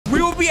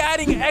will be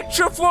adding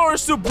extra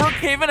floors to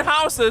Brookhaven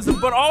houses,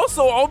 but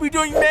also I'll be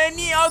doing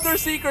many other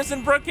secrets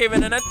in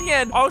Brookhaven. And at the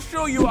end, I'll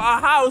show you a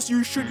house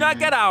you should not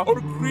get out or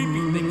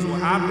creepy things will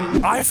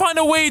happen. I found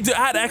a way to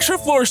add extra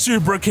floors to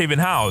your Brookhaven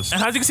house.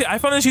 And as you can see, I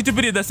found this YouTube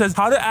video that says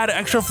how to add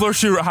extra floors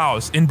to your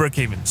house in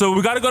Brookhaven. So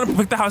we got to go and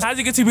pick the house. As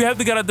you can see, we have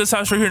to get at this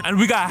house right here. And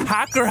we got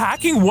hacker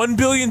hacking 1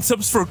 billion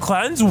subs for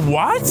Cleanse.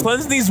 What?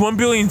 Cleanse needs 1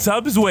 billion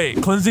subs?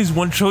 Wait, Cleanse needs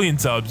 1 trillion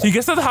subs. He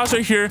gets to the house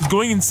right here. He's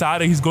going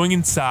inside. He's going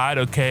inside.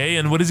 Okay.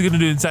 And what is he going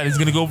to do inside? He's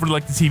going to go over to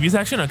like the TV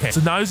section. Okay.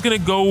 So now he's going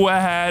to go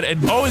ahead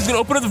and oh, he's going to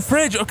open up the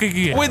fridge.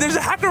 Okay. Wait, there's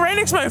a hacker right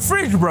next to my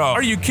fridge, bro.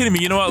 Are you kidding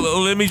me? You know what?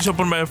 Let me just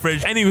open my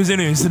fridge. Anyways.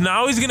 So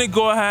now he's going to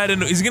go ahead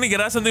and he's going to get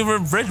out something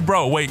from the fridge,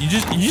 bro. Wait, you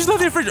just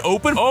left your fridge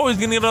open? Oh, he's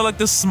going to get out like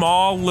this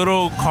small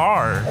little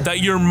car that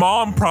your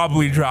mom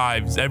probably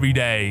drives every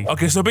day.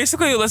 Okay. So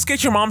basically, let's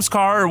get your mom's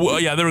car. Well,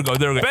 yeah, there we go.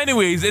 But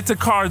anyways, it's a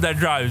car that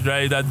drives,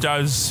 right? That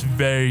drives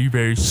very,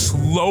 very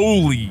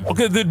slowly.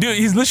 Okay, the dude,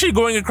 he's literally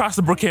going across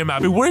the Brookhaven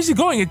map. Wait, where is he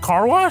going? A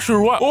car wash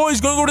or what? Oh,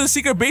 he's going to go to the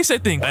secret base, I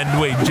think.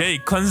 And wait,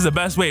 Jake, Cleanse is the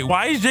best. Wait,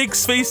 why is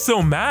Jake's face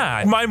so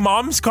mad? My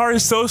mom's car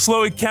is so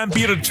slow, it can't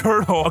beat a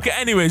turtle. Okay,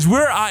 anyways,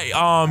 we're at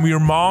your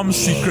mom's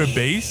secret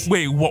base.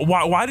 Wait,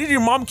 why did your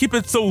mom keep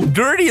it so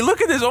dirty?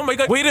 Look at this. Oh my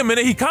God. Wait a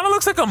minute. He kind of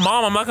looks like a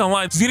mom. I'm not gonna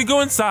lie. He's gonna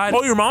go inside.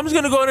 Oh, your mom's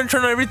gonna go ahead and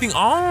turn everything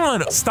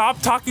on.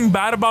 Stop talking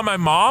bad about my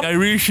mom. I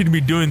really shouldn't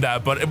be doing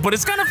that, but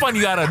it's kind of fun,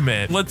 you gotta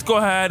admit. Let's go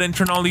ahead and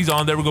turn all these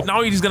on. There we go.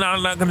 Now he's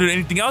not gonna do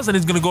anything else, and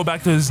he's gonna go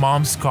back to his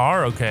mom's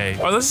car. Okay.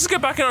 All right, let's just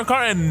get back in our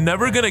car and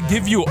never gonna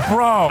give you,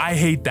 bro. I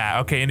hate that.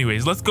 Okay.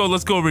 Anyways, let's go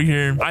over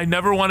here. I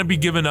never want to be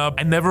given up.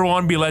 I never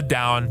want to be let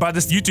down by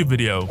this YouTube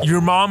video.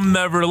 Your mom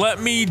never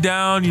let me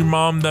down. Your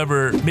mom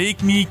never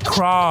make me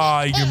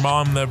cry. Your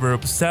mom never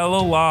sell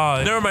a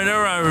lie. Never mind,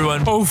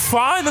 everyone. Oh,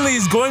 finally,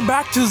 he's going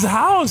back to his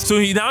house. So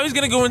now he's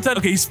gonna go inside.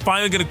 Okay, he's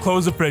finally gonna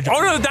close the fridge.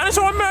 Oh no, the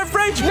dinosaur went in my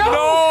fridge. No,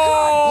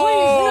 God,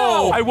 please,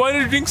 no. I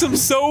wanted to drink some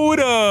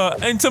soda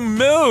and some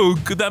milk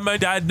that my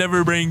dad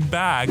never bring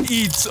back.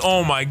 Eats.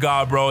 Oh my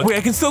God, bro. Wait,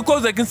 I can still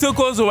close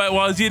it.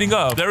 While it's heating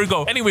up. There we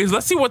go. Anyways,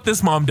 let's see what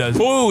this mom does.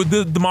 Oh,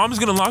 the mom's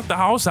gonna lock the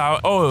house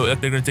out. Oh, they're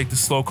gonna take the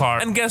slow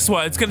car. And guess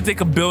what? It's gonna take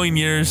 1 billion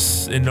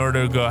years in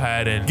order to go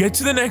ahead and get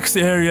to the next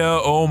area.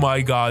 Oh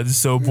my God, this is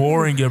so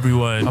boring,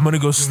 everyone. I'm gonna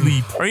go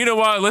sleep. Or you know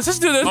what? Let's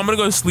just do this. I'm gonna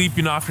go sleep,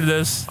 after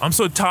this. I'm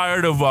so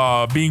tired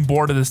of being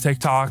bored of this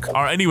TikTok.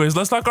 All right, anyways,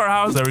 let's lock our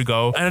house. There we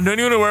go. And I don't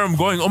even know where I'm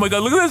going. Oh my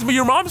God, look at this. But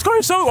your mom's car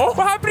is so... Oh,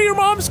 what happened to your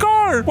mom's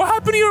car? What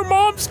happened to your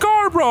mom's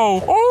car,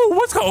 bro? Oh,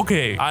 what's...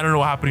 Okay, I don't know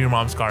what happened to your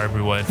mom's car,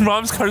 everyone. Your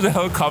mom's car is a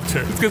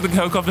helicopter. Let's get the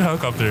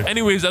helicopter.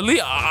 Anyways, at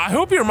least I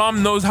hope your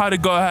mom knows how to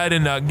go ahead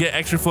and get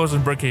extra floors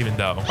in Brookhaven,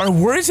 though. All right,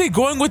 where is he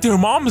going with your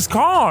mom's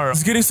car?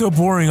 It's getting so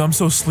boring. I'm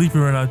so sleepy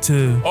right now,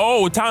 too.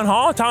 Oh, town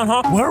hall.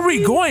 Where are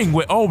we going?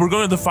 Wait, oh, we're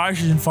going to the fire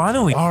station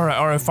finally. All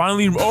right,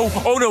 finally.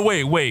 Oh no,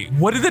 wait.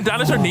 What did the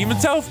dinosaur name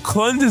itself?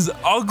 Cleanse is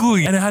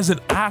ugly and it has an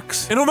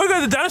axe. And oh my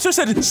God, the dinosaur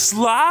said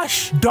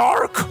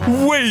 /dark.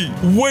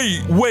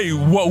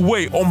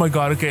 Wait. Oh my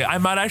God. Okay, I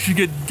might actually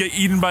get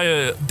eaten by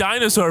a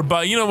dinosaur,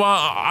 but you know what?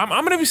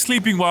 I'm gonna be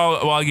sleeping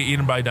while I get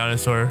eaten by a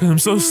dinosaur because I'm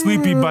so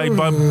sleepy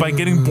by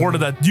getting bored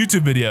of that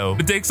YouTube video.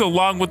 It takes so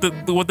long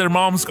with their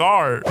mom's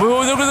car.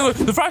 Wait,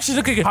 the fire station.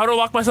 Okay, how do I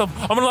lock myself?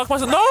 I'm gonna lock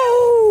myself.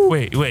 No.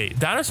 Wait.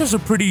 Dinosaurs are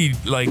pretty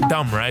like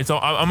dumb, right? So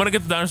I'm gonna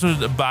get the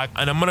dinosaurs back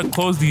and I'm gonna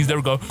close these. There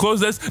we go. Close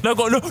this. Now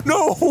go.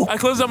 No. I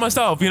closed that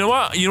myself. You know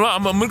what?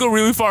 I'm gonna go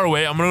really far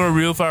away.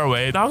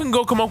 Now I can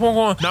go. Come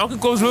on. Now I can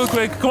close really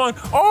quick. Come on.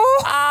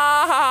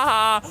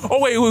 Oh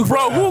wait,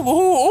 bro.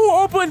 Who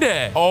opened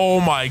it? Oh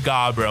my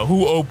God, bro.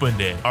 Who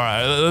opened it? All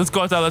right, let's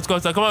go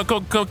outside. Come on,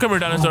 come here,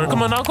 dinosaur.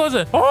 Come on, now close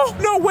it. Oh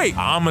no, wait.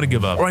 I'm gonna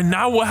give up. All right,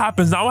 now what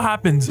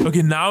happens?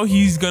 Okay, now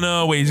he's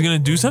gonna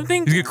do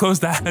something. He's gonna close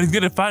that and he's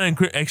gonna find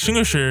an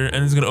extinguisher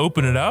and he's gonna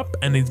open it up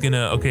and he's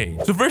gonna. Okay,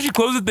 so first you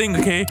close the thing.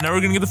 Okay, now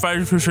we're gonna get the fire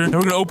extinguisher. Now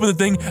we're gonna open the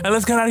thing and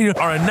let's get out of here.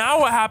 All right, now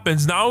what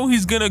happens? Now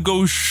he's gonna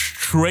go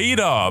straight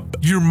up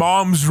your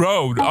mom's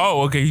road.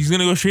 Oh, okay, he's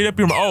gonna go straight up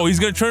he's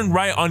gonna turn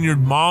right on your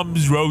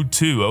mom's road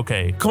too.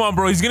 Okay, come on,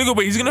 bro. He's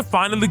gonna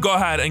finally go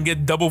ahead and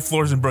get double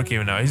floors in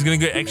Brookhaven now. He's gonna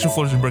get extra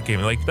floors in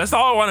Brookhaven. Like, that's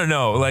all I want to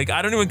know. Like,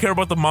 I don't even care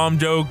about the mom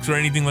jokes or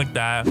anything like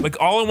that. Like,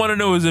 all I want to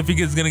know is if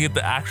he's gonna get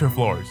the extra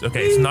floors.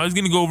 Okay, so now he's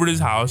gonna go over to his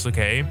house.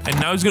 Okay, and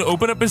now he's gonna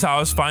open up his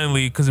house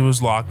finally because it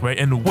was locked, right?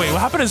 And wait,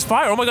 what happened to his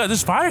fire? Oh my God,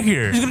 there's fire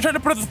here. He's gonna try to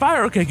put out the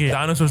fire. Okay.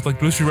 Dinosaur's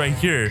like literally right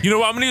here. You know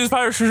what? I'm gonna use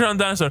fire extinguisher on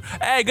dinosaur.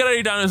 Hey, get out of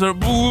here, dinosaur.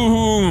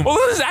 Boom.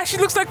 Oh, this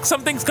actually looks like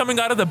something's coming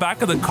out of the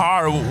back of the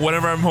car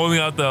whenever I'm holding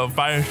out the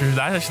fire extinguisher.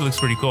 That actually looks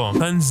pretty cool.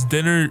 Cleanse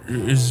dinner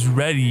is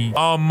ready.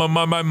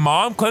 My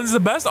mom. Cleanse is the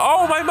best.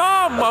 Oh, my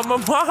mom. My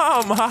mom.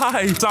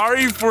 Hi.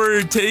 Sorry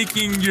for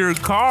taking your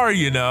car,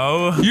 you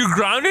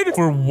grounded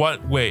for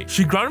what? Wait,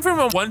 she grounded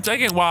for 1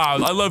 second? Wow,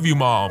 I love you,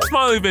 mom.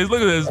 Smiley face.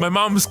 Look at this. My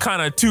mom's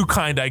kind of too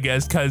kind, I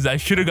guess, because I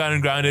should have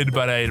gotten grounded,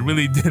 but I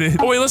really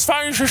didn't. Oh wait, let's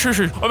fire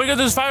extinguisher. Oh my God,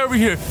 there's fire over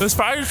here. Let's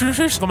fire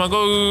extinguisher. Come on,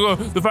 go.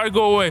 The fire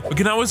go away.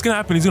 Okay, now what's gonna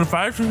happen? He's gonna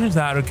fire extinguisher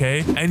that.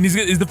 Okay, and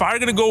is the fire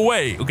gonna go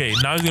away? Okay,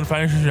 now he's gonna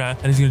fire extinguisher that,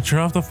 and he's gonna turn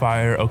off the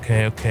fire.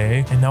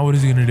 Okay, and now what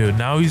is he gonna do?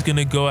 Now he's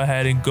gonna go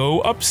ahead and go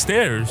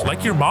upstairs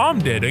like your mom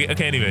did.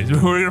 Okay, anyways, we're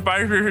gonna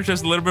fire extinguisher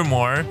just a little bit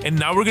more. And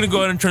now we're gonna go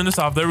ahead and turn this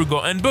off. There we go.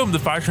 And boom, the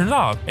fire turns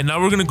off. And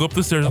now we're gonna go up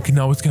the stairs. Okay,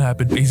 now what's gonna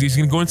happen? He's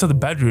gonna go inside the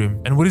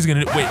bedroom. And what is he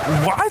gonna do? Wait,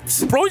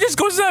 what? Bro, he just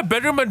goes to that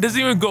bedroom and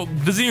doesn't even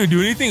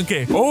do anything.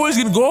 Okay. Oh, he's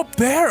gonna go up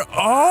there.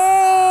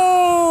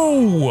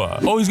 Oh,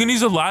 he's gonna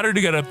use a ladder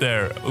to get up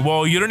there.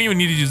 Well, you don't even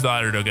need to use the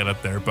ladder to get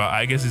up there, but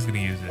I guess he's gonna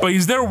use it. But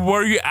is there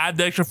where you add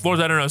the extra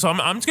floors? I don't know. So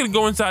I'm just gonna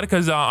go inside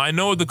because I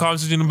know the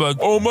comments is gonna be like,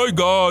 oh my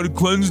god,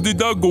 Cleanse did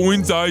not go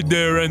inside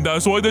there, and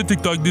that's why the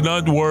TikTok did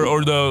not work,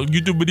 or the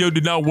YouTube video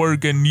did not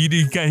work, and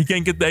he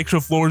can't get the extra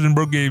floors in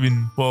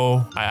Brookhaven.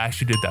 Well, I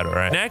actually did that. All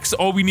right. Next,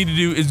 all we need to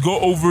do is go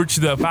over to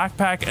the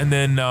backpack and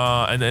then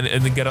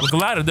get up the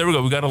ladder. There we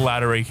go. We got a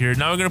ladder right here.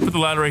 Now we're gonna put the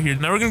ladder right here.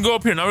 Now we're gonna go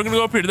up here. Now we're gonna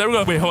go up here. There we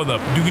go. Wait, hold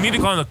up. Do we need to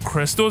climb the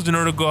crystals in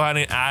order to go ahead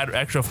and add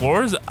extra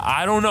floors?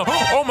 I don't know.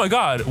 Oh my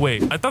god.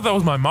 Wait, I thought that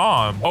was my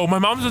mom. Oh, my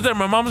mom's there.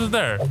 My mom's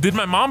there. Did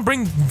my mom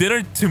bring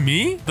dinner to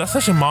me? That's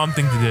such a mom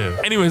thing to do.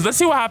 Anyways, let's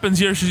see what happens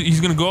here. He's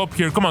gonna go up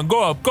here. Come on,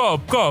 go up, go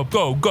up, go up,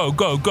 go, go,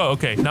 go, go.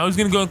 Okay, now he's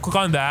gonna go and click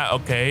on that.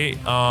 Okay.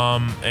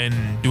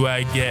 And do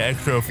I get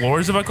extra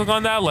floors if I click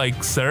on that?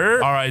 Like,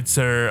 sir? All right,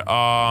 sir.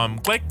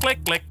 Click,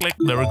 click, click, click.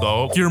 There we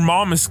go. Your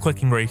mom is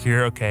clicking right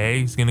here. Okay,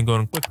 he's gonna go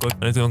and click, click,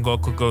 and he's gonna go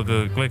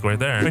click right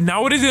there. And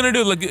now what is he gonna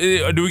do? Like,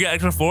 do we get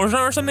extra floors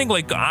or something?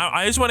 Like,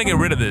 I just want to get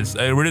rid of this.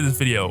 Rid of this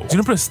video. He's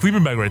gonna put a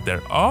sleeping bag right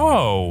there.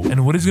 Oh,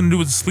 and what is he gonna do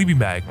with the sleeping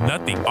bag?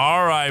 Nothing.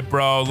 All right,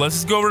 bro. Let's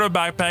just go over to the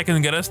backpack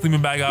and get a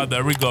sleeping bag out.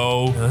 There we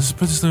go. Let's just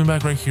put the sleeping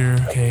bag right here.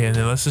 Okay, and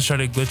then let's just try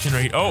to glitch in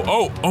right here.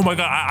 Oh my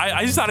god.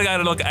 I just thought I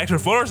got like an extra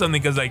floor or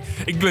something because like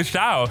it glitched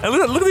out. And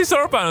look at these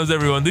solar panels,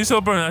 everyone. These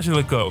solar panels actually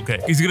look cool. Okay,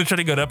 he's gonna try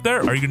to get up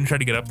there. Are you gonna try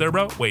to get up there,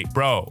 bro? Wait,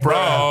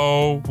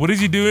 bro, what is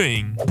he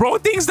doing? Bro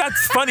thinks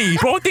that's funny.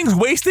 Bro thinks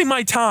wasting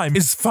my time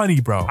is funny,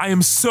 bro. I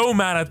am so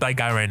mad at that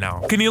guy right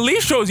now. Can he at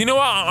least show us? You know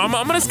what? I'm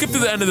gonna skip to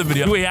the end of the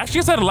video. Wait, he actually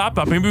just had a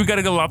laptop. Maybe we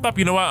gotta get a laptop.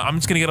 You know what? I'm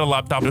just gonna get a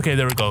laptop. Okay,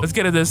 there we go. Let's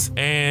get at this.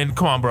 And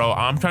come on, bro.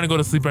 I'm trying to go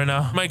to sleep right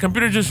now. My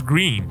computer just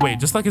green. Wait,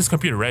 just like his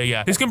computer, right?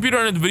 Yeah. His computer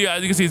in the video,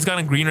 as you can see, it's kind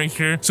of green right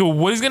here. So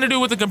what he's gonna do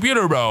with the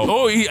computer, bro?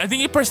 Oh, I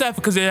think he pressed F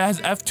because it has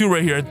F2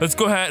 right here. Let's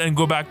go ahead and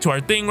go back to our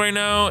thing right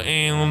now.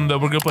 And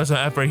we're gonna press an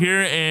F right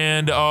here.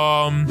 And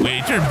wait,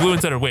 it turned blue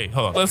instead of, wait,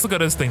 hold on. Let's look at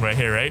this thing right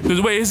here, right?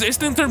 Because wait, his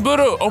thing turned blue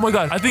too. Oh my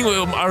god. I think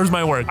ours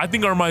might work. I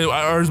think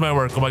ours might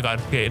work. Oh my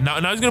god. Okay, now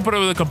he's gonna put it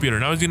with the computer.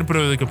 Now he's gonna put it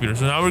with the computer.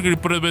 So now we're gonna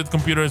put it with the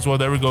computer as well.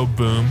 There we go.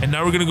 Boom. And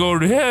now we're gonna go over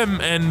to him.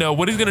 And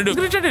what he's gonna do? He's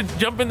gonna try to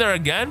jump in there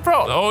again,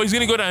 bro. Oh, he's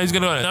gonna go down. He's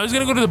gonna go down. Now he's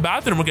gonna go to the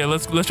bathroom. Okay,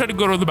 let's try to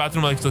go to the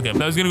bathroom like okay.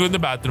 Now he's gonna go to the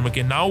bathroom.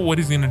 Okay, now what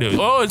he's gonna do?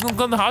 Oh, he's gonna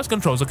go on the house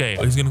controls. Okay,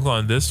 he's gonna go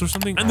on this or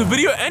something. And the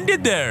video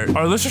ended there. All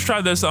right, let's just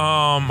try this.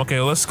 Okay,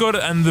 let's go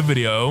to end the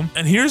video.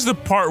 And here's the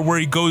part where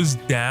he goes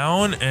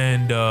down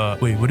and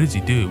wait, what does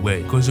he do?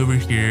 Wait, goes over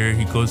here.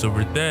 He goes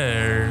over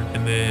there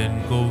and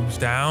then goes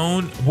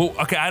down. Whoa,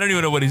 okay, I don't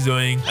even know what he's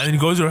doing. And then he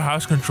goes to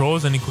house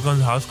controls and he clicks on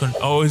the house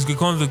control. Oh, he's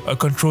clicking on the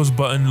controls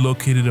button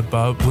located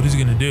above. What is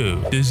he gonna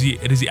do? Does he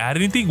add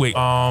anything? Wait,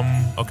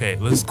 okay,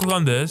 let's click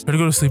on this. Try to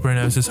go to sleep right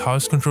now. It says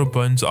house control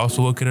buttons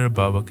also located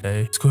above.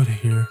 Okay, let's go to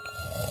here.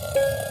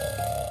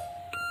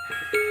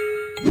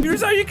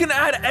 Here's how you can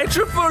add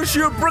extra floors to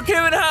your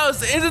Brookhaven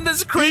house. Isn't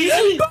this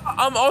crazy?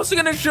 I'm also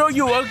gonna show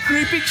you a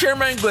creepy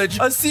chairman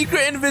glitch, a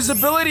secret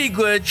invisibility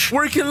glitch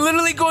where you can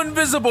literally go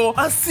invisible,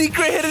 a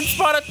secret hidden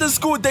spot at the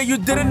school that you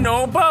didn't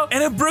know about,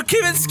 and a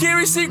Brookhaven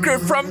scary secret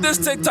from this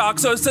TikTok.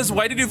 So it says,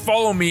 why did you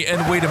follow me?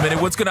 And wait a minute,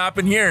 what's gonna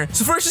happen here?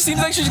 So first it seems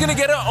like she's gonna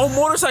get a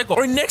motorcycle.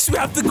 Or next we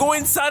have to go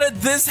inside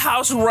of this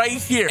house right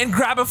here and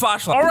grab a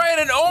flashlight. All right,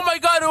 and oh my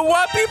god,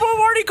 what? People have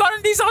already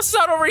gotten these houses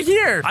out over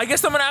here. I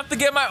guess I'm gonna have to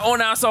get my own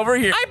house over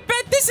here. I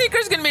bet this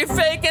secret's gonna be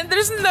fake and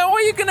there's no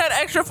way you can add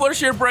extra floors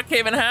to your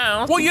Brookhaven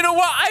house. Well, you know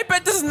what? I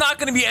bet this is not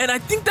gonna be, and I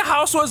think the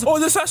house was, oh,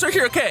 this house right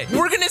here. Okay,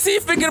 we're gonna see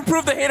if we can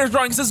prove the haters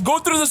wrong. It says go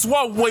through this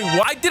wall. Wait,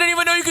 what? I didn't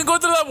even know you can go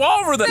through that wall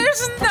over there.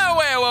 There's no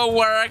way it will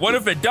work. What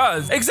if it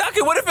does?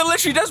 Exactly, what if it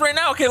literally does right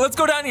now? Okay, let's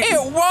go down here.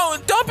 It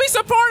won't. Don't be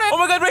supportive. Oh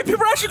my god, wait,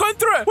 people are actually going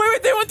through it.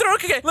 Wait, they went through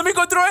it. Okay, let me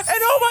go through it. And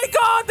oh my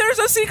god, there's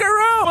a secret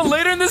room. But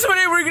later in this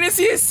video, we're gonna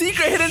see a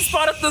secret hidden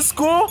spot at the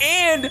school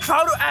and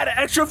how to add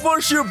extra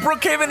floors to your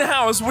Brookhaven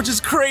house, which is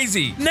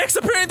crazy. Next,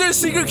 apparently there's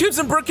secret cubes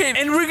in Brookhaven,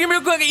 and we're gonna be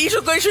looking at each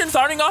location,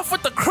 starting off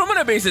with the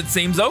criminal base, it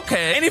seems.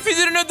 Okay. And if you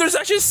didn't know, there's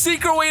actually a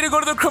secret way to go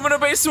to the criminal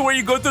base where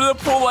you go through the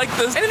pool like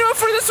this. And you know what,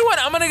 for this one,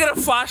 I'm gonna get a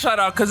flashlight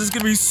out because it's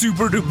gonna be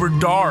super duper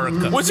dark.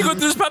 Once you go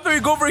through this pathway,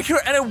 you go over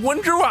here, and I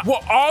wonder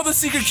what all the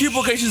secret cube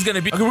locations is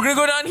gonna be. Okay, we're gonna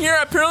go down here.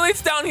 Apparently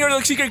it's down here,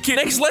 the secret cube.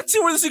 Next, let's see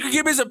where the secret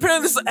cube is.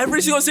 Apparently this is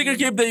every single secret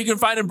cube that you can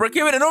find in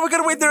Brookhaven. And oh my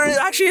god, wait, there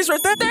actually is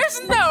right there.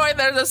 There's no way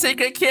there's a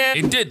secret cube.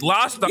 It did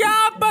last time.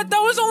 Yeah, but that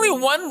was only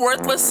one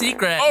worthless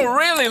secret. Oh,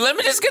 really? Let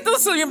me just get the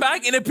sleeping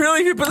bag. And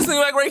apparently if you put the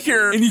sleeping bag right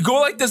here and you go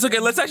like this. Okay,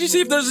 let's actually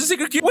see if there's a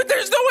secret key. Wait,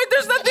 there's no way.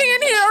 There's nothing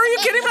in here. Are you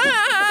kidding me?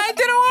 It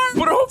didn't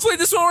work. But hopefully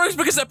this one works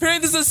because because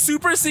apparently this is a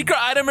super secret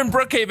item in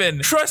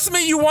Brookhaven. Trust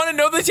me, you want to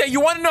know this? Yeah,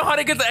 you want to know how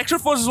to get the extra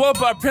floors as well,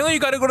 but apparently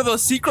you got to go to the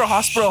secret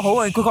hospital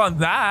hole and click on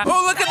that.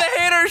 Oh, look at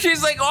the hater.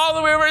 She's like all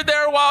the way over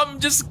there while I'm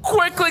just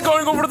quickly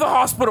going over to the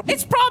hospital.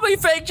 It's probably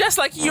fake, just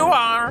like you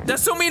are.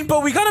 That's so mean,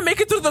 but we got to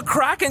make it through the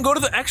crack and go to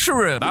the extra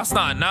room. That's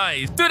not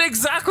nice. Dude,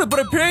 exactly, but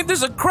apparently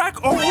there's a crack.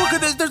 Oh, look at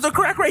this. There's a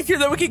crack right here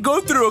that we can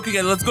go through.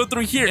 Okay, let's go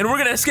through here. And we're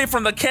going to escape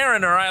from the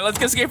Karen, all right? Let's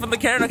escape from the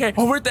Karen. Okay,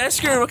 oh, we're at the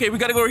escape room. Okay, we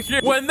got to go over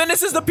here. Well, and then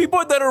this is the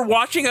people that are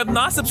watching have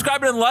not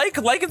subscribed and like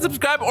and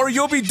subscribe or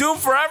you'll be doomed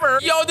forever.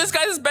 Yo, this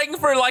guy is begging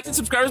for likes and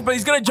subscribers, but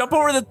he's going to jump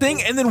over the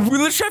thing and then we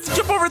literally have to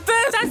jump over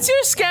this. That's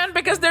your scam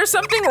because there's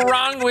something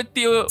wrong with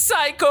you.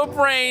 Psycho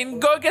brain,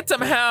 go get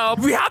some help.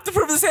 We have to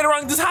prove this hater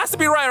wrong. This has to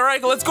be right. All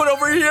right, let's go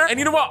over here. And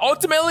you know what?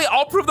 Ultimately,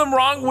 I'll prove them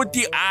wrong with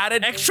the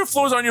added extra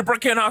floors on your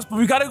Brookhaven house, but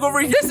we got to go over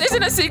here. This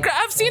isn't a secret.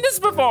 I've seen this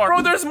before.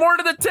 Bro, there's more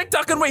to the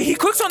TikTok. And wait, he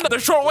clicks on the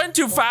short one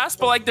too fast,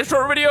 but like the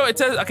short video, it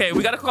says, okay,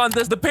 we got to click on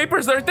this. The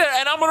paper's right there,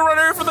 and I'm going to run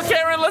over for the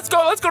Karen. Let's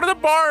go to the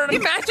barn.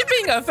 Imagine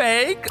being a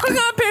fake. Click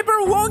on paper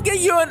won't get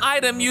you an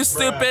item, you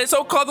stupid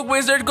so-called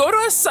wizard. Go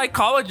to a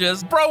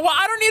psychologist. Bro, well,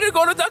 I don't need to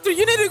go to a doctor.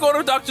 You need to go to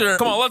a doctor.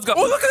 Come on, let's go.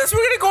 Oh, look at this. We're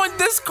going to go in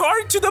this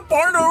car to the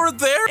barn over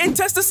there and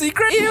test the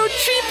secret. Ew,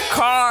 cheap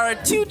car.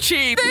 Too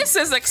cheap. This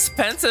is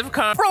expensive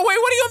car. Bro, wait,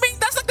 what do you mean?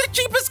 That's like the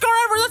cheapest car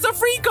ever. That's a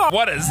free car.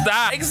 What is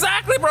that?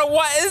 Exactly, bro.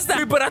 What is that?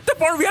 Wait, but at the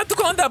barn, we have to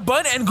go on that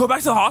button and go back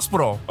to the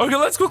hospital. Okay,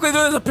 let's quickly do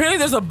this. Apparently,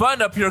 there's a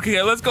button up here.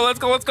 Okay, let's go. I'm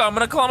going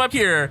to climb up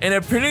here. And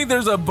apparently,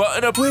 there's a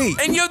button up. Wait.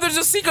 And yo, there's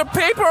a secret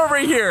paper over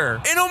here.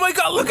 And oh my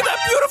God, look at that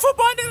beautiful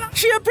button.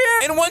 She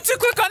appeared. And once you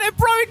click on it,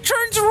 bro, it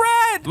turns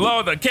red.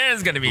 Lo, the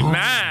Karen's going to be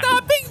mad.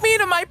 Stop being mean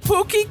to my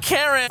pookie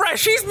Karen. Right,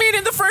 she's mean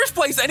in the first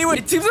place. Anyway,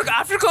 it seems like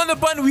after clicking the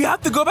button, we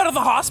have to go back to the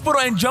hospital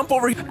and jump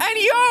over here. And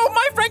yo,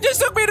 my friend just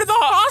took me to the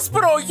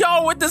hospital.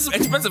 Yo, with this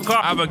expensive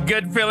car. I have a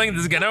good feeling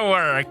this is going to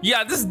work.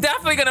 Yeah, this is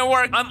definitely going to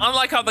work.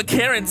 Unlike how the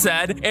Karen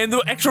said. And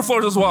the extra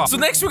floors as well. So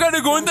next, we got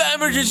to go in the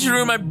emergency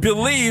room, I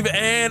believe.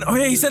 And oh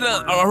yeah, he said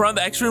around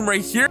the extra room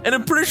right here. And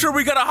I'm pretty sure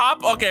we got to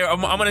hop. Okay,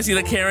 I'm going to see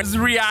the Karen's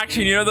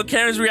reaction. You know, the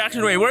Karen's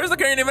reaction. Wait, where's the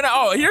Karen even at?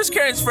 Oh, here's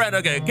Karen's friend.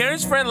 Okay,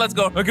 Karen's friend. Let's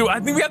go. Okay, I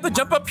think we have to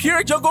jump up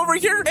here, jump over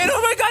here. And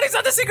oh my God, it's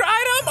not the secret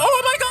item.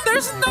 Oh my God,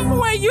 there's no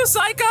way, you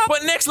psycho.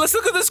 But next, let's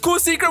look at this cool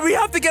secret we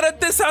have to get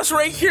at this house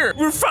right here.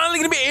 We're finally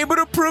going to be able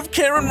to prove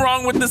Karen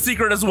wrong with the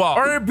secret as well.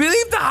 Or I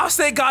believe the house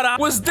they got at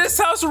was this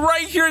house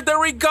right here. There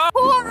we go.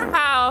 Poor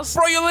house.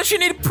 Bro, you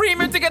literally need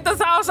premium to get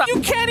this house out.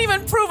 You can't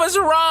even prove us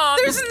wrong.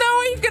 There's no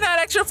way you can add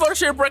extra floors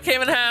to your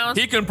Brookhaven house.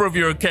 He can prove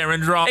you're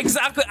Karen's wrong.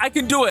 Exactly, I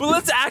can do it. But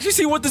let's actually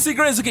see what the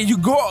secret is. Okay, you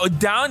go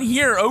down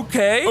here.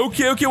 Okay,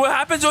 what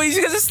happens? Oh, he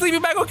gets a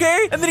sleeping bag,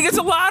 okay? And then he gets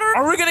a ladder.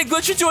 Are we gonna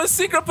glitch into a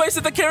secret place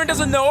that the Karen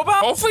doesn't know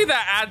about? Hopefully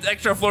that adds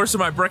extra floors to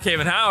my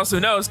Brookhaven house. Who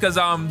knows? Because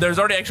there's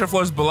already extra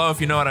floors below, if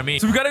you know what I mean.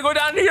 So we gotta go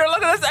down here.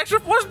 Look at this, extra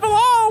floors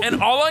below.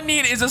 And all I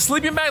need is a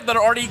sleeping bag that I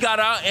already got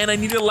out, and I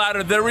need a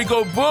ladder. There we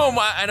go, boom.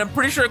 And I'm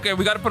pretty sure, okay,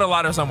 we gotta put a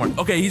ladder somewhere.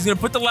 Okay, he's gonna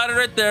put the ladder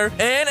right there,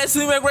 and a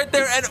sleeping bag right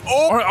there, and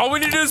all we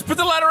need to do is put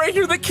the ladder right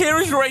here. The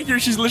Karen's right here.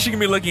 She's literally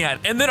gonna be looking at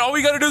it. And then all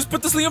we gotta do is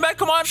put the sleeping bag.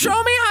 Come on, show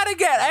me how to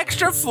get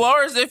extra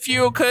floors if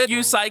you could,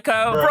 you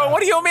psycho. Bro,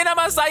 what do you mean I'm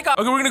a psycho?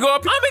 Okay, we're gonna go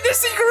up. I'm in the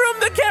secret room,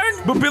 the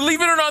Karen. But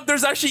believe it or not,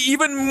 there's actually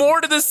even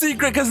more to the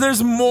secret because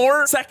there's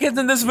more seconds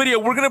in this video.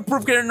 We're gonna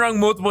prove Karen wrong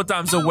multiple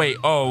times. So wait,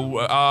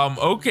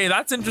 okay,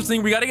 that's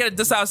interesting. We gotta get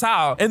this house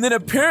out. And then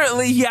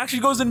apparently he actually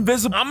goes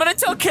invisible. I'm gonna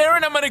tell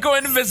Karen I'm gonna go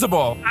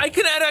invisible. I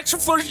can add extra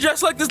floors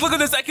just like this. Look at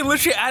this. I can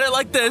literally add it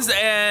like this,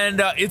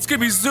 and it's gonna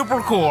be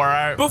super cool, all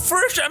right? But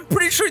first, I'm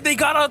pretty sure they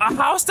got a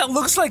house that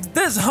looks like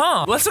this,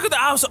 huh? Let's look at the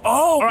house.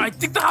 Oh, all right, I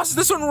think the house is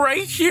this one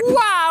right here.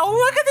 Wow,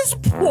 look at this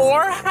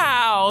poor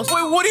house.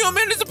 Wait, what do you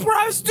mean it's a poor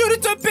house? Dude,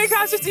 it's a big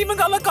house. It's even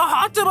got like a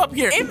hot tub up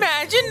here.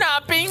 Imagine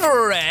not being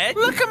red.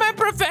 Look at my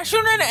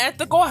professional and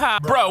ethical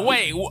house. Bro,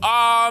 wait, bro,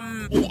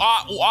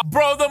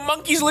 the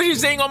monkey's literally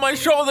saying on my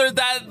shoulder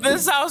that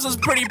this house is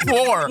pretty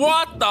poor.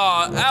 What the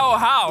L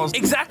house?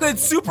 Exactly,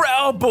 it's super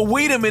L, but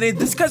wait a minute.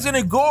 This guy's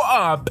gonna go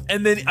up,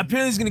 and then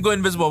apparently he's gonna go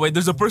invisible. Wait,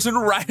 there's a person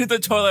right at the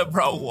toilet,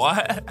 bro.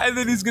 What? And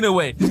then he's gonna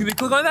wait. He's gonna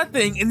click on that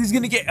thing, and he's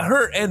gonna get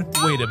hurt. And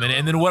wait a minute.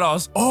 And then what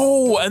else?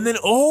 Oh, and then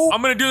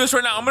I'm gonna do this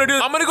right now. I'm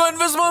gonna go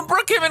invisible in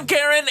Brookhaven,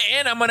 Karen,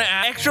 and I'm gonna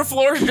add extra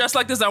floors just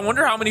like this. I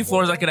wonder how many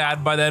floors I could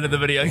add by the end of the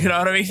video. You know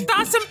what I mean?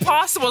 That's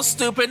impossible,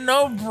 stupid.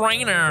 No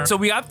brainer. So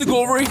we have to go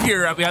over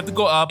here. We have to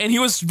go up. And he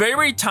was very,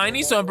 very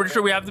tiny, so I'm pretty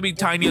sure we have to be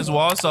tiny as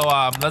well. So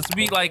let's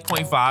be like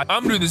 0.5.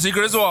 I'm doing the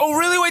secret as well. Oh,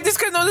 really? Wait, this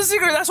guy knows the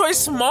secret. That's why he's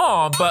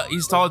small, but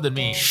he's taller than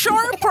me.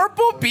 Short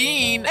purple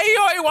bean. Hey,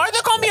 yo, why do they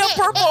call me a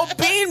purple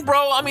bean,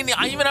 bro? I mean,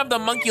 I even have the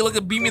monkey. Look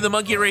at Beamy the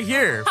monkey right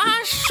here.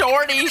 Ah,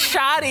 shorty,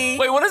 shoddy.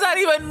 Wait, what does that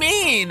even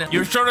mean?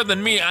 You're shorter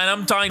than me, and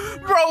I'm tiny.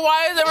 Bro,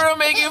 why is everyone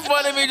making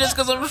fun of me just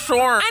because I'm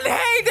short? And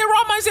Hey, they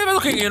robbed my savings.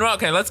 Okay, you know what?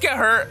 Okay, let's get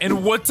her.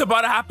 And what's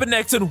about to happen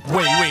next? And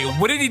wait,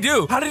 what did he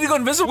do? How did he go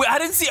invisible? Wait, I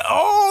didn't see.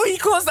 Oh, he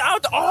closed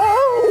out.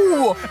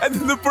 Oh, and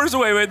then the person,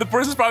 wait, the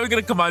person's probably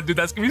gonna come on, dude.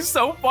 That's gonna be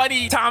so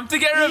funny. Time to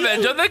get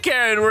revenge on the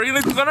Karen. We're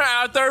gonna click on her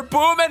avatar.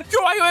 Boom, and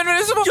yo, are you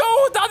invisible?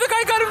 Yo, the other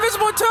guy got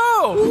invisible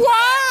too.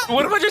 What?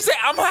 What did I just say?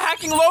 I'm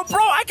hacking low, bro.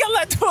 I can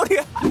let Tony.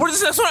 What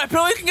is this one?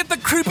 Apparently, I can get the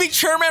creepy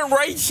chairman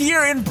right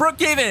here in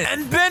Brookhaven.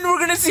 And then we're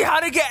gonna see how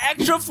to get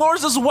extra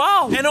floors as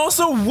well. And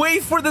also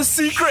wait for the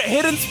secret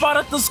hidden spot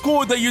at the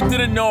school that you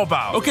didn't know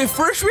about. Okay,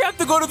 first we have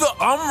to go to the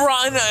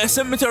Rotten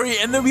cemetery,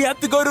 and then we have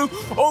to go to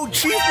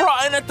Chief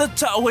Rotten at the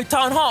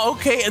town hall.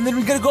 Okay, and then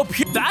we gotta go up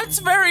here. That's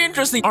very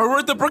interesting. We're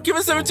at the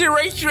Brookhaven cemetery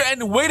right here.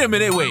 And wait a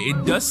minute,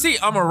 it does say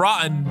I'm a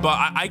rotten, but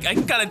I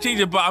can kind of change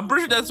it. But I'm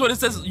pretty sure that's what it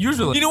says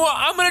usually. You know what?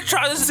 I'm gonna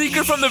try the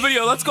secret from the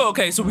video. Let's go.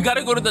 Okay, so we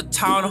gotta go to the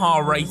town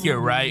hall right here,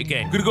 right?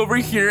 Okay, I'm gonna go over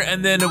here,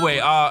 and then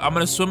I'm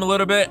gonna swim a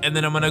little bit, and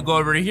then I'm gonna go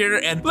over here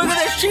and look at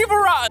this Chief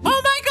Rotten.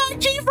 Oh my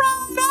God, Chief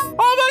Rotten!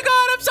 Oh my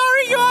God, I'm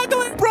sorry, you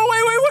ugly, bro. Wait.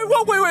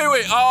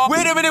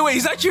 Wait a minute,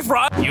 is that Chief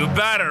Rotten? You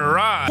better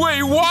run.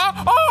 Wait, what?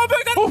 Oh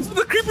my God,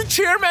 the creepy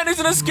chairman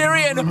isn't as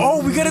scary, and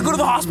we gotta go to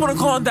the hospital and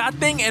call on that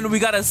thing, and we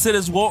gotta sit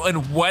as well.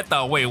 And what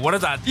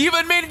is that?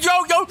 Even mean,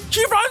 yo,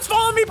 Chief Rotten's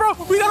following me, bro.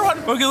 We gotta run.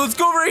 Okay, let's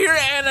go over here,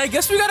 and I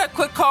guess we gotta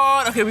click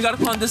on. Okay, we gotta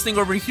click on this thing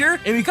over here,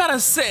 and we gotta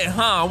sit,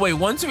 huh? Wait,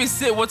 once we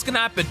sit, what's gonna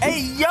happen? Hey,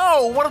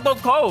 yo, what are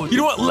those codes? You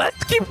know what?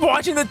 Let's keep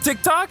watching the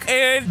TikTok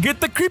and get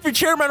the creepy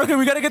chairman. Okay,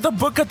 we gotta get the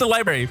book at the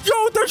library.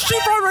 Yo, there's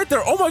Chief Rotten right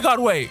there. Oh my God,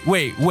 wait.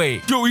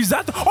 Yo, is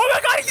that? Oh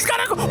my God, he's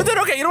gotta go. Then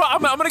okay, you know what?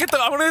 I'm gonna get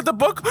the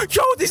book.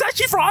 Yo, is that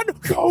Chief Rotten?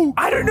 Yo,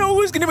 I don't know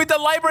who's gonna be at the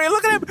library.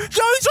 Look at him. Yo,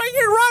 he's right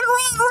here.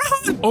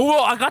 Run. Oh,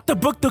 well, I got the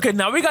book. Okay,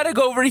 now we gotta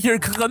go over here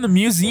and click on the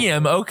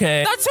museum.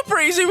 Okay, that's super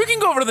easy. We can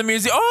go over to the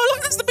museum. Oh,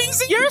 look, that's the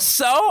museum. You're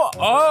so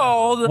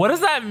old. What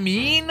does that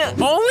mean?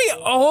 Only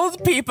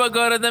old people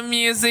go to the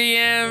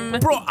museum.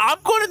 Bro, I'm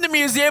going to the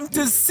museum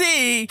to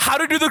see how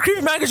to do the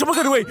creepy magic. Oh my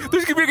God, wait.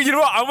 There's creepy. You know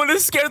what? I'm gonna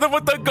scare them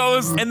with the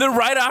ghost. And then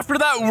right after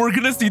that, we're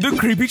gonna see the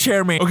creepy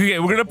chairman. Okay,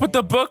 we're gonna put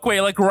the book,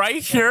 like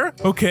right here.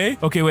 Okay,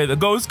 wait, the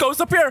ghost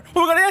up here.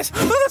 Oh my God, yes.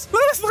 Look at this.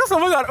 Oh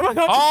my God.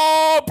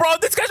 Oh, bro,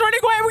 this guy's running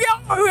away.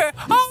 Okay.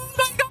 Oh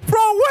my God,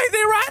 bro, wait,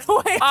 they ran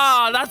away.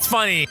 Ah, that's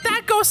funny.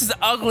 That ghost is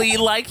ugly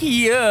like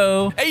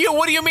you. Hey, yo,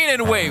 what do you mean?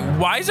 And wait,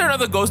 why is there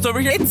another ghost over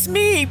here? It's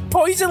me,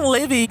 Poison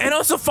Livy. And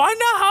also find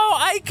out how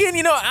I can,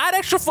 add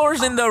extra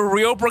floors in the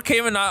real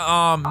Brookhaven,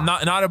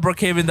 not a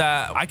Brookhaven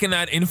that I can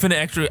add infinite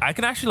extra. I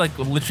can actually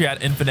literally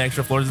add infinite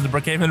extra floors in the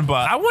Brookhaven,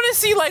 but I want to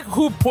see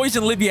who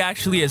Poison Livy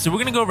actually is. So we're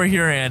gonna go over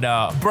here and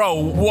bro,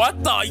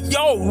 what the?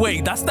 Yo,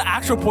 wait, that's the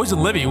actual Poison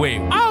Livy. Wait,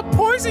 I'll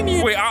poison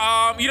you. Wait,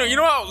 you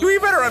know what? We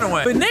better run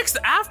away. But next,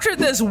 after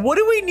this, what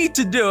do we need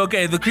to do?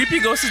 Okay, the creepy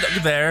ghost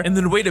is there, and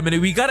then wait a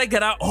minute, we gotta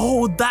get out.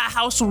 Oh, that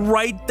house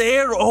right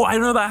there. Oh, I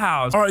know that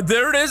house. All right,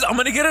 there it is. I'm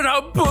gonna get it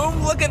out.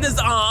 Boom! Look at this.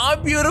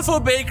 Beautiful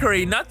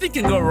bakery. Nothing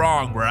can go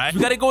wrong, right? We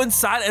gotta go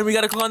inside, and we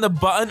gotta click on the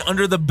button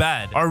under the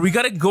bed. All right, we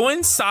gotta go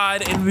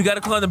inside, and we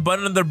gotta click on the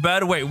button under the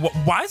bed. Wait,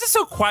 why is it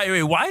so quiet?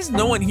 Wait, why is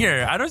no one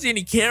here? I don't see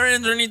any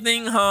Karens or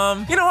anything. You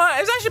know what?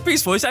 It's actually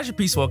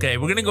peaceful. Okay,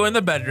 we're gonna go in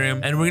the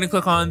bedroom, and we're gonna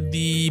click on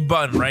the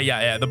button, right?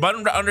 Yeah, the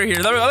button under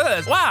here. There we go. Look at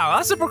this. Wow,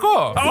 that's super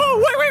cool.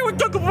 Oh, wait.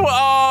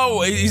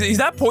 Oh, is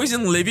that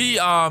Poison Livy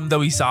that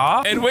we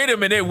saw? And wait a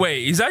minute.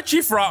 Wait, is that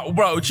Chief Rotten?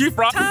 Bro, Chief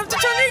Rotten. Time to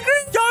turn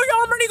green. Yo,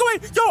 I'm running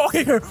away. Yo,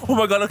 okay, here. Oh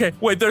my God. Okay,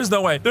 wait. There's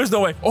no way.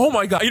 Oh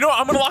my God. You know what?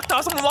 I'm gonna lock the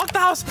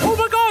house. Oh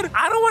my God.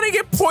 I don't want to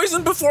get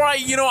poisoned before I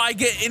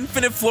get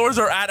infinite floors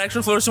or add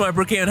extra floors to my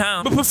Brookhaven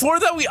house. But before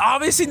that, we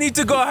obviously need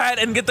to go ahead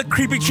and get the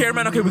creepy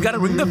chairman. Okay, we gotta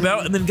ring the bell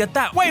and then get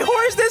that. Wait, who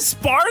is this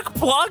spark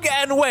plug?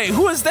 And wait,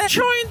 who is that?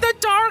 Join the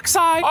dark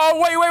side. Oh,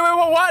 wait.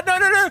 What? No.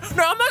 I'm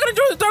not gonna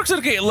join the dark side.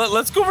 Okay,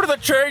 let's go over to the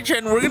church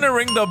and we're gonna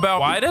ring the bell.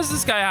 Why does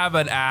this guy have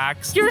an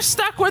axe? You're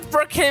stuck with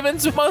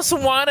Brookhaven's most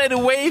wanted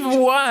wave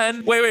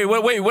 1. Wait.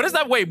 What is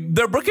that? Wait,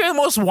 they're Brookhaven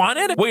most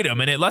wanted? Wait a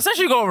minute. Let's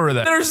actually go over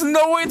there. There's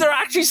no way they're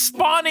actually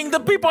spawning the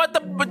people at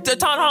the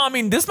town hall. I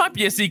mean, this might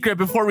be a secret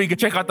before we can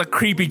check out the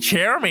creepy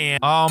chairman.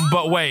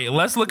 But wait,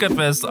 let's look at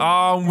this.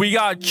 We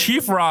got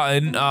Chief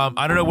Rotten.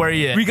 I don't know where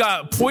he is. We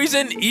got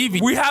Poison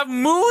Evie. We have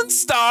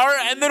Moonstar,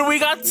 and then we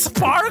got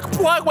Spark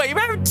Plug. Wait, you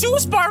have 2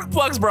 Spark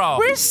Plugs, bro.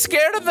 We're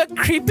scared of the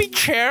creepy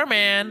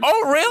chairman.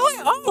 Oh, really?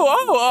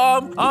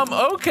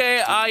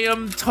 Okay. I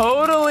am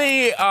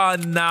totally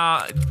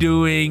not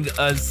doing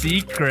a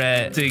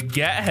secret to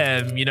get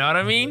him. You know what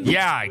I mean?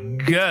 Yeah,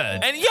 good.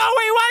 And yo,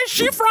 wait, why is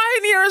Chief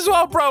Rotten here as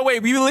well, bro?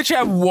 Wait, we literally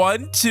have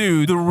 1,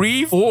 2,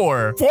 3,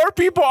 4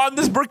 people on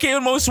this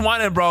Brookhaven most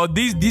wanted, bro.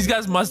 These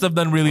guys must have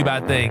done really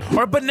bad things. All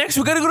right, but next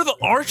we gotta go to the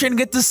arch and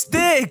get the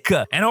stick.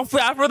 And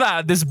hopefully after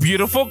that, this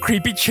beautiful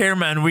creepy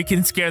chairman we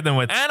can scare them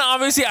with. And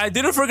obviously I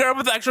didn't forget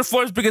about the extra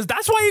floors because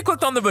that's why you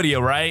clicked on the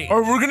video, right?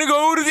 Or we're gonna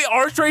go to the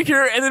arch right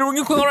here and then we're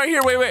gonna click on right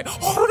here. Wait.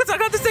 Oh, look, I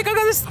got the stick.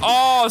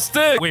 Oh,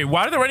 stick. Wait,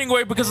 why are they running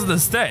away because of the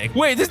stick?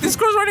 Wait, this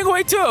girl's running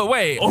away too.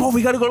 Wait. Oh,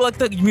 we gotta go to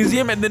the museum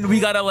museum, and then we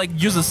gotta like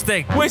use a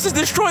stick. Wait, it says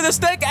destroy the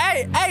stick.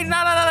 Hey,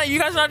 no. You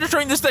guys are not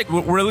destroying the stick.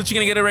 We're literally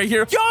gonna get it right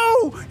here.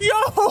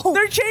 Yo,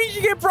 they're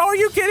changing it, bro. Are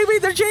you kidding me?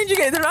 They're changing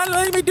it. They're not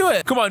letting me do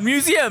it. Come on,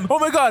 museum. Oh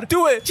my God,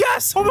 do it.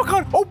 Yes. Oh my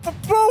God. Oh,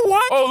 bro,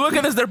 what? Oh, look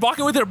at this. They're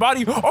blocking with their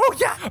body. Oh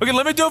yeah. Okay,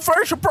 let me do it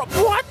first, bro.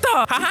 What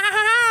the?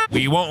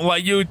 We won't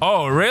let you.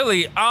 Oh,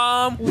 really?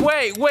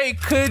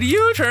 Wait. Could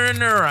you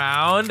turn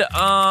around?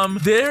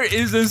 There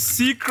is a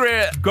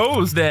secret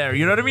ghost there.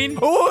 You know what I mean?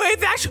 Oh, wait,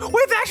 they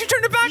actually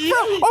turned it back, bro.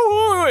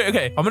 Oh, wait.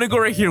 Okay, I'm gonna go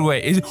right here.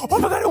 Wait. Oh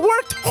my God, it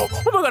worked. Oh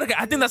my God. Okay,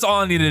 I think that's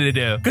all I needed to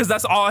do because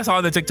that's all I saw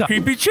on the TikTok.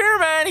 Creepy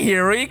chairman,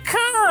 here we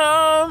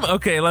come.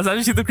 Okay, let's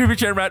actually see the creepy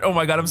chairman. Oh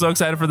my God, I'm so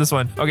excited for this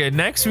one. Okay,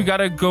 next we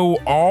gotta go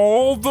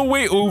all the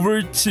way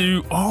over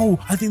to. Oh,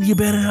 I think the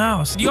abandoned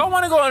house. Do y'all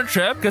want to go on a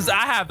trip? Because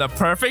I have the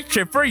perfect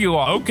trip for you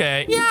all.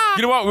 Okay. Yeah.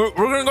 You know what?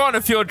 We're gonna go on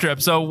a field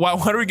trip. So why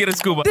do we get a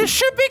scuba? This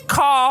should be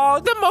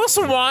called the most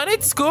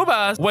wanted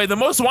scuba. Wait, the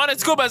most wanted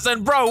scuba.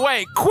 And bro,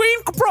 wait,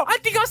 bro, I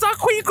think I saw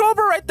Queen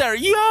Cobra right there.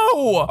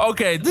 Yo.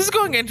 Okay, this is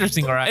going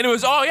interesting. All right.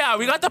 Anyways, oh yeah,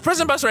 we got the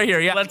prison bus right here.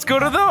 Yeah, let's go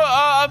to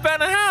the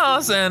abandoned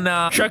house and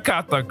check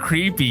out the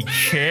creepy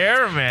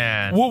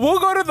chairman. We'll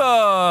go to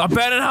the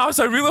abandoned house.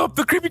 I really hope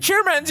the creepy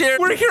chairman's here.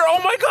 We're here. Oh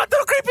my God,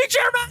 the creepy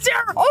chairman's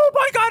here. Oh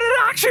my God,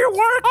 it actually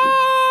worked.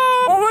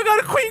 Oh my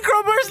God, Queen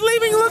Cobra is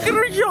leaving. Look at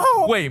her.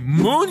 Yo. Wait,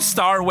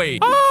 Moonstar.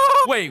 Wait.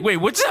 Wait,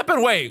 what just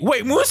happened? Wait,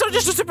 Moonstar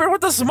just disappeared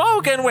with the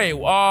smoke. And wait,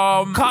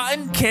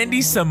 cotton candy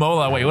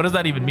Samola. Wait, what does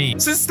that even mean?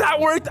 Since that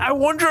worked, I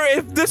wonder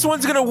if this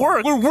one's gonna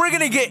work. We're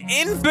gonna get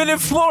infinite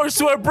floors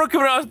to our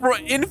Brookhaven house, bro.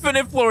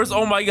 Infinite floors.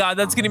 Oh my God,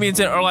 that's gonna be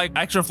insane. Or like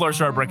extra floors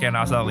to our Brookhaven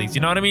house at least.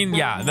 You know what I mean?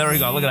 Yeah, there we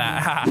go. Look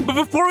at that. But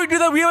before we do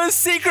that, we have a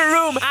secret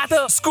room at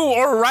the school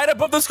or right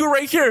above the school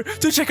right here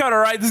to check out. All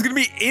right, this is gonna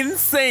be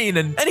insane.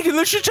 And you can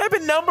literally type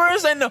in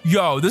numbers and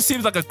yo, this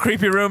seems like a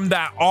creepy room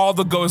that all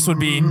the ghosts would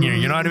be in here.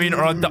 You know what I mean?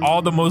 Or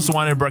all the most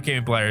wanted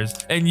Brookhaven players.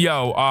 And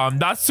yo,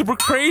 that's super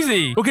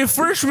crazy. Okay,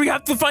 first we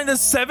have to find the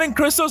 7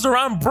 crystals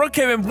around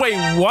Brookhaven.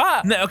 Wait,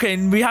 what? Okay,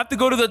 we have to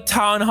go to the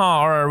town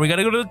hall. Or we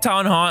gotta go to the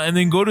town hall and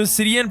then go to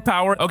city and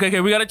power. Okay,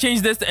 we gotta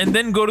change this and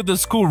then go to the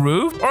school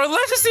roof. Or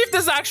let's just see if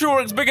this actually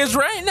works because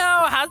right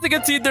now, as you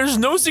can see, there's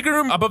no secret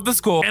room above the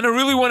school. And I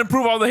really want to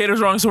prove all the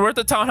haters wrong. So we're at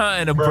the town hall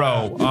and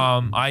bro,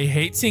 I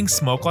hate seeing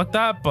smoke like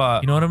that,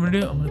 but you know what I'm gonna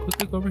do? I'm gonna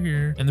quickly go over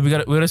here and then we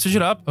gotta switch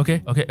it up.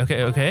 Okay.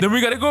 Then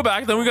we gotta go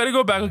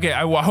back. Okay,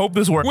 I hope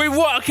this works. Wait,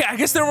 what? Okay, I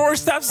guess there are more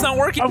steps not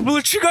working. I've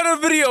literally got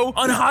a video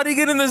on how to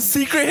get in the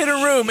secret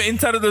hidden room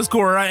inside of the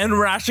school, right? And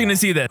we're actually gonna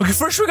see this. Okay,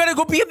 first we gotta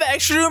go be in the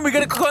extra room. We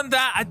gotta click on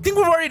that. I think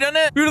we've already done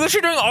it. We're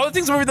literally doing all the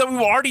things that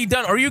we've already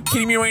done. Are you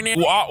kidding me right now?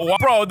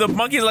 Bro, the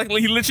monkey's like,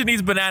 he literally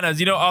needs bananas.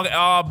 You know,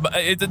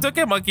 it's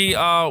okay, monkey.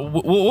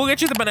 We'll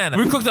get you the banana.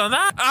 We clicked on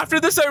that. After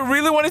this, I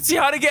really want to see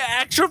how to get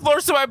extra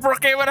floors to my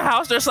Brookhaven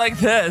house just like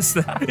this.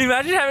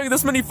 Imagine having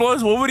this many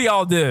floors. What would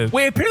y'all do?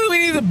 Wait, apparently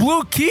we need the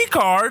blue key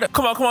card.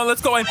 Come on,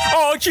 let's go in.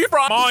 Oh, Chief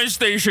from my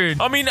station.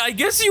 I mean, I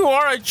guess you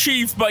are a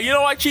chief, but you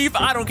know what, Chief?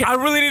 I don't care. I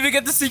really need to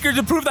get the secret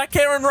to prove that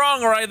Karen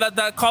wrong, all right?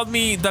 That called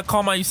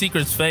my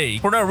secrets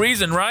fake for no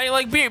reason, right?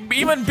 Like,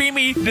 even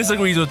Beamy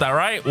disagrees with that,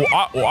 right?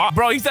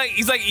 Bro, he's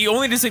like, he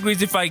only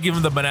disagrees if I give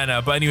him the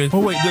banana. But anyways, oh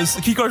wait, this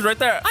key card's right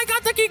there. I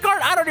got the key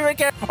card. I don't even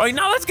care. All right,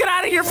 now let's get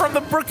out of here from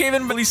the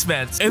Brookhaven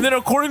policemen. And then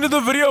according to the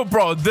video,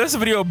 bro, this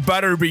video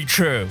better be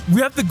true.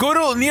 We have to go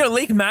to near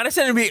Lake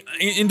Madison and be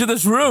into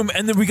this room,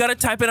 and then we gotta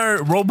type in our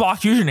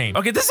Roblox username.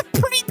 Okay, this is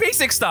pretty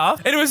basic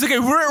stuff. Anyways, okay,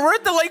 we're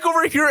at the lake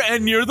over here,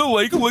 and near the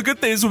lake, look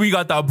at this. We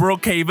got the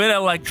Brookhaven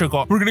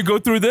electrical. We're gonna go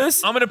through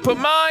this. I'm gonna put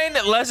mine.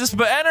 Let's just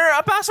put enter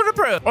a password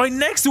approved. All right,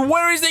 next,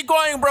 where is he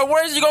going, bro?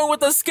 Where is he going with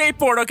the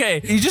skateboard? Okay,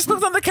 he just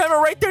looked on the camera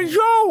right there.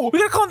 Yo, we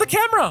gotta call on the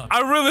camera.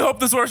 I really hope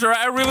this works, all right?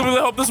 I really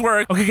hope this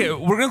works. Okay,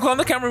 we're gonna call on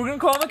the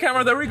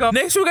camera. There we go.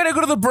 Next, we gotta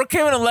go to the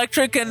Brookhaven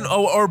electric and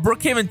or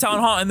Brookhaven town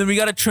hall, and then we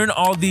gotta turn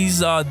all these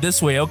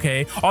this way.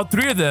 Okay, all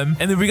 3 of them,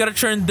 and then we gotta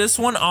turn this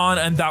one on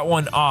and that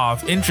one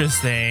off.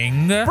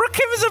 Interesting.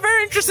 Brookhaven is a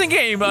very interesting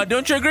game.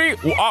 Don't you agree?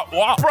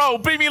 Bro,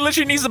 baby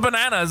literally needs the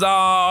bananas.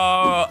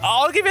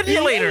 I'll give it to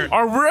you later.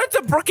 Or we're at the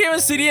Brookhaven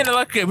city and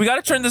electric. We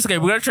gotta turn this guy.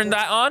 We gotta turn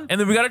that on, and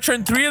then we gotta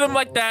turn 3 of them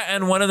like that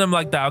and 1 of them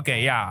like that.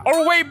 Okay, yeah.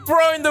 Or wait,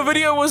 bro, in the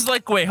video was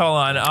like, wait, hold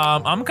on.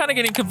 I'm kind of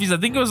getting confused. I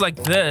think it was like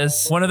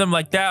this. 1 of them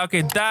like that.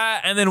 Okay,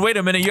 that, and then wait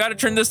a minute. You gotta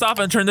turn this off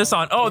and turn this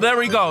on. Oh, there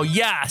we go.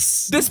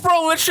 Yes. This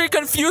bro literally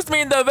confused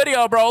me in the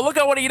video, bro. Look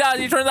at what he does.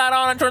 He turns that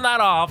on and turn that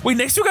off. Wait,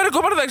 next we gotta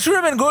go back to the extra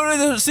room and go to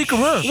the secret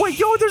room. Wait,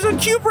 yo, there's a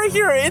cube right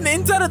here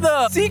inside of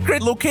the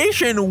secret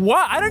location.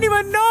 What? I don't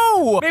even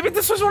know. Maybe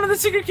this was one of the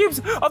secret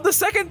cubes of the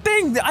second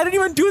thing. I didn't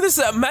even do this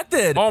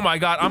method. Oh my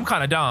God, I'm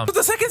kind of dumb. But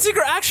the second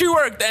secret actually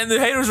worked and the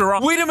haters are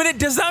wrong. Wait a minute,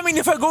 does that mean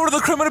if I go to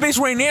the criminal base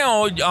right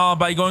now,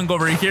 by going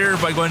over here,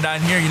 by going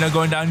down here, you know,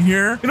 going down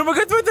here, you know,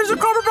 but there's a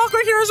carbon block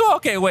right here as well.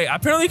 Okay, wait,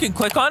 apparently you can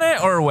click on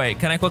it, or wait,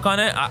 can I click on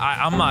it?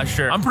 I'm not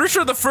sure. I'm pretty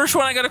sure the first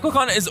one I gotta click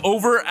on is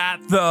over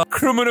at the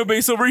criminal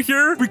base over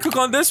here. We click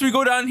on this, we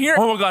go down here.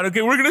 Oh my God,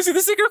 okay, we're gonna see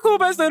the secret school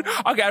base then.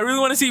 Okay, I really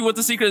want to see what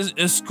the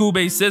secret school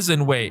base is.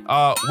 And wait,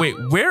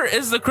 where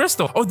is the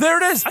crystal? Oh, there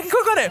it is. I can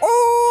click on it.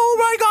 Oh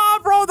my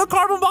god, bro. The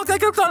carbon block I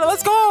clicked on it.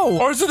 Let's go.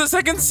 Or so the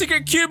second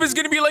secret cube is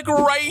gonna be like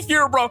right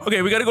here, bro.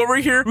 Okay, we gotta go over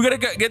here. We gotta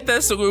get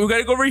this. We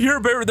gotta go over here.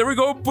 There we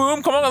go.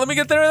 Boom. Come on, let me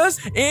get there. This.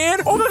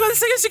 And oh my god, the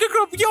second secret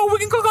group. Yo, we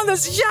can click on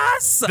this.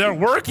 Yes. They're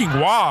working.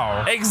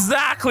 Wow.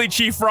 Exactly,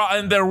 Chief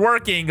Rotten. They're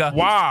working.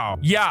 Wow.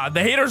 Yeah,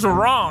 the haters were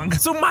wrong.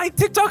 So my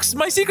TikToks,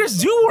 my secrets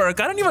do work.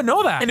 I didn't even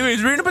know that.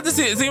 Anyways, we're gonna put this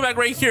thing back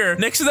right here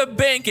next to the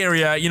bank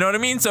area. You know what I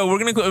mean? So we're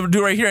gonna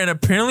do right here. And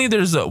apparently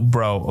there's a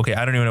bro. Okay,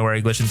 I don't even know where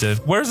I glitched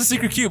into. Where's the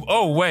secret cube?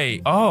 Oh,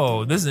 wait.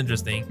 Oh, this is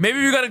interesting. Maybe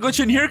we gotta glitch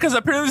in here because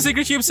apparently the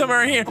secret cube's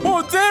somewhere in here.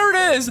 Oh,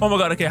 there it is. Oh my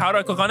god. Okay, how do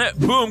I click on it?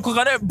 Boom, click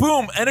on it.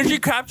 Boom. Energy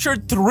capture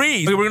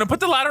 3. Okay, we're gonna put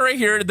the ladder right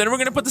here. Then we're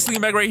gonna put the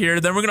sleeping bag right here.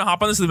 Then we're gonna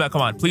hop on the sleeping bag.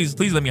 Come on, please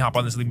let me hop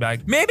on the sleeping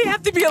bag. Maybe I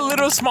have to be a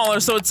little smaller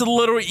so it's a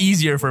little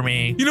easier for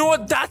me. You know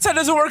what? That side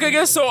doesn't work, I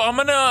guess. So I'm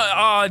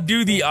gonna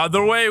do the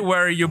other way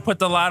where you put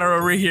the ladder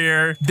over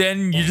here.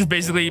 Then you just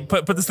basically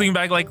put the sleeping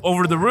bag like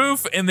over the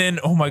roof. And then,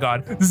 oh my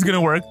god, this is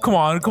gonna work. Come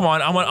on.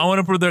 I want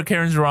to prove their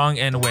Karen's wrong.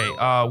 And wait,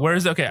 where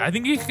is it? Okay, I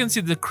think you can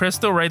see the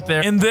crystal right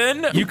there. And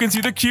then you can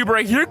see the cube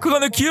right here. Click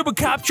on the cube.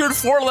 Captured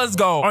 4. Let's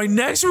go. All right,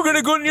 next we're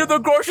gonna go near the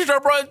grocery store,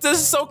 bro. This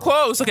is so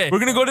close. Okay, we're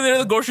gonna go to near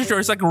the grocery store.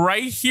 It's like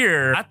right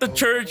here at the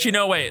church. You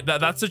know, wait,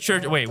 that's the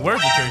church. Wait,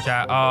 where's the church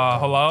at?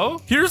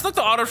 Hello? Here's like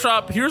the auto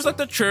shop. Here's like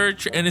the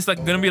church, and it's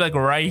like gonna be like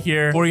right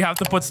here where you have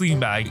to put sleeping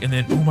bag. And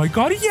then, oh my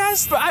god,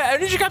 yes, I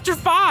need to capture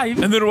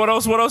 5. And then what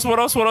else?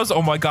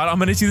 Oh my god, I'm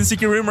gonna see the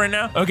secret room right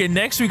now. Okay,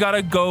 next we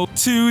gotta go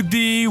to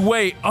the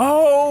wait.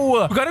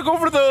 Oh, we gotta go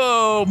over to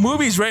the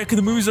movies, right? Because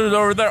the movies are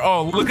over there.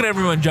 Oh, look at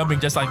everyone jumping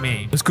just like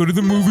me. Let's go to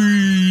the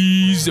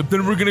movies.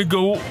 Then we're gonna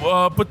go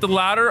put the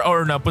ladder,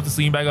 or no, put the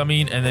sleeping bag, I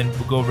mean, and then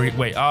we'll go over here.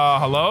 Wait,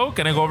 hello?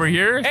 Can I go over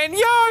here? And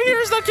yo,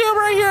 here's the cube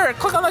right here.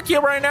 Click on the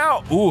cube right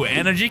now. Ooh,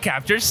 energy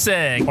capture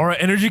 6. All right,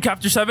 energy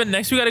capture 7.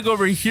 Next, we gotta go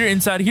over here,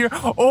 inside here.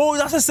 Oh,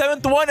 that's the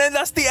 7th one, and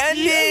that's the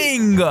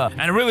ending.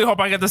 And I really hope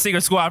I get the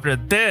secret school after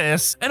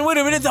this. And wait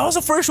a minute, that was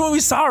the first one we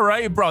saw,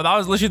 right? Bro, that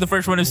was literally the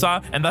first one we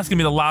saw, and that's gonna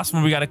be the last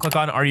one we gotta click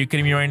on. Are you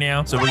kidding me right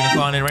now? So we're gonna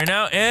click on it right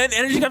now, and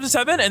energy capture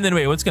 7, and then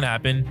wait, what's gonna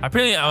happen?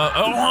 Apparently,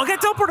 I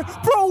get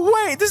teleported. Bro,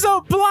 wait, this is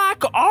a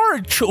black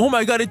arch. Oh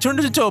my god, it turned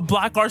into a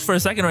black arch for a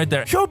second right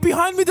there. Yo,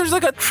 behind me, there's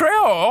like a trail.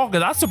 Oh, okay,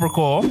 that's super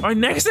cool. All right,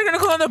 next they're gonna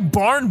click on the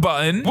barn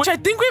button, which I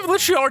think we've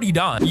literally already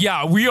done.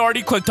 Yeah, we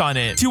already clicked on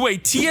it. To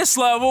wait, TS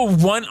level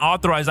 1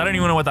 authorized. I don't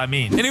even know what that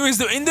means. Anyways,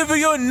 so in the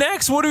video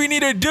next, what do we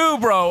need to do,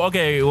 bro?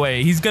 Okay,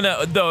 wait, he's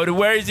gonna, though,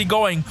 where is he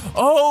going?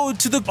 Oh,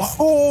 to the,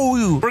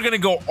 oh, we're gonna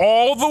go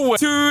all the way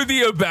to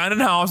the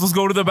abandoned house. Let's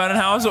go to the abandoned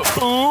house.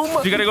 Boom.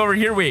 You gotta go over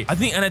here. Wait, I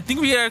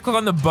think we gotta click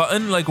on the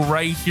button like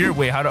right here.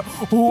 Wait, how to,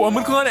 oh, I'm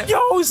gonna click on it.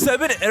 Yo,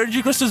 7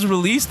 energy crystals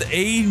released.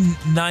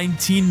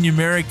 A19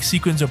 numeric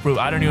sequence approved.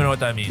 I don't even know what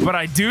that means, but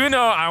I do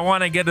know I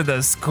want to get to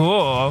the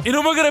school. And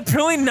oh my god,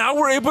 apparently now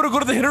we're able to go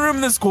to the hidden room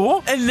in the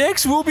school, and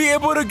next we'll be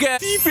able to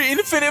get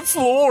infinite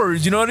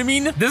floors. You know what I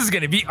mean? This is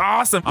gonna be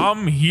awesome.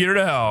 I'm here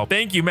to help.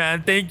 Thank you,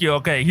 man. Thank you.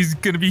 Okay, he's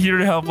gonna be here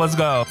to help. Let's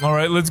go. All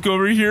right, let's go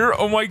over here.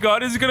 Oh my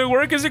god, is it gonna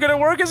work? Is it gonna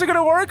work? Is it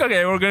gonna work?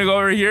 Okay, we're gonna go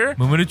over here.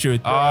 Moment of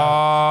truth.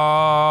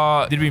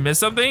 Did we miss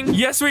something?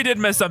 Yes, we did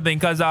miss something,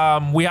 because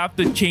we have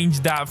to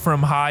change that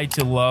from high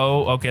to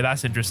low. Okay,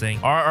 that's interesting.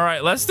 All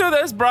right, let's do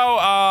this, bro.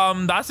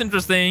 That's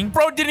interesting.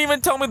 Bro didn't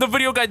even tell me. The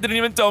video guy didn't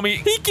even tell me.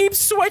 He keeps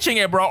switching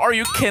it, bro. Are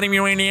you kidding me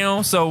right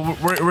now? So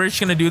we're just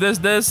gonna do this.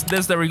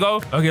 There we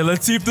go. Okay,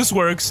 let's see if this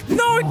works.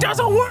 No, it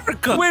doesn't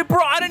work. Wait, bro,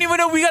 I didn't even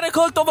know we gotta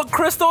collect all the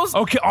crystals.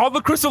 Okay, all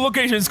the crystal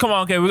locations. Come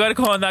on, okay, we gotta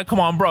click on that. Come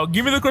on, bro,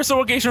 give me the crystal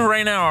location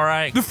right now. All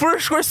right, the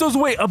first crystals.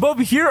 Wait, above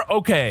here.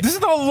 Okay, this is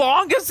the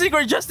longest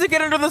secret just to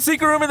get into the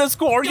secret room in the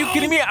school. Are you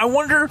kidding me? I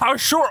wonder how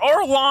short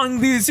or long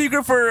the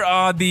secret for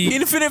the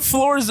infinite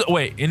floors.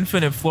 Wait,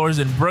 infinite floors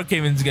in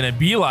Brookhaven is gonna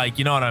be like.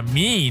 You know what I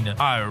mean?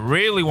 I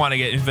really want to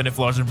get infinite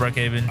floors in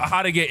Brookhaven.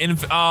 How to get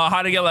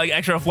like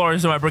extra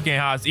floors in my Brookhaven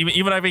house.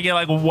 Even if I get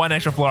like 1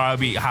 extra floor, I'll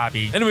be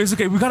happy. Anyways,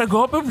 okay, we gotta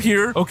go up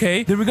here.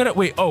 Okay, then we gotta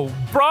wait. Oh,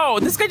 bro,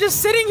 this guy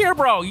just sitting here,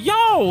 bro.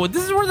 Yo,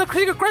 this is where the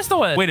secret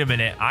crystal is. Wait a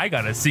minute, I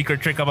got a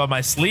secret trick up on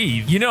my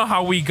sleeve. You know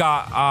how we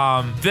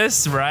got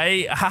this,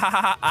 right?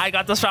 I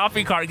got the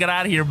shopping cart. Get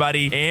out of here,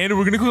 buddy. And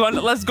we're gonna go on.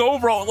 Let's go,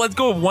 bro. Let's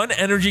go. 1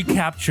 energy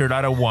captured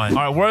out of 1.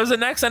 All right, where's the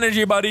next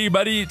energy, buddy?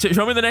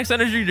 Show me the next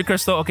energy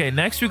crystal. Okay,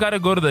 next we gotta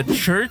go to the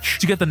church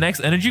to get the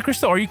next energy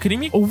crystal. Are you kidding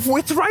me? Oh,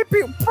 it's right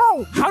here,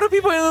 bro. How do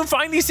people even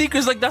find these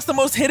secrets? Like, that's the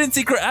most hidden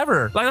secret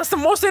ever. Like, that's the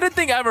most hidden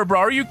thing ever, bro.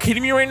 Are you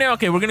kidding me right now?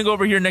 Okay, we're gonna go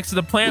over here next to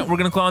the plant. We're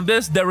gonna click on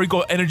this. There we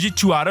go. Energy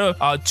 2 out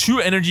of 2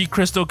 energy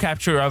crystal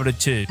capture out of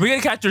 2. We're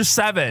gonna capture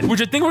 7,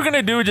 which I think we're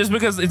gonna do just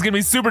because it's gonna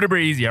be super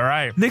duper easy. All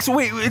right. Next,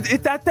 wait, is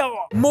that the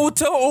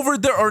motel over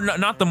there, or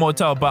not the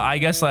motel, but I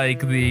guess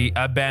like the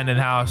abandoned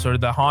house or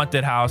the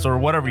haunted house or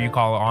whatever you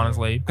call it,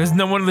 honestly, because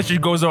no one literally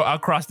goes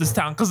across this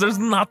town because there's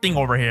nothing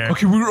over here.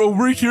 Okay, we're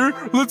over here.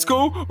 Let's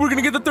go. We're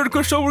gonna get the 3rd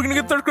crystal. We're gonna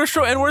get the 3rd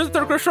crystal. And where's the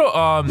 3rd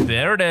crystal?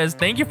 There it is.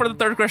 Thank you for the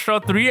 3rd crystal.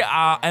 3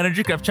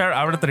 energy capture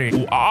out of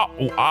 3.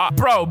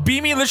 Bro,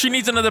 Beamy literally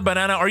needs another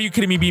banana. Are you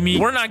kidding me, Beamy?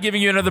 We're not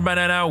giving you another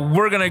banana.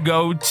 We're gonna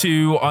go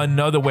to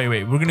another. Wait.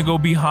 We're gonna go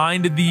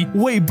behind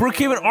the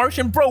Brookhaven Arch.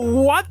 And bro,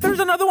 what? There's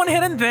another one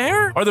hidden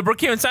there? Or the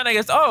Brookhaven sign, I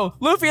guess. Oh,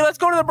 Luffy, let's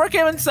go to the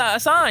Brookhaven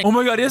sign. Oh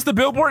my god, yes, the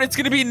billboard. It's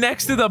gonna be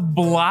next to the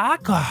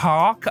Black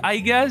Hawk, I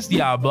guess.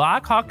 Yeah,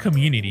 Black Hawk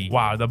community.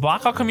 Wow, the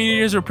Black Hawk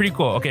communities are pretty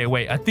cool. Okay,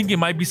 wait, I think it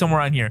might be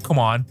somewhere on here. Come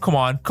on.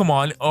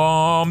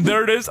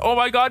 There it is. Oh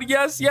my god,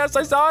 yes,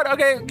 I saw it.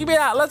 Okay, give me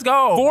that. Let's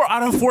go. 4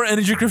 out of 4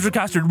 energy crystals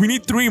captured. We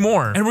need 3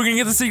 more. And we're gonna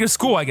get the secret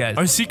school, I guess.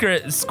 Our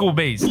secret school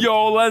base.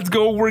 Yo, let's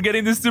go. We're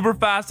getting this super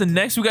fast. And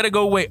next we gotta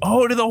go,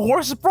 to the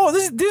horses. Bro,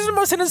 these are the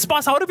most hidden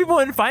spots. How do people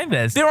even find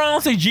this? They're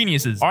honestly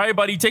geniuses. All right,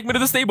 buddy, take me to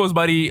the stables,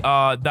 buddy.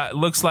 That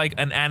looks like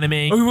an anime.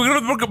 Okay, we're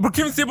gonna go to the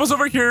Brookhaven stables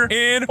over here.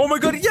 And oh my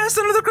god, yes,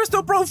 another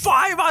crystal, bro.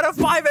 5 out of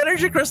 5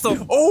 energy crystal.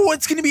 Oh,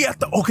 it's gonna be at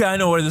the, okay, I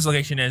know where this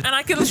location is. And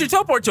I can literally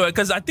teleport to it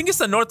because I think it's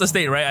the north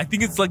estate, right? I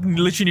think it's like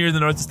literally near the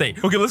north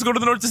estate. Okay, let's go to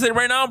the north estate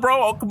right now,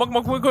 bro. Oh, come on.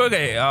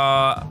 Okay,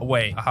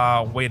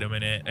 wait a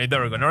minute. Hey,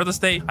 there we go. North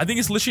estate. I think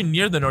it's literally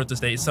near the north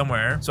estate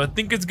somewhere. So I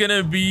think it's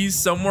gonna be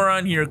somewhere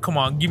on here. Come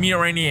on, give me it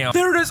right now.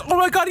 There it is. Oh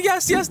my god,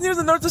 yes, near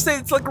the north estate.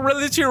 It's like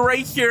literally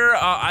right here.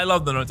 I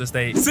love the north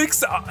estate.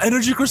 6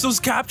 energy crystals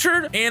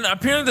captured, and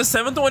apparently the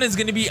 7th one is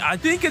gonna be, I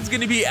think it's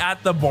gonna be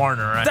at the barn,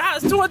 all right?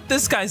 That's what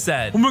this guy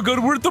said. Oh my god,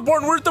 we're at the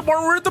barn.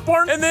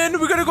 And then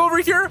we're gonna go over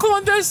here. Click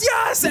on this.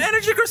 Yes,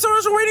 energy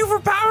crystals are waiting for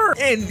power.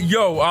 And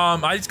yo,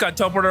 I just got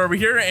teleported over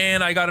here,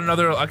 and I got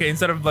another. Okay,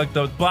 instead of like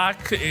the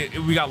black,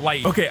 we got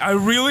light. Okay, I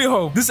really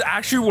hope this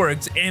actually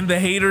works, and the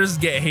haters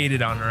get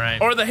hated on, all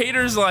right? Or the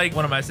haters, like,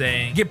 what am I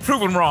saying? Get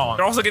proven wrong.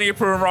 They're also gonna get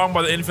proven wrong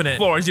by the infinite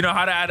floors. You know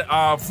how to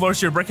add floors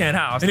to your Brookhaven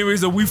house.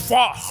 Anyways, we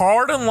fought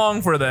hard and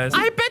long for this.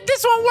 I bet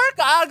this won't work,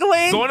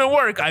 ugly. Going to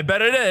work. I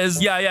bet it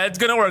is. Yeah, it's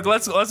gonna work.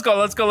 Let's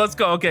go.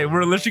 Okay,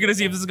 we're literally gonna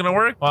see if this is gonna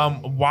work.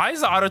 Why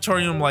is the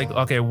auditorium like?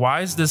 Okay,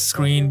 why is this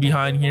screen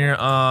behind here?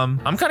 I'm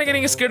kind of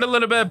getting scared a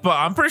little bit, but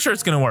I'm pretty sure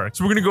it's gonna work.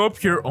 So we're gonna go up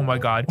here. Oh my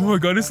god,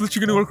 it's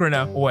literally gonna work right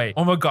now. Wait.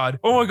 Oh my god.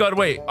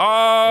 Wait.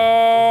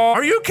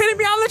 Are you kidding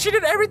me? I literally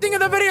did everything in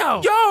the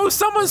video. Yo,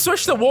 someone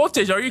switched the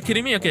voltage. Are you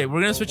kidding me? Okay,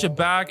 we're gonna switch it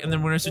back, and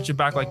then we're gonna switch it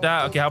back like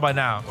that. Okay, how about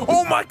now?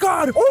 Oh my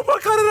god,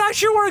 it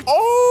actually worked.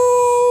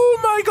 Oh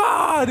my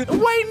god.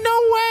 Wait, no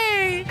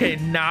way. Okay,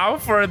 now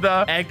for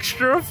the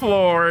extra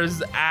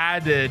floors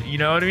added, you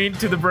know what I mean,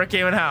 to the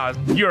Brookhaven house.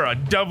 You're a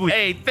W.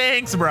 Hey,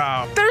 thanks,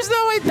 bro. There's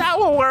no way that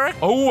will work.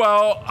 Oh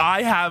well,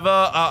 I have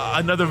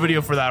another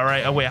video for that,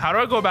 right? Oh wait, how do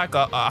I go back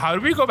up? How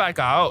do we go back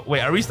out?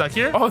 Wait, are we stuck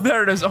here? Oh,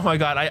 there it is. Oh my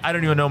god, I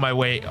don't even know my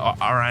way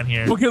around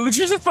here. Okay, let's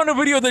just find a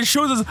video that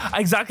shows us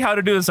exactly how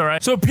to do this, all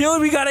right? So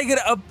apparently we gotta get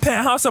a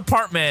penthouse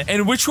apartment.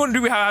 And which one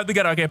do we have to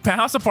get out? Okay,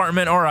 penthouse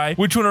apartment, all right.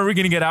 Which one are we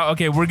gonna get out?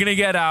 Okay, we're gonna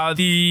get out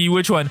the,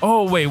 which one?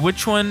 Oh wait,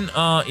 which one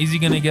is he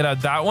gonna get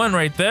out? That one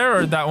right there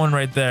or that one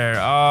right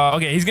there?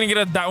 Okay, he's gonna get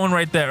out that one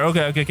right there.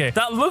 Okay.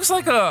 That looks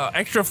like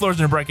extra floors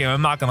in a Brookhaven,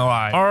 I'm not gonna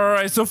lie. All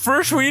right, so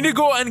first we need to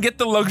go and get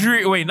the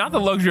luxury, wait, not the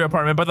luxury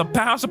apartment, but the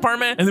penthouse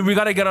apartment, and then we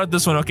gotta get out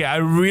this one. Okay, I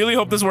really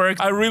hope this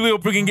works. I really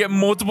hope we can get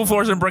multiple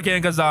floors in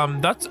Brookhaven, because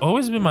that's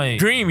always been my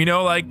dream, you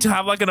know, like to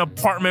have like an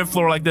apartment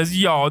floor like this.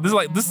 Yo,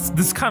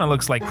 this kind of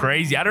looks like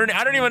crazy. I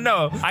don't even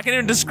know. I can't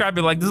even describe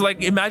it. Like this,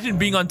 like imagine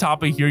being on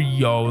top of here.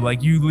 Yo,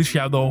 like you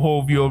literally have the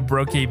whole view of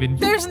Brookhaven.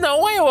 There's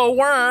no way it will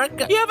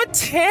work. You have a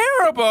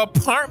terrible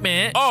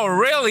apartment. Oh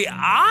really?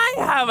 I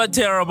have a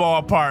terrible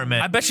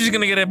apartment. I bet she's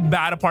gonna get a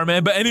bad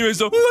apartment. But anyway,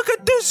 so look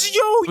at this,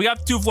 yo. We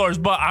got 2 floors,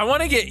 but I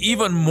want to get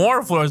even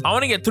more floors. I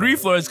want to get 3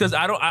 floors because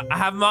I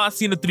have not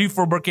seen a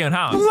 3-floor Brookhaven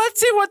house. Let's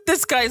see what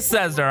this guy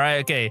says. All right,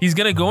 okay. He's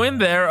gonna go in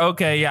there.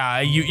 Okay, yeah.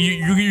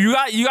 You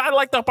got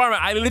like the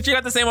apartment. I literally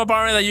got the same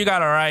apartment that you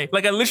got. All right.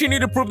 Like I literally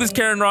need to prove this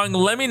Karen wrong.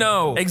 Let me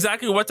know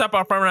exactly what type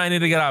of apartment I need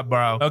to get out,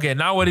 bro. Okay,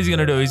 now what he's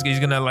gonna do? He's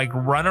gonna like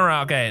run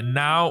around. Okay,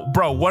 now,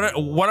 bro,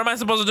 what am I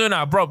supposed to do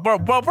now, bro?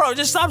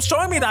 Just stop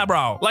showing me that,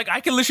 bro. Like I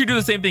can literally do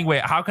the same thing.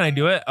 Wait, how can I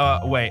do it?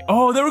 Wait.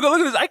 Oh, there we go.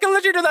 Look at this. I can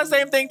literally do that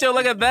same thing too.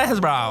 Look at this,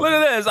 bro. Look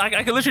at this. I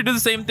can literally do the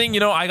same thing. You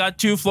know, I got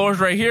 2 floors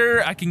right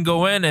here. I can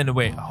go in and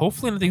wait.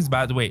 Hopefully nothing's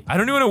bad. Wait, I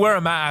don't even know where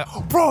I'm at.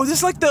 Bro, this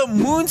is like the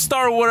moon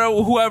star,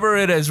 whoever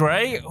it is,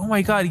 right? Oh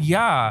my god,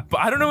 yeah.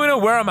 But I don't even know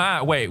where I'm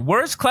at. Wait,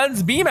 where's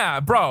Cleanse Beam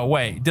at? Bro,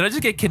 wait. Did I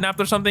just get kidnapped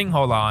or something?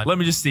 Hold on. Let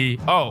me just see.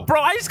 Oh,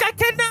 bro, I just got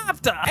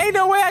kidnapped. Ain't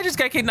no way I just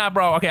got kidnapped,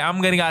 bro. Okay,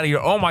 I'm getting out of here.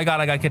 Oh my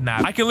god, I got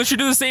kidnapped. I can literally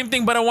do the same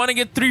thing, but I want to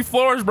get 3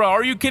 floors, bro.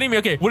 Are you kidding me?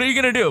 Okay, what are you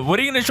gonna do? What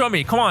are you gonna show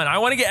me? Come on, I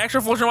want to get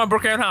extra floors in my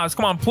Brookhaven house.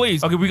 Come on,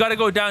 please. Okay, we gotta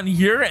go down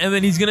here, and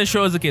then he's gonna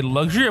show us, okay,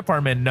 luxury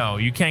apartment. No,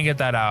 you can't get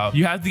that out.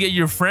 You have to get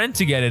your friend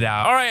to get it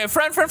out. All right,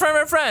 friend.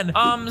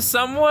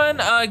 Someone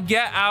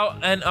get out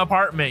an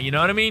apartment. You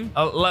know what I mean?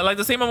 Like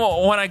the same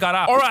one I got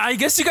out. All right, I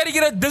guess you gotta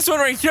get this one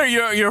right here.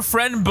 Your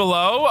friend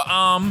below.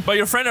 But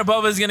your friend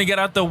above is gonna get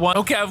out the one.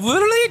 Okay, I've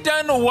literally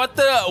done what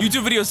the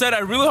YouTube video said. I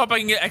really hope I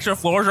can get extra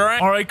floors. All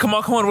right, come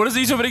on. What is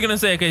the YouTube video gonna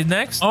say? Okay,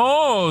 next.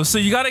 Oh, so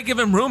you gotta give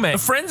him roommate. The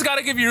friend's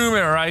gotta give you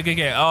roommate. All right,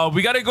 okay.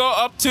 We gotta go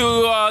up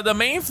to the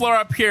main floor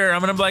floor up here. I'm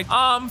gonna be like,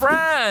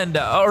 friend,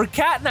 or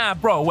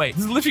catnap, bro. Wait,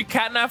 this is literally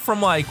catnap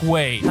from like,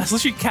 wait, that's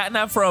literally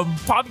catnap from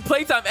Poppy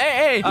Playtime.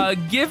 Hey,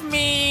 give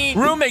me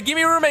roommate, give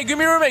me roommate, give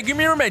me roommate, give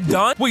me roommate.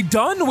 Done? Wait,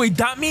 done? Wait,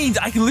 that means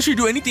I can literally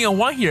do anything I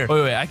want here.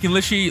 Wait, I can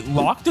literally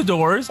lock the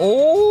doors.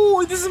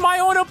 Oh, this is my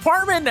own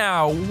apartment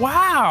now.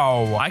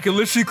 Wow. I can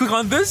literally click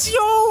on this. Yo,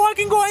 I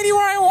can go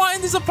anywhere I want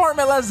in this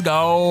apartment. Let's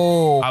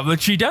go. I've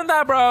literally done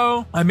that,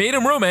 bro. I made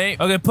him roommate.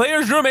 Okay,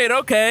 player's roommate.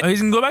 Okay.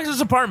 He's gonna go back to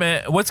his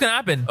apartment. What's gonna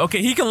happen?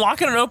 Okay, he can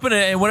lock it and open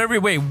it and whatever.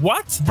 Wait,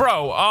 what?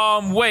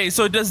 Bro, wait,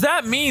 so does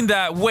that mean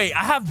that, wait,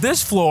 I have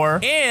this floor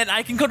and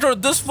I can control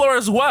this floor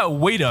as well?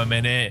 Wait a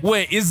minute.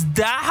 Wait, is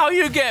that how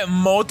you get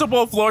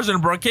multiple floors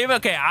in Brookhaven?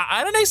 Okay,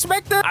 I didn't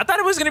expect that. I thought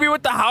it was gonna be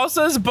with the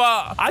houses,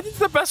 but I think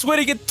the best way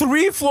to get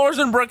 3 floors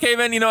in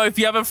Brookhaven, you know, if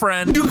you have a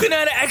friend, you can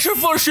add extra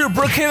floors to your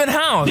Brookhaven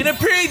house. And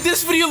apparently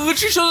this video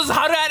literally shows us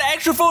how to add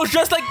extra floors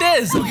just like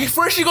this. Okay,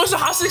 first he goes to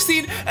house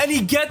 16 and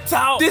he gets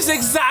out this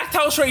exact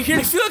house right here.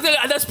 I feel like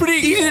that's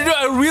pretty easy to do.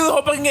 I really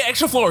hope I can get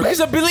extra floors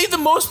because I believe the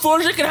most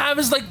floors I can have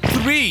is like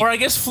 3, or I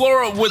guess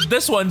floor with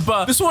this one,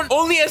 but this one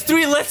only has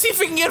 3. Let's see if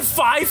we can get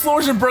 5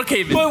 floors in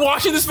Brookhaven. Boy,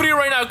 watching this video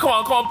right now, come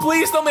on,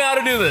 please tell me how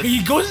to do this.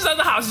 He goes inside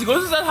the house.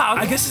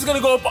 I guess he's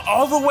gonna go up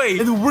all the way,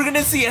 and then we're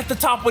gonna see at the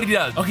top what he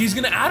does. Okay, he's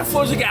gonna add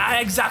floors. Okay, I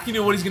exactly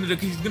know what he's gonna do.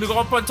 He's gonna go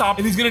up on top,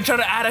 and he's gonna try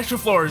to add extra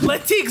floors.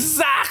 Let's see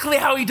exactly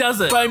how he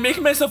does it by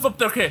making myself up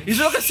there. Okay, is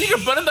there like a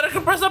secret button that I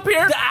can press up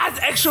here that adds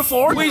extra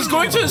floors? Wait, he's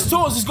going to his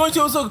tools.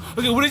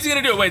 Okay, what is he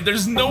gonna do? Wait,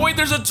 there's no way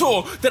there's a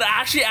tool that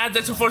actually adds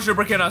extra floors to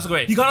the Brookhaven house.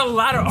 Wait, he got a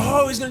ladder.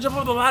 Oh, he's gonna jump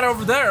up the ladder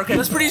over there. Okay,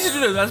 that's pretty easy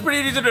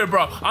to do.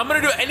 Bro. I'm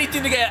gonna do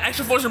anything to get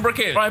extra floors in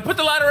Brookhaven. All right, put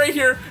the ladder right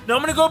here. Now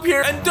I'm gonna go up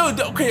here and dude,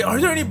 okay, are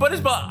there any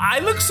buttons? But I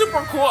look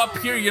super cool up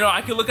here. You know,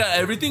 I can look at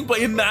everything, but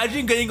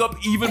imagine getting up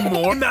even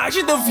more.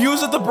 Imagine the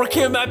views of the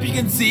Brookhaven map you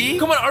can see.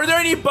 Come on, are there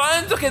any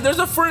buttons? Okay, there's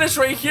a furnace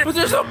right here, but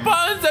there's no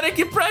buttons that I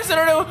can press in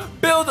order to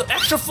build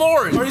extra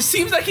floors. Or it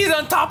seems like he's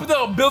on top of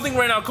the building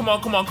right now. Come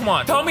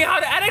on. Tell me how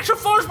to add extra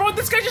floors, bro.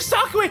 This guy just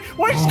talking. Wait,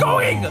 where is he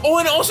going? Oh,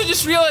 and also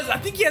just realized, I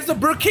think he has the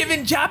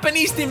Brookhaven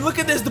Japanese theme. Look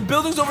at this, the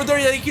buildings over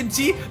there that you can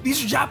see.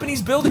 These are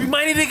Japanese buildings. We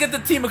might need to get the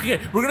theme. Okay,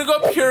 we're gonna go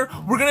up here.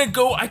 We're gonna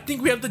go, I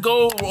think we have to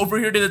go over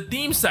here to the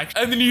theme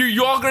section. And then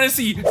you all gonna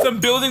see some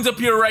buildings up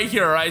here, right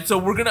here, right? So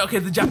we're gonna, okay,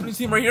 the Japanese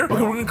theme right here.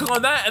 Okay, we're gonna click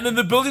on that. And then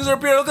the buildings are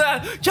up here. Look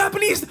at that.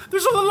 Japanese.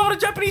 There's a lot of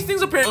Japanese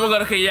things up here. Oh my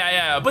God, okay,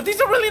 yeah. But these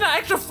are really not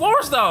extra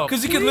floors though.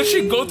 Because you can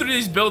literally go through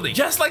these buildings.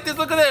 Just like this,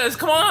 look at this.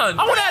 Come on.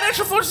 I wanna add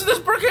extra floors to this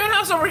Brookhaven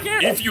house over here.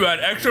 If you add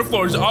extra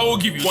floors, I will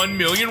give you 1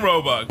 million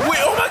Robux. Wait,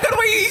 oh my God,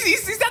 wait,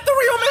 is that the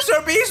real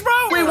Mr. Beast, bro?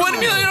 Wait, 1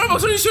 million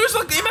Robux. Are you serious?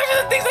 Look,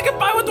 imagine the things I can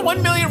buy with the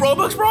 1 million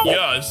Robux, bro.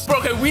 Yes. Bro,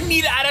 okay, we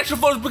need to add extra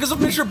floors because of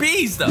Mr.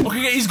 Beast.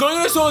 Okay, he's going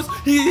to the stores.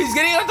 He's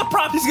getting out the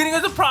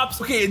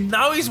props. Okay,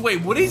 now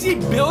wait, what is he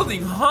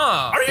building,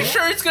 huh? Are you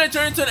sure it's gonna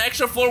turn into an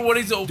extra floor? What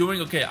is he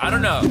doing? Okay, I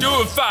don't know.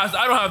 Do it fast.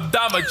 I don't have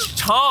that much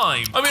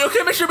time. I mean, okay,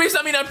 Mr. Beast,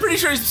 I mean, I'm pretty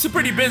sure he's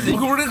pretty busy.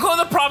 Okay, we're gonna call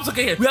the props.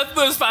 Okay, we have to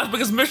do this fast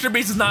because Mr.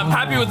 Beast is not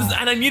happy with this,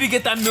 and I need to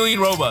get that million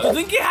Robux. I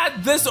think he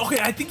had this. Okay,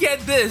 I think he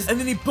had this, and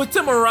then he puts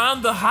them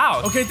around the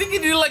house. Okay, I think he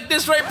did it like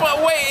this, right?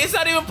 But wait, it's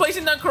not even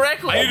placing that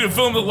correctly. I need to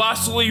film the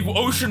last sleep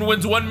ocean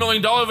wins $1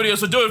 million video,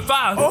 so do it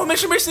fast. Oh,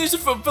 Mr. Beast needs to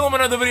film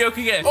another video.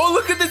 Okay, yeah. Oh,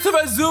 look at this. If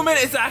I zoom in,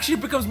 it actually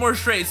becomes more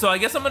straight. So I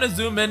guess I'm gonna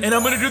zoom in, and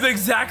I'm gonna do the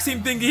exact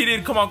same thing he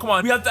did. Come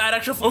on. We have to add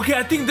extra. Okay,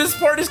 I think this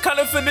part is kind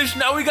of finished.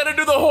 Now we gotta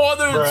do the whole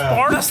other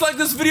part. That's like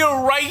this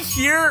video right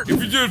here.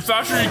 If you do it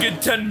faster, you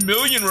get 10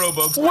 million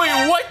Robux.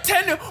 Wait, what?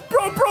 10?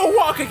 Bro,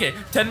 walk. Okay,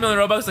 10 million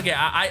Robux. Okay,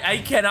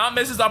 I cannot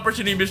miss this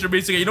opportunity, Mr.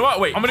 Beast. Okay, you know what?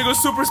 Wait, I'm gonna go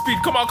super speed.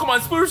 Come on.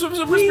 Super speed.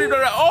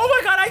 Oh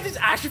my God, I just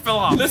actually fell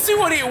off. Let's see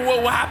what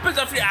happens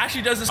after he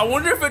actually does this. I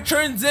wonder if it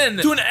turns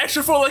into an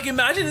extra floor. Like,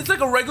 imagine it's like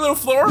a regular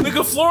floor, like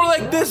a floor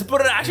like this,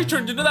 but it actually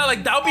turns into that.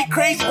 Like, that would be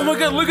crazy. Oh my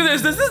God, look at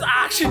this. Does this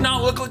actually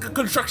not look like a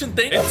construction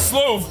thing? It's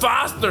slow,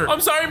 faster.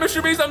 I'm sorry,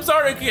 Mr. Beast. I'm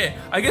sorry. Okay,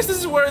 I guess this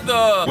is where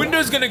the window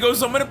is gonna go.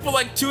 So I'm gonna put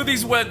like 2 of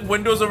these wet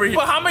windows over here.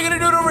 But how am I gonna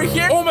do it over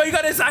here? Oh my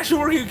God, it's actually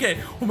working. Okay.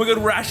 Oh my God,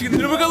 we're actually gonna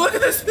do it. Oh my God, look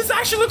at this. This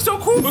actually looks so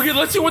cool. Okay,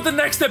 let's see what the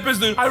next step is,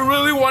 dude. I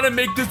really want to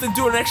make this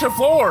into an extra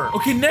floor.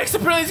 Okay, next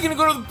apparently he's gonna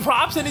go to the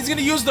props and he's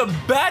gonna use the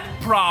bed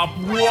prop.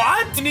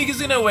 What? And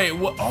he's gonna wait.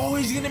 What? Oh,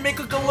 he's gonna make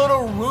like a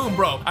little room,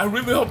 bro. I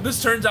really hope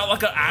this turns out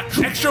like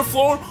an extra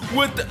floor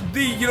with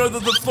the, you know, the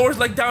floors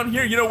like down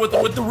here, you know,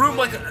 with the room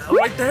like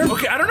right there.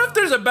 Okay, I don't know if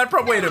there's a bed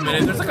prop. Wait a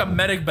minute. There's like a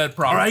medic bed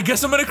prop. All right, I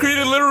guess I'm gonna create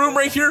a little room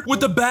right here with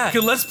the bed.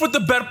 Okay, let's put the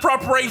bed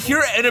prop right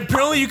here, and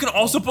apparently you can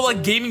also put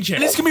like gaming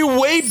chairs. And it's gonna be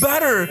way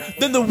better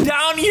than the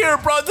down here,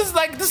 bro. This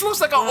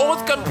looks like an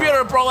old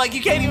computer, bro. Like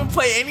you can't even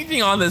play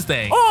anything on this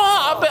thing.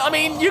 Oh, I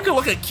mean, you can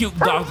look at cute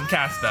dogs and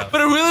cats stuff,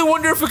 but I really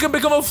wonder if it can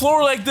become a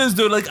floor like this,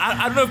 dude. Like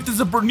I don't know if this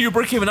is a new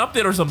Brookhaven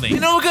update or something. You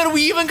know,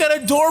 we even got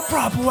a door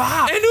prop.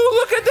 Wow. And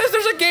look at this.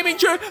 There's a gaming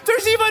chair.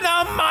 There's even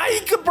a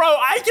mic, bro.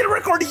 I can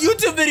record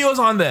YouTube videos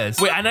on this.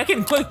 Wait, and I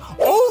can click.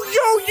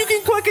 Oh, yo, you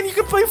can click and you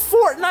can play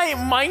Fortnite,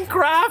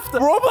 Minecraft,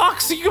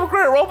 Roblox. You can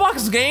create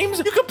Roblox games.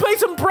 You can play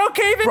some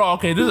Brookhaven. Bro,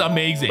 okay, this is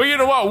amazing. But you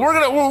know what? We're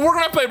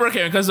gonna play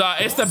Brookhaven because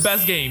it's the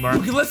best game. All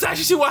right? Okay, let's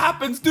actually see what what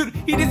happens, dude.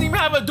 He doesn't even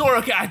have a door.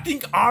 Okay, I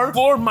think our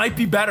floor might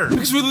be better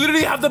because we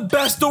literally have the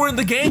best door in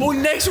the game. Oh,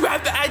 next we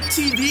have to add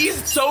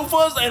TVs,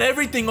 sofas, and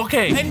everything.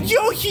 Okay, and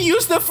yo, he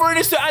used the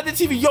furnace to add the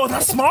TV. Yo,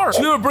 that's smart.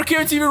 So we have a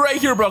Brookhaven TV right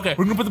here, bro. Okay,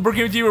 we're gonna put the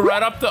Brookhaven TV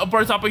right up the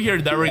upper top of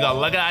here. There we go.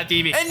 Look at that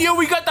TV. And yo,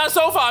 we got that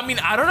sofa. I mean,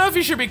 I don't know if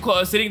you should be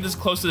sitting this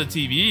close to the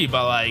TV,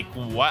 but like,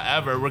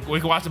 whatever. We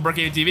can watch the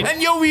Brookhaven TV.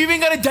 And yo, we even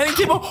got a dining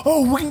table.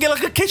 Oh, we can get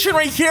like a kitchen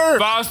right here.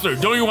 Faster.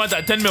 Don't you want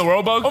that 10 mil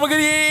Robux? Oh my god,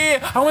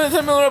 yeah. I want the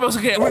 10 mil Robux.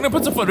 Okay, we're gonna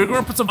put some food. We're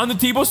gonna put some on the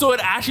table so it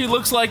actually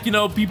looks like, you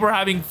know, people are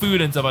having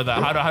food and stuff like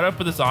that. How do I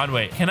put this on?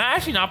 Wait, can I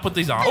actually not put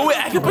these on? Oh wait,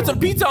 I can put some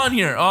pizza on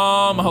here.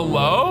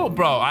 Hello?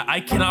 Bro,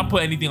 I cannot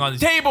put anything on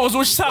these tables,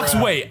 which sucks.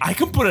 Wait, I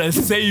can put a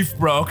safe,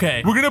 bro.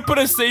 Okay, we're gonna put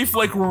a safe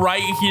like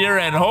right here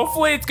and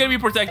hopefully it's gonna be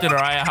protected, all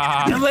right?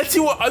 And let's see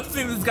what other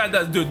thing this guy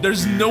does. Dude,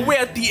 there's no way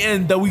at the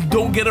end that we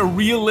don't get a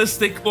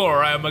realistic floor,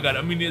 right? Oh my god,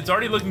 I mean, it's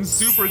already looking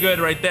super good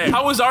right there.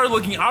 How is ours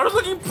looking? Ours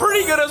looking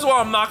pretty good as well,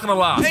 I'm not gonna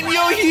lie. And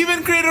yo, he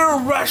even created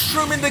a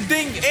restroom in the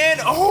thing and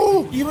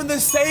oh, even the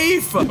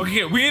safe.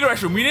 Okay, we need a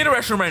restroom. We need a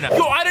restroom right now.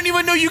 Yo, I didn't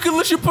even know you could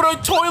literally put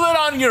a toilet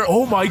on here.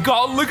 Oh my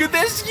god, look at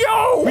this.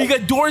 Yo, we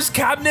got doors,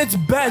 cabinets,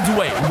 beds.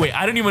 Wait,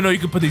 I didn't even know you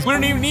could put these. We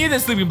don't even need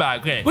this sleeping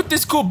bag. Okay, put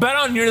this cool bed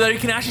on here that you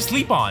can actually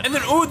sleep on. And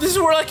then, oh, this is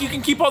where like you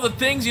can keep all the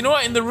things. You know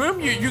what? In the room,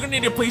 you're gonna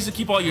need a place to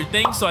keep all your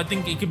things. So I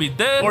think it could be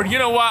this. Or you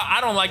know what? I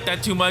don't like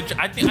that too much.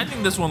 I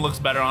think this one looks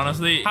better,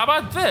 honestly. How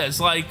about this?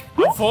 Like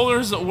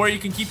folders where you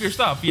can keep your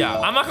stuff. Yeah,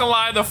 I'm not gonna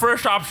lie. The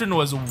first option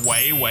was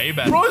way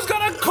better. Bro's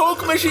got a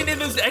Coke machine in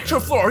his extra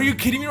floor. Are you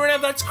kidding me right now?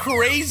 That's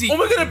crazy. Oh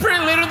my god,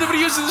 apparently later in the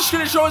video, is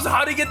gonna show us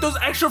how to get those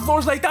extra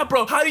floors like that,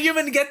 bro. How do you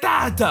even get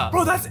that?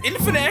 Bro, that's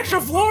infinite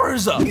extra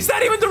floors. Is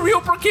that even the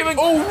real Brookhaven?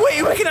 Oh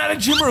wait, we can add a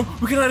gym room.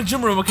 We can add a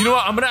gym room. Okay, you know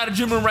what? I'm gonna add a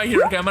gym room right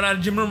here. Okay, I'm gonna add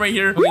a gym room right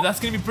here. Okay, that's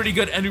gonna be pretty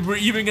good. And we're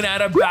even gonna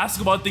add a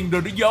basketball thing,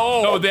 dude. Yo,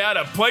 oh, they had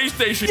a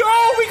PlayStation. Yo,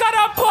 we got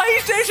a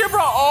PlayStation,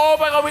 bro. Oh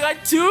my god, we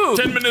got 2.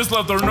 10 minutes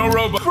left or no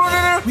robot. Bro,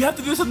 no. We have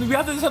to do something. We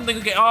have to do something.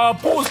 Okay,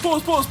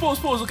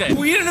 pause. Okay,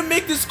 we need to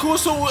make this cool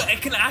so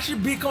it can actually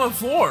become a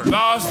floor.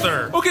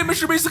 Faster. Okay,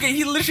 Mr. Beast. Okay,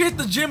 he literally hit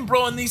the gym,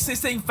 bro, and he's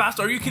saying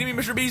faster. Are you kidding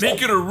me, Mr. Beast?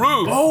 Make it a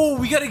roof. Oh,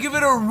 we gotta give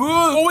it a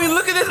roof. Oh wait,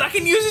 look at this. I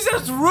can use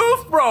this as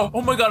roof, bro.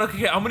 Oh my god.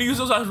 Okay, I'm gonna use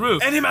those as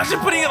roof. And imagine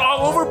putting it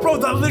all over, bro.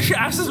 That literally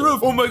acts as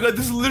roof. Oh my god,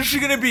 this is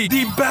literally gonna be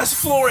the best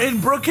floor in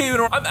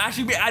Brookhaven. I'm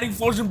actually be adding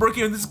floors in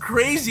Brookhaven. This is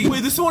crazy.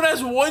 Wait, this one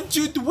has 1,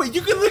 2, 3. Wait,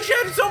 you can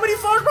literally have so many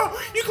floors, bro.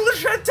 You can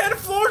literally have 10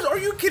 floors. Are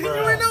you kidding me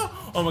right now?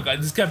 Oh my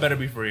god, this guy better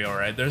be for real,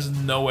 right? There's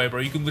no way, bro.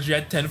 You can literally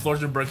have 10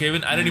 floors in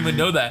Brookhaven. I didn't even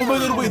know that. Oh my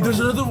god, wait, there's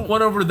another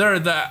one over there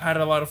that had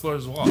a lot of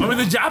floors as well. I mean,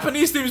 the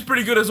Japanese theme is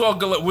pretty good as well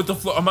with the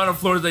amount of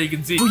floors that you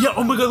can see. Oh yeah,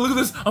 oh my god, look at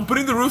this. I'm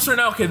putting the roofs right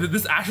now. Okay,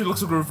 this actually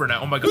looks like a roof right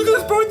now. Oh my god. Look at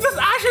this, bro. This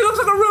actually looks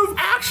like a roof.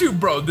 Actually,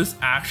 bro, this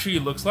actually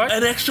looks like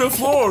an extra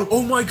floor.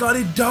 Oh my god,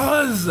 it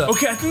does.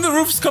 Okay, I think the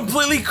roof's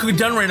completely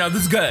done right now.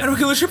 This is good. And we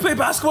can literally play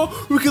basketball.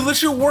 We can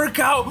literally work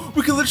out.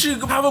 We can literally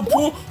have a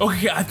pool.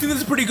 Okay, I think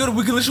this is pretty good.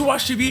 We can literally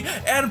watch TV.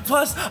 And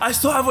plus, I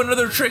still have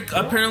another trick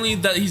apparently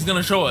that he's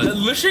gonna show us.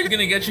 Literally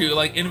gonna get you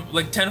like in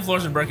like 10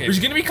 floors in Brookhaven, which is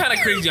gonna be kind of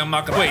crazy. I'm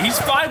not gonna wait. He's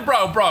fine,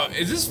 bro.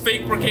 Is this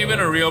fake Brookhaven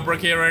or real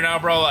Brookhaven right now,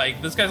 bro?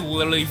 Like this guy's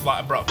literally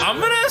fine, bro. I'm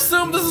gonna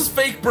assume this is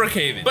fake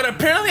Brookhaven, but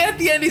apparently at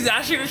the end he's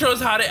actually gonna show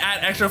us how to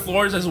add extra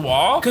floors as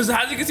well. Because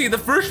as you can see, the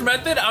first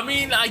method, I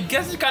mean, I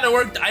guess it kind of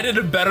worked. I did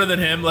it better than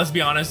him. Let's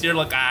be honest here.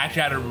 Like I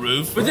actually had a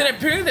roof, but then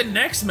apparently the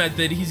next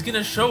method he's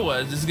gonna show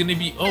us is gonna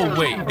be oh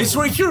wait, it's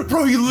right here,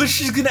 bro. He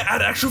literally is gonna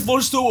add extra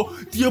floors to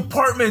the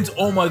apartment.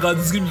 Oh my god,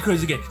 this is gonna be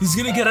crazy. Okay, he's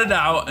gonna get it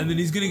out and then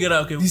he's gonna get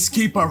out. Okay, the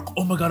skate park.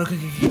 Oh my god. Okay.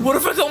 What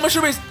if I tell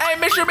Mr. Beast, hey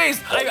Mr.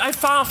 Beast, I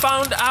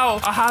found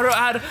out how to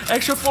add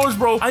extra floors,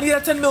 bro. I need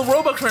that 10 mil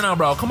Robux right now,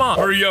 bro. Come on,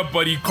 hurry up,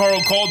 buddy.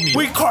 Carl called me.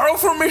 Wait, Carl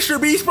from Mr.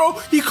 Beast, bro?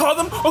 He called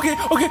him. Okay,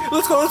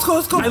 let's go.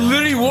 I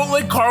literally won't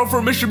let Carl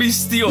from Mr.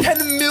 Beast steal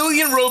 10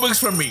 million Robux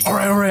from me. All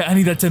right. I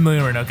need that 10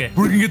 million right now. Okay,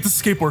 we're gonna get the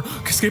skate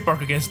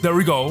park again. So there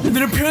we go. And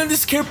then apparently the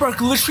skate park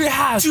literally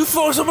has 2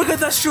 floors. Oh my god,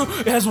 that's true.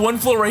 It has 1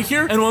 floor right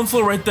here and 1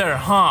 floor right there.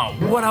 Huh?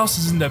 What else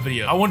is in that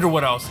video? I wonder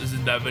what else is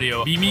in that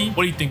video. BB?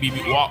 What do you think,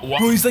 BB? What?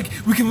 Bro, he's like,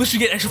 we can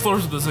literally get extra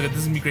floors with this. Okay, this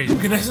is gonna be crazy.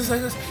 Okay, next.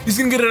 He's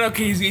gonna get it out.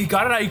 Okay, he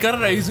got it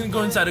out. He's gonna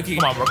go inside. Okay,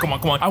 come on, bro.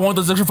 Come on. I want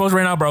those extra floors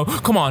right now, bro.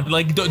 Come on.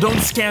 Like, don't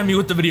scam me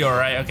with the video, all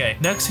right? Okay.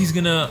 Next, he's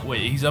gonna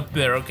wait. He's up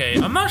there. Okay.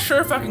 I'm not sure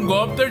if I can go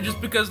up there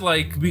just because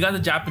like we got the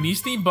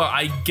Japanese theme, but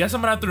I guess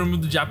I'm gonna have to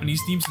remove the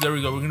Japanese theme. So there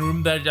we go. We're gonna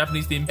remove that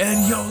Japanese theme.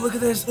 And yo, look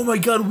at this. Oh my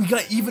god, we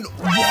got even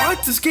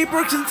what? The skate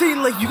park's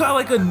insane. Like you got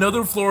like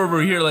another floor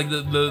over here. Like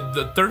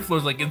the third floor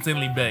is like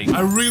insanely big.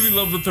 I really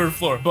love the third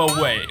floor. But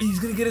wait, he's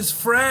gonna get his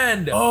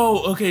friend.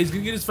 Oh, okay. He's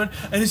gonna get his friend,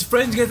 and his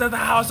friend gets out the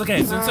house.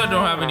 Okay, since I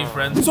don't have any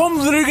friends, so I'm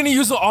literally gonna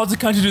use the alt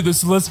account to do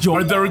this. So let's join.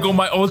 Right, there we go.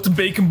 My alt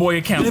Bacon Boy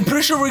account. And I'm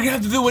pretty sure we're gonna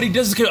have to do what he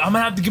does. Okay, I'm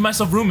gonna have to give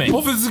myself roommate.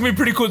 Hopefully this is gonna be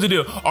pretty cool to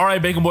do. All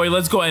right, Bacon Boy,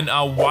 let's go. And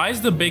why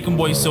is the Bacon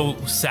Boy so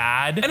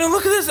sad? And then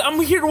look at this. I'm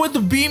here with the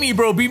Beamy,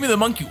 bro. Beamy the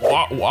monkey.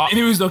 Wah.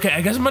 Anyways, okay.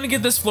 I guess I'm gonna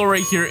get this floor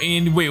right here.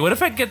 And wait, what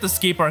if I get the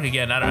skate park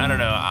again? I don't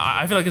know.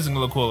 I feel like it's gonna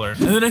look cooler.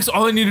 And the next,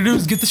 all I need to do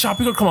is get the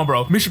shopping cart. Come on,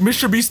 bro.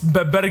 Mr. Beast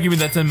better give me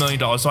that $10 million.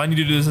 So I need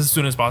to do this as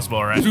soon as possible,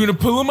 all right? So we're gonna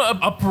pull him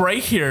up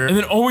right here. And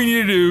then all we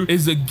need to do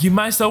is give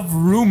myself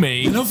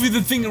roommate. And hopefully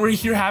the thing right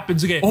here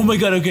happens. Okay. Oh my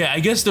God. Okay.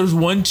 I guess there's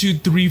 1, 2,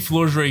 3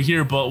 floors right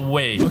here, but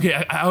wait.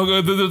 Okay. I'll go.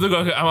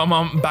 Okay,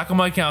 I'm back on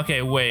my account.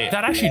 Okay, wait. Is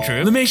that actually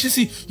true? Let me actually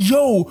see.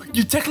 Yo,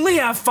 you technically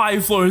have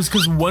 5 floors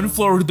because 1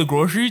 floor with the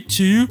grocery,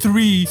 2,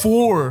 3,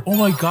 4. Oh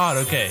my God.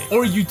 Okay.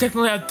 Or you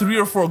technically have 3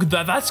 or 4.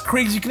 That's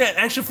crazy. You can add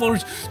extra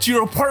floors to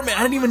your apartment.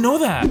 I didn't even know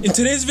that. In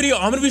today's video,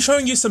 I'm gonna be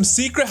showing you some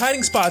secret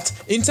hiding spots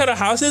inside of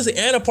houses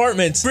and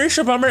apartments. First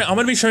apartment I'm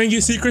gonna be showing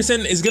you secrets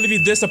in is gonna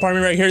be this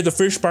apartment right here, the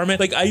first apartment.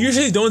 Like, I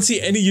usually don't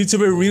see any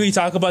YouTuber really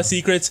talk about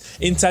secrets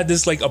inside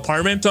this like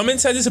apartment. So I'm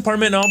inside this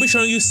apartment and I'll be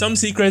showing you some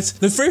secrets.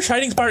 The first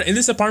hiding spot in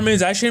this apartment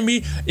is actually gonna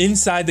be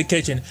inside the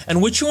kitchen.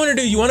 And what you wanna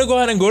do, you wanna go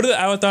ahead and go to the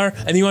avatar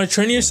and you wanna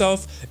turn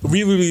yourself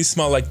really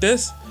small like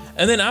this.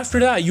 And then after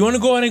that, you want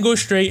to go ahead and go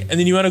straight, and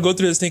then you want to go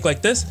through the snake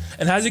like this.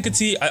 And as you can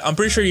see, I'm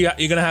pretty sure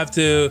you're gonna have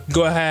to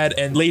go ahead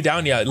and lay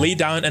down. Yeah, lay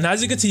down. And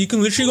as you can see, you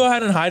can literally go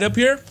ahead and hide up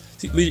here.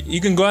 You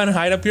can go ahead and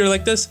hide up here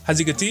like this, as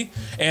you can see,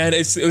 and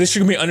it's literally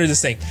gonna be under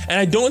this thing. And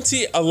I don't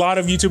see a lot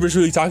of YouTubers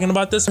really talking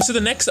about this. So the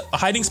next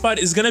hiding spot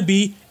is gonna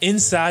be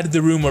inside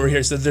the room over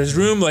here. So there's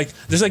room, like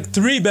there's like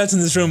 3 beds in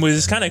this room, which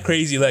is kind of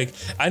crazy. Like,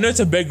 I know it's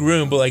a big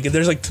room, but like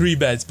there's like 3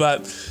 beds.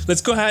 But let's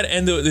go ahead,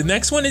 and the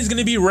next one is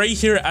gonna be right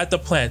here at the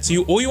plant.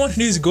 So all you want to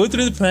do is go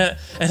through the plant,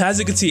 and as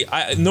you can see,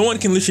 no one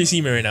can literally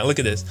see me right now. Look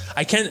at this.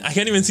 I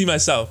can't even see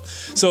myself.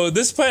 So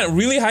this plant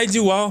really hides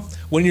you well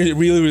when you're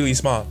really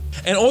small.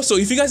 And also,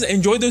 if you guys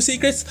enjoy those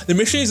secrets, then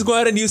make sure you go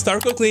ahead and use Star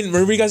Code Clean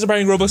whenever you guys are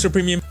buying Roblox or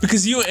Premium,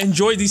 because you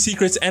enjoy these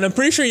secrets, and I'm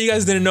pretty sure you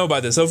guys didn't know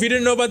about this. So if you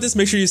didn't know about this,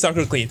 make sure you use Star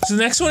Code Clean. So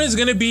the next one is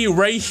gonna be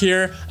right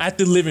here at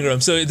the living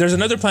room. So there's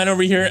another plant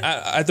over here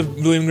at the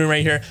living room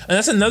right here, and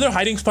that's another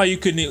hiding spot you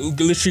could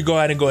literally go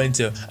ahead and go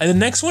into. And the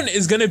next one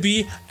is gonna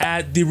be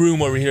at the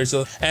room over here.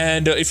 So,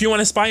 and if you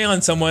want to spy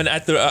on someone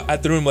at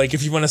the room, like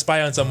if you want to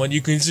spy on someone,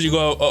 you can literally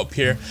go up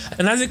here.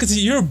 And as you can see,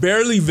 you're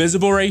barely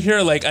visible right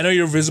here. Like, I know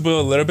you're visible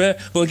a little bit,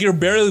 but like you're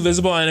barely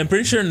visible, and I'm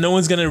pretty sure no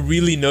one's gonna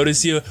really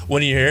notice you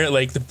when you're here.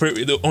 Like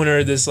the owner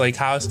of this like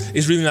house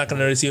is really not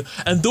gonna notice you.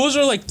 And those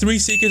are like 3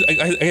 secrets,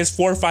 I guess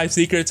 4 or 5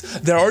 secrets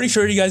that I already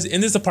showed you guys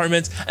in this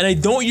apartment, and I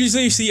don't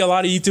usually see a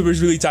lot of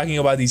YouTubers really talking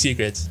about these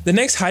secrets. The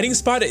next hiding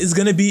spot is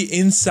gonna be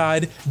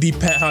inside the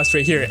penthouse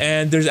right here,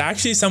 and there's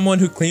actually someone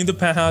who claimed the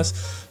penthouse.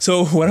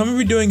 So what I'm gonna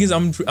be doing is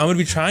I'm gonna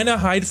be trying to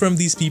hide from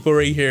these people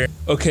right here.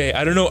 Okay,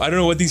 I don't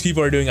know what these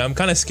people are doing. I'm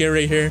kind of scared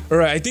right here. All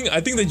right, I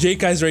think the Jake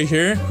guy's right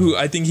here, who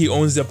I think he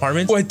owns the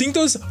apartment. I think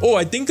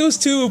those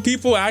 2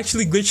 people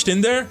actually glitched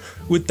in there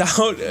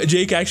without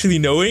Jake actually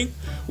knowing.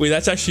 Wait,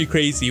 that's actually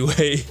crazy.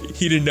 Wait,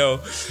 he didn't know.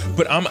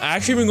 But I'm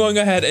actually been going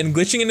ahead and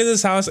glitching into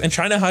this house and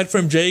trying to hide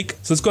from Jake.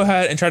 So let's go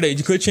ahead and try to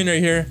glitch in right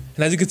here.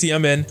 And as you can see,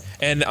 I'm in.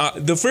 And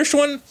the first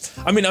one,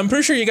 I mean, I'm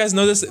pretty sure you guys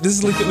know this. This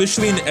is like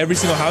literally in every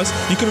single house.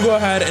 You can go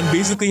ahead and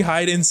basically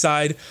hide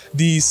inside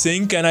the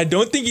sink. And I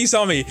don't think he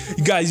saw me.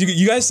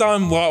 You guys saw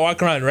him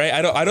walk around, right?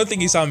 I don't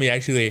think he saw me,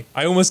 actually.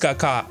 I almost got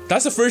caught.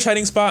 That's the first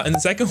hiding spot. And the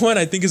second one,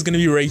 I think, is going to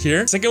be right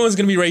here. Second one's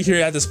going to be right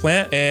here at this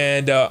plant.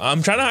 And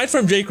I'm trying to hide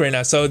from Jake right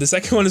now. So the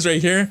second one is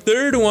right here.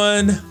 Third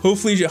one,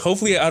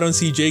 hopefully I don't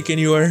see Jake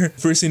anywhere.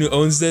 Person who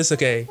owns this.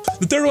 Okay.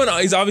 The third one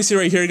is obviously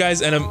right here,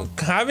 guys. And I'm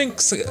having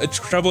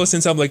trouble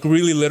since I'm like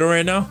really little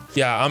right now.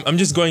 Yeah, I'm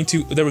just going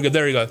to, there we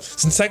go.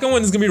 So the second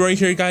one is gonna be right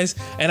here, guys.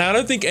 And I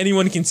don't think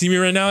anyone can see me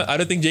right now. I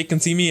don't think Jake can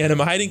see me, and I'm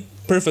hiding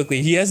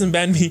perfectly. He hasn't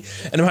banned me,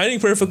 and I'm hiding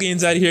perfectly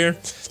inside here.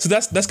 So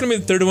that's gonna be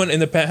the third one in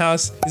the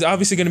penthouse. It's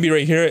obviously gonna be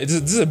right here. This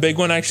is a big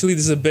one, actually.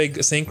 This is a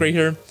big sink right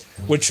here,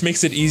 which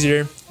makes it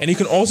easier. And you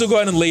can also go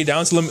ahead and lay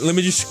down. So let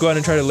me just go ahead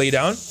and try to lay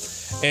down.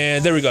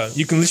 And there we go.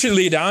 You can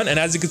literally lay down, and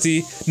as you can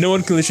see, no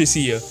one can literally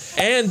see you.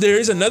 And there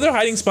is another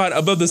hiding spot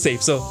above the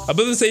safe. So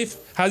above the safe,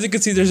 as you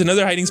can see, there's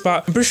another hiding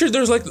spot. I'm pretty sure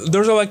those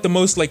are like the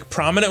most like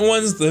prominent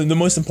ones, the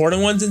most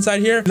important ones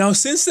inside here. Now,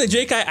 since the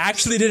Jake guy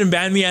actually didn't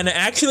ban me, and I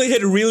actually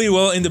hit really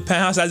well in the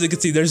penthouse, as you can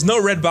see, there's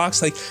no red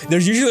box. Like,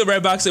 there's usually a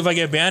red box if I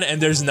get banned,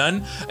 and there's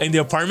none in the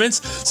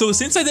apartments. So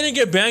since I didn't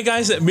get banned,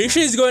 guys, make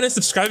sure you go ahead and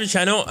subscribe to the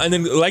channel and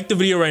then like the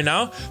video right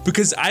now,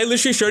 because I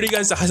literally showed you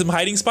guys some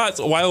hiding spots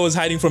while I was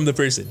hiding from the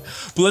person.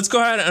 But let's go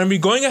ahead, and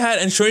I'm going ahead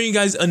and showing you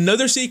guys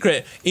another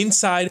secret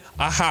inside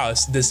a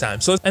house this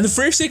time. So, and the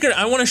first secret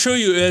I want to show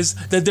you is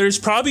that there's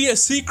probably a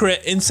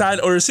secret inside,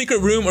 or a secret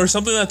room or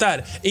something like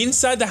that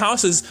inside the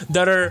houses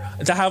that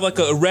have like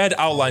a red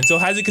outline. So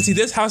as you can see,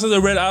 this house has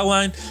a red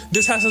outline,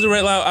 this house has a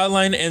red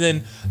outline, and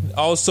then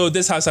also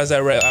this house has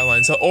a red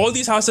outline. So all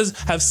these houses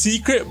have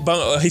secret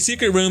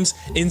rooms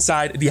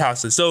inside the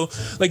houses. So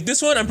like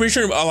this one, I'm pretty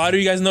sure a lot of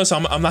you guys know, so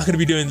I'm not going to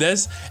be doing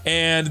this.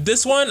 And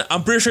this one,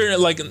 I'm pretty sure,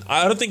 like,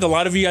 I don't think a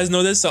lot of you guys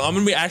know this, so I'm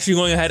going to be actually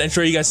going ahead and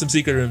show you guys some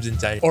secret rooms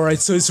inside. All right,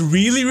 so it's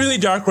really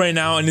dark right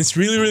now, and it's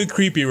really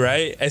creepy,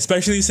 right?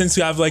 Especially since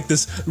we have like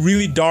this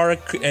really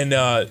dark and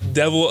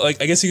devil,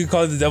 like, I guess you could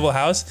call it the devil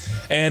house.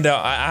 And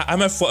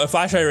I'm a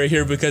flashlight right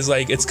here because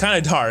like it's kind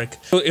of dark.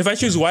 So if I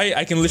choose white,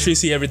 I can literally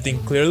see everything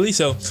clearly. clearly,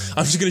 so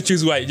I'm just gonna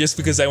choose white just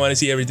because I want to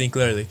see everything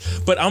clearly.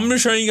 But I'm gonna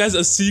show you guys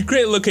a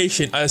secret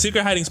location, a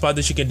secret hiding spot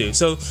that you can do.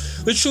 So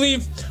literally,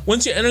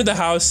 once you enter the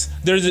house,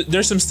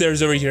 there's some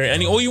stairs over here,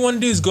 and all you want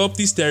to do is go up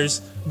these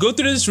stairs, go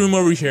through this room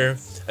over here,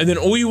 and then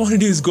all you want to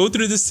do is go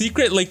through this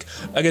secret, like,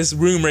 I guess,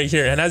 room right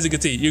here. And as you can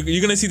see,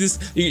 you're gonna see this.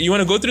 You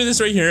want to go through this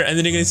right here, and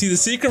then you're gonna see the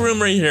secret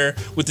room right here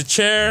with the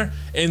chair,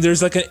 and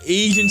there's like an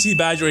agency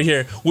badge right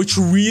here, which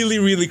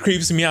really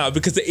creeps me out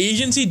because the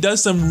agency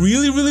does some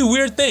really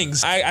weird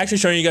things. I actually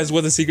showing you guys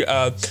what the secret,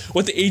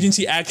 what the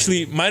agency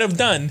actually might have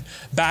done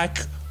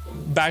back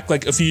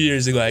like a few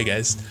years ago, I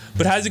guess.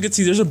 But as you can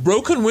see, there's a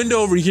broken window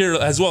over here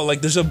as well.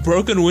 Like, there's a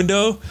broken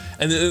window,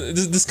 and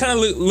this kind of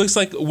looks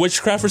like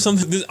witchcraft or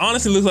something. This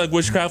honestly looks like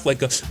witchcraft,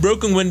 like a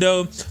broken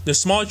window. There's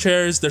small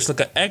chairs. There's like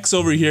an X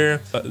over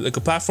here, like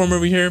a platform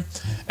over here,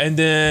 and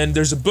then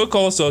there's a book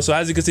also. So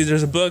as you can see,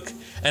 there's a book,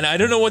 and I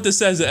don't know what this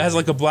says. It has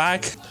like a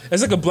black,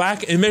 it's like a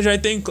black image, I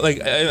think, like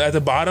at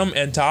the bottom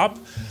and top,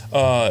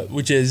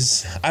 which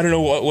is, I don't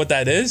know what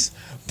that is.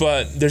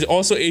 But there's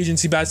also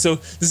agency badge. So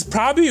this is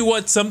probably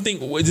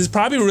this is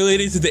probably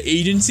related to the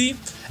agency.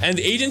 And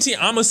the agency,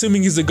 I'm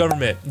assuming, is the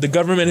government. The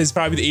government is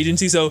probably the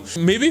agency. So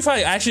maybe if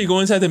I actually go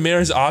inside the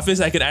mayor's office,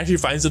 I could actually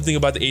find something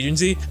about the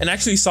agency and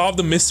actually solve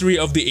the mystery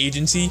of the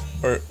agency,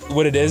 or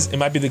what it is. It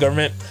might be the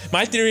government.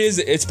 My theory is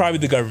it's probably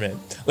the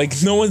government. Like,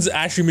 no one's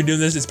actually been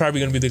doing this. It's probably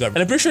gonna be the government.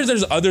 And I'm pretty sure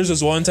there's others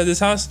as well inside this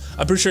house.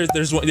 I'm pretty sure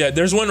there's one. Yeah,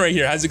 there's one right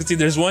here. As you can see,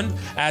 there's one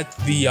at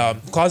the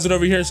closet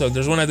over here. So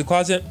there's one at the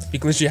closet. You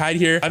can literally hide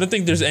here. I don't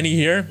think there's any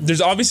here.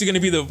 There's obviously gonna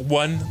be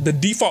the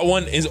default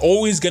one is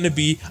always gonna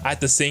be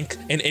at the sink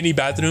in any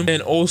bathroom.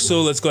 And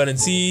also, let's go ahead and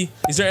see,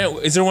 is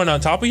there one on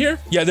top of here?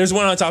 Yeah, there's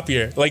one on top of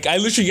here. Like, I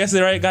literally guessed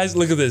it right, guys.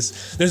 Look at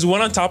this. There's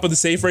one on top of the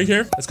safe right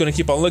here. Let's gonna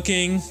keep on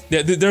looking.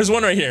 Yeah, there's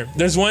one right here.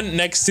 There's one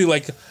next to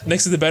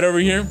the bed over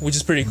here, which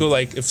is pretty cool.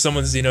 Like, if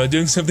someone's, you know,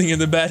 doing something in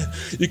the bed,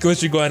 you can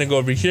literally go ahead and go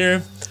over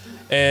here.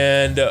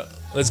 And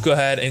let's go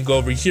ahead and go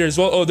over here as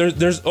well. Oh,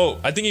 oh,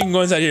 I think you can go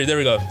inside here. There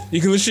we go.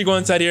 You can literally go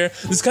inside here.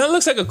 This kind of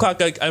looks like a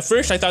clock. Like, at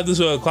first I thought this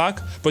was a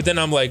clock, but then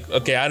I'm like,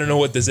 okay, I don't know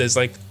what this is.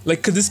 Like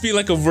could this be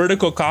like a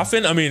vertical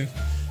coffin? I mean,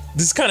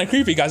 this is kind of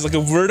creepy, guys. Like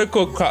a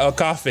vertical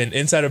coffin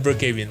inside of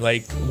Brookhaven.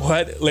 Like,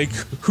 what? Like,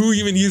 who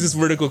even uses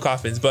vertical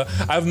coffins? But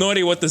I have no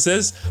idea what this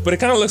is, but it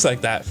kind of looks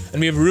like that.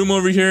 And we have a room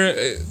over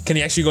here. Can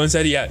you actually go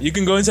inside? Yeah, you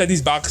can go inside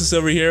these boxes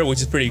over here,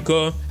 which is pretty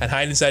cool, and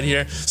hide inside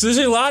here. So there's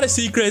a lot of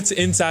secrets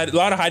inside, a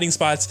lot of hiding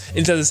spots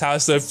inside this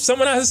house. So if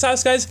someone has this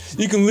house, guys,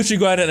 you can literally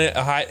go ahead and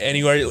hide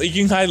anywhere. You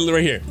can hide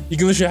right here. You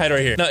can literally hide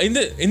right here. Now,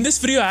 in this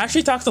video, I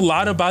actually talked a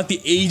lot about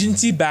the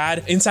agency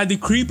badge inside the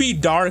creepy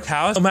dark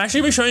house. I'm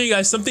actually be showing you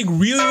guys something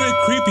really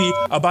creepy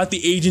about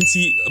the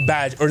agency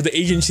badge, or the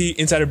agency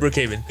inside of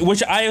Brookhaven,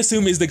 which I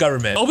assume is the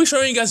government. I'll be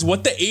showing you guys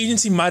what the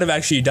agency might have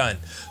actually done.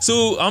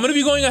 So I'm gonna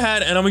be going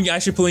ahead and I'm gonna be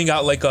actually pulling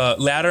out like a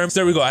ladder. So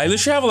there we go. I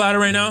literally have a ladder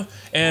right now,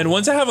 and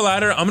once I have a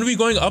ladder, I'm gonna be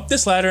going up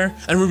this ladder,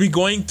 and we'll be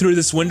going through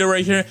this window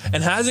right here.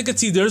 And as you can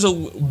see, there's a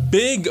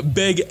big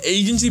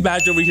agency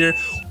badge over here,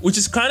 which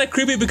is kind of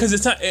creepy because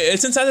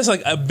it's inside this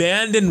like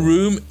abandoned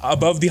room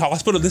above the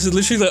hospital. This is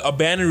literally the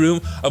abandoned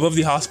room above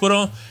the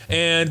hospital,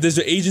 and there's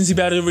the agency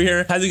badge over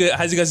here. As you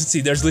guys can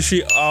see, there's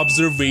literally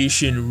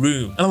observation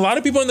room. And a lot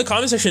of people in the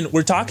comment section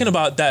were talking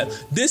about that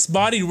this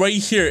body right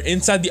here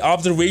inside the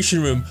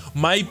observation room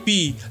might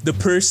be the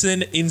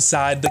person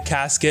inside the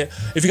casket.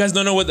 If you guys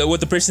don't know what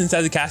the person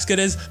inside the casket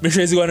is, make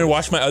sure you guys go ahead and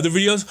watch my other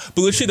videos.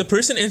 But literally, the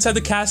person inside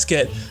the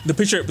casket, the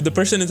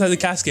person inside the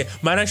casket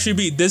might actually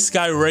be this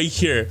guy right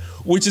here,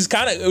 which is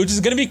gonna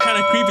be kind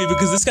of creepy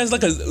because this guy's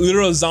like a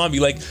literal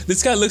zombie. Like,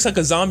 this guy looks like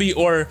a zombie,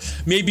 or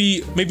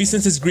maybe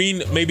since it's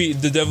green, maybe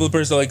the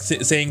developers are like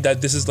saying that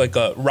this is like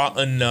a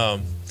rotten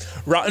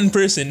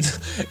person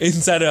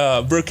inside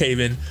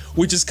Brookhaven,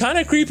 which is kind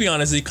of creepy,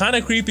 honestly, kind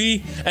of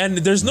creepy. And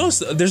there's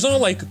no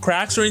like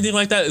cracks or anything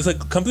like that. It's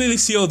like completely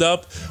sealed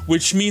up,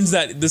 which means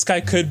that this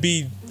guy could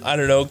be, I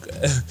don't know,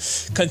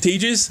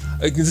 contagious.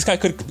 Like, this guy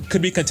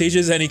could be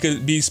contagious, and he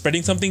could be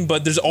spreading something.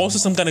 But there's also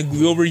some kind of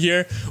glue over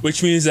here,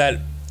 which means that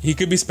he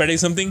could be spreading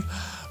something.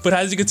 But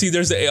as you can see,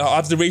 there's the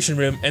observation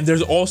room, and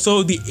there's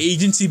also the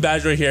agency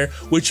badge right here,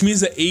 which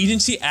means the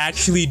agency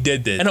actually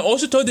did this. And I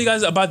also told you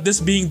guys about this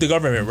being the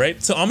government,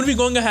 right? So I'm gonna be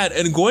going ahead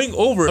and going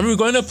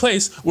to a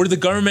place where the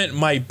government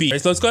might be.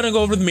 Right, so let's go ahead and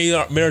go over to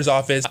the mayor's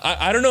office.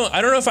 I don't know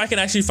if I can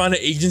actually find an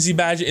agency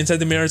badge inside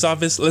the mayor's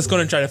office. Let's go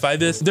ahead and try to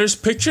find this. There's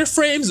picture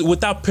frames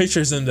without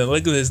pictures in them.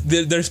 Look at this.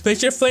 There's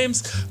picture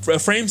frames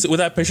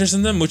without pictures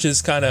in them, which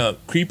is kind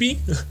of creepy.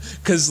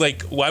 Because,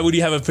 like, why would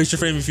you have a picture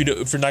frame if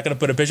you're not gonna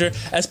put a picture?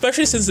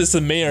 Especially since it's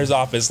the mayor's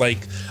office. Like,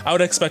 I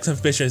would expect some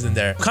pictures in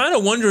there. Kind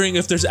of wondering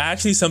if there's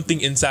actually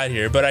something inside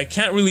here, but I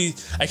can't really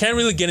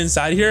get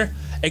inside here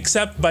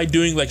except by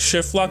doing like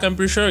shift lock. I'm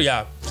pretty sure,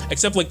 yeah,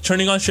 except like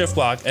turning on shift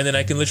lock, and then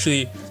I can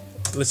literally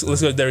let's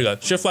go. There we go.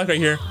 Shift lock right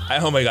here.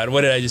 Oh my god,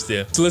 what did I just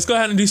do? So let's go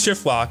ahead and do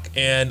shift lock,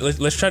 and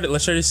let's try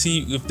to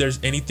see if there's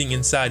anything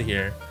inside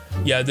here.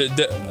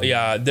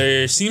 Yeah,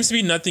 there seems to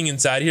be nothing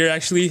inside here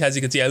actually. As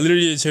you can see, I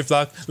literally did shift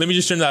lock. Let me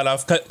just turn that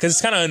off because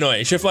it's kind of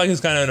annoying. Shift lock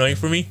is kind of annoying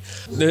for me.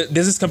 Does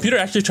this computer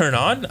actually turn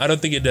on? I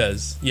don't think it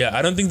does. Yeah,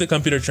 I don't think the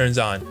computer turns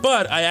on.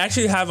 But I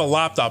actually have a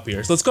laptop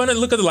here. So let's go ahead and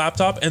look at the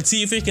laptop and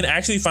see if we can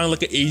actually find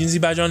like an agency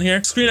badge on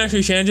here. Screen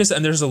actually changes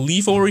and there's a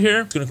leaf over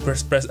here. I'm gonna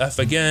press F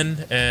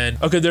again,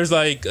 and okay, there's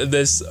like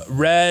this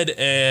red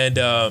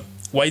and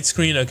white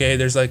screen. Okay,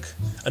 there's like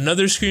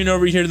another screen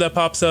over here that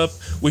pops up,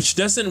 which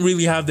doesn't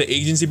really have the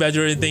agency badge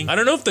or anything. I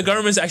don't know if the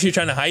government's actually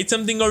trying to hide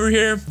something over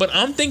here, but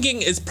I'm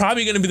thinking it's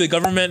probably going to be the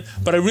government,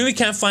 but I really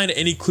can't find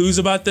any clues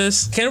about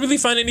this. Can't really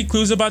find any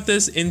clues about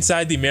this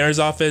inside the mayor's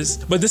office.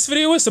 But this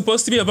video was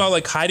supposed to be about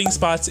like hiding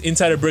spots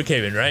inside of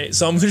Brookhaven, right?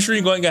 So I'm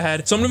literally going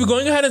ahead. So I'm going to be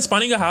going ahead and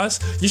spawning a house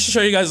just to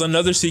show you guys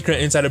another secret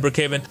inside of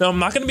Brookhaven. Now I'm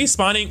not going to be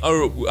spawning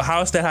a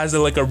house that has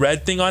like a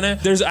red thing on it.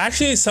 There's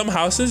actually some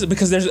houses,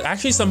 because there's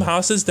actually some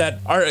houses that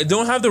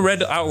don't have the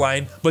red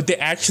outline, but they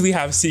actually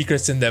have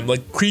secrets in them,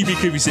 like creepy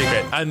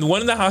secret. And one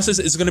of the houses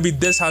is going to be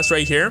this house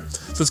right here.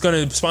 So it's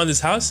going to spawn this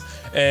house,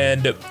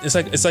 and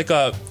it's like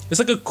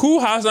a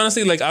cool house,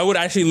 honestly. Like I would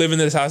actually live in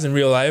this house in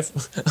real life,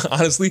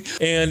 honestly.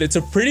 And it's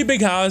a pretty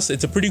big house.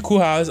 It's a pretty cool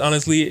house,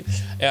 honestly.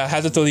 I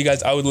have to tell you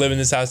guys, I would live in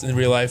this house in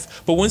real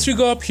life. But once we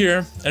go up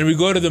here and we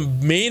go to the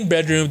main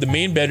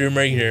bedroom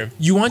right here,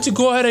 you want to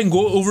go ahead and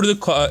go over to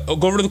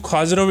the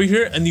closet over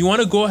here, and you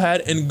want to go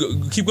ahead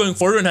and keep going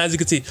forward. And as you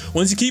can see,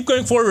 once you keep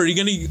going forward, you're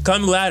gonna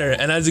climb the ladder,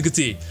 and as you can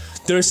see,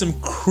 there's some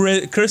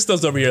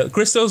crystals over here,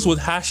 crystals with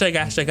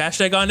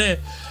hashtag on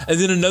it, and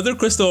then another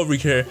crystal over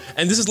here,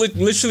 and this is like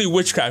literally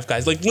witchcraft,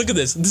 guys. Like look at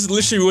this is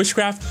literally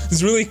witchcraft.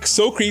 It's really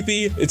so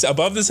creepy. It's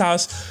above this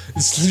house.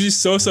 It's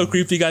literally so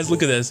creepy, guys.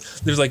 Look at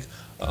this. There's like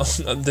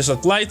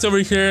lights over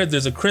here.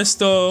 There's a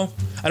crystal.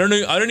 I don't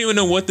even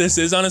know what this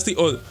is, honestly.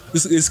 Oh,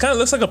 this kind of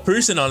looks like a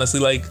person, honestly,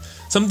 like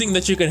something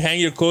that you can hang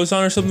your clothes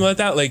on or something like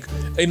that. Like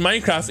in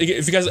Minecraft,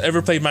 if you guys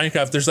ever played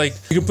Minecraft, there's like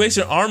you can place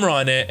your armor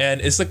on it,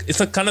 and it's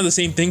like kind of the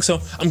same thing. So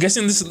I'm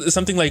guessing this is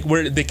something like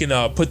where they can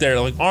put their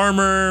like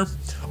armor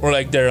or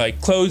like their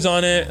like clothes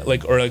on it,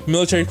 like, or like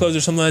military clothes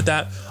or something like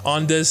that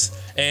on this.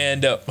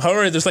 And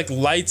however, there's like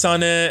lights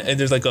on it, and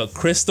there's like a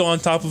crystal on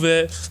top of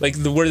it, like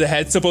where the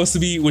head's supposed to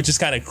be, which is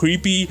kind of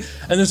creepy.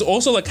 And there's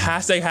also like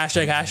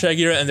hashtag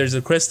here, and there's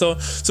a crystal.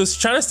 So it's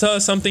trying to tell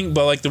us something,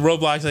 but like the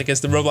Roblox, I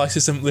guess the Roblox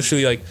system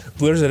literally like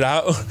blurs it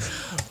out.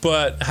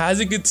 But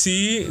as you can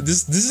see,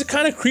 this is a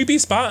kind of creepy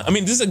spot. I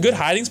mean, this is a good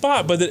hiding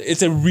spot, but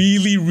it's a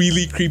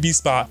really creepy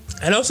spot.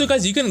 And also,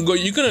 guys, you can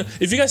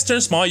if you guys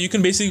turn small, you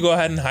can basically go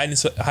ahead and hide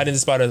in the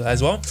spot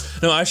as well.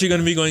 Now, I'm actually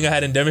going to be going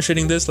ahead and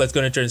demonstrating this. Let's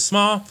go and turn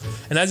small.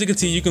 And as you can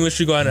see, you can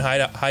literally go ahead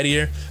and hide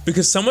here,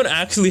 because someone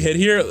actually hid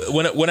here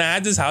when I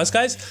had this house,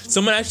 guys.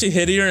 Someone actually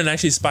hid here and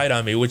actually spied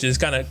on me, which is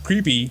kind of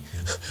creepy.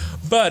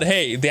 But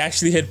hey, they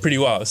actually hid pretty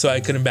well, so I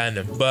couldn't ban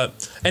them.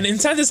 And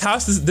inside this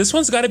house, this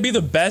one's got to be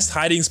the best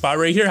hiding spot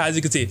right here. As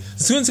you can see,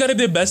 this one's got to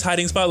be the best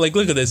hiding spot. Like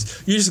look at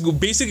this. You just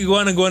basically go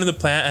into the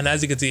plant, and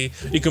as you can see,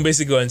 you can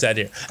basically go inside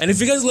here. And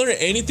if you guys learn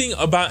anything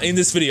about in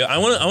this video, I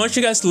want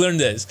you guys to learn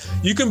this.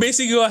 You can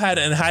basically go ahead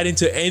and hide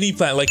into any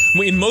plant. Like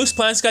in most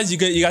plants, guys, you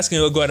guys can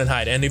go ahead and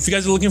hide. And if you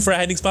guys are looking for a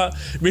hiding spot,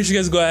 make sure you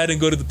guys go ahead and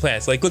go to the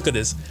plants. Like look at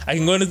this. I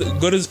can go to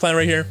this plant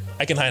right here.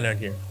 I can hide on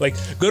here. Like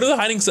go to the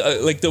hiding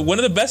one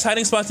of the best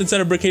hiding spots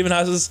inside of Brookhaven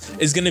houses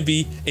is gonna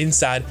be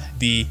inside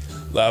the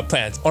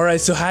plants. All right,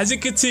 so as you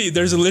can see,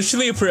 there's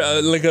literally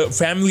like a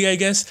family, I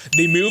guess.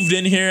 They moved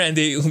in here and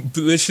they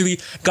literally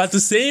got the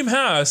same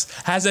house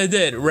as I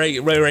did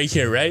right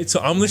here, right? So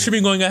I'm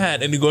literally going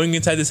ahead and going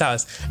inside this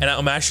house, and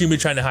I'm actually been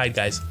trying to hide,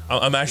 guys.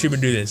 I'm actually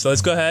been doing this. So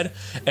let's go ahead,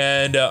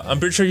 and I'm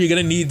pretty sure you're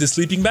gonna need the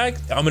sleeping bag.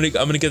 I'm gonna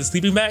get the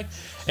sleeping bag,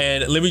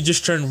 and let me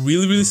just turn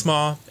really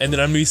small, and then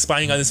I'm gonna be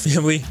spying on this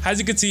family. As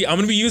you can see, I'm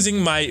gonna be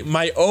using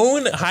my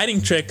own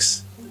hiding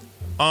tricks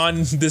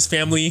on this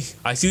family.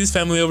 I see this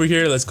family over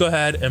here. Let's go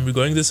ahead and we're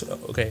going this.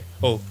 Okay.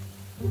 Oh,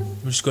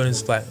 we're just going in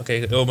this plant.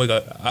 Okay. Oh my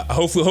god.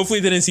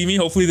 Hopefully they didn't see me.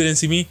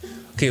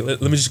 Okay. Let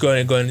me just go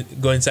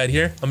inside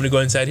here. I'm gonna go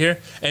inside here,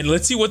 and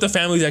let's see what the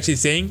family is actually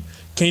saying.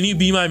 Can you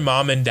be my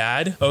mom and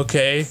dad?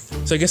 Okay.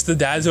 So I guess the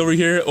dad's over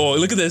here. Oh,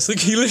 look at this. Look,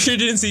 he literally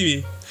didn't see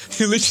me.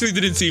 He literally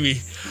didn't see me.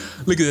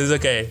 Look at this.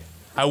 Okay.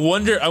 I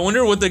wonder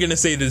what they're gonna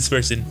say to this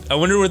person. I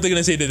wonder what they're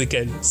gonna say to the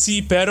kid.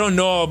 Sí, pero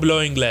no hablo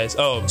inglés.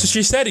 Oh, so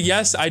she said,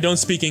 yes, I don't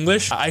speak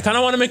English. I kind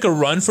of want to make a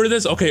run for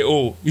this. Okay,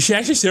 oh, is she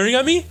actually staring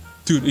at me?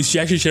 Dude, is she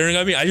actually staring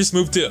at me? I just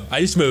moved.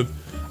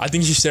 I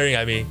think she's staring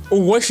at me. Oh,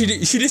 what? She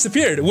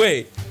disappeared.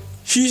 Wait,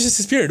 she just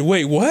disappeared.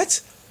 Wait,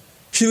 what?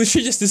 She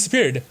literally just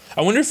disappeared.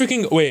 I wonder if we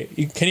can,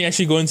 wait, can you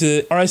actually go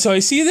into, all right, so I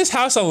see this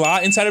house a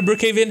lot inside of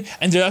Brookhaven,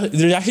 and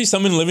there's actually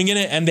someone living in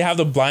it, and they have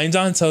the blinds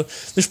on, so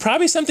there's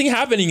probably something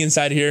happening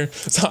inside here.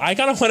 So I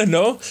kind of want to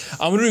know.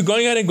 I'm going to be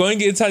going out and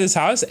going inside this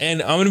house,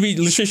 and I'm going to be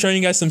literally showing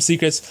you guys some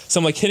secrets,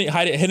 some like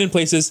hidden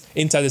places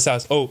inside this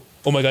house. Oh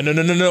my god, no,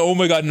 oh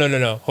my god,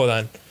 no, hold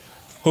on.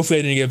 Hopefully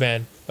I didn't get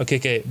banned.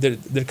 Okay,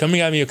 they're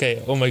coming at me.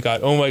 Okay, oh my god,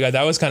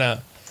 that was kind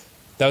of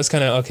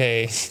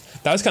okay.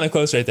 That was kind of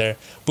close right there.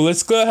 But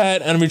let's go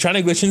ahead, and we're trying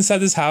to glitch inside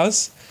this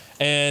house,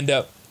 and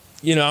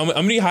you know, I'm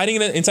gonna be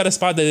hiding it inside a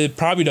spot that they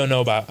probably don't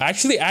know about.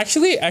 Actually,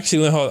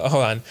 hold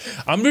on.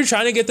 I'm gonna be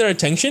trying to get their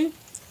attention.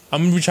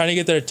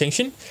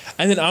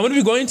 And then I'm gonna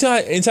be going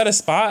to inside a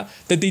spot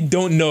that they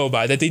don't know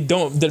about, that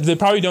they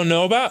probably don't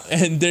know about,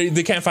 and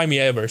they can't find me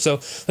ever. So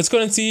let's go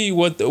and see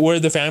where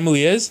the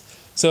family is.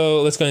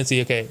 So let's go and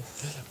see. Okay,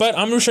 but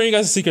I'm gonna show you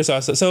guys a secret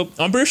sauce. So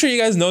I'm pretty sure you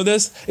guys know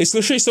this. It's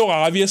literally so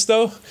obvious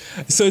though.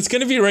 So it's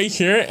gonna be right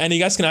here, and you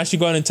guys can actually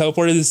go ahead and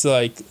teleport to this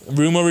like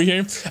room over here.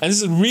 And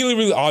this is really,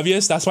 really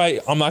obvious. That's why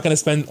I'm not gonna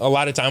spend a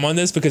lot of time on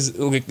this, because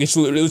like, it's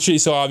literally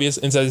so obvious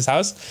inside this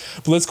house.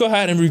 But let's go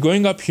ahead and we're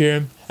going up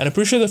here, and I'm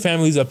pretty sure the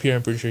family's up here.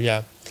 I'm pretty sure,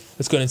 yeah.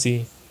 Let's go and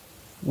see.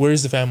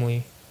 Where's the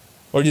family?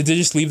 Or did they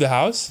just leave the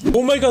house?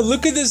 Oh my god,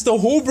 look at this. The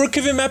whole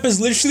Brookhaven map is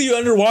literally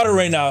underwater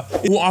right now.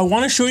 Well, I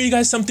want to show you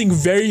guys something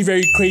very,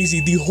 very crazy.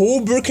 The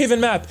whole Brookhaven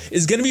map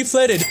is going to be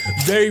flooded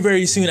very,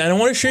 very soon. And I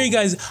want to show you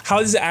guys how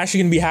this is actually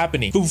going to be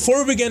happening. But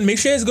before we begin, make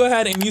sure you guys go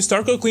ahead and use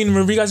Star Code Clean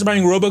whenever you guys are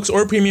buying Robux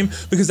or Premium,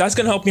 because that's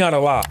going to help me out a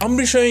lot. I'm going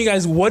to be showing you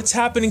guys what's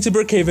happening to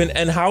Brookhaven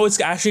and how it's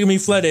actually going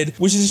to be flooded,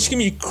 which is just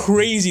going to be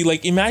crazy.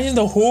 Like, imagine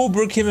the whole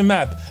Brookhaven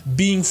map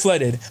being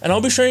flooded. And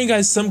I'll be showing you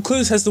guys some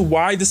clues as to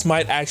why this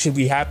might actually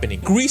be happening.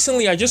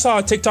 Recently, I just saw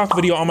a TikTok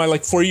video on my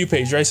like For You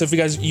page, right? So if you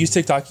guys use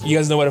TikTok, you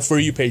guys know what a For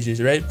You page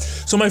is, right?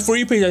 So my For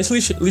You page, I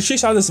literally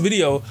saw this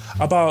video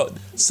about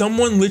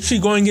someone literally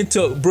going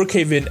into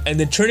Brookhaven and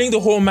then turning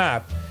the whole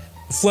map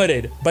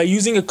flooded by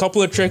using a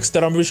couple of tricks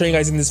that I'm going to show you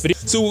guys in this video.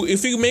 So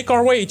if we make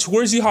our way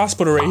towards the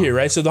hospital right here,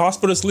 right? So the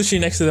hospital is literally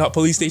next to the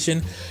police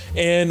station.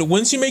 And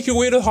once you make your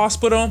way to the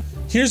hospital,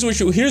 here's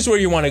where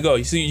you want to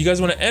go. So you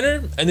guys want to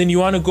enter, and then you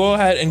want to go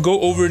ahead and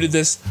go over to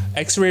this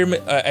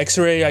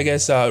X-ray, I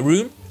guess,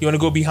 room. You want to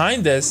go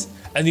behind this,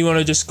 and you want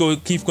to just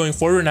keep going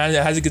forward. And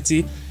as you can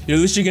see, you're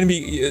literally going to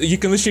be, you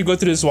can literally go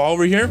through this wall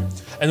over here.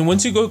 And then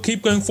once you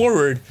keep going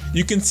forward,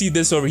 you can see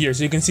this over here.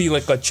 So you can see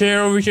like a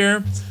chair over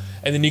here.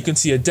 And then you can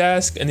see a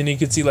desk, and then you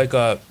can see like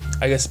I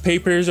guess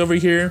papers over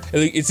here.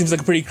 It seems like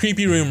a pretty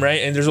creepy room,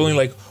 right? And there's only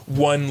like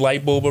one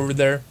light bulb over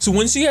there. So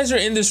once you guys are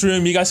in this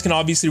room, you guys can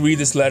obviously read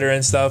this letter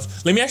and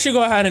stuff. Let me actually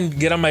go ahead and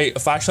get on my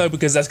flashlight,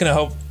 because that's gonna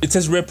help. It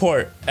says,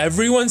 report.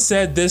 Everyone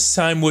said this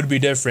time would be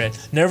different.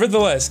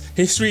 Nevertheless,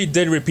 history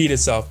did repeat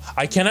itself.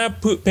 I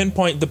cannot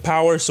pinpoint the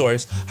power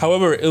source.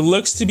 However, it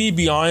looks to be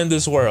beyond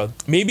this world.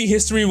 Maybe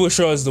history will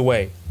show us the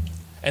way.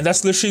 And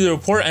that's literally the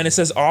report, and it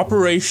says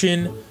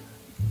Operation,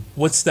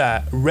 what's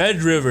that?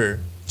 Red River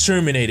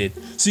terminated.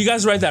 So you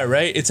guys write that,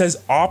 right? It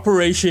says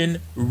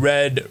Operation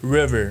Red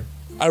River.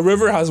 A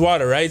river has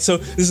water, right? So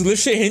this is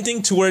literally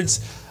hinting towards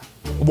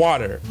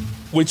water,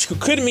 which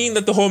could mean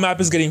that the whole map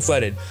is getting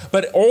flooded.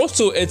 But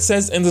also it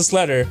says in this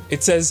letter,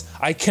 it says,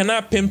 I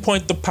cannot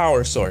pinpoint the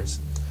power source.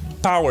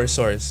 Power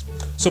source.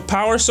 So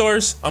power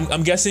source,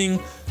 I'm guessing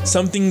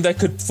something that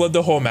could flood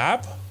the whole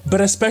map. But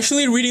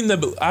especially reading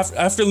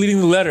after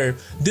reading the letter,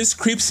 this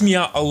creeps me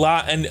out a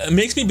lot, and it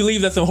makes me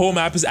believe that the whole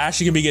map is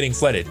actually gonna be getting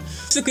flooded.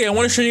 Basically, I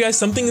want to show you guys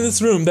something in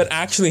this room that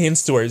actually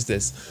hints towards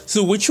this.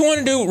 So what you want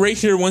to do right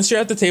here, once you're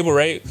at the table,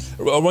 right?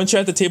 Once you're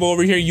at the table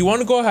over here, you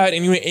want to go ahead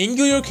and you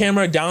angle your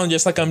camera down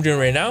just like I'm doing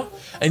right now,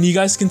 and you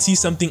guys can see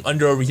something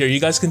under over here. You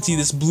guys can see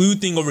this blue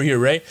thing over here,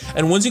 right?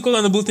 And once you click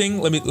on the blue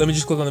thing, let me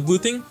just click on the blue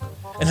thing.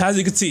 And as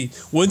you can see,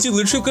 once you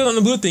literally click on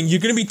the blue thing,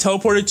 you're going to be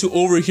teleported to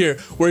over here,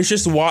 where it's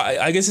just,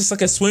 I guess it's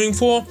like a swimming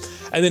pool.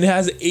 And then it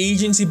has an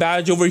agency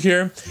badge over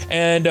here.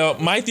 And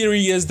my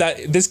theory is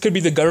that this could be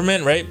the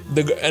government, right?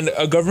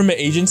 A government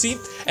agency.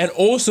 And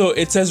also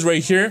it says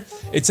right here,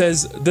 it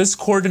says this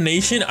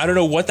coordination. I don't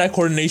know what that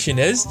coordination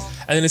is.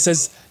 And then it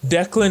says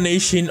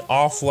declination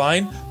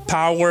offline,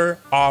 power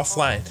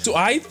offline. So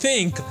I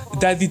think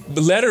that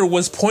the letter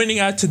was pointing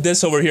out to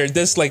this over here,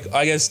 this like,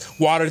 I guess,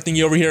 water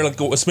thingy over here,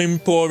 like a swimming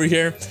pool over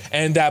here,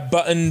 and that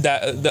button,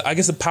 I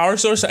guess the power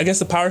source,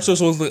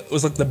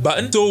 was like the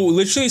button. So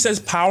literally it says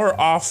power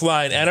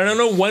offline, and I don't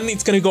know when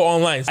it's gonna go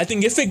online. I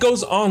think if it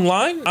goes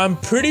online, I'm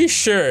pretty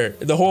sure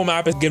the whole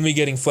map is gonna be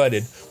getting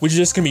flooded, which is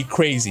just gonna be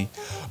crazy.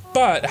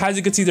 But as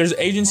you can see, there's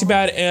agency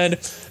badge, and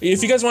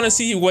if you guys want to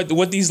see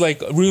what these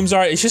like rooms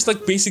are, it's just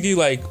like basically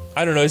like,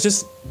 I don't know, it's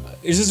just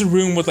a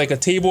room with like a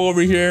table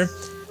over here.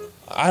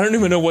 I don't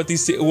even know what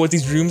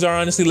these rooms are,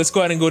 honestly. Let's go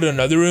ahead and go to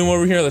another room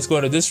over here. Let's go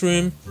into this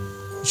room.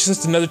 It's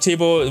just another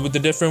table with a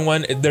different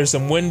one. There's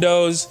some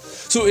windows.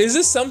 So is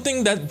this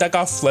something that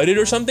got flooded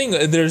or something?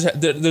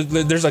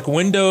 There's like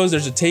windows,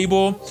 there's a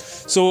table.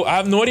 So I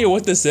have no idea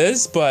what this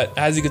is, but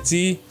as you can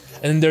see,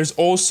 and there's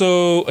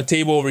also a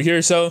table over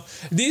here. So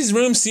these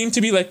rooms seem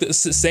to be like the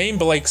same,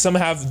 but like some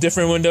have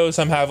different windows,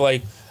 some have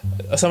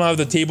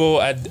the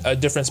table at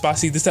different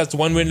spots. See, this has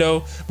one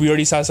window. We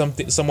already saw some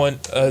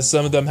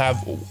of them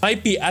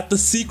might be at the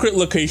secret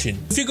location.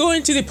 If you go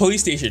into the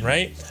police station,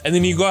 right, and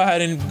then you go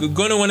ahead and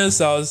go into one of the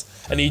cells,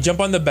 and you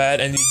jump on the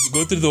bed and you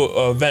go through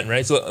the vent,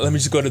 right? So let me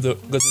just go to the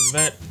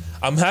vent.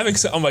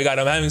 Oh my god,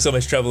 I'm having so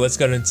much trouble. Let's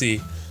go and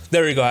see.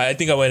 There we go. I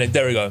think I went in.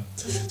 There we go.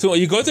 So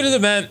you go through the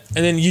vent,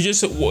 and then you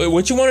just,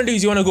 what you want to do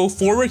is you want to go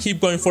forward, keep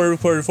going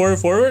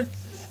forward,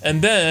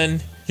 and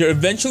then you're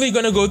eventually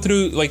gonna go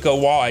through like a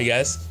wall, I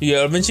guess.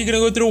 You're eventually gonna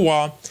go through a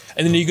wall,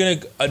 and then you're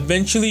gonna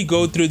eventually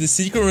go through the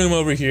secret room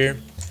over here.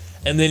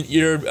 And then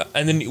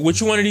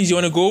what you want to do is you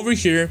want to go over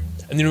here,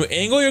 and then you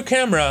angle your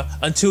camera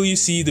until you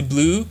see the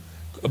blue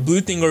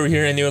thing over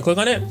here, and you want to click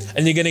on it,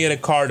 and you're gonna get a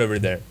card over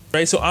there,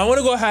 right? So I want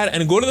to go ahead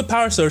and go to the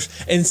power source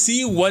and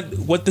see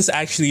what this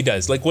actually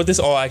does, like what this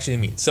all actually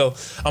means. So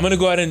I'm gonna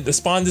go ahead and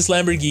spawn this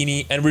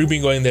Lamborghini, and we're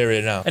being going there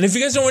right now. And if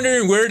you guys are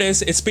wondering where it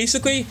is, it's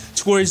basically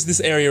towards this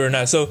area right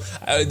now. So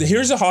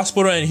here's the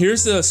hospital and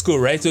here's the school,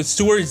 right? So it's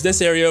towards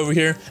this area over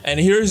here, and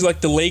here's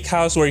like the lake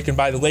house where you can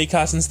buy the lake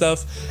house and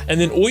stuff.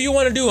 And then all you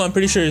want to do, I'm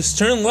pretty sure, is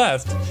turn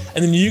left,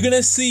 and then you're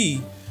gonna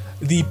see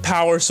the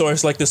power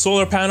source, like the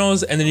solar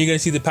panels, and then you're gonna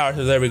see the power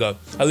source. There we go.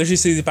 I literally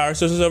see the power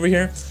sources over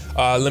here.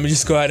 Let me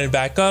just go ahead and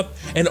back up,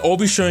 and I'll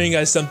be showing you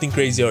guys something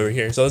crazy over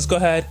here. So let's go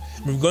ahead.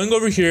 We're going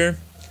over here.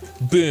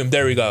 Boom,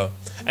 there we go.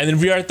 And then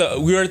we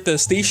are at the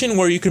station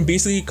where you can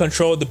basically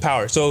control the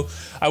power. So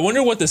I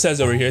wonder what this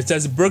says over here. It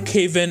says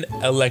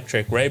Brookhaven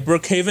Electric, right?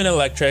 Brookhaven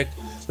Electric.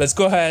 Let's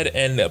go ahead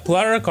and pull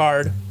out our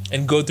card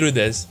and go through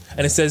this.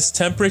 And it says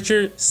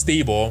temperature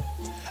stable.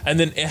 And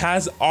then it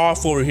has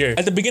off over here.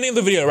 At the beginning of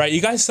the video, right,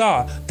 you guys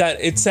saw that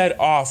it said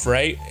off,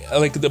 right?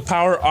 Like the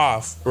power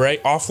off,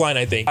 right? Offline,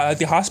 I think. At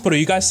the hospital,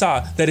 you guys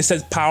saw that it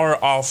says power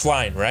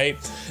offline, right?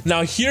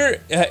 Now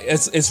here,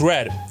 it's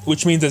red,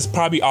 which means it's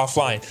probably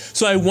offline.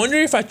 So I wonder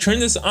if I turn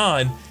this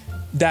on,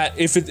 that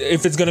if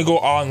it's gonna go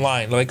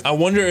online. Like, I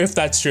wonder if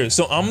that's true.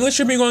 So I'm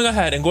literally going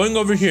ahead and going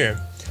over here.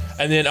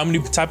 And then I'm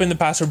gonna type in the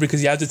password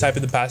because you have to type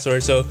in the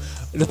password. So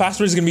the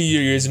password is gonna be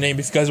your username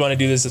if you guys want to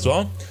do this as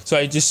well. So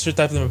I just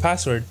type in my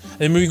password, and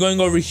then we're going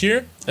over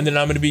here, and then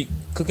I'm gonna be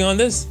clicking on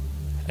this,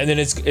 and then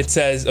it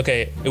says,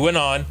 okay, it went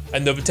on,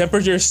 and the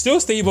temperature is still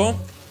stable,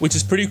 which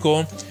is pretty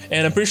cool.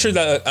 And I'm pretty sure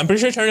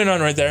I turned it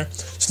on right there.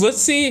 So let's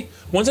see,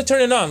 once I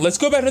turn it on, let's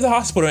go back to the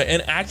hospital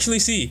and actually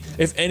see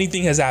if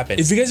anything has happened.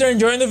 If you guys are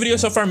enjoying the video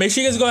so far, make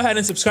sure you guys go ahead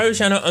and subscribe to the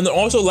channel, and then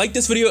also like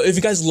this video if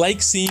you guys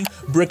like seeing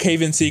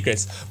Brookhaven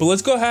secrets. But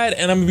let's go ahead,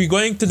 and I'm gonna be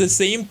going to the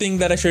same thing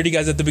that I showed you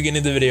guys at the beginning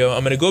of the video.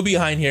 I'm gonna go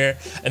behind here,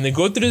 and then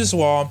go through this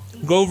wall,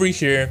 go over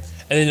here,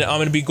 and then I'm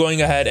gonna be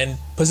going ahead and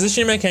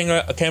positioning my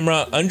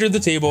camera under the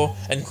table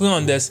and click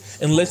on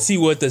this, and let's see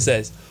what this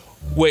says.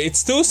 Wait, it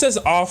still says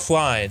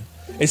offline.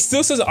 It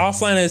still says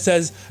offline, and it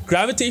says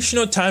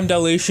gravitational time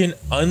dilation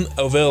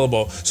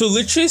unavailable. So it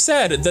literally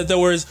said that there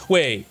was,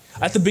 wait,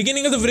 at the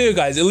beginning of the video,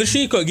 guys, it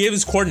literally gave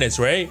us coordinates,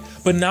 right?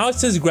 But now it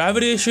says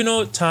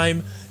gravitational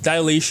time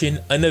dilation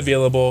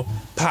unavailable,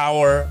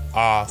 power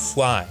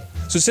offline.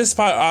 So it says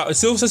power, it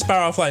still says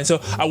power offline.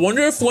 So I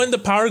wonder if when the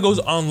power goes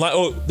online,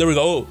 oh, there we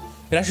go. Oh,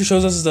 it actually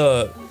shows us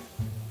the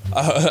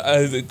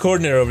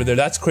coordinate over there.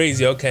 That's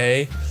crazy.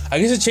 Okay, I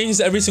guess it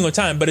changes every single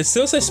time, but it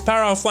still says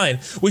power offline,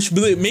 which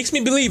makes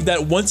me believe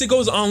that once it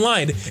goes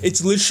online,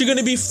 it's literally going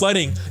to be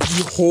flooding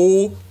the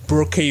whole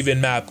Brookhaven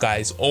map,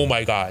 guys. Oh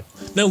my god.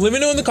 Now let me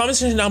know in the comment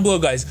section down below,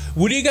 guys,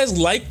 would you guys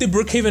like the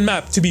Brookhaven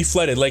map to be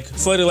flooded? Like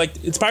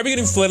it's probably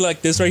getting flooded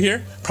like this right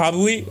here,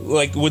 probably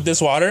like with this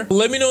water.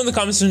 Let me know in the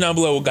comment section down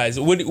below, guys.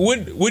 Would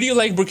you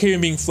like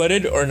Brookhaven being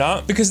flooded or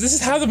not? Because this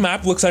is how the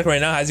map looks like right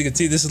now. As you can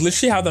see, this is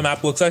literally how the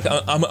map looks like.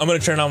 I'm gonna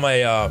turn on my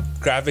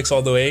graphics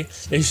all the way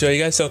and show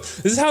you guys. So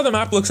this is how the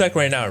map looks like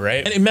right now,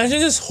 right? And imagine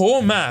this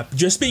whole map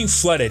just being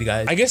flooded,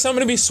 guys. I guess I'm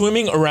gonna be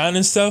swimming around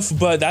and stuff,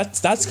 but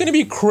that's gonna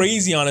be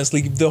crazy,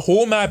 honestly. The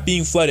whole map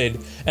being flooded,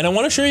 and I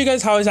want to show you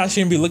guys how it's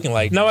actually gonna be looking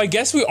like. Now I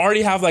guess we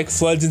already have like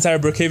floods inside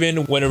of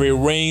Brookhaven. Whenever it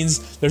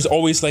rains, there's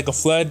always like a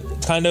flood,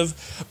 kind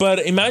of. But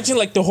imagine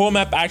like the whole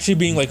map actually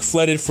being like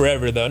flooded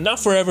forever, though. Not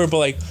forever, but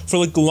like for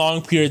like a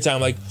long period of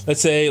time, like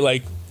let's say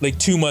like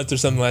 2 months or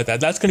something like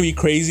that. That's gonna be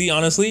crazy,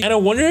 honestly. And I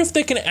wonder if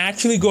they can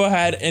actually go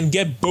ahead and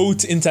get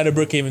boats inside of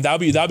Brookhaven.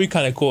 That'd be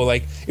kind of cool.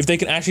 Like if they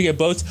can actually get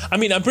boats. I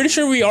mean, I'm pretty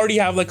sure we already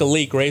have like a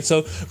lake, right?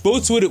 So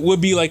boats would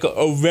be like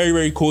a very,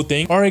 very cool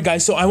thing. All right,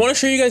 guys. So I want to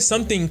show you guys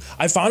something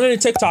I found on a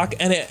TikTok,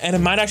 and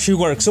it might actually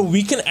work. So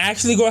we can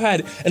actually go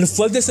ahead and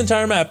flood this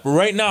entire map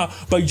right now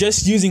by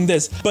just using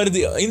this. But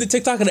in the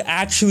TikTok, it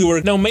actually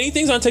worked. Now many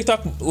things on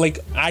TikTok like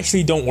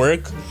actually don't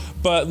work.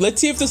 But let's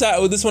see if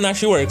this one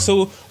actually works.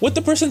 So what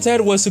the person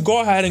said was to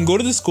go ahead and go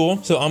to the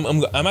school. So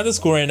I'm at the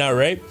school right now,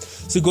 right?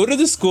 So go to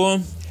the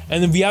school,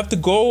 and then we have to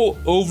go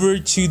over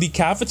to the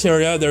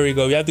cafeteria. There we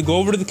go. We have to go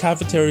over to the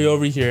cafeteria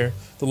over here.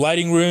 The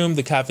lighting room,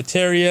 the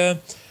cafeteria.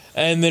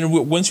 And then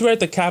once we're at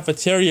the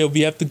cafeteria,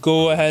 we have to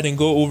go ahead and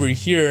go over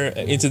here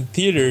into the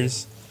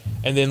theaters.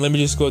 And then let me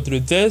just go through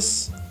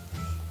this.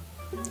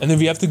 And then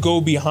we have to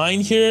go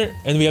behind here,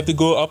 and we have to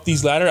go up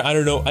these ladders. I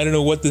don't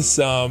know what this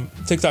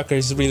TikToker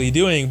is really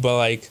doing, but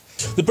like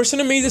the person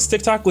who made this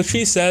TikTok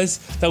literally says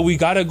that we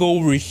gotta go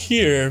over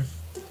here,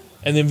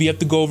 and then we have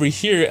to go over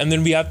here, and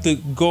then we have to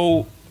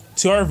go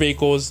to our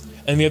vehicles,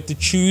 and we have to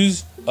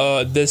choose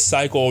this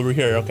cycle over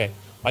here. Okay,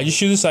 I just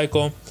choose the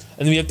cycle, and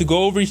then we have to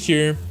go over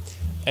here,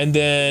 and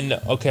then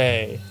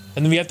okay,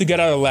 and then we have to get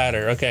out of the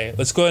ladder. Okay,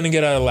 let's go ahead and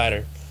get out of the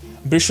ladder.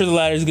 I'm pretty sure the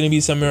ladder is gonna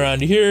be somewhere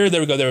around here. There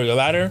we go,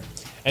 ladder.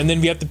 And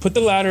then we have to put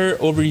the ladder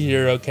over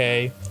here,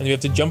 okay? And we have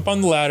to jump on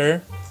the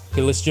ladder.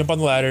 Okay, let's jump on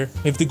the ladder.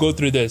 We have to go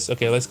through this.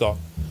 Okay, let's go.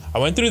 I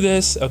went through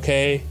this.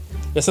 Okay,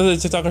 that's what the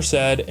TikToker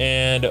said.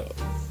 And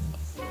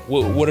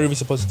what are we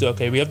supposed to do?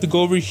 Okay, we have to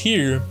go over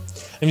here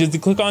and we have to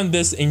click on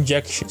this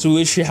injection. So we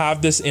literally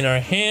have this in our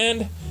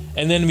hand,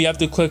 and then we have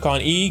to click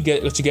on E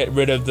to get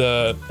rid of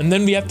the, and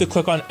then we have to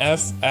click on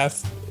F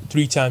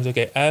 3 times.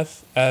 Okay,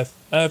 F.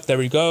 There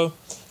we go,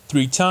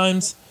 3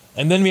 times,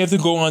 and then we have to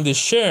go on the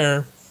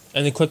share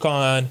and then click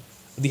on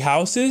the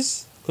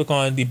houses, click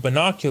on the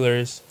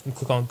binoculars, and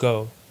click on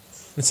go.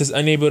 It says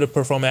unable to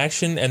perform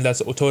action, and that's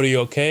totally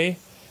okay.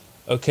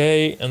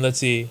 Okay, and let's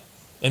see,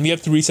 and we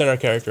have to reset our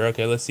character.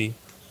 Okay, let's see.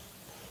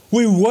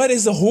 Wait, what?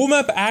 Is the whole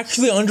map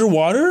actually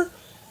underwater?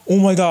 Oh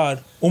my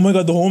god. Oh my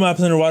god, the whole map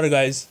is underwater,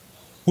 guys.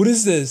 What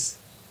is this?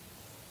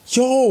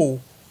 Yo,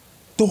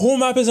 the whole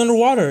map is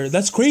underwater.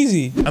 That's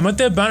crazy. I'm at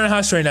the abandoned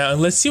house right now,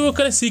 and let's see what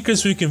kind of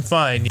secrets we can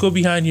find. Go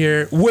behind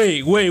here.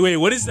 Wait,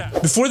 what is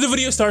that? Before the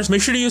video starts,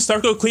 make sure to use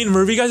Starco Clean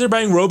wherever you guys are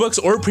buying Robux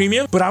or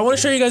Premium. But I want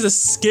to show you guys a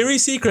scary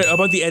secret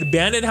about the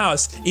abandoned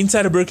house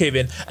inside of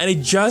Brookhaven, and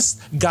it just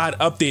got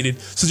updated.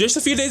 So just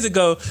a few days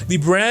ago, the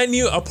brand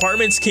new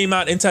apartments came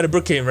out inside of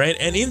Brookhaven, right?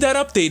 And in that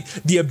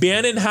update, the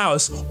abandoned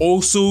house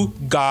also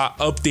got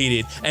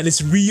updated, and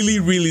it's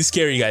really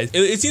scary, guys.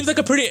 It seems like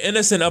a pretty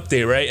innocent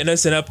update, right?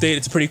 Innocent update.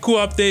 It's a pretty cool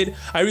update.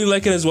 I really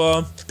like it as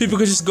well. People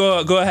could just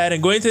go ahead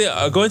and go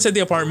inside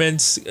the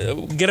apartments,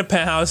 get a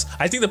penthouse.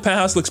 I think the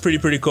penthouse looks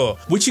pretty cool.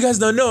 What you guys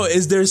don't know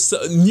is there's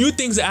new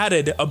things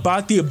added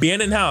about the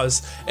abandoned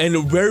house and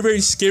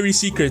very scary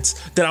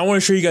secrets that I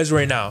want to show you guys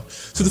right now.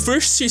 So the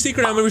first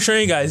secret I'm going to be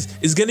showing you guys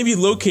is going to be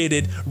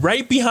located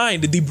right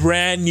behind the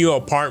brand new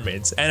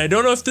apartments. And I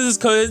don't know if this is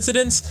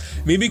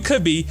coincidence, maybe it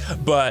could be,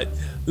 but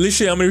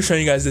literally I'm gonna be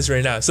showing you guys this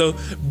right now. So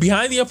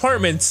behind the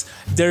apartments,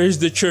 there's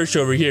the church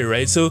over here,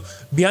 right? So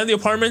behind the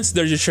apartments,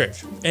 there's a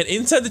church, and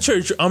inside the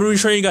church, I'm gonna be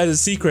showing you guys a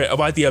secret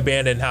about the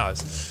abandoned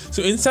house.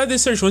 So inside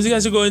this church, once you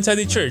guys go inside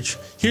the church,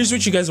 here's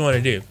what you guys want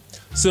to do.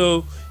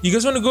 So you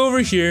guys want to go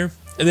over here,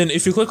 and then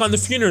if you click on the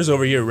funerals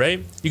over here,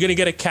 right, you're gonna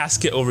get a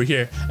casket over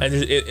here, and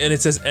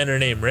it says enter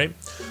name, right?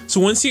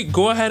 So once you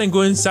go ahead and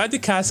go inside the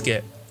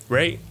casket,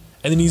 right,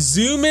 and then you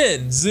zoom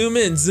in,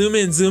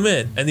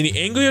 and then you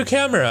angle your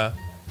camera,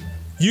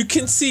 you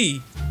can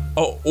see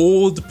an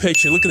old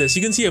picture. Look at this.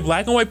 You can see a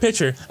black and white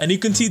picture, and you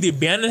can see the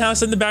abandoned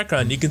house in the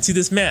background. You can see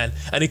this man,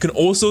 and you can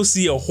also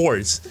see a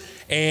horse.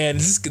 And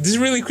this is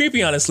really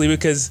creepy, honestly,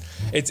 because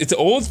it's an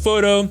old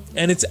photo,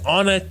 and it's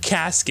on a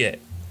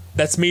casket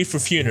that's made for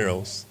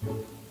funerals.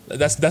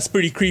 That's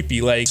pretty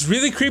creepy. Like, it's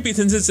really creepy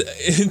since it's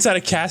inside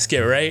a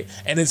casket, right?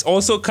 And it's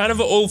also kind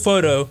of an old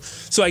photo.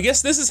 So I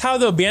guess this is how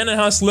the abandoned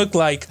house looked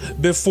like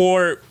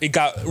before it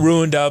got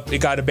ruined up, it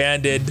got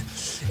abandoned.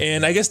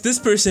 And I guess this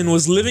person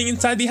was living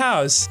inside the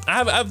house.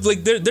 I've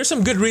like, there's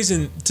some good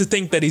reason to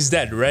think that he's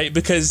dead, right?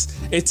 Because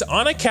it's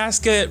on a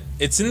casket,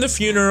 it's in the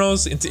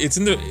funerals,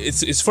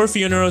 it's for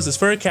funerals, it's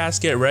for a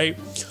casket, right?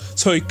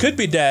 So he could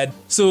be dead.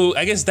 So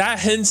I guess that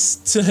hints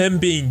to him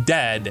being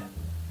dead.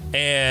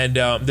 And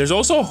there's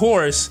also a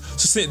horse.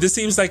 So this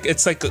seems like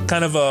it's like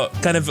kind of a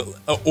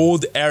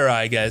old era,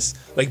 I guess.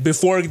 Like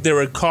before there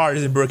were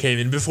cars in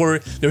Brookhaven, before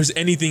there was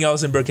anything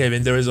else in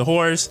Brookhaven, there was a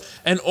horse.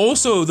 And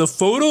also the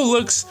photo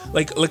looks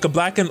like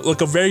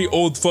a very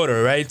old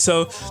photo, right?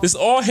 So this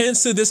all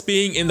hints to this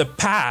being in the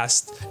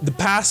past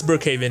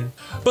Brookhaven.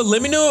 But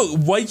let me know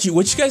what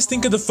you guys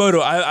think of the photo.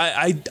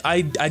 I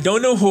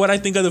don't know what I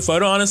think of the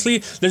photo, honestly.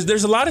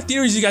 There's a lot of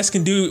theories you guys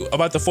can do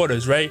about the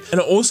photos, right? And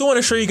I also want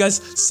to show you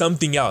guys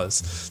something else.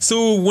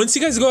 So once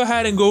you guys go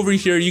ahead and go over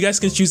here, you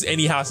guys can choose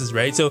any houses,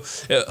 right? So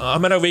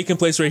I'm at a vacant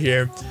place right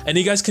here, and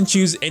you guys can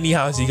choose any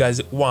house you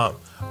guys want.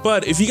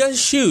 But if you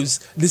guys choose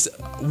this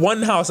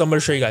one house, I'm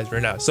gonna show you guys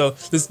right now. So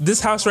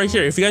this house right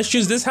here, if you guys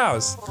choose this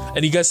house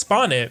and you guys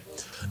spawn it,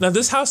 now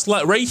this house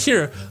right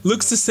here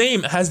looks the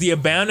same as the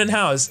abandoned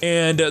house,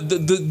 and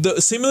the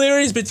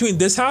similarities between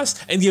this house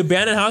and the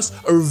abandoned house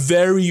are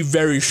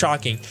very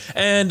shocking.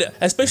 And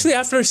especially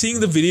after seeing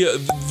the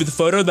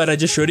photo that I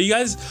just showed you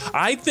guys,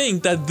 I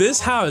think that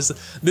this house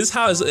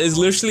is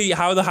literally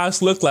how the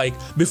house looked like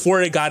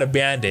before it got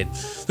abandoned.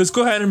 Let's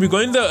go ahead and we're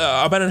going to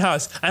the abandoned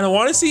house, and I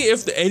want to see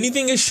if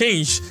anything has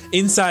changed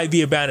inside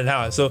the abandoned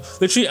house. So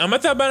literally, I'm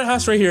at the abandoned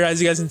house right here,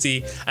 as you guys can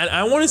see, and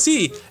I want to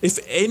see if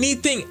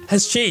anything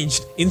has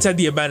changed inside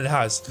the abandoned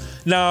house.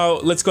 Now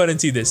let's go ahead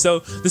and see this. So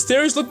the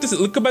stairs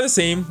look about the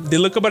same. They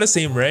look about the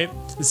same, right?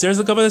 The stairs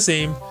look about the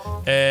same.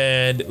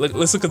 And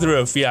let's look at the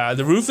roof. Yeah,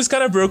 the roof is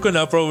kind of broken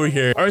up over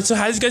here. All right, so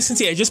as you guys can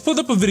see, I just pulled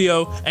up a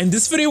video, and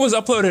this video was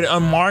uploaded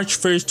on March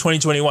 1st,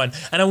 2021.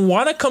 And I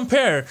want to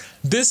compare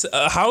this,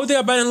 how the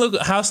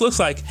abandoned house looks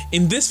like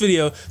in this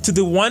video to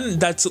the one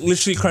that's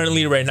literally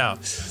currently right now.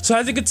 So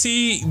as you can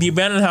see, the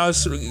abandoned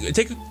house,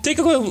 take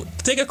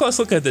a close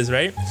look at this,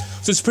 right?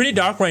 So it's pretty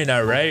dark right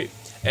now, right?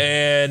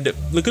 And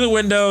look at the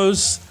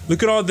windows,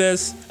 look at all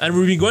this, and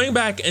we'll be going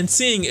back and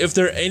seeing if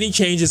there are any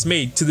changes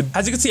made to the.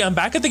 As you can see, I'm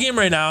back at the game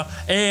right now,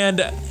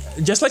 and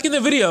just like in the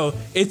video,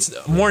 it's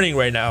morning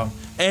right now,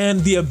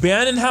 and the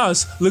abandoned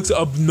house looks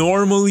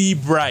abnormally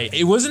bright.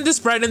 It wasn't this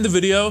bright in the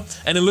video,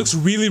 and it looks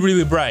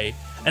really bright.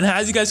 And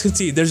as you guys can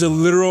see, there's a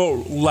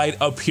literal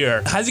light up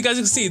here. As you guys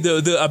can see,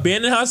 the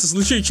abandoned house is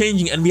literally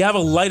changing, and we have a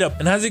light up.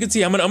 And as you can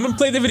see, I'm gonna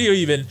play the video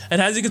even.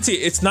 And as you can see,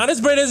 it's not as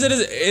bright as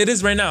it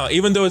is right now,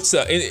 even though it's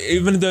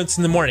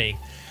in the morning.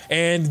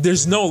 And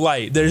there's no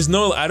light.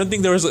 I don't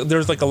think there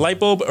was like a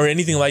light bulb or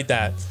anything like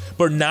that.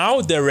 But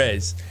now there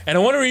is. And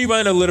I want to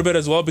rewind a little bit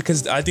as well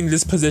because I think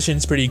this position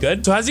is pretty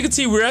good. So as you can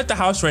see, we're at the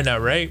house right now,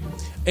 right?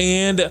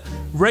 And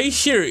right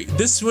here,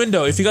 this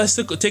window, if you guys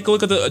take a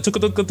look at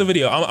the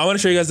video, I want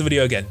to show you guys the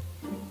video again.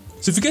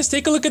 So if you guys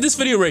take a look at this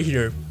video right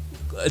here,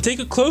 take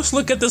a close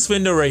look at this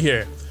window right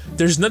here.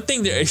 There's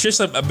nothing there. It's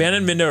just an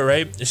abandoned window,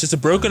 right? It's just a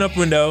broken up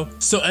window.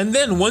 So, and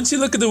then once you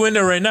look at the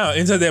window right now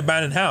inside the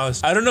abandoned house,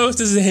 I don't know if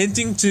this is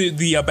hinting to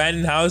the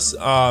abandoned house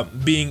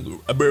being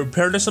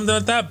repaired or something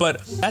like that,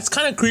 but that's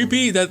kind of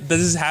creepy that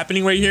this is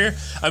happening right here.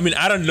 I mean,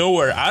 out of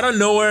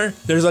nowhere,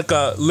 there's like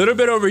a little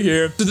bit over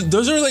here. So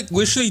those are like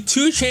literally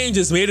 2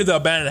 changes made to the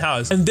abandoned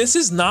house. And this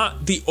is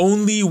not the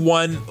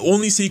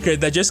only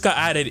secret that just got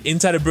added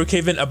inside of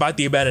Brookhaven about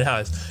the abandoned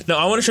house. Now,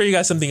 I want to show you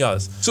guys something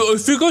else. So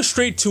if you go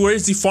straight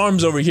towards the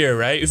farms over here,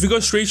 right? If you go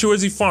straight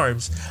towards the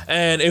farms,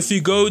 and if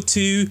you go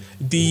to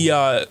the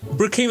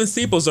Brookhaven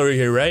Staples over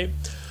here, right?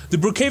 The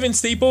Brookhaven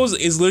Staples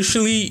is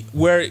literally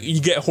where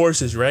you get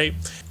horses, right?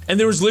 And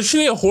there was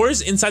literally a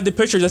horse inside the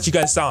picture that you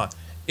guys saw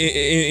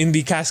in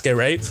the casket,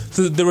 right?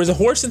 So there was a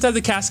horse inside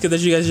the casket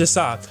that you guys just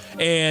saw,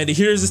 and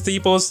here's the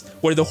Staples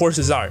where the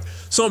horses are.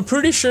 So I'm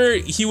pretty sure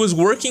he was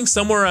working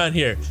somewhere around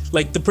here.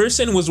 Like the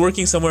person was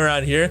working somewhere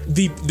around here.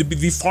 The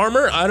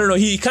farmer, I don't know.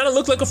 He kind of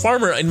looked like a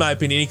farmer in my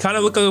opinion. He kind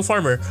of looked like a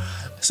farmer.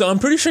 So I'm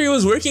pretty sure he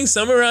was working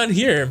somewhere around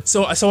here.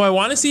 So I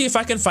want to see if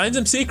I can find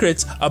some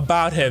secrets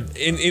about him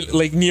in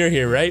like near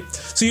here, right?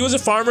 So he was a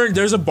farmer.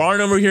 There's a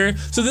barn over here.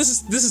 So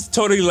this is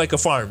totally like a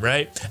farm,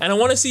 right? And I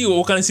want to see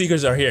what kind of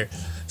secrets are here.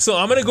 So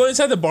I'm gonna go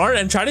inside the barn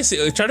and try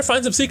to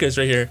find some secrets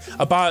right here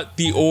about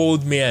the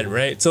old man,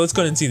 right? So let's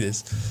go and see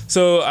this.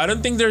 So I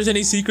don't think there's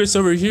any secrets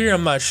over here.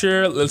 I'm not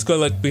sure. Let's go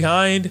look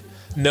behind.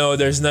 No,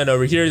 there's none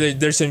over here.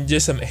 There's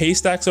just some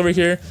haystacks over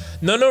here.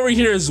 None over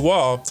here as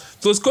well.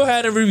 So let's go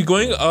ahead and we'll be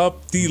going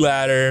up the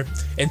ladder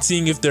and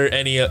seeing if there are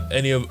any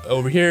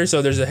over here.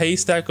 So there's a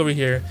haystack over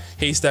here.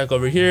 Haystack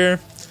over here.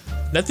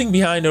 Nothing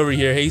behind over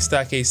here.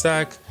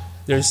 Haystack.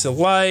 There's a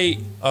light.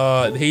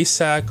 The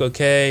haystack.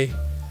 Okay.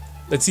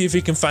 Let's see if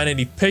we can find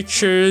any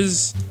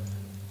pictures.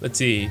 Let's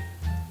see.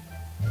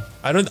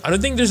 I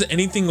don't think there's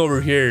anything over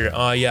here.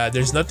 Yeah,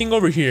 there's nothing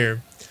over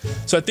here.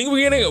 So I think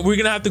we're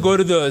gonna have to go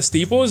to the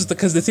Staples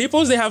because the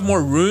Staples, they have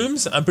more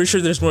rooms. I'm pretty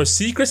sure there's more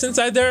secrets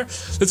inside there.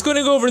 Let's go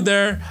over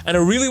there, and I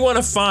really want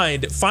to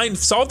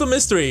solve the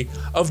mystery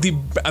of the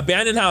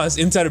abandoned house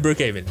inside of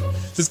Brookhaven. So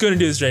let's go and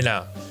do this right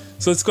now.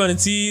 So let's go and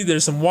see.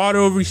 There's some water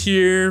over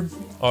here.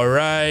 All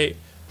right.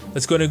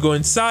 Let's go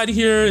inside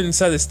here,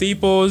 inside the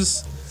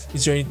Staples.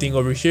 Is there anything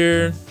over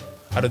here?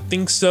 I don't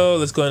think so.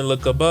 Let's go and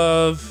look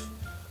above.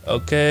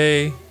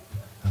 Okay.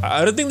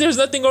 I don't think there's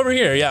nothing over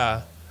here.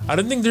 Yeah. I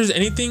don't think there's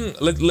anything.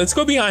 Let's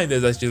go behind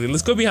this actually.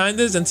 Let's go behind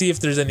this and see if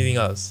there's anything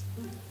else.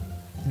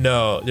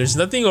 No, there's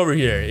nothing over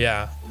here.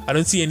 Yeah. I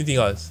don't see anything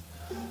else.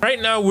 Right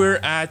now we're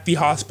at the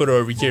hospital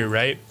over here,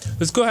 right?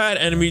 Let's go ahead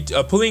and we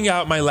pulling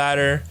out my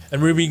ladder,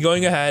 and we'll be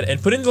going ahead and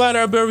putting the ladder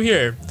up over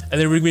here, and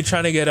then we'll be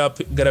trying to get up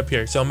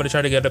here. So I'm gonna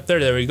try to get up there.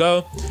 There we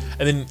go.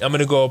 And then I'm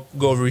gonna go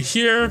over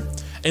here,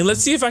 and let's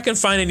see if I can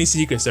find any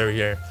secrets over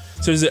here.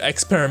 So there's an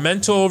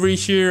experimental over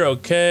here.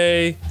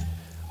 Okay.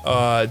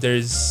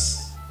 There's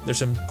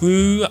some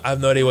glue. I have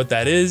no idea what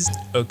that is.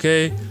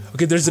 Okay.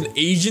 There's an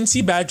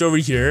agency badge over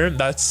here.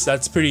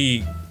 That's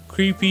pretty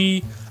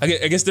creepy. I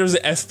guess there's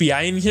an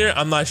FBI in here.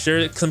 I'm not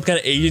sure. Some kind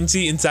of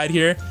agency inside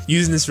here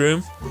using this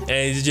room, and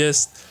it's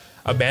just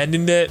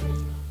abandoned it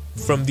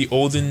from the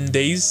olden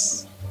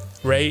days,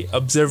 right?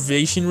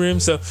 Observation room.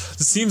 So it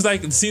seems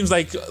like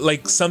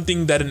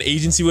something that an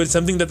agency would,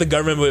 something that the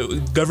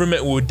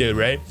government would do,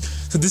 right?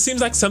 So this seems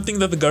like something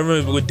that the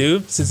government would do,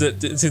 since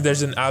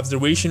there's an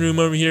observation room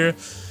over here.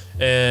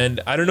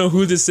 And I don't know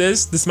who this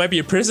is. This might be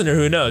a prisoner,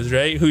 who knows,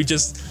 right? Who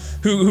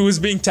was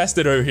being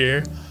tested over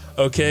here.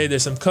 Okay,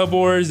 there's some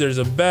cupboards, there's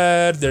a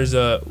bed, there's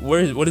a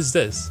what is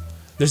this?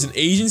 There's an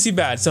agency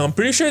badge. So I'm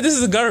pretty sure this is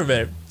the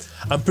government.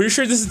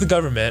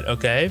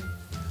 Okay.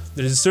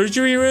 There's a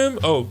surgery room.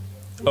 Oh,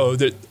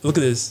 look at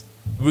this.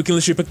 We can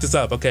literally pick this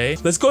up. Okay,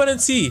 let's go ahead and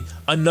see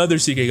another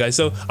secret, guys.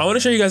 So I want to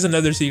show you guys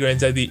another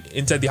secret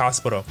inside the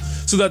hospital.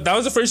 So that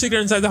was the first secret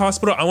inside the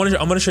hospital. I'm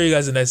gonna show you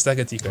guys the next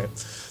second secret.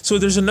 So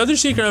there's another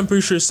secret, I'm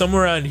pretty sure,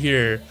 somewhere around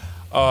here.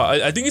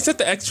 I think it's at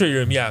the X-ray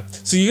room. Yeah.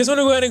 So you guys want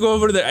to go ahead and go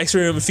over to the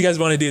X-ray room if you guys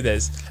want to do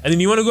this, and then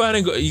you want to go ahead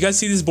and go. You guys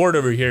see this board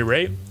over here,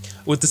 right?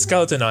 With the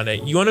skeleton on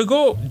it. You want to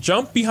go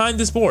jump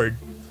behind this board,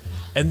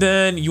 and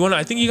then you want to.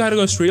 I think you gotta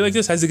go straight like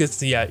this. As you can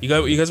see, yeah.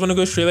 You guys want to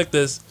go straight like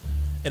this,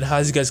 and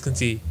as you guys can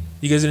see,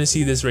 you guys are gonna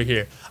see this right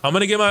here. I'm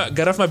gonna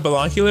get off my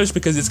binoculars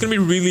because it's gonna be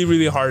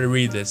really hard to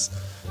read this.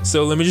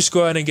 So let me just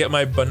go ahead and get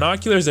my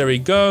binoculars. There we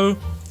go.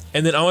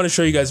 And then I want to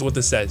show you guys what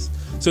this says.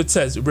 So it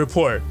says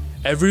report.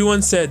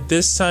 Everyone said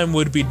this time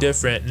would be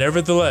different.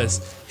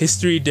 Nevertheless,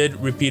 history did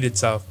repeat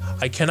itself.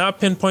 I cannot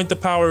pinpoint the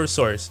power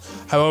source.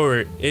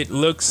 However, it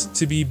looks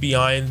to be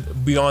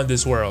beyond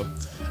this world.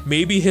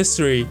 Maybe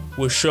history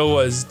will show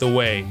us the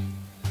way.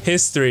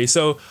 History.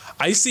 So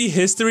I see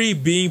history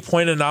being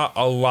pointed out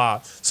a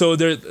lot. So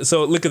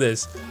look at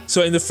this.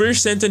 So in the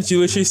first sentence, you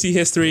literally see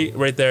history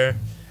right there.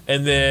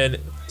 And then,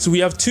 so we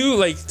have two,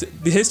 like,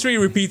 the history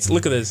repeats.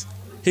 Look at this.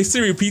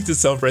 History repeats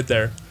itself right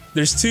there.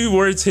 There's two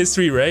words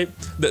history, right?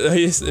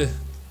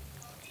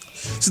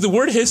 So the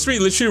word history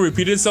literally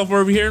repeated itself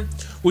over here,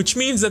 which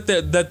means that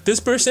that this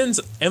person's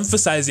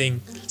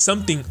emphasizing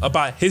something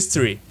about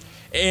history.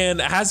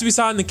 And as we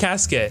saw in the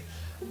casket,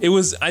 it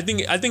was, I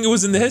think it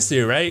was in the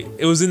history, right?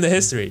 It was in the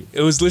history.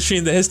 It was literally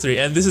in the history,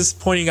 and this is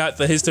pointing out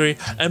the history.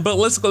 But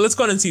let's go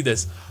ahead and see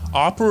this.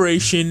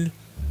 Operation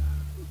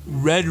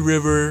Red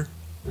River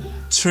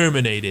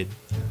terminated.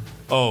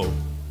 Oh,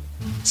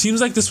 seems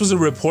like this was a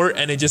report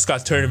and it just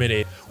got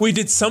terminated. Wait,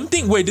 did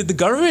the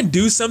government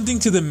do something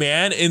to the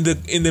man in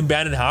the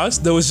abandoned house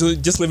that was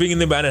just living in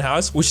the abandoned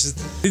house?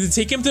 Did they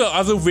take him to the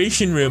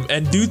observation room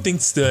and do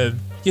things to him?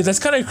 Yeah, that's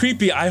kind of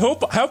creepy. I hope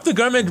the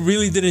government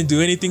really didn't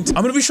do anything.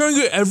 I'm gonna be showing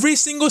you every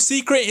single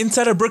secret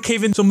inside of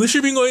Brookhaven. So I'm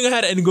literally going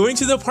ahead and going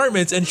to the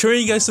apartments and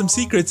showing you guys some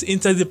secrets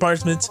inside the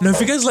apartments. Now,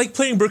 if you guys like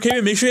playing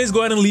Brookhaven, make sure you guys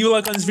go ahead and leave a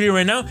like on this video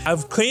right now.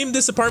 I've claimed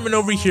this apartment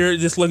over here,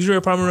 this luxury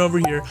apartment over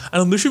here,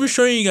 and I'm literally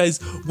showing you guys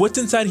what's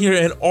inside here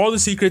and all the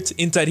secrets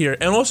inside here.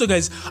 And also,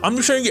 guys, I'm gonna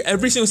be showing you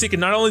every single secret.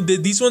 Not only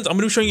these ones, I'm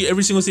gonna be showing you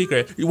every single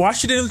secret. You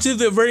watch it until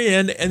the very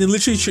end, and then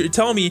literally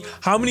tell me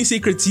how many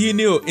secrets you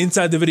knew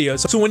inside the video.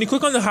 So when you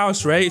click on the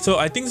house, right? So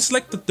I think this is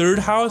like the third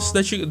house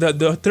that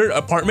the third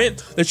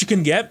apartment that you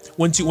can get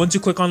once you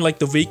click on like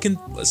the vacant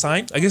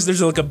sign. I guess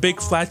there's like a big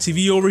flat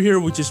TV over here,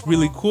 which is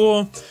really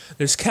cool.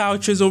 There's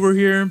couches over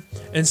here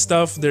and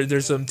stuff.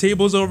 There's some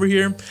tables over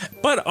here.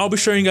 But I'll be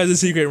showing you guys a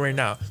secret right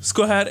now. Let's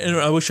go ahead and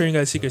I will show you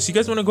guys a secret. So you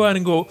guys want to go ahead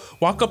and go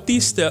walk up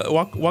these steps,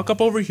 walk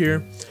up over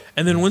here,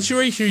 and then once you're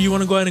right here, you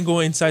want to go ahead and go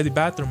inside the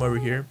bathroom over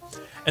here.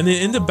 And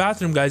then in the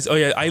bathroom, guys, oh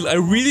yeah, I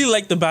really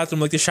like the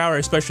bathroom, like the shower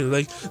especially.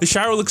 Like the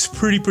shower looks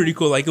pretty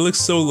cool. Like it looks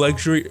so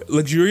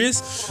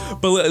luxurious.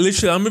 But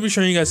literally, I'm gonna be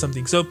showing you guys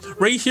something. So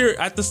right here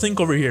at the sink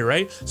over here,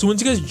 right? So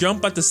once you guys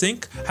jump at the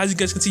sink, as you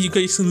guys can see, you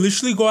guys can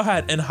literally go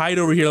ahead and hide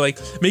over here. Like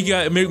make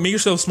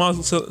yourself small.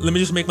 So let me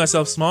just make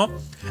myself small.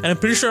 And I'm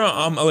pretty sure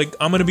I'm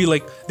gonna be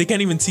like, they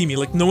can't even see me.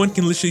 Like no one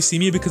can literally see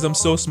me because I'm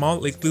so small.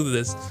 Like look at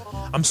this.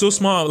 I'm so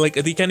small, like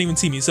they can't even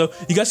see me. So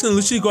you guys can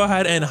literally go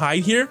ahead and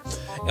hide here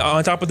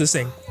on top of the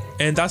sink.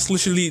 And that's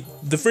literally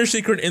the first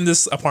secret in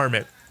this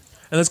apartment.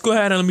 And let's go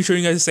ahead and let me show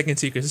you guys the second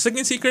secret. The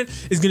second secret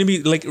is going to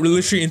be like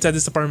literally inside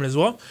this apartment as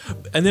well.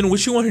 And then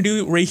what you want to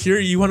do right here,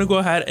 you want to go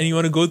ahead and you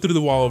want to go through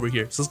the wall over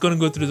here. So let's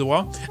go through the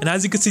wall. And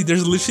as you can see,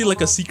 there's literally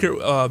like a secret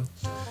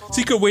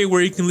way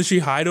where you can literally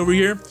hide over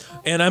here.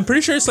 And I'm pretty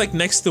sure it's like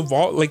next to the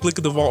vault. Like look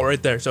at the vault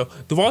right there. So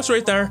the vault's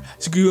right there.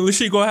 So you can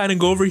literally go ahead and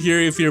go over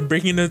here if you're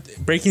breaking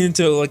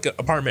into like an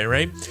apartment,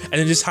 right? And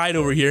then just hide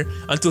over here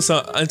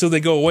until they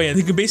go away. And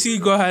you can basically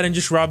go ahead and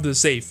just rob the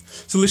safe.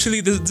 So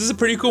literally this is a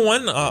pretty cool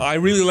one. I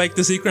really like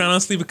the secret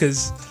honestly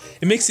because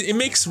it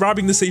makes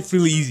robbing the safe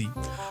really easy.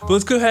 But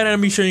let's go ahead and I'll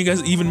be showing you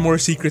guys even more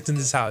secrets in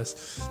this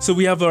house. So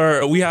we have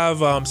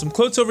some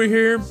clothes over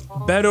here,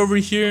 bed over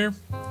here.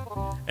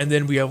 And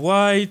then we have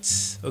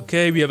lights.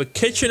 Okay, we have a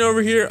kitchen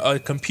over here, a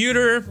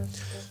computer.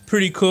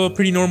 Pretty cool,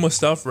 pretty normal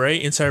stuff, right?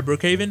 Inside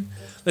Brookhaven.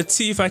 Let's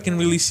see if I can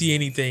really see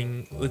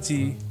anything. Let's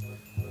see.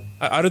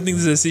 I don't think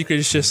this is a secret.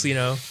 It's just, you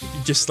know,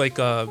 just like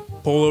a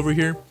pole over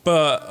here.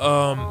 But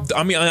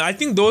I mean, I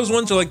think those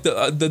ones are like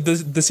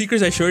the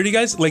secrets I showed you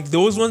guys. Like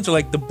those ones are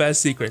like the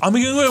best secrets. I'm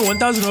giving away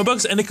 1,000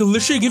 Robux, and it can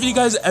literally give you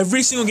guys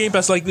every single game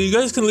pass. Like you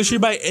guys can literally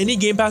buy any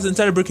game pass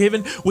inside of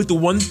Brookhaven with the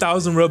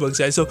 1,000 Robux,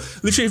 guys. So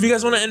literally, if you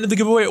guys want to enter the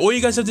giveaway, all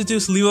you guys have to do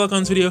is leave a like on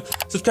this video,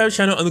 subscribe to the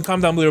channel, and then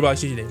comment down below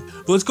about your name.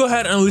 But let's go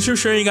ahead and literally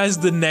show you guys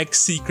the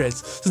next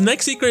secrets. So the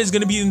next secret is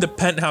gonna be in the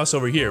penthouse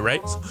over here,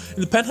 right? So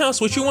in the penthouse,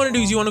 what you want to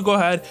do is you want to go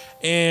ahead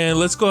and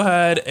let's go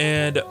ahead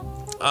and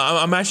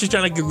I'm actually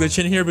trying to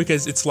glitch in here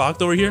because it's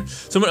locked over here.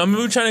 So I'm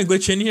gonna be trying to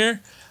glitch in here,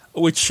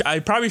 which I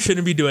probably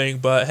shouldn't be doing,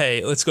 but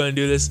hey, let's go and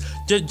do this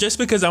just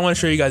because I want to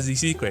show you guys these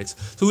secrets.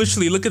 So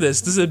literally, look at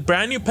this. This is a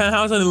brand new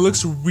penthouse and it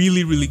looks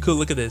really cool.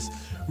 Look at this.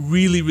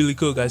 Really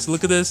cool, guys. So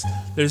look at this.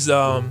 There's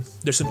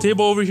some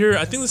table over here.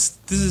 I think this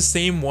is the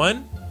same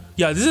one.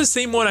 Yeah, this is the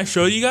same one I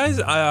showed you guys.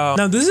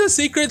 Now, this is a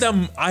secret that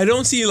I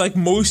don't see like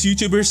most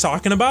YouTubers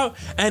talking about,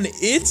 and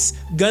it's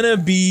gonna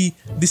be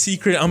the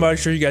secret I'm about to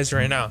show you guys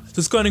right now. So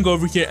let's go ahead and go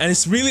over here, and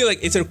it's really like,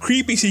 it's a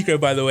creepy secret,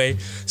 by the way.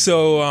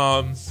 So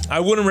I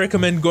wouldn't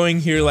recommend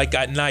going here like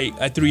at night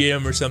at 3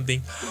 AM or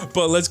something.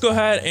 But let's go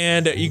ahead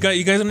and you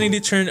guys need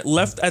to turn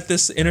left at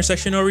this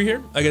intersection over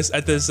here. I guess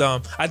at this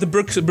at the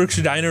Brooks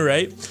Diner,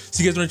 right?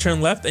 So you guys want to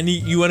turn left, and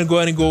you want to go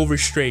ahead and go over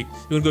straight.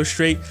 You want to go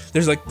straight.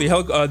 There's like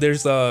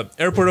there's the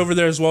airport over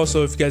there as well,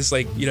 so if you guys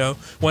like, you know,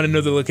 want to know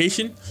the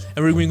location,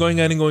 and we're going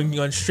on and going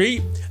on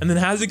straight. And then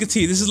as you can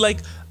see, this is like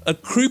a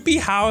creepy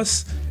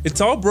house.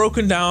 It's all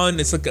broken down.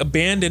 It's like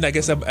abandoned, I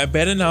guess,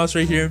 abandoned house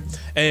right here,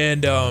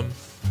 and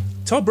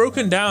it's all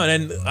broken down.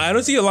 And I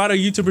don't see a lot of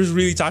YouTubers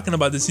really talking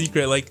about the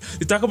secret. Like,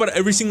 they talk about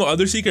every single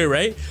other secret,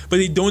 right? But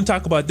they don't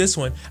talk about this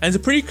one. And it's a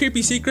pretty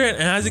creepy secret.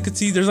 And as you can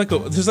see, there's like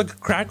a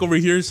crack over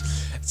here.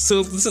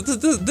 So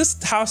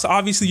this house,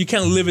 obviously, you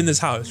can't live in this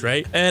house,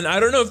 right? And I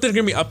don't know if they're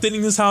gonna be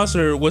updating this house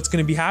or what's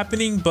gonna be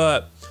happening,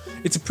 but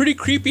it's a pretty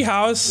creepy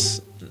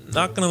house.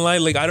 Not gonna lie,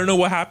 like, I don't know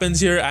what happens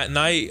here at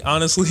night,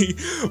 honestly,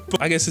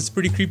 but I guess it's a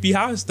pretty creepy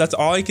house. That's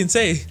all I can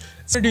say.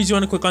 So, dudes, you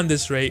want to click on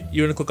this, right?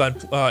 You want to click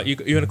on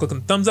you want to click on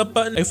the thumbs up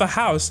button. If a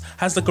house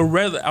has like a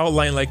red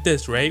outline like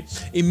this, right,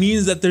 it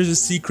means that there's a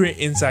secret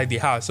inside the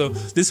house. So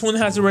this one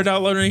has a red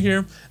outline right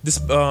here.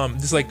 This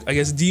like, I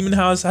guess, demon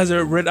house has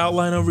a red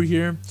outline over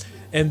here.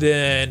 And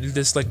then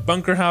this like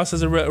bunker house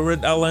has a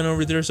red outline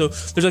over there. So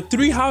there's like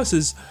 3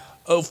 houses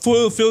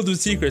filled with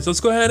secrets. Let's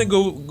go ahead and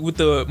go with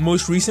the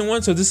most recent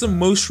one. So this is the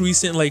most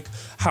recent like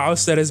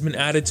house that has been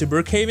added to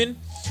Brookhaven,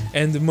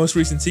 and the most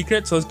recent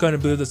secret. So let's go ahead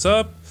and build this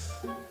up.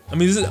 I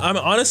mean,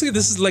 honestly,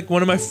 this is like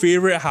one of my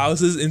favorite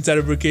houses inside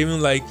of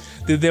Brookhaven. Like,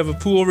 they have a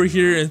pool over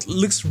here, and it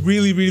looks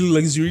really, really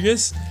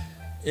luxurious,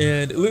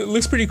 and it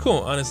looks pretty cool.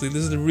 Honestly,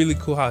 this is a really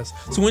cool house.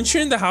 So once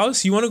you're in the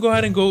house, you want to go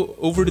ahead and go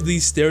over to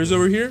these stairs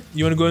over here.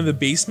 You want to go in the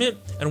basement,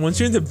 and once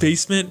you're in the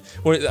basement,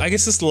 or I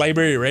guess it's the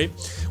library, right?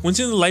 Once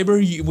you're in the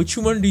library, what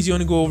you want to do is you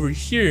want to go over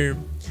here,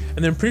 and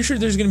then I'm pretty sure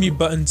there's gonna be a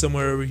button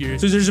somewhere over here.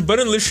 So there's a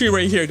button literally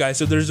right here, guys.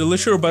 So there's a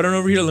literal button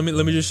over here. Let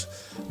me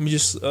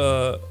just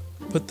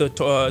put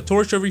the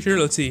torch over here.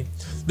 Let's see.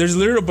 There's a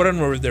little button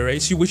over there,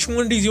 right? So which one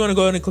of these you want to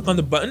go ahead and click on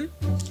the button?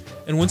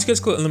 And once you guys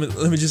click,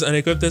 let me just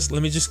unequip this.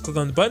 Let me just click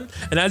on the button,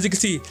 and as you can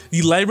see,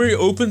 the library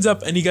opens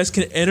up, and you guys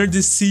can enter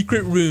this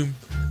secret room.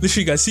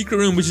 Literally, guys, secret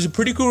room, which is a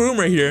pretty cool room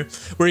right here,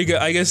 where you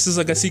got, I guess, there's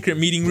like a secret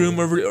meeting room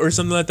or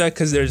something like that,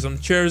 because there's some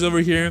chairs over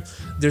here.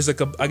 There's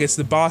like I guess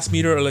the boss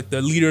meter, or like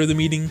the leader of the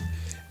meeting,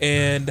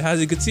 and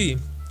as you can see,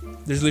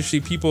 there's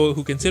literally people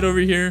who can sit over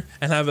here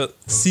and have a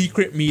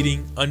secret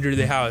meeting under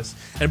the house.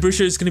 And I'm pretty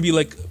sure it's gonna be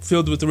like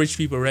filled with the rich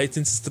people, right?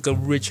 Since it's like a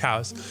rich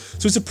house.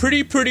 So it's a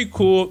pretty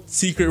cool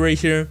secret right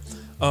here.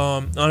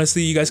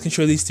 Honestly, you guys can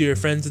show these to your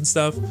friends and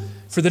stuff.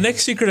 For the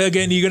next secret,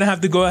 again, you're gonna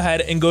have to go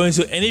ahead and go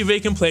into any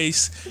vacant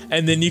place,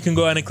 and then you can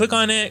go ahead and click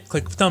on it,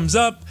 click thumbs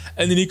up,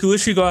 and then you can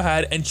literally go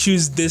ahead and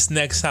choose this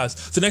next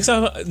house. So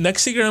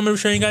next secret I'm gonna be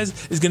showing you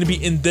guys is gonna be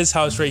in this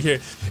house right here.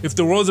 If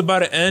the world's about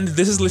to end,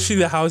 this is literally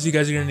the house you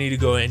guys are gonna need to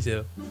go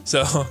into.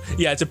 So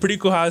yeah, it's a pretty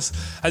cool house.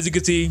 As you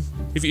can see,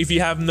 if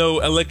you have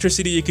no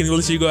electricity, you can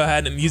literally go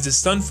ahead and use the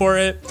sun for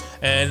it.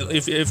 And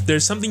if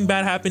there's something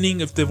bad happening,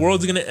 if the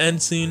world's gonna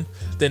end soon,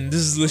 then this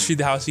is literally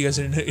the house you guys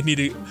need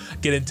to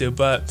get into.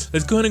 But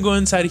let's go ahead and go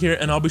inside here,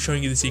 and I'll be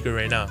showing you the secret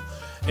right now.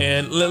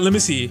 And let me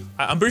see.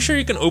 I'm pretty sure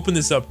you can open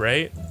this up,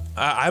 right?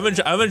 I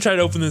haven't tried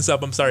to open this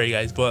up. I'm sorry,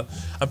 guys, but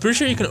I'm pretty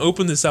sure you can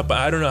open this up. But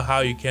I don't know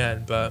how you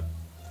can. But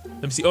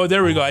let me see. Oh,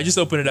 there we go. I just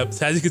opened it up.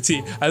 As you can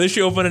see, I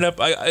literally opened it up.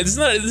 This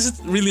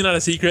is really not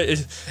a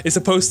secret. It's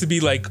supposed to be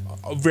like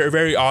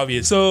very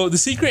obvious. So the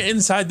secret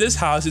inside this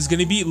house is going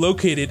to be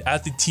located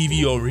at the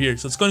TV over here.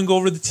 So let's go and go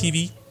over the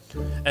TV.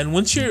 And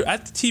once you're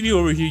at the TV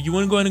over here, you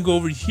want to go ahead and go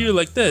over here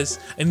like this,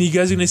 and you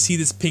guys are going to see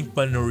this pink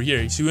button over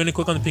here. So you're going to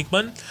click on the pink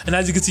button, and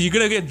as you can see, you're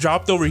going to get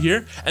dropped over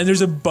here, and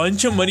there's a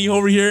bunch of money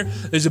over here,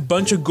 there's a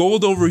bunch of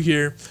gold over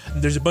here,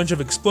 and there's a bunch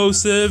of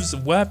explosives,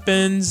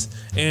 weapons,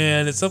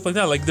 and stuff like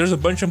that. Like, there's a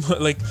bunch of,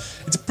 like,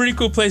 it's a pretty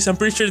cool place. I'm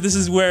pretty sure this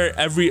is where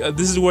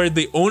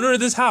the owner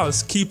of this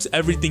house keeps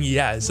everything he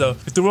has. So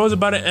if the world's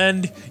about to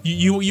end,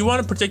 you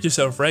want to protect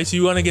yourself, right? So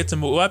you want to get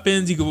some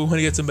weapons, you want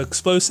to get some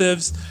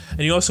explosives,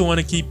 and you also want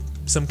to keep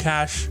some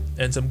cash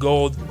and some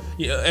gold,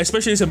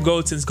 especially some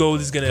gold, since gold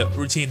is gonna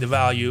retain the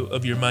value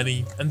of your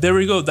money. And there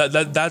we go.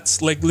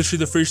 That's like literally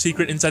the first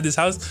secret inside this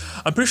house.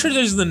 I'm pretty sure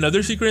there's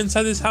another secret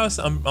inside this house.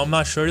 I'm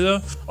not sure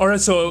though. All right,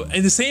 so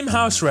in the same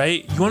house,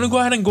 right, you want to go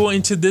ahead and go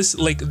into this,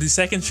 like, the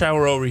second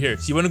shower over here.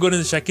 So you want to go to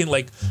the second,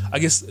 like, I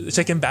guess the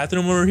second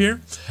bathroom over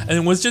here. And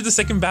then once you're at the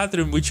second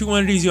bathroom, what you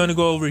want to do is you want to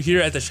go over here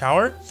at the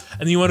shower,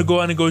 and then you want to go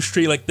ahead and go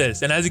straight like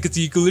this. And as you can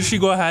see, you can literally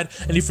go ahead,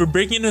 and if you're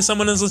breaking into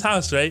someone else's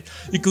house, right,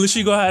 you can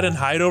literally go ahead and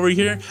hide over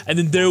here, and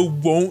then they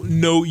won't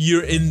know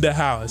you're in the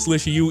house.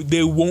 Literally,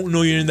 they won't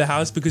know you're in the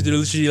house, because they're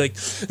literally like,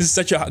 this is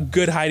such a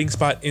good hiding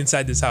spot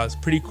inside this house.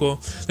 Pretty cool.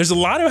 There's a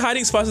lot of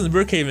hiding spots in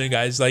Brookhaven,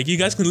 guys. Like, you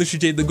guys can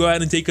literally go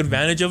ahead and take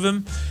advantage of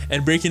them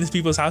and break into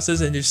people's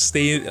houses and just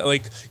stay,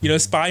 like, you know,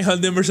 spy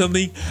on them or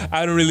something.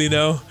 I don't really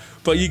know,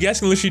 but you guys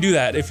can literally do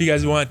that if you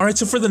guys want. All right,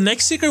 so for the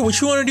next secret, what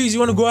you want to do is you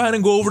want to go ahead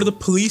and go over to the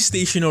police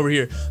station over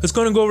here. Let's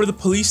go and go over to the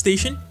police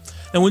station.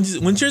 And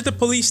once you're at the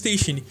police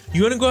station,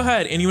 you want to go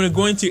ahead and you want to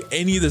go into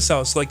any of the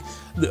cells. Like,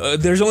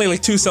 there's only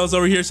like 2 cells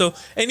over here, so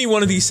any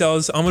one of these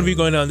cells, I'm going to be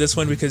going down this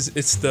one because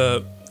it's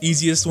the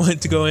easiest one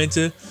to go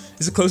into.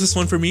 It's the closest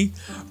one for me.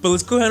 But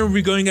let's go ahead and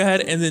be going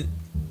ahead, and then,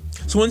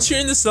 so once you're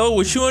in the cell,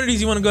 what you want to do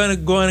is you want to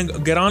go ahead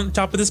and get on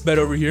top of this bed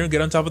over here, get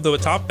on top of the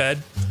top bed.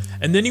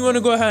 And then you want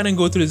to go ahead and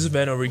go through this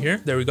vent over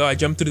here. There we go. I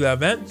jumped through that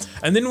vent.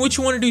 And then what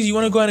you want to do is you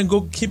want to go ahead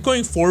and keep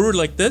going forward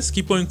like this.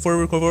 Keep going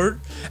forward.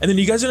 And then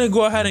you guys are going to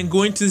go ahead and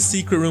go into the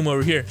secret room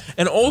over here.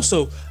 And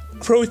also,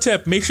 pro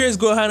tip, make sure you guys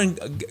go ahead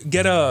and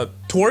get a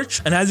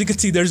torch. And as you can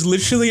see, there's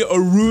literally a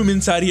room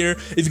inside here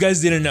if you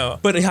guys didn't know.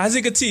 But as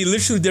you can see,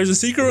 literally there's a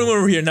secret room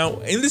over here. Now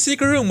in the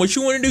secret room, what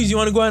you want to do is you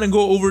want to go ahead and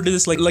go over to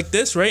this like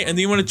this, right? And then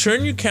you want to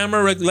turn your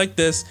camera like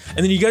this, and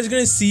then you guys are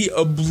gonna see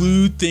a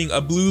blue thing, a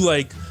blue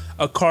like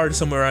a card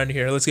somewhere around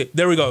here. Let's get,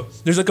 there we go.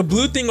 There's like a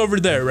blue thing over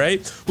there,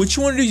 right? What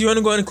you want to do is you want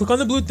to go ahead and click on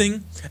the blue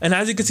thing, and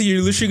as you can see,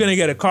 you're literally gonna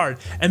get a card,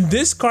 and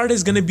this card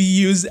is gonna be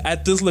used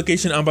at this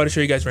location I'm about to show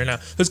you guys right now.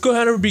 Let's go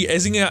ahead and be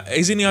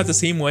exiting out the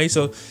same way,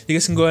 so you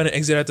guys can go ahead and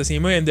exit out the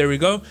same way, and there we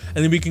go.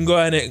 And then we can go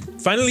ahead and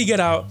finally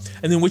get out.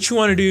 And then what you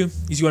want to do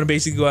is you want to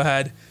basically go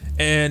ahead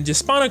and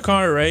just spawn a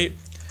car, right?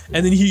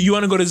 And then you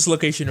want to go to this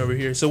location over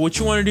here. So what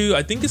you want to do,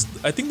 I think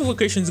the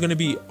location is gonna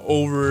be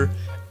over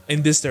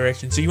in this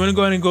direction. So you want to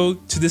go ahead and go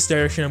to this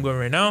direction I'm going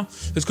right now.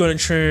 Let's go ahead and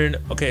turn.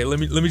 Okay, let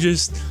me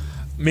just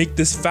make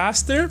this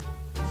faster.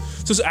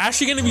 So it's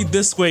actually going to be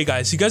this way,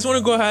 guys. You guys want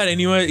to go ahead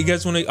anyway. You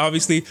guys want to,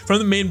 obviously, from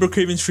the main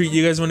Brookhaven street,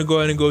 you guys want to go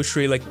ahead and go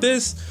straight like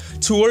this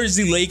towards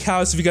the lake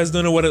house. If you guys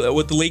don't know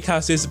what the lake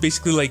house is,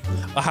 basically like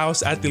a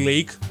house at the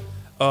lake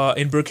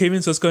in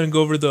Brookhaven. So let's go ahead and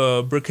go over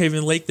the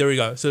Brookhaven lake. There we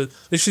go. So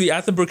literally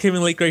at the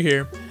Brookhaven lake right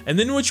here. And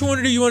then what you want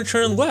to do, you want to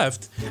turn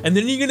left, and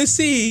then you're going to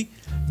see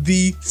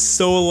the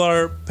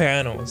solar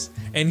panels.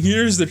 And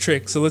here's the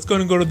trick. So let's go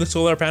ahead and go to the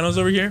solar panels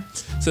over here.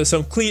 So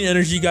some clean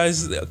energy,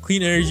 guys,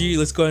 clean energy.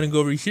 Let's go ahead and go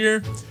over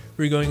here.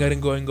 We're going ahead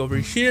and going over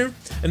here.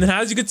 And then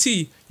as you can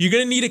see, you're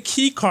gonna need a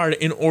key card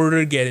in order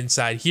to get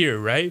inside here,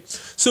 right?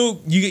 So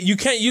you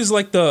can't use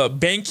like the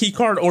bank key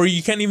card, or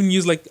you can't even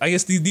use like, I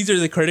guess these are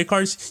the credit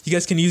cards. You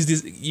guys can use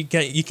this. You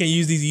can't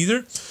use these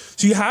either.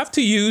 So you have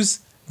to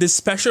use this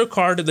special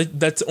card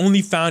that's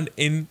only found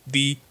in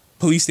the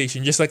police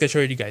station, just like I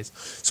showed you guys.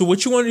 So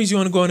what you want to do is you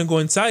want to go ahead and go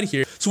inside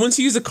here. So once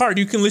you use the card,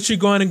 you can literally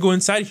go ahead and go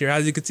inside here,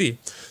 as you can see.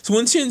 So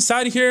once you're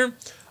inside here,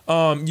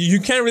 you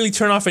can't really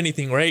turn off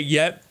anything right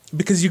yet,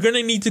 because you're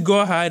gonna need to go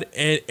ahead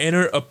and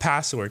enter a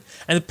password,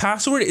 and the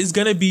password is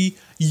gonna be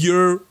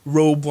your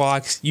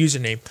Roblox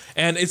username,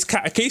 and it's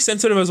case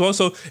sensitive as well.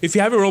 So if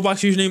you have a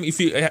Roblox username, if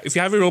you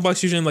have a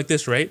Roblox username like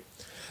this, right,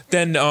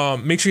 then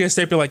make sure you guys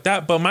type it like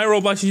that. But my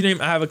Roblox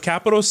username, I have a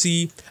capital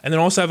C and then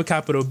also have a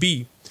capital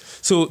B.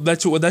 So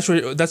that's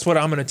what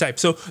I'm gonna type.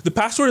 So the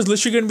password is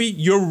literally gonna be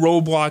your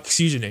Roblox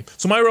username.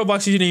 So my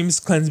Roblox username is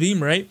CleanseBeam,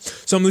 right?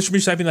 So I'm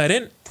literally typing that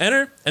in,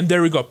 enter, and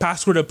there we go.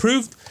 Password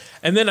approved.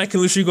 And then I can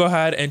literally go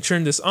ahead and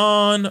turn this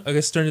on. I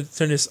guess turn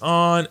this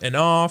on and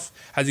off.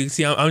 As you can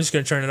see, I'm just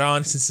gonna turn it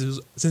on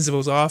since it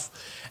was off.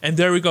 And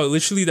there we go.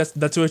 Literally,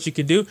 that's what you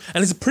can do.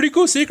 And it's a pretty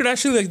cool secret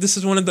actually. Like this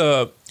is one of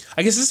the,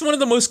 I guess this is one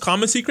of the most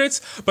common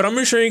secrets. But I'm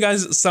gonna show you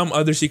guys some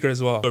other secret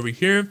as well. Over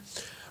here,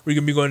 we're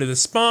gonna be going to the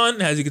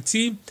spawn, as you can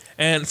see.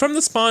 And from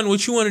the spawn,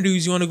 what you want to do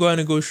is you want to go ahead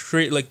and go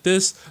straight like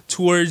this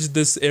towards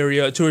this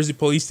area, towards the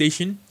police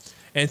station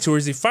and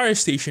towards the fire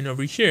station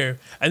over here.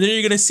 And then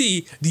you're gonna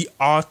see the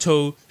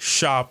auto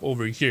shop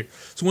over here.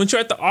 So once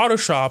you're at the auto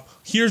shop,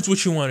 here's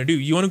what you want to do.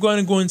 You want to go ahead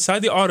and go inside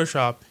the auto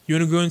shop. You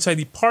want to go inside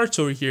the parts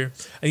over here,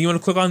 and you want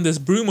to click on this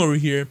broom over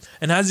here.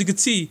 And as you can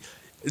see,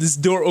 this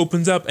door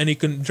opens up and you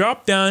can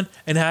drop down,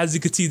 and as you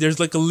can see, there's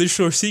like a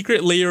literal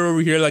secret layer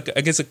over here, like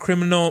I guess a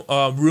criminal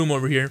room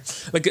over here.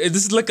 Like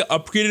this is like an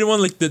upgraded one.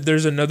 Like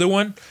there's another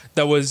one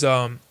that was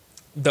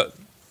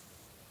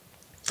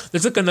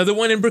there's like another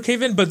one in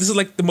Brookhaven, but this is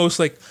like the most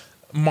like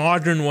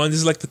modern one. This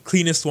is like the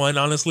cleanest one,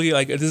 honestly.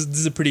 Like this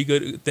is a pretty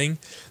good thing.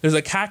 There's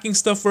like hacking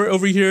stuff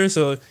over here,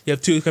 so you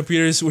have 2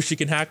 computers which you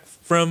can hack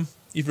from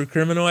if you're a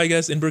criminal, I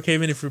guess, in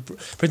Brookhaven, if you're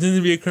pretending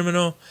to be a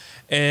criminal.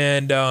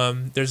 And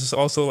there's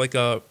also like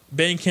a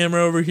bank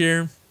camera over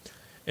here,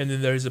 and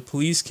then there's a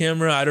police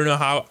camera. I don't know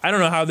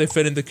how they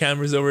fit into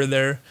cameras over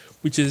there,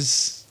 which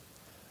is,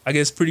 I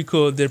guess, pretty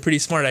cool. They're pretty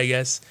smart, I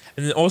guess.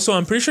 And then also,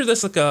 I'm pretty sure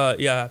that's like a,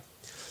 yeah.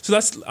 So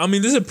that's, I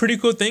mean, this is a pretty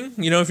cool thing,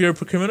 you know, if you're a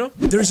criminal.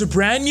 There's a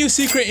brand new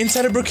secret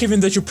inside of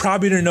Brookhaven that you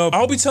probably didn't know.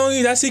 I'll be telling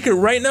you that secret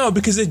right now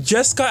because it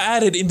just got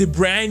added in the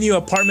brand new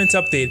apartments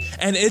update,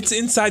 and it's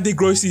inside the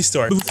grocery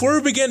store. But before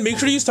we begin, make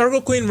sure you start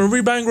go clean. Remember,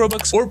 you're buying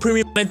Robux or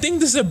premium. I think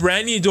this is a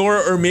brand new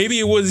door, or maybe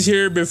it was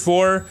here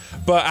before,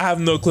 but I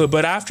have no clue.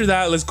 But after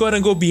that, let's go ahead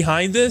and go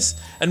behind this,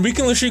 and we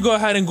can literally go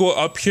ahead and go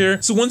up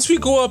here. So once we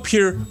go up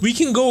here, we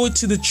can go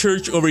to the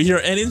church over here,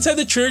 and inside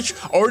the church,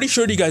 I already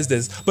showed you guys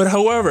this, but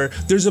however,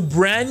 there's a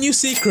brand new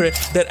secret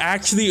that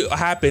actually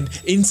happened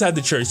inside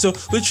the church. So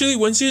literally,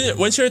 once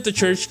you're at the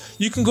church,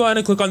 you can go ahead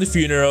and click on the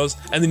funerals,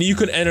 and then you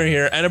can enter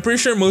here. And I'm pretty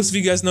sure most of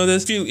you guys know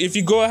this. If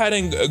you go ahead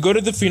and go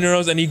to the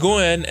funerals and you go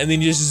in, and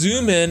then you just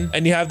zoom in,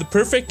 and you have the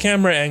perfect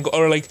camera angle,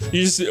 or like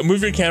you just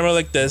move your camera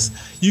like this,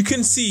 you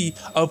can see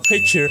a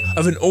picture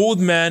of an old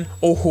man,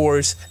 a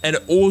horse, and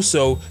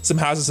also some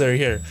houses that are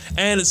here.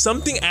 And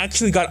something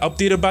actually got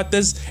updated about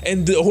this,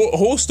 and the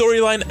whole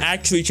storyline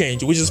actually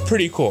changed, which is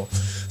pretty cool.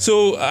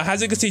 So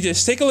as you can see,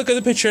 just take a look at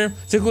the picture,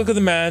 take a look at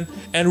the man,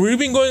 and we've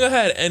been going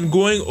ahead and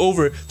going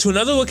over to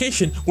another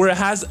location where it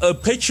has a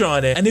picture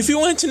on it. And if you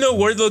want to know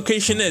where the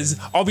location is,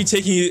 I'll be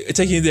taking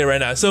you there right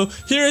now. So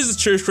here is the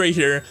church right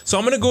here. So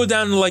I'm gonna go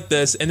down like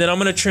this, and then I'm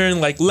gonna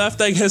turn like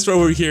left, I guess,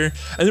 over here,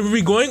 and then we'll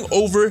be going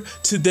over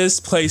to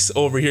this place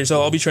over here.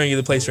 So I'll be showing you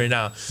the place right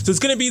now. So it's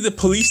gonna be the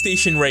police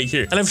station right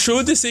here. And I've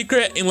showed the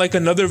secret in like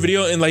another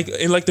video, in like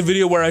the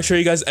video where I show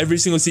you guys every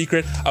single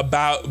secret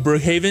about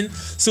Brookhaven.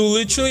 So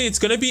literally it's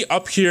gonna be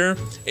up here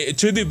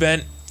to the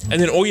event, and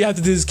then all you have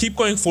to do is keep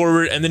going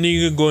forward, and then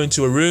you can go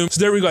into a room.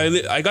 So there we go.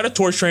 I got a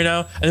torch right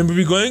now, and then we'll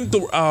be going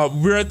to,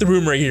 we're at the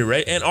room right here,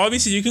 right? And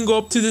obviously you can go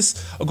up to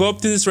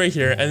this right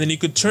here, and then you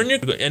could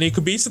and you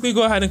could basically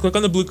go ahead and click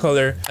on the blue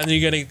color, and then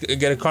you're gonna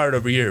get a card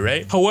over here,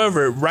 right?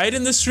 However, right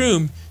in this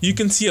room, you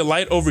can see a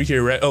light over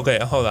here, right? Okay,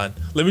 hold on.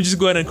 Let me just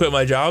go ahead and quit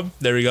my job.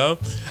 There we go.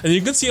 And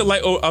you can see a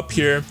light up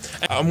here.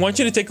 I want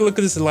you to take a look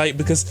at this light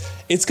because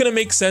it's gonna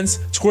make sense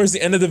towards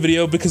the end of the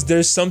video, because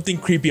there's something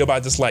creepy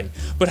about this light.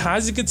 But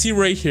as you can see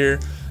right here,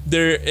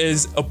 there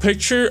is a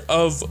picture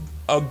of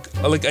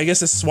like I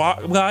guess a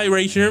SWAT guy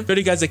right here. But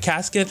he got a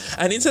casket,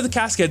 and inside the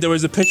casket there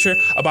was a picture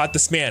about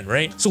this man,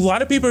 right? So a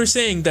lot of people are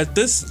saying that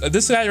this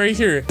guy right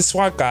here, the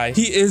SWAT guy,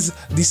 he is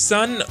the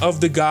son of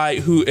the guy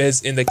who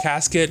is in the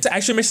casket. It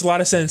actually makes a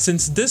lot of sense,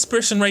 since this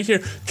person right here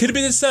could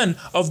be the son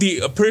of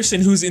the person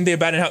who's in the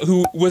abandoned house,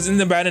 who was in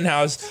the abandoned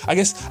house. I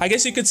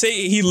guess you could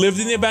say he lived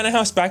in the abandoned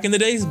house back in the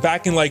days,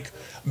 back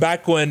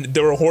when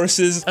there were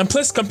horses. And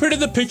plus, compared to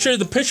the picture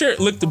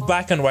looked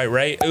black and white,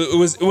 right?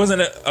 It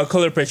wasn't a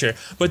color picture,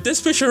 but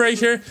this picture right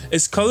here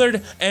is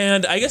colored,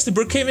 and I guess the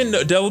Brookhaven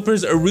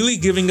developers are really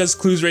giving us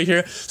clues right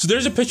here. So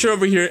there's a picture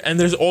over here, and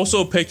there's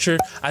also a picture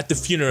at the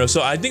funeral.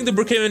 So I think the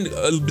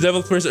Brookhaven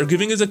developers are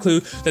giving us a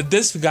clue that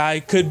this guy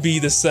could be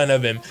the son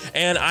of him.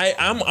 And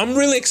I'm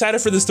really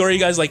excited for the story,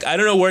 guys. Like, I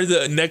don't know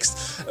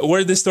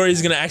where this story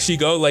is gonna actually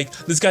go. Like,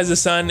 this guy's the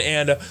son,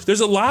 and there's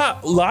a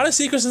lot of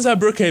secrets inside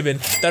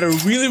Brookhaven that are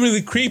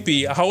really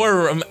creepy.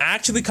 However, I'm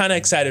actually kind of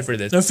excited for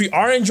this. Now, if you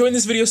are enjoying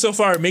this video so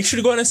far, make sure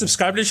to go ahead and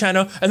subscribe to the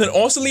channel, and then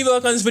also leave a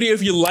like on this video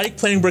if you like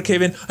playing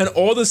Brookhaven and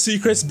all the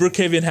secrets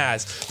Brookhaven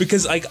has,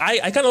 because like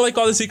I kind of like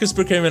all the secrets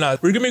Brookhaven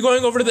has. We're gonna be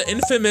going over to the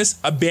infamous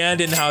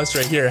abandoned house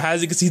right here.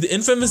 As you can see, the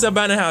infamous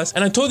abandoned house,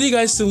 and I told you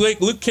guys to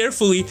like look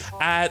carefully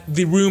at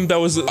the room that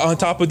was on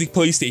top of the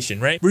police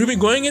station, right? We're gonna be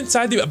going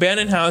inside the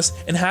abandoned house,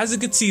 and as you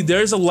can see,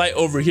 there's a light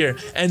over here,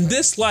 and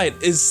this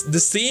light is the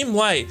same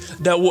light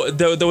that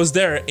was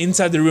there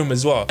inside the room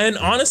as well. And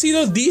honestly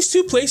though, these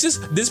two places,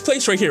 this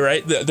place right here,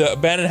 right, the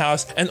abandoned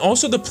house, and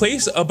also the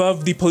place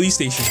above the police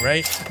station,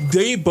 right,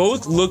 they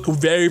both look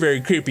very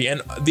creepy,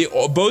 and they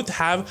both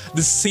have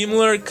the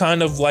similar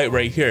kind of light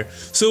right here.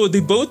 So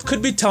they both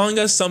could be telling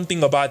us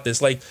something about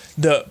this. Like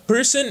the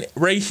person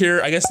right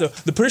here, I guess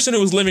the person who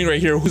was living right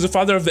here, who's the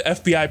father of the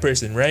FBI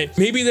person, right,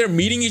 maybe they're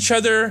meeting each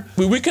other.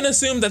 We can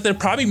assume that they're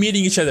probably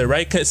meeting each other,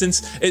 right,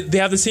 since they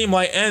have the same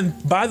light.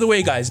 And by the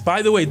way guys,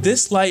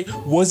 this light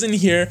wasn't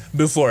here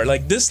before.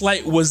 Like, this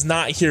light was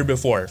not here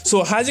before.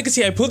 So as you can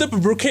see, I pulled up a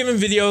Brookhaven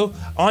video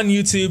on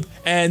YouTube,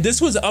 and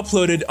this was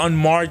uploaded on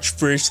March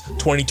 1st,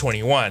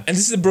 2021. And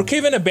this is a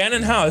Brookhaven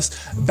abandoned house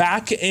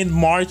back in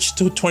March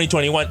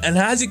 2021. And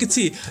as you can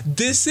see,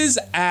 this is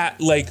at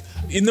like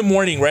in the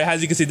morning, right?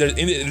 As you can see,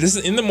 this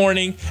is in the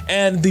morning,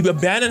 and the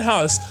abandoned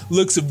house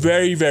looks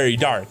very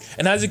dark.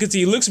 And as you can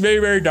see, it looks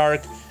very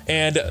dark,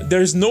 and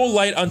there's no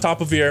light on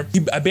top of here.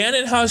 The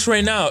abandoned house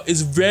right now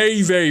is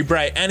very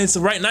bright, and it's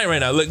right night right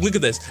now. Look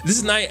at this. This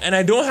is night, and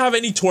I don't have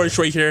any torch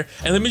right here.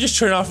 And let me just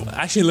turn off,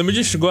 actually let me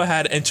just go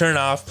ahead and turn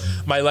off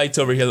my lights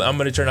over here. I'm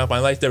gonna turn off my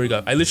lights. There we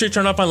go. I literally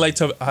turned off my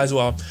lights as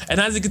well. And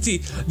as you can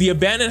see, the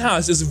abandoned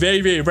house is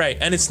very bright,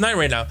 and it's night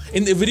right now.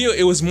 In the video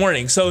it was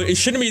morning, so it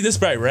shouldn't be this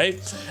bright,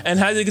 right? And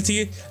as you can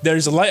see,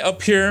 there's a light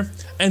up here,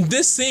 and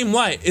this same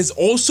light is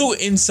also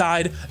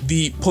inside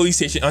the police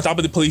station, on top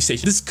of the police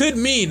station. This could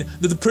mean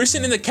that the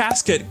person in the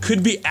casket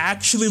could be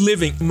actually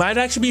living, might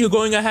actually be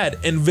going ahead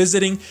and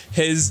visiting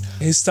his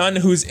son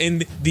who's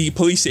in the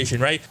police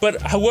station, right?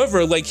 But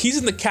however, like, he's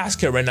in the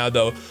casket right now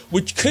though,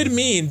 which could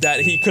mean that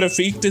he could have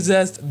faked his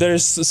death.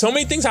 There's so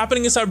many things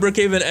happening inside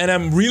Brookhaven, and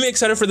I'm really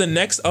excited for the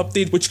next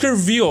update, which could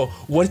reveal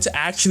what's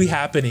actually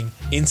happening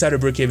inside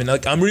of Brookhaven.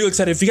 Like, I'm really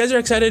excited. If you guys are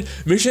excited,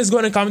 make sure to go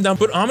ahead and comment down.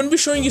 But I'm gonna be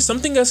showing you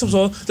something else as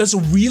well that's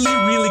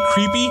really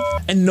creepy,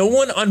 and no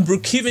one on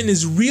Brookhaven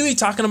is really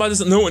talking about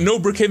this. No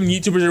Brookhaven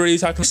YouTubers are really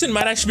talking. This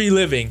might actually be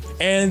living,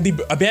 and the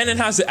abandoned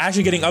house is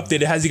actually getting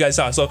updated, as you guys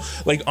saw. So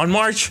like on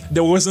March,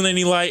 there wasn't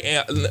any light,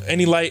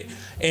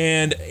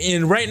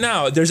 and right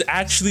now there's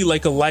actually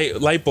like a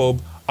light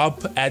bulb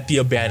up at the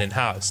abandoned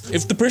house.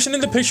 If the person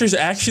in the picture is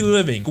actually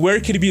living, where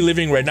could he be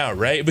living right now,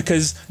 right?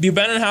 Because the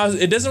abandoned house,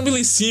 it doesn't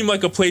really seem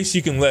like a place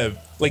you can live.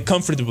 like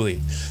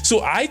comfortably.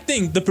 So I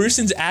think the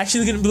person's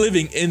actually gonna be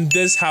living in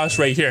this house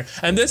right here,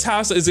 and this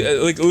house is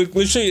like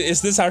literally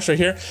it's this house right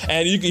here,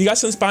 and you got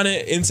some spawn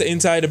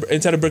inside of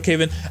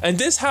Brookhaven, and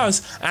this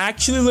house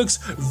actually looks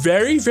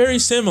very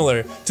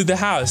similar to the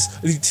house,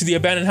 to the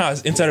abandoned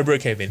house inside of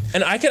Brookhaven,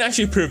 and I can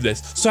actually prove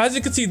this. So as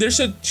you can see, there's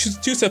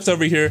two steps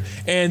over here,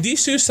 and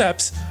these two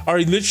steps are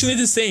literally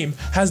the same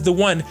as the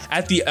one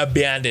at the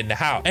abandoned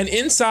house, and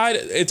inside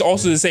it's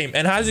also the same.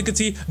 And as you can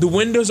see, the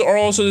windows are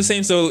also the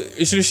same, so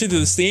it's literally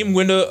the same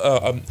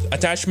window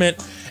attachment.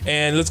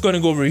 And let's go ahead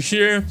and go over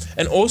here,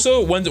 and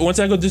also once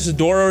I go to this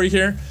door over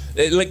here,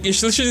 like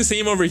it's literally the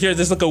same over here.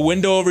 There's like a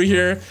window over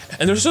here,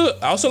 and there's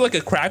also like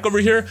a crack over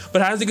here,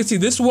 but as you can see,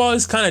 this wall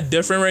is kind of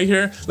different right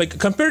here, like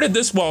compared to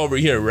this wall over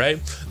here, right?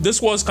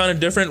 This wall is kind of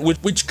different,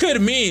 which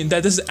could mean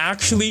that this is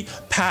actually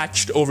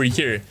patched over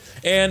here.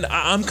 And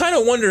I'm kind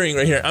of wondering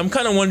right here, I'm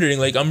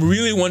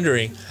really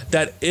wondering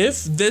that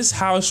if this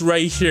house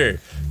right here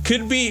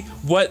could be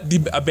what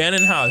the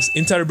abandoned house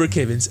inside of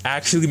Brookhaven's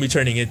actually be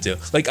turning into.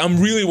 Like,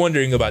 I'm really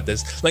wondering about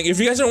this. Like, if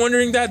you guys are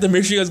wondering that, then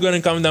make sure you guys go ahead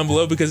and comment down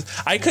below, because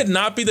I could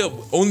not be the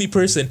only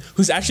person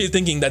who's actually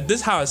thinking that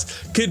this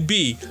house could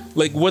be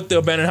like what the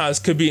abandoned house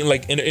could be in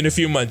like in a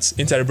few months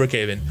inside of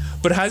Brookhaven.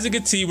 But as you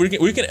can see, we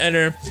can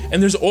enter,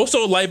 and there's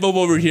also a light bulb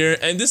over here,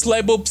 and this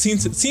light bulb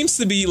seems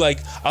to be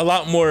like a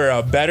lot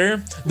more better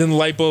than the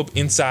light bulb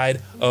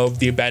inside of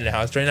the abandoned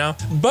house right now,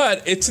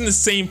 but it's in the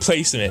same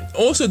placement.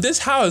 Also, this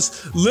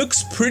house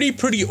looks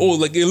pretty old.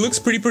 Like, it looks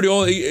pretty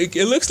old.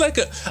 It looks like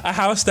a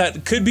house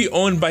that could be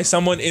owned by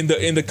someone in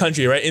the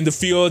country, right? In the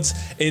fields,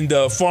 in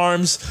the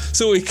farms.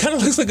 So it kind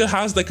of looks like a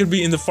house that could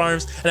be in the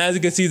farms. And as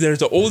you can see, there's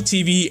the old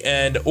TV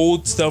and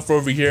old stuff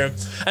over here.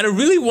 And I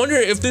really wonder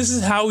if this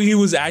is how he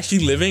was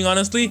actually living,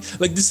 honestly.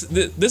 Like,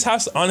 this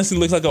house honestly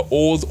looks like an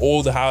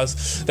old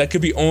house that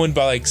could be owned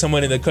by like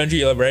someone in the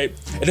country, right?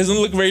 It doesn't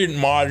look very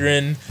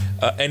modern.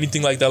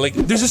 Anything like that. Like,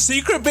 there's a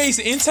secret base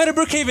inside of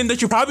Brookhaven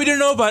that you probably didn't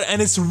know about,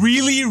 and it's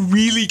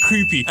really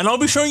creepy. And I'll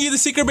be showing you the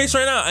secret base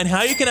right now and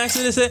how you can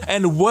access it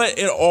and what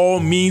it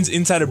all means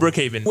inside of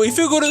Brookhaven. Well, if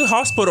you go to the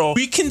hospital,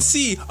 we can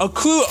see a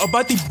clue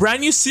about the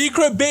brand new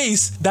secret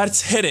base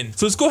that's hidden.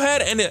 So let's go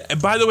ahead and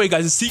by the way,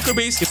 guys, the secret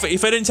base,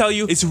 if I didn't tell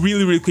you, it's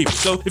really creepy.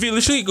 So if you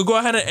literally go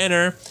ahead and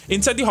enter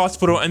inside the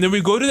hospital, and then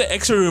we go to the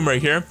X-ray room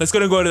right here. Let's go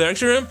to the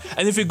X-ray room,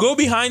 and if you go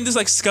behind this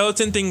like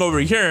skeleton thing over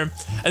here,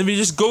 and we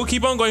just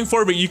keep on going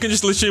forward, you can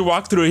just literally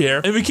walk through here,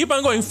 and if we keep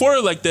on going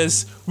forward like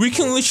this, we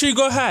can literally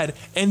go ahead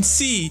and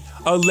see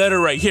a letter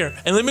right here.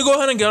 And let me go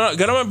ahead and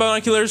get on my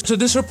binoculars. So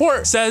this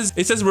report says,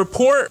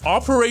 report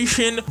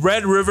Operation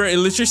Red River. It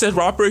literally says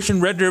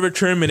Operation Red River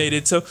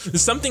terminated. So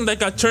it's something that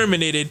got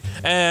terminated,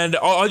 and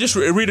I'll just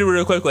read it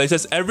real quickly. It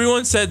says,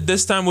 everyone said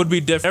this time would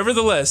be different.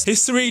 Nevertheless,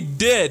 history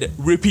did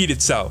repeat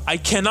itself. I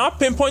cannot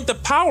pinpoint the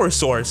power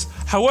source.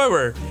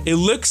 However, it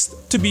looks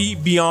to be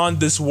beyond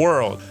this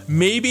world.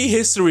 Maybe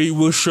history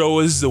will show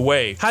us the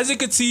way. As you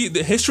can see,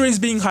 the history is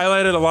being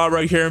highlighted a lot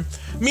right here,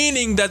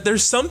 meaning that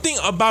there's something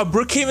about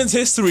Brookhaven's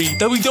history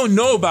that we don't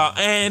know about,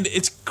 and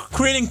it's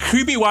creating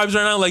creepy vibes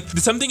right now. Like,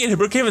 did something in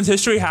Brookhaven's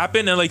history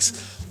happen, and like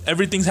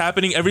everything's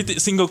happening, every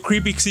single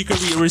creepy secret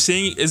we're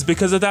seeing is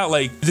because of that?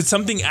 Like, did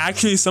something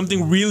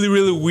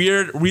really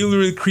weird,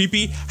 really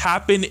creepy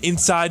happen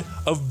inside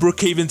of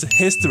Brookhaven's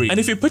history? And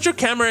if you put your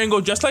camera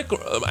angle just like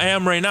I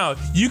am right now,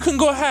 you can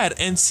go ahead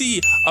and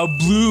see a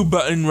blue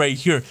button right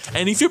here,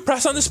 and if you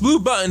press on this blue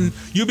button,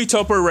 you'll be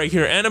teleported right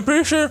here. And I'm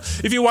pretty sure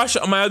if you watch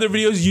my other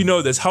videos, you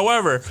know this.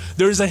 However,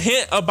 there's a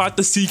hint about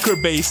the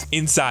secret base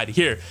inside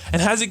here,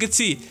 and as you can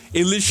see,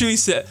 it literally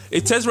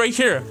says right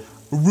here,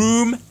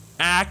 room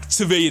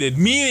activated,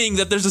 meaning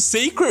that there's a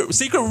secret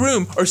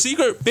room or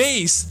secret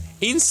base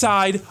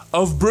inside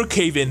of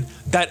Brookhaven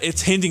that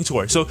it's hinting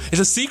towards. So it's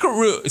a secret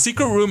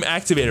room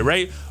activated,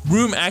 right?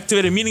 Room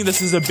activated, meaning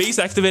this is a base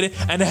activated,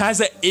 and it has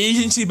an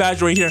agency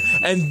badge right here.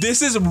 And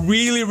this is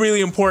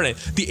really important.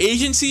 The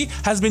agency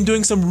has been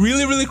doing some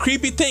really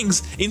creepy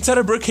things inside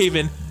of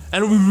Brookhaven,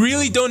 and we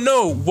really don't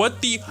know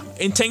what the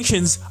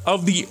intentions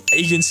of the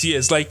agency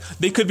is. Like,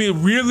 they could be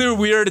really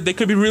weird, they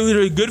could be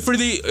really good for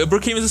the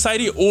Brookhaven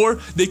society, or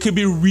they could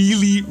be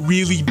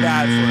really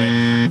bad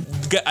for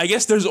it. I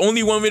guess there's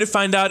only one way to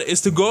find out,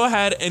 is to go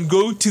ahead and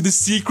go to the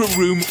secret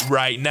room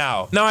right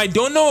now. Now, I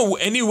don't know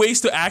any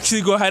ways to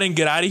actually go ahead and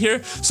get out of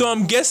here, so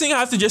I'm guessing I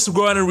have to just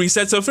go ahead and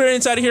reset. So if you're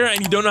inside of here and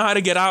you don't know how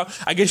to get out,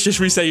 I guess just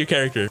reset your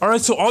character.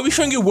 Alright, so I'll be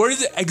showing you where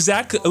the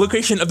exact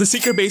location of the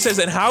secret base is,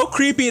 and how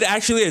creepy it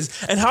actually is,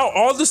 and how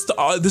all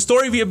the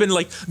story we have been,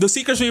 like, the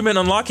secrets we've been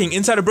unlocking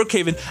inside of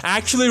Brookhaven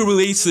actually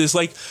relates to this.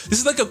 Like, this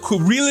is like a cool,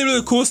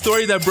 really cool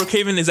story that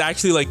Brookhaven is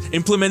actually like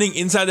implementing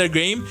inside their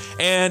game,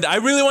 and I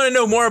really want to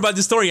know more about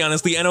the story,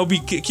 honestly, and I'll be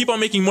keep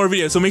on making more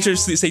videos, so make sure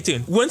to stay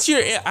tuned. Once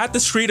you're at the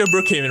street of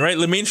Brookhaven, right,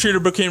 the main street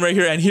of Brookhaven right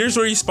here, and here's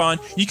where you spawn,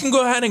 you can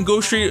go ahead and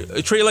go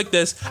straight like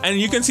this, and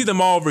you can see the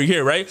mall over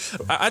here, right?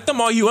 At the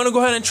mall, you want to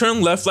go ahead and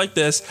turn left like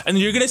this, and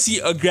you're gonna see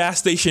a gas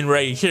station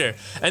right here,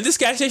 and this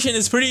gas station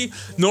is pretty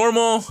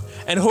normal,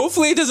 and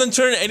hopefully it doesn't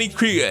turn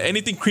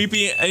anything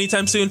creepy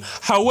anytime soon.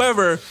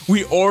 However,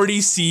 we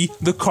already see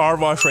the car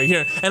wash right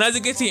here. And as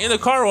you can see in the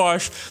car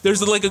wash,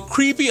 there's like a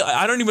creepy,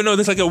 I don't even know,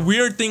 there's like a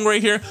weird thing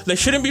right here that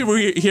shouldn't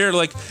be here.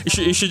 Like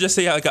it should just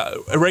say like a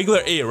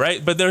regular A,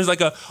 right? But there's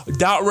like a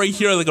dot right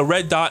here, like a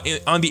red dot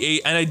on the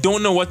A, and I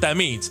don't know what that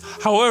means.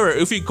 However,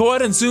 if you go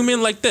ahead and zoom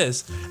in like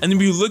this, and then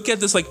you look at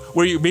this, like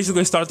where you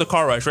basically start the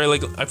car wash, right?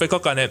 Like if I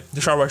click on it,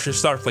 the car wash just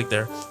starts like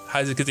there.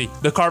 As you can see,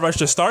 the car wash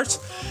just starts.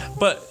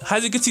 But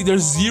as you can see,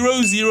 there's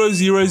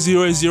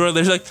 00000.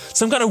 There's like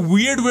some kind of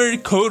weird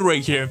code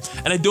right here,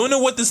 and I don't know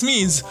what this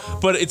means,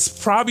 but it's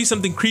probably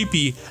something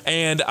creepy,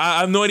 and I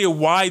have no idea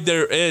why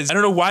there is. I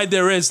don't know why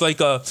there is like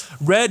a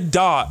red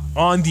dot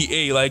on the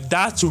A. Like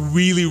that's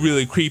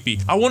really creepy.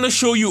 I want to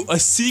show you a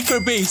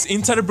secret base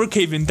inside of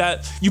Brookhaven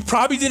that you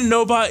probably didn't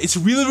know about. It's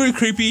really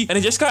creepy, and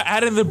it just got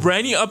added in the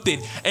brand new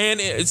update.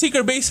 And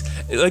secret base,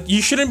 like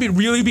you shouldn't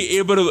really be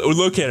able to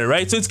locate it,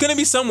 right? So it's gonna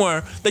be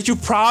somewhere that you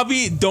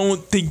probably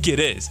don't think it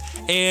is.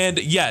 And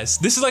yes,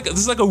 this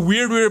is like a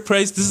weird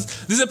place.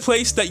 This is a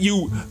place that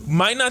you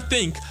might not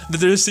think that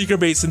there's a secret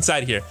base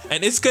inside here,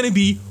 and it's gonna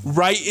be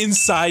right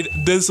inside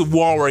this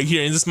wall right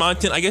here in this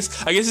mountain. I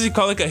guess you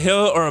call it like a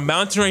hill or a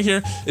mountain right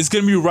here. It's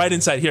gonna be right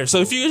inside here. So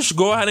if you just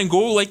go ahead and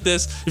go like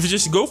this, if you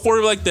just go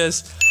forward like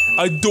this,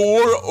 a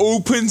door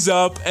opens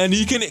up and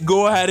you can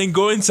go ahead and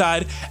go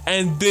inside,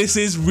 and this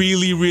is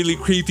really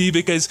creepy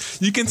because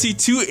you can see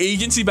two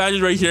agency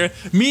badges right here,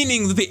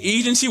 meaning that the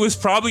agency was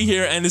probably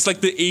here, and it's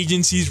like the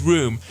agency's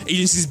room,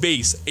 agency's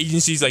base,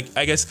 agency's like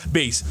I guess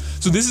base.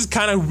 So this is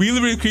kind of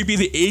really creepy.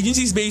 The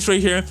agency's base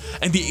right here,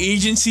 and the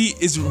agency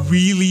is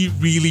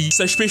really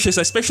suspicious,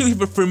 especially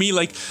for me.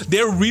 Like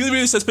they're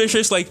really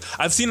suspicious. Like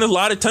I've seen a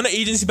ton of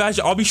agency badges.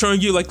 I'll be showing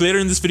you like later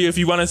in this video if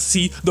you want to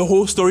see the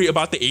whole story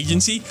about the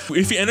agency.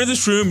 If you enter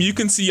this room, you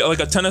can see like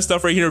a ton of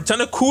stuff right here, a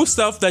ton of cool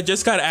stuff that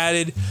just got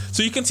added.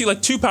 So you can see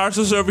like two power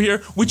sources over here,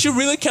 which you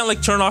really can't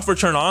like turn off or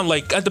turn on.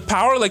 Like at the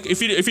power, like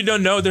if you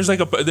don't know, there's like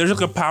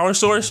a power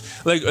source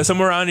like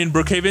somewhere around in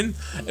Brookhaven,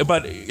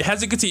 but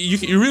as you can see,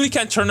 you really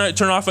can't turn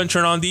off and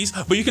turn on these,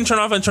 but you can turn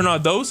off and turn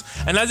on those.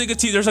 And as you can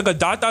see, there's like a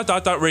dot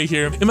right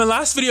here. In my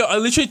last video, I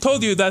literally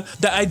told you that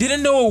I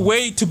didn't know a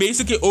way to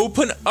basically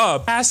open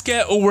up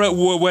casket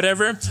or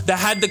whatever that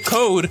had the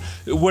code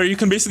where you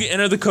can basically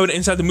enter the code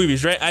inside the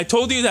movies, right? I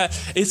told you that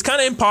it's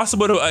kind of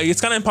impossible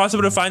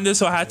to find this,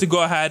 so I had to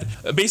go ahead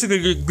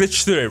basically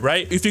glitch through it,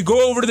 right? If you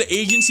go over to the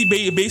agency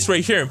base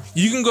right here,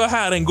 you can go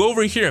ahead and go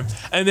over here,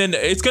 and then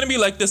it's gonna be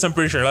like this. I'm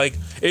pretty sure. Like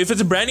if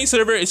it's a brand new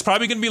server, it's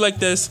probably gonna be like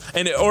this,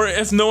 and or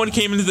if no one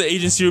came into the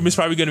agency room, it's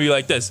probably gonna be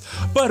like this.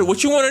 But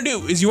what you want to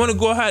do is you want to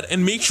go ahead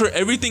and make sure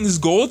everything is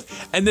gold,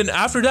 and then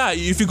after that,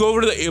 if you go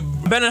over to the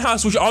abandoned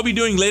house, which I'll be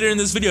doing later in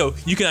this video,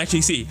 you can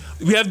actually see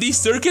we have these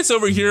circuits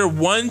over here,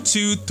 1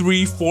 2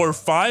 3 4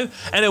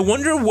 5, and I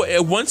wonder what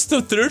once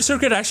the third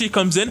circuit actually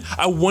comes in,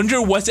 I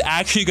wonder what's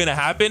actually gonna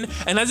happen.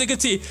 And as you can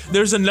see,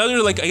 there's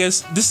another, like I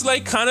guess this is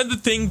like kind of the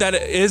thing that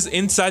is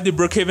inside the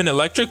Brookhaven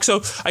electric.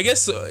 So I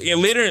guess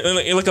later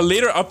in like a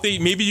later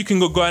update, maybe you can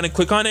go ahead and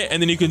click on it,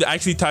 and then you can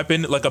actually type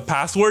in like a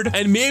password,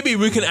 and maybe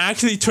we can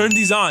actually turn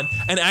these on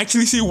and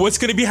actually see what's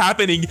gonna be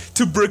happening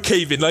to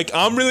Brookhaven. Like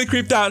I'm really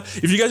creeped out.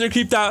 If you guys are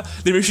creeped out,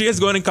 then make sure you guys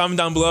go ahead and comment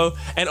down below.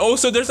 And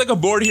also there's like a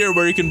board here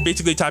where you can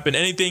basically type in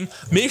anything.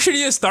 Make sure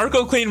you use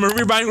Starco Clean. Remember,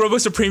 you're buying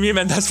Roblox or Premium,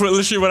 and that's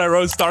literally what I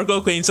wrote,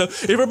 Starco Clean. So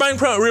if you're buying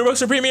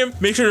Roblox or Premium,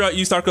 make sure you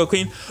use Starco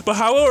Clean. But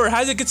however,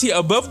 as you can see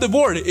above the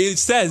board, it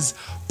says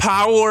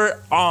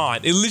power on.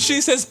 It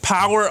literally says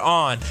power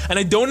on, and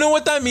I don't know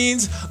what that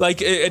means.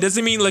 Like it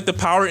doesn't mean like the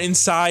power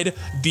inside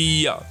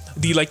the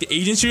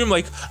agency room.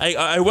 Like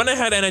I went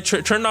ahead and I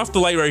turned off the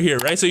light right here,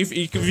 right? So if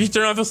you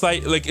turn off this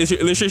light, like it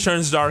literally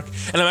turns dark,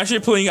 and I'm actually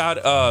pulling out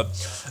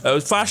a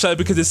flashlight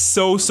because it's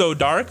so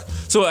dark.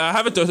 So I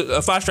have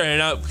a flashlight right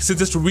now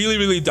since it's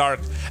really dark,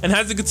 and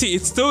as you can see,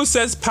 it still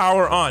says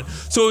power on.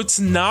 So it's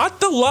not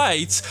the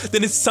lights,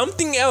 then it's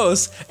something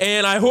else,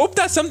 and I hope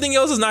that something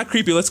else is not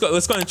creepy. Let's go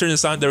and turn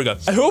this on. There we go.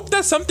 I hope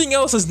that something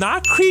else is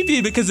not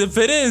creepy, because if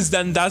it is,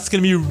 then that's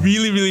gonna be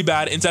really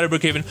bad inside of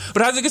Brookhaven.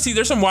 But as you can see,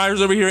 there's some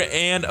wires over here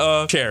and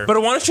a chair. But I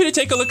want you to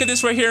take a look at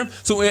this right here.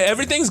 So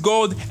everything's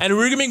gold, and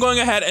we're gonna be going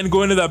ahead and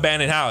going to the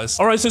abandoned house.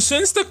 All right, so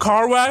since the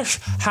car wash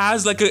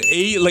has like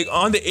like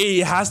on the A,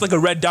 it has like a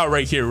red dot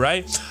right here,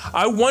 right?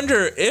 I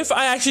wonder if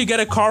I actually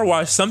get a car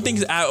wash,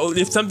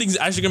 if something's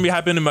actually gonna be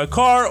happening in my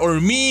car or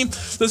me.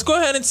 Let's go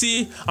ahead and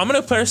see. I'm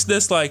gonna press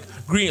this like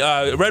green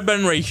red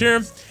button right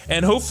here,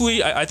 and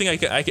hopefully I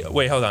think I can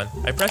wait, hold on,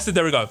 I pressed it,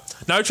 there we go.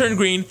 Now it turned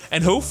green,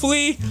 and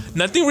hopefully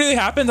nothing really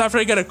happens after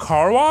I get a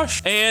car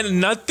wash.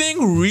 And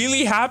nothing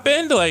really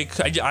happened. Like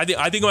I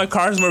think my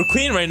car is more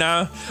clean right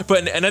now,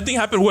 but nothing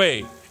happened.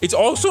 Wait, It's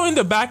also in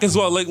the back as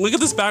well. Like, look at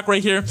this back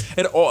right here.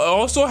 It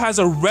also has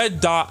a red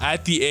dot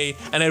at the A,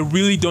 and I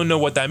really don't know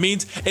what that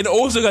means. And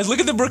also, guys, look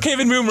at the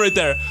Brookhaven room right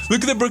there.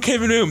 Look at the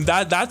Brookhaven room.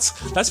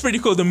 That's pretty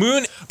cool. The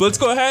moon. But let's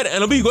go ahead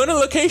and I'll be going to a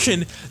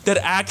location that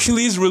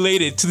actually is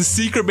related to the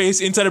secret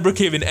base inside of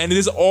Brookhaven, and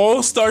this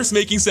all starts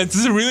making sense.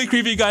 This is really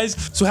creepy, guys.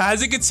 So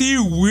as you can see,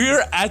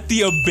 we're at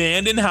the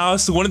abandoned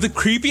house, one of the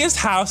creepiest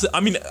house. I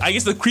mean, I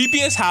guess the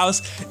creepiest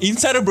house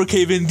inside of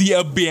Brookhaven, the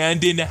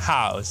abandoned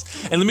house.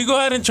 And let me go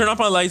ahead and turn off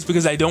my lights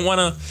because I don't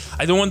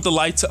want the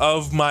lights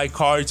of my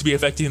car to be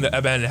affecting the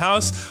abandoned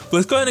house. But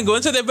let's go ahead and go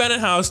into the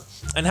abandoned house,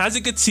 and as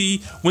you can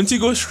see, once you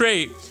go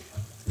straight,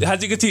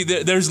 as you can see,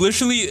 it's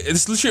literally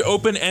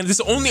open, and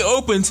this only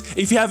opens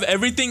if you have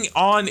everything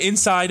on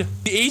inside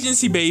the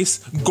agency base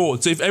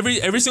gold. So if every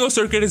single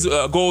circuit is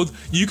gold,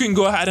 you can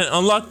go ahead and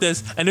unlock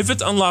this, and if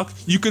it's unlocked,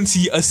 you can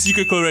see a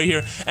secret code right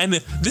here.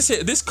 And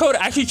this code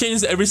actually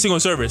changes every single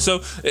server.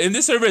 So in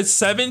this server, it's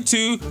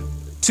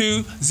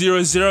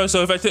 72200.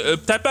 So if I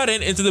type that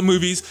into the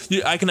movies,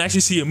 I can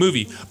actually see a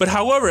movie. But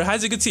however,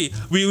 as you can see,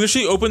 we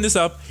literally open this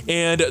up,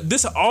 and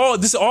this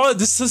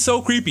is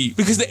so creepy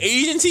because the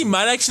agency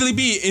might actually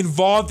be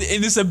involved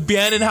in this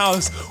abandoned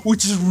house,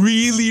 which is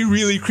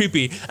really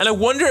creepy. And I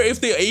wonder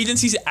if the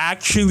agency is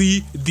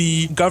actually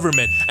the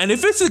government. And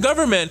if it's the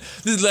government,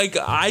 like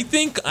I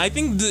think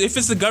if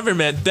it's the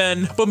government,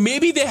 then but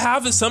maybe they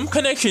have some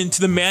connection to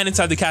the man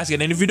inside the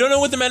casket. And if you don't know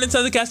what the man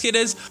inside the casket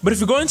is, but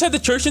if you go inside the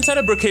church inside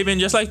of Brookhaven,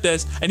 just like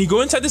this, and you go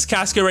inside this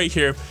casket right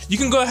here, you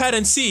can go ahead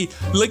and see,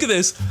 look at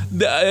this,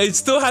 it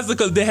still has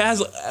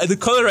the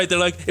color right there.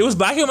 Like, it was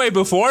black and white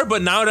before,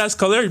 but now it has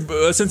color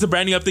since the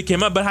brand new update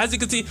came up. But as you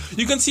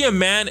can see a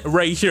man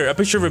right here, a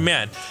picture of a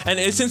man, and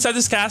it's inside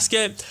this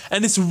casket,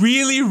 and it's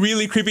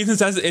really creepy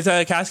inside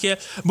the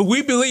casket. But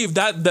we believe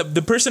that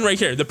the person right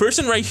here,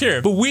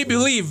 but we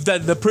believe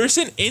that the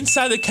person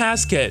inside the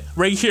casket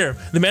right here,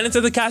 the man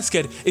inside the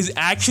casket, is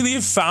actually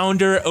a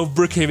founder of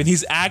Brookhaven.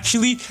 He's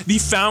actually the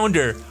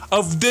founder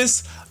of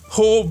this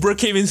whole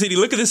Brookhaven city.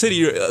 Look at the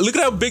city. Look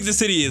at how big the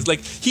city is. Like,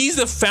 he's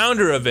the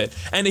founder of it,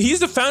 and he's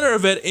the founder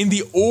of it in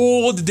the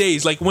old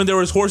days, like when there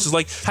was horses.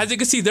 Like, as you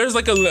can see, there's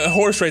like a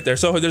horse right there.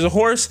 So there's a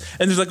horse,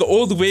 and there's like an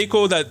old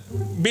vehicle that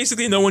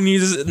basically no one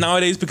uses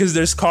nowadays because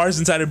there's cars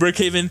inside of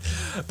Brookhaven.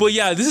 But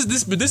yeah,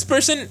 this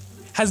person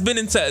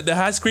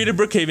has created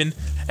Brookhaven,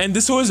 and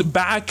this was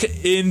back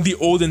in the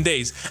olden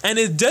days. And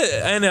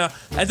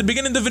at the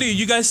beginning of the video,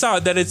 you guys saw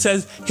that it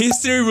says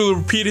history will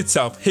repeat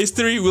itself.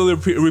 History will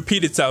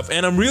repeat itself.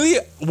 And I'm really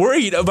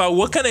worried about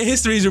what kind of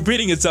history is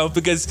repeating itself,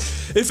 because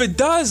if it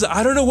does,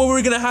 I don't know what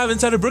we're gonna have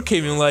inside of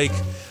Brookhaven. Like,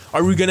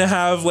 are we gonna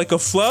have like a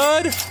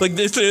flood? Like,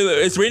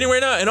 it's raining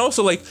right now, and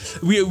also like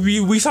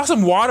we saw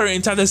some water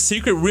inside the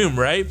secret room,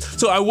 right?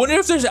 So I wonder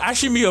if there's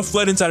actually be a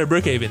flood inside of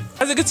Brookhaven.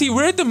 As you can see,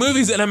 we're at the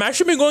movies, and I'm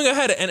actually been going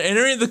ahead and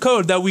entering the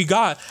code that we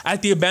got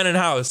at the abandoned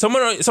house.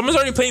 Someone's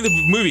already playing the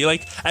movie.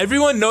 Like,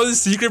 everyone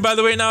knows the secret, by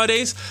the way,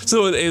 nowadays.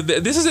 So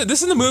this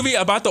is the movie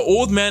about the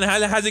old man.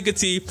 As you can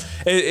see,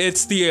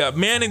 it's the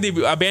man in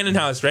the abandoned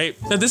house, right?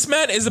 Now this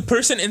man is the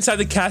person inside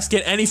the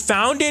casket, and he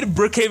founded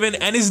Brookhaven,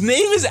 and his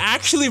name is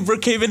actually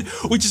Brookhaven,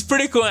 which is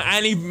pretty cool.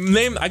 And he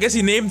named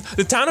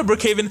the town of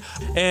Brookhaven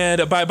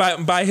and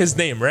by his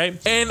name, right?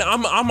 And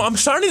I'm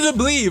starting to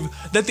believe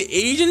that the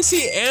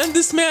agency and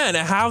this man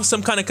have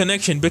some kind of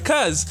connection,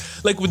 because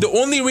like the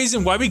only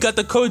reason why we got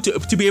the code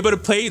to be able to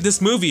play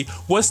this movie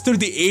was through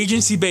the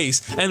agency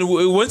base. And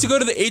once you go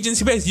to the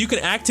agency base, you can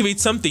activate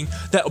something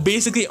that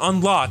basically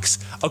unlocks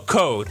a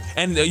code,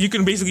 and you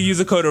can basically use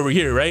the code over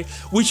here, right?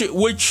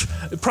 Which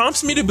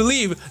prompts me to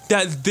believe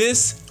that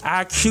this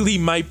actually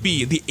might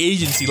be the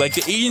agency. Like,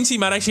 the agency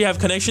might actually have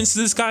connections to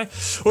this guy,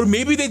 or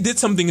maybe they did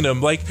something to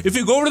him. Like, if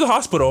you go over to the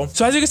hospital,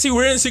 so as you can see,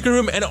 we're in the secret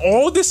room, and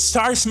all this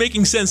starts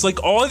making sense.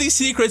 Like, all these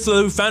secrets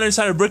that we found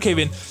inside of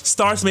Brookhaven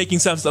starts making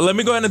sense. So let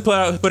me go ahead and put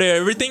out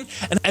everything,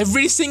 and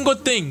every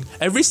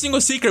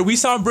single secret we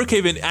saw in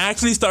Brookhaven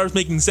actually starts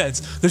making sense.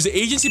 There's the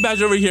agency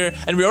badge over here,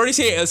 and we already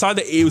saw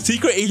the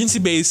secret agency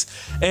base.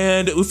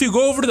 And if you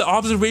go over to the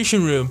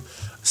observation room,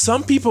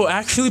 some people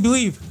actually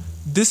believe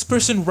this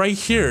person right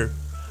here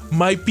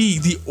might be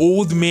the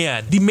old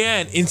man, the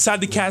man inside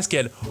the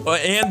casket,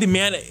 and the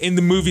man in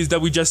the movies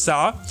that we just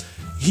saw.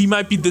 He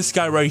might be this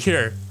guy right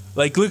here.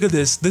 Like, look at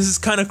this. This is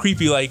kind of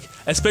creepy, like,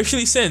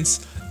 especially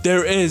since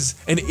there is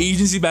an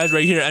agency badge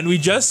right here, and we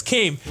just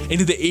came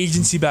into the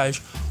agency badge,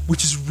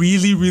 which is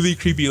really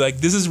creepy. Like,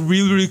 this is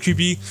really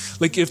creepy.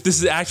 Like, if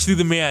this is actually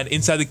the man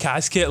inside the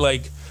casket,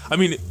 like, I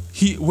mean,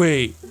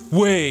 wait,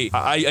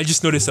 I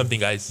just noticed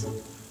something, guys.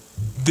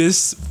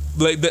 This,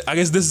 I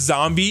guess this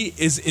zombie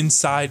is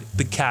inside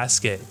the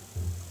casket,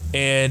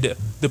 and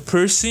the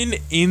person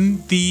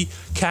in the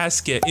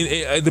casket,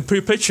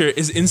 the picture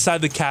is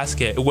inside the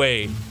casket.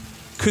 Wait,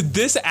 could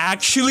this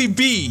actually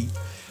be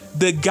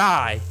the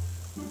guy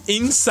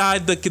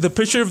inside the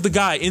picture of the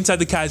guy inside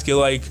the casket?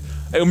 Like,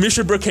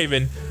 Mr.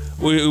 Brookhaven,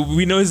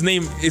 we know his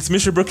name. It's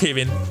Mr.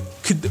 Brookhaven.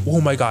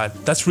 Oh my god,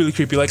 that's really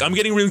creepy. Like, I'm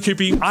getting really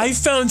creepy. I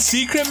found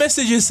secret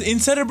messages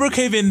inside of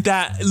Brookhaven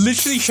that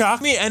literally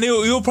shocked me, and it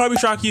will probably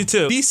shock you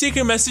too. These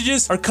secret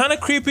messages are kind of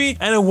creepy,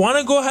 and I want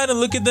to go ahead and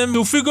look at them.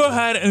 So if we go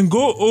ahead and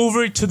go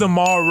over to the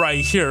mall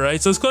right here,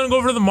 right? So let's go and go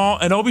over to the mall,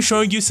 and I'll be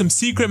showing you some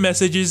secret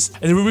messages,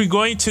 and we'll be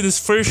going to this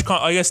first,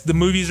 I guess, the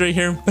movies right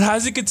here. But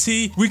as you can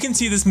see, we can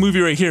see this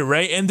movie right here,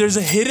 right? And there's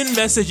a hidden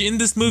message in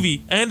this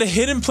movie and a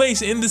hidden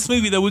place in this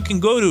movie that we can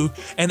go to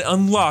and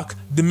unlock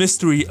the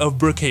mystery of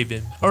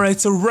Brookhaven.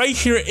 Alright, so right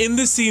here in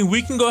this scene,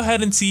 we can go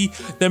ahead and see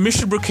that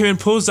Mr. Brookhaven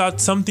pulls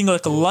out something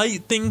like a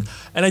light thing,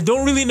 and I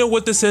don't really know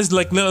what this is.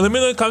 Like, let me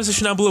know in the comment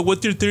section down below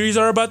what your theories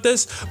are about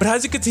this. But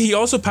as you can see, he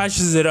also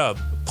patches it up.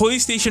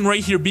 Police station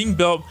right here being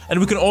built, and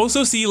we can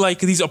also see like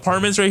these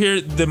apartments right here,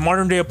 the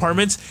modern day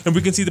apartments, and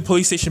we can see the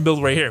police station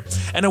built right here.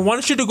 And I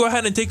want you to go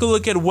ahead and take a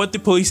look at what the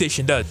police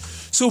station does.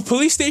 So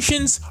police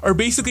stations are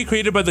basically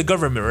created by the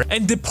government, right?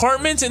 And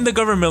departments in the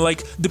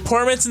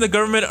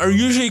government, are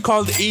usually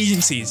called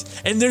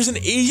agencies. And there's an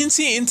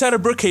agency inside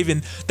of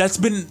Brookhaven that's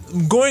been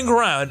going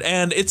around,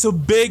 and it's a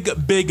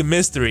big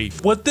mystery.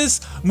 What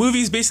this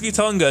movie is basically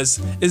telling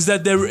us is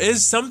that there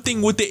is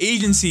something with the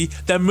agency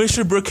that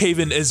Mr.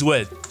 Brookhaven is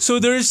with. So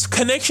there's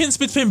connections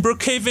between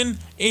Brookhaven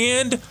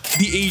and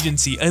the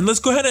agency. And let's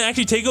go ahead and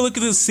actually take a look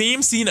at the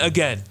same scene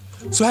again.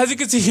 So as you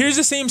can see, here's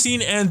the same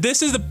scene, and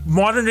this is the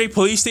modern day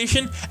police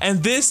station,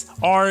 and these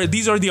are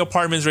the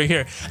apartments right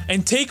here.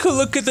 And take a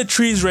look at the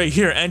trees right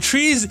here, and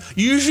trees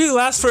usually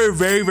last for a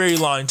very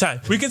long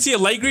time. We can see a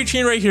light green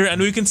tree right here, and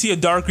we can see a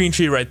dark green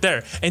tree right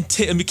there. And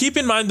keep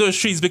in mind those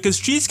trees, because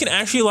trees can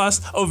actually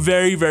last a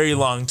very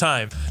long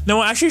time.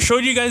 Now, I actually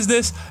showed you guys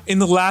this in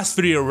the last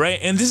video, right?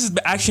 And this is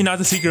actually not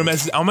the secret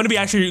message. I'm gonna be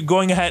actually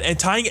going ahead and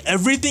tying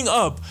everything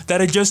up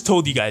that I just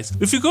told you guys.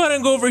 If you go ahead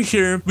and go over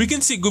here, we can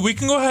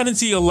go ahead and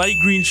see a light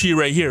green tree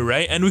right here,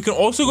 right? And we can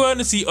also go ahead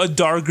and see a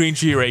dark green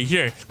tree right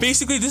here.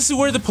 Basically, this is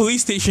where the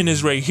police station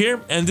is right here,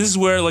 and this is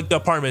where like the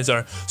apartments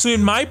are. So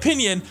in my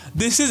opinion,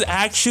 this is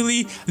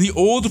actually the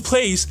old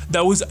place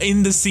that was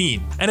in the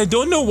scene. And I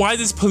don't know why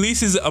this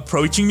police is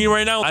approaching me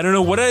right now. I don't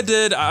know what I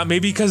did.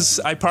 Maybe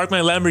because I parked my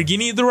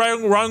Lamborghini the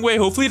wrong way.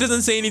 Hopefully he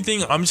doesn't say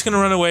anything. I'm just gonna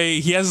run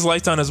away. He has his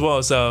lights on as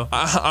well, so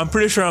I'm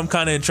pretty sure I'm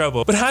kind of in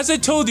trouble. But as I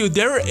told you,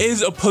 there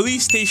is a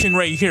police station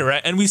right here,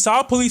 right? And we saw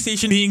a police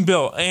station being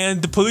built,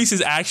 and the police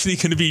is actually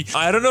gonna be,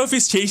 I don't know if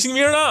he's chasing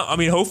me or not. I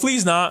mean, hopefully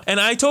he's not. And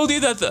I told you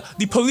that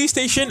the police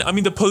station,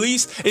 the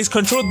police is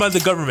controlled by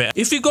the government.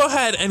 If you go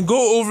ahead and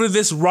go over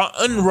this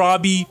Rotten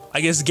Robbie,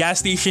 I guess, gas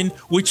station,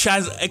 which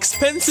has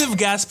expensive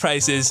gas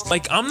prices,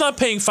 like I'm not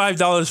paying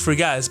 $5 for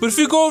gas. But if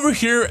you go over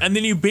here and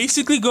then you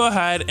basically go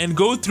ahead and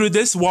go through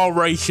this wall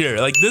right here,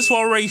 like this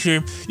wall right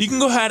here, you can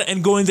go ahead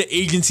and go in the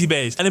agency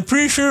base. And I'm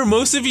pretty sure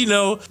most of you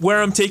know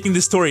where I'm taking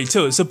this story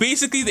to. So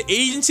basically, the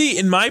agency,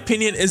 in my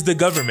opinion, is the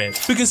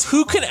government. Because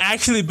who can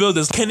actually build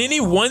this? Can any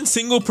one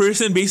single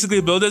person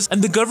basically build this?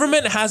 And the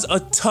government has a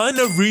ton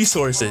of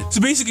resources. So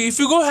basically, if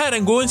you go ahead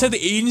and go inside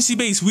the agency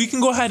base, we can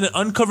go ahead and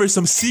uncover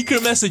some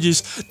secret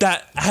messages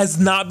that has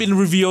not been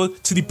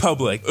revealed to the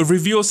public. Or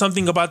reveal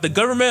something about the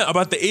government,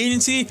 about the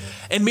agency,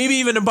 and maybe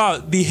even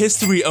about the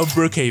history of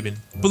Brookhaven.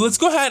 But let's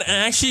go ahead and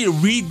actually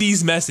read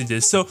these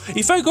messages. So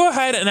if I go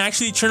ahead and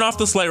actually turn off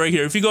this light right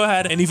here, if you go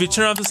ahead and if you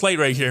turn off this light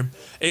right here,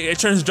 it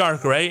turns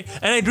dark, right?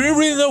 And I didn't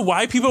really know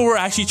why people were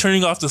actually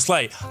turning off this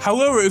light.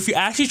 However, if you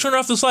actually turn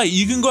off this light,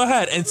 you can go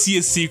ahead and see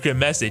a secret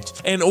message.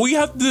 And all you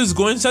have to do is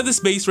go inside this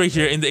base right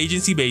here in the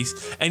agency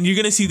base, and you're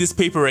gonna see this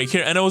paper right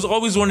here. And I was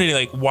always wondering,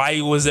 like,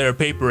 why was there a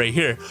paper right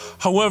here?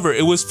 However,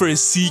 it was for a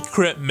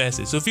secret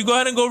message. So if you go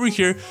ahead and go over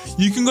here,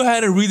 you can go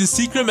ahead and read the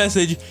secret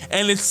message,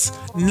 and it's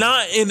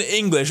not in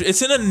English,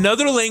 it's in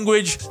another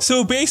language.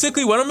 So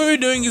basically, what I'm gonna be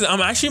doing is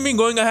I'm actually been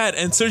going ahead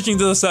and searching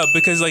this up,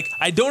 because like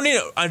I don't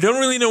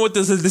really know what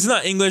this is. This is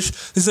not English,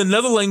 this is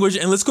another language,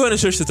 and let's go ahead and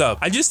search this up.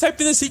 I just typed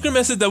in the secret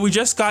message that we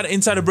just got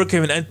inside of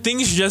Brookhaven, and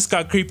things just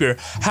got creepier.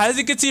 As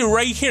you can see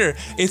right here,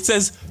 it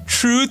says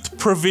truth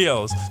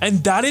prevails,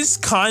 and that is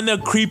kind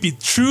of creepy.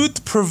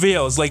 Truth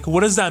prevails, like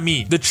what does that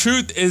mean? The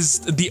truth is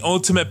the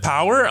ultimate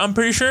power, I'm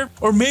pretty sure.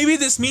 Or maybe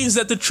this means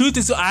that the truth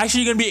is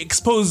actually going to be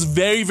exposed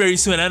very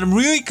soon, and I'm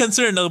really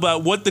concerned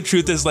about what the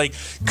truth is. Like,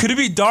 could it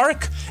be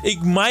dark?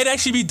 It might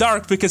actually be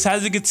dark, because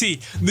as you can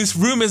see, this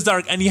room is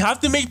dark, and you have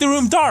to make the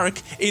room dark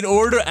in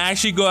order to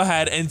actually go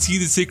ahead and see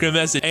the secret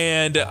message.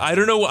 And I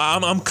don't know,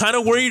 I'm kind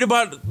of worried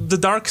about the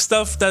dark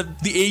stuff that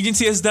the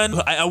agency has done.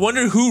 I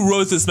wonder who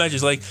wrote this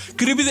message. Like,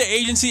 could it be the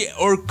agency,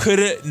 or could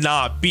it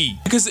not be?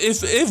 Because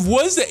if it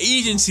was the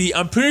agency,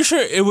 I'm pretty sure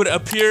it would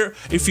appear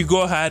if you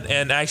go ahead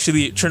and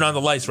actually turn on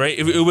the lights, right?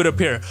 It would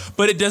appear,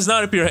 but it does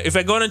not appear. If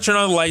I go ahead and turn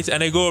on the lights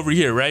and I go over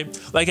here, right?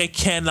 Like, I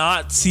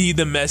cannot see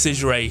the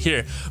message right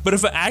here. But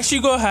if I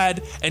actually go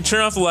ahead and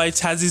turn off the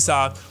lights, as you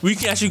saw, we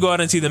can actually go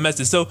ahead and see the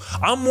message. So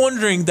I'm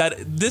wondering that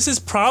this is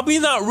probably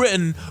not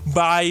written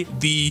by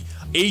the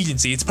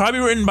agency. It's probably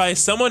written by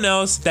someone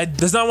else that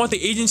does not want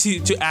the agency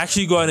to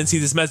actually go out and see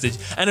this message.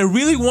 And I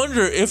really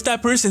wonder if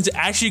that person's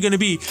actually going to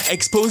be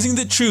exposing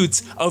the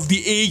truths of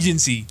the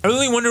agency. I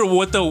really wonder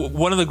what the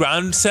one of the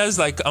ground says.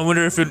 Like, I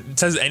wonder if it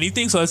says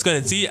anything. So let's go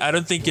and see. I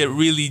don't think it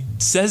really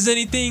says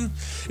anything.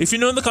 If you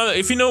know in the comment,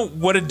 if you know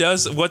what it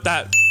does, what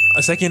that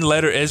a second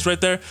letter is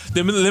right there,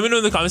 then let me know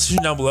in the comment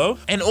section down below.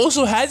 And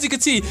also, as you can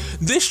see,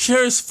 this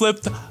chair is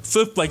flipped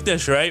like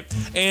this, right?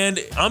 And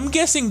I'm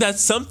guessing that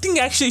something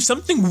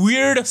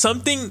weird,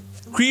 something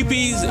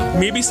creepy,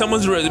 maybe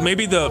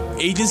the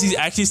agency's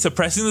actually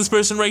suppressing this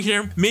person right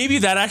here. Maybe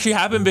that actually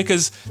happened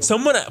because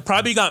someone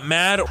probably got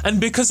mad,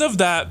 and because of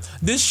that,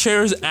 this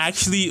chair is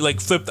actually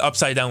like flipped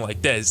upside down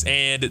like this,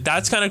 and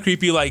that's kind of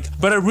creepy. Like,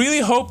 but I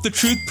really hope the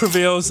truth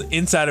prevails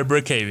inside of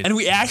Brookhaven, and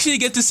we actually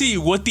get to see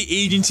what the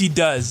agency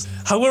does.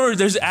 However,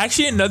 there's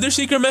actually another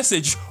secret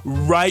message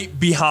right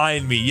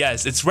behind me.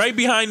 Yes, it's right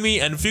behind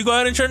me, and if you go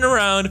ahead and turn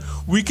around,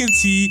 we can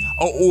see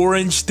an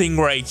orange thing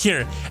right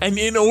here. And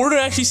in order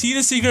to actually see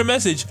the secret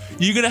message,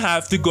 you're gonna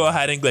have to go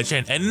ahead and glitch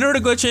in. And in order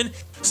to glitch in,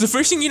 so the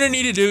first thing you're gonna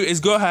need to do is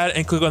go ahead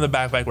and click on the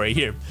backpack right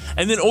here.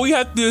 And then all you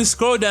have to do is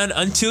scroll down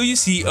until you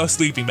see a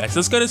sleeping bag.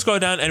 So let's go ahead and scroll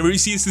down, and we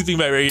see a sleeping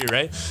bag right here,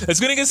 right? It's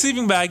gonna get a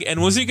sleeping bag, and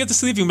once you get the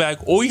sleeping bag,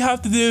 all you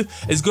have to do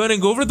is go ahead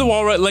and go over the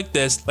wall right like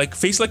this, like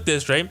face like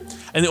this, right?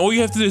 And then all you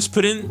have to do is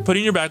put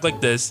in your bag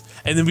like this,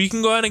 and then we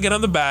can go ahead and get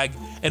on the bag,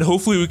 and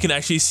hopefully we can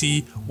actually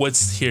see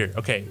what's here.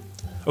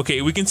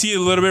 Okay, we can see it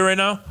a little bit right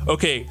now.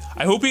 Okay,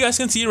 I hope you guys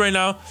can see it right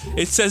now.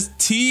 It says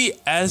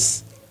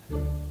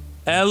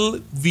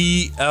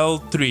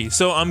TSLVL3.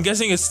 So I'm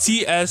guessing it's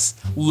TS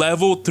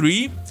level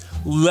 3.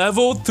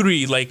 Level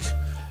 3, like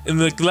in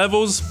the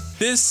levels.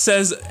 This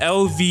says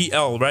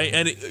LVL, right?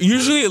 And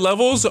usually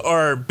levels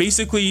are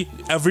basically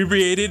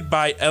abbreviated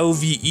by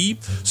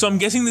LVE. So I'm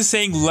guessing this is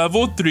saying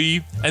level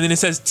 3, and then it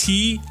says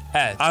TS.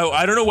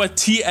 I don't know what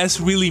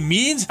TS really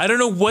means. I don't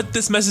know what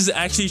this message is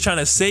actually trying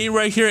to say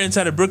right here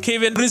inside of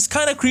Brookhaven, but it's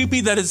kind of creepy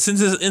that it's since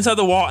it's inside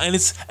the wall, and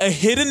it's a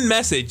hidden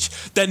message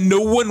that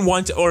no one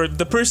wants, or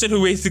the person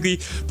who basically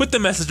put the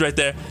message right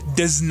there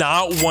does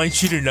not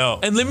want you to know.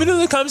 And let me know in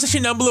the comment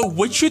section down below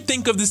what you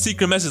think of this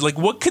secret message. Like,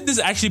 what could this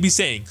actually be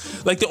saying?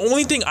 Like, the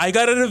only thing I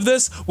got out of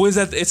this was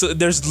that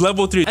there's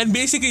level 3, and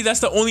basically that's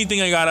the only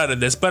thing I got out of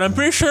this. But I'm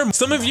pretty sure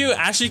some of you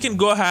actually can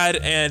go ahead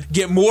and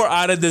get more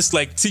out of this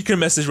like secret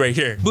message right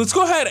here. But let's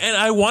go ahead, and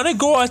I want to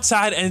go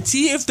outside and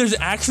see if there's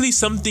actually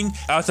something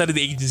outside of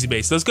the agency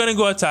base. So let's go ahead and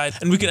go outside,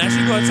 and we can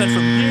actually go outside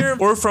from here,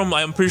 or from,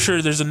 I'm pretty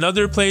sure there's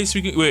another place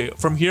we can, wait,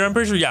 from here, I'm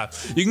pretty sure, yeah,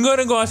 you can go ahead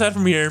and go outside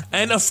from here.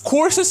 And of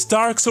course it's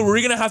dark, so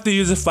we're gonna have to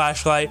use a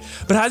flashlight.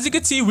 But as you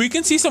can see, we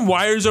can see some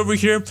wires over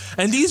here,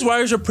 and these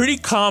wires are pretty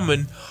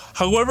common.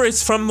 However,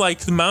 it's from like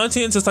the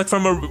mountains. It's like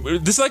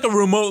this is like a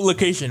remote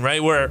location,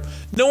 right, where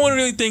no one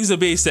really thinks the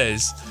base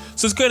is.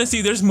 So it's gonna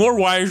see there's more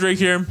wires right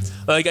here.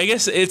 Like, I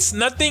guess it's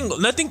nothing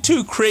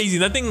too crazy,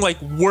 nothing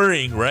like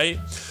worrying, right?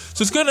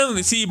 So it's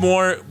gonna see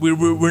more.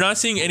 We're not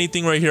seeing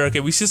anything right here. Okay,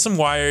 we see some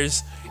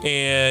wires,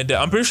 and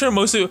I'm pretty sure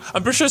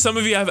some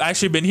of you have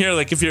actually been here.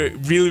 Like, if you're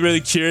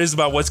really curious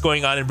about what's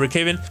going on in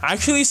Brookhaven,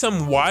 actually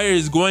some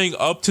wires going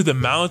up to the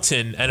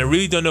mountain, and I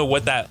really don't know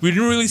what that. We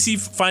didn't really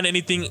find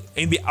anything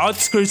in the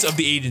outskirts of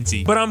the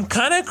agency. But I'm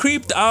kind of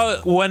creeped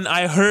out when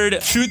I heard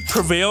truth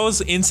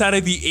prevails inside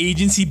of the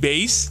agency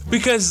base,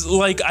 because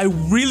like I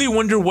really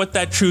wonder what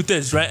that truth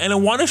is, right? And I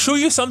want to show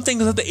you something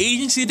that the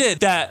agency did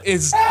that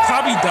is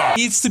probably dark,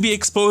 needs to be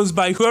exposed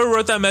by whoever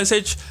wrote that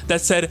message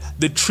that said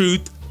the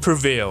truth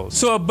prevails.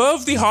 So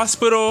above the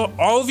hospital,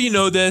 all of you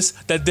know this,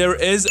 that there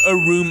is a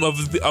room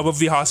above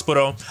the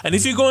hospital, and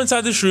if you go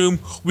inside this room,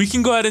 we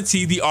can go ahead and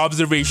see the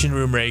observation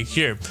room right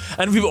here.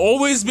 And we've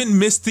always been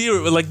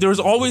like there's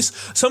always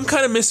some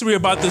kind of mystery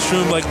about this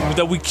room, like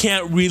that we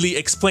can't really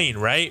explain,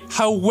 right?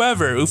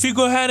 However, if you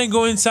go ahead and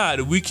go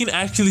inside, we can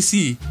actually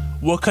see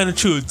what kind of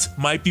truth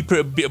might be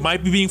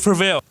being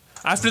prevailed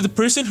after the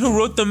person who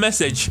wrote the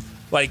message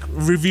like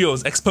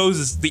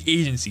exposes the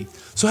agency.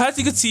 So as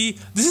you can see,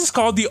 this is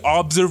called the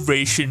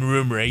observation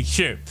room right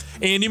here.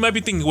 And you might be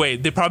thinking,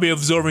 wait, they're probably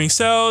observing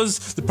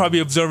cells, they're probably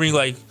observing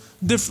like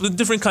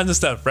different kinds of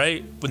stuff,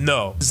 right? But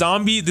no.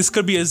 Zombie, this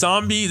could be a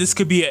zombie, this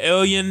could be an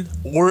alien,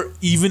 or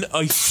even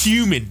a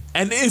human.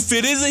 And if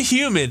it is a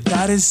human,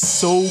 that is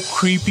so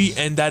creepy,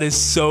 and that is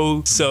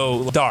so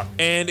dark.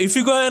 And if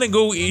you go ahead and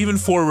go even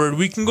forward,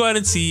 we can go ahead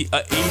and see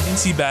an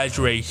agency badge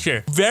right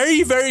here.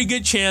 Very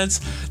good chance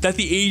that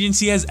the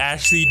agency has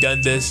actually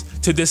done this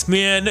to this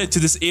man, to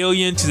this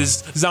alien, to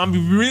this zombie.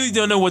 We really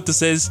don't know what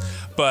this is,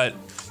 but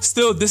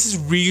still, this is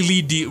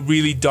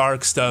really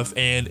dark stuff,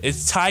 and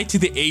it's tied to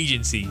the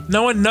agency.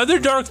 Now, another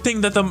dark thing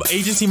that the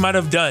agency might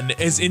have done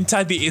is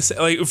inside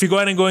like if you go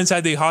ahead and go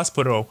inside the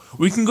hospital,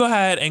 we can go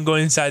ahead and go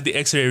inside the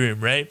x-ray room,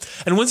 right?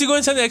 And once you go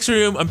inside the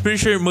x-ray room, I'm pretty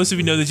sure most of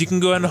you know that you can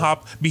go ahead and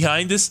hop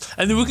behind this,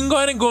 and then we can go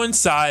ahead and go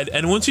inside.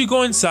 And once we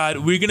go inside,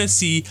 we're gonna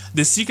see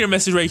the secret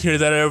message right here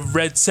that I've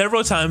read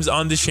several times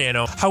on the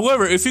channel.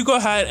 However, if you go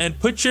ahead and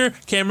put your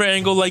camera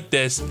angle like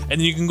this, and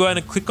then you can go ahead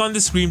and click on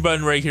this green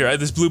button right here,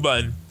 this blue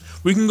button,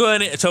 we can go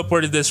ahead and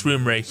teleport to this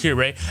room right here,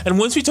 right? And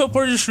once we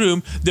teleport to this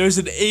room, there's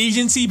an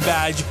agency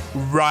badge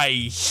right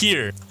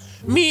here.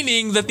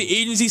 Meaning that the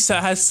agency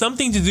has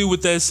something to do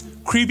with this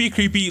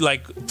creepy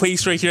like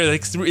place right here.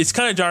 Like it's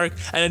kind of dark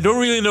and I don't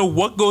really know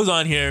what goes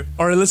on here.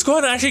 All right, let's go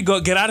ahead and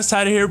actually get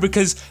outside of here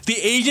because the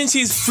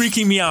agency is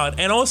freaking me out.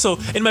 And also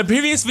in my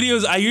previous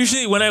videos,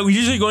 when I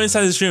usually go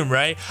inside this room,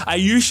 right, I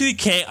usually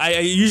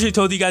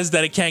told you guys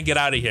that I can't get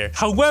out of here.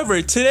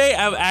 However, today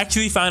I've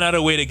actually found out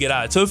a way to get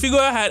out. So if you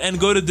go ahead and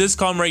go to this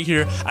column right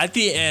here at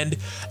the end,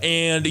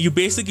 and you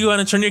basically go ahead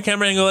and turn your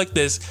camera angle like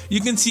this,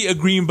 you can see a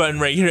green button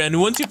right here. And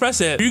once you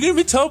press it, you're gonna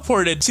be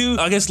teleported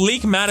to, I guess,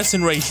 Lake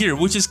Madison right here,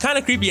 which is kind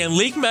of creepy. And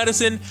Lake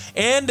Madison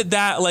and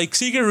that like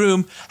secret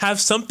room have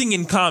something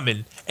in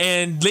common,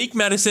 and Lake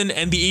Madison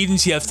and the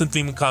agency have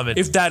something in common,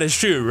 if that is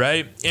true,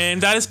 right?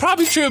 And that is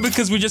probably true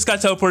because we just got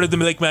teleported to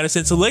Lake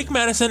Madison. So Lake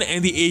Madison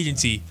and the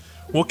agency,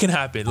 what can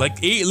happen?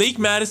 Like Lake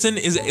Madison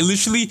is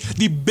literally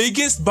the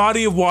biggest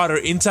body of water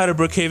inside of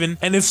Brookhaven,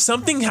 and if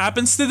something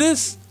happens to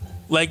this,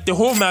 like the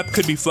whole map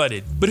could be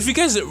flooded. But if you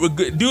guys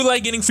do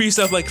like getting free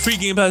stuff like free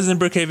game passes in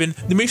Brookhaven,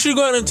 then make sure to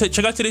go ahead and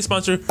check out today's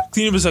sponsor,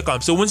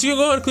 cleanroombs.com. So once you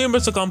go on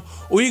cleanroombs.com,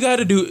 all you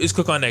gotta do is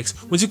click on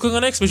next. Once you click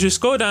on next, make sure to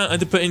scroll down and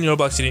to put in your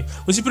Roblox city.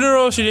 Once you put in your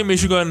Roblox city, make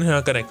sure to go ahead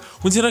and connect.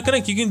 Once you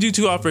connect, you can do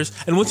 2 offers.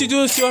 And once you do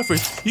those 2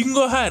 offers, you can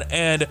go ahead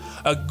and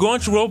go on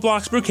to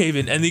Roblox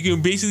Brookhaven, and you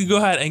can basically go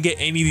ahead and get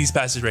any of these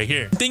passes right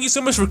here. Thank you so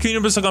much for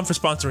cleanroombs.com for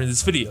sponsoring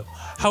this video.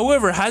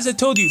 However, as I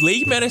told you,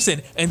 Lake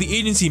Madison and the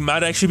agency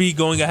might actually be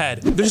going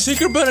ahead. There's a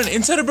secret button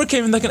inside of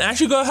Brookhaven that can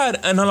actually go ahead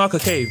and unlock a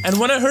cave. And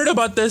when I heard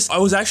about this, I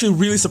was actually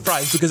really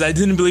surprised because I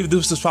didn't believe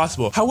this was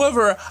possible.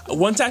 However,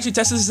 once I actually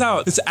tested this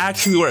out, this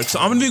actually works. So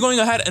I'm gonna be going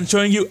ahead and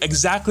showing you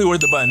exactly where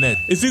the button is.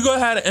 If you go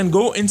ahead and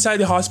go inside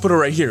the hospital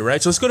right here,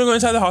 right? So let's go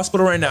inside the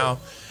hospital right now.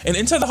 And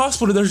inside the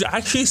hospital, there's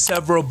actually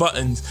several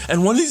buttons.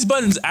 And one of these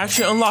buttons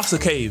actually unlocks a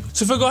cave.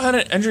 So if I go ahead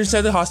and enter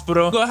inside the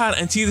hospital, go ahead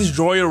and see this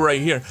drawer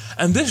right here.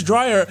 And this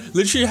drawer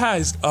literally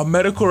has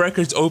medical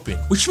records open,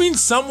 which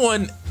means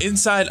someone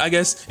inside, I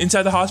guess,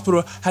 inside the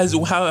hospital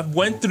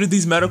went through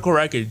these medical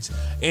records.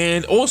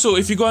 And also,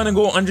 if you go ahead and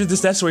go under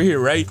this desk right here,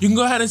 right, you can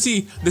go ahead and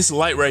see this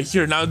light right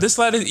here. Now, this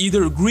light is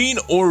either green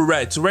or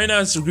red. So right now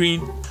it's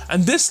green.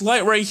 And this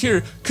light right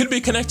here could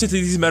be connected to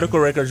these medical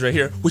records right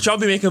here, which I'll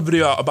be making a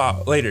video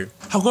about later.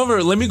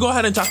 However, let me go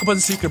ahead and talk about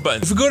the secret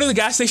button. If you go to the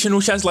gas station,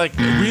 which has like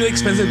really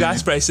expensive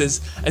gas prices,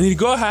 and then you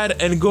go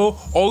ahead and go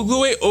all the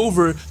way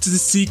over to the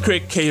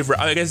secret cave,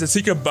 I guess the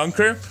secret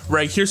bunker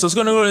right here. So it's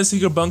gonna go to the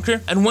secret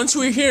bunker. And once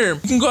we're here,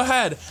 you can go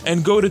ahead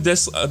and go to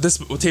this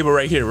table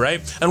right here,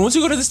 right? And once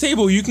you go to this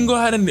table, you can go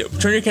ahead and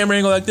turn your camera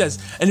angle like this,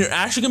 and you're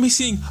actually gonna be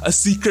seeing a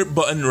secret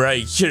button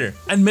right here.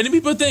 And many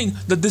people think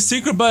that the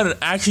secret button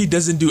actually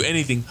doesn't do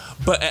anything,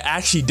 but it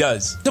actually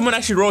does. Someone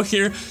actually wrote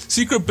here,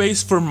 secret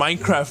base for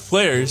Minecraft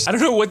players. I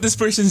don't know what this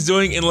person's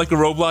doing in like a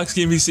Roblox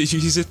game.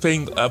 She's just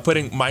putting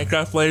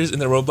Minecraft players in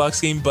the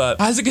Roblox game, but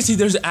as you can see,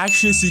 there's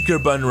actually a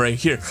secret button right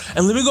here.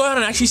 And let me go ahead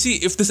and actually see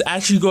if this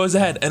actually goes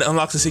ahead and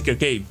unlocks a secret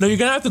cave. Now you're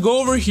gonna have to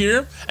go over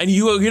here, and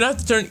you're gonna have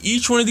to turn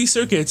each one of these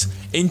circuits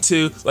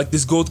into like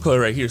this gold color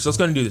right here. So it's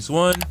gonna do this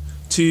 1,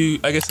 2,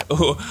 I guess,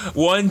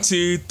 1,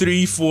 2,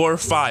 3, 4,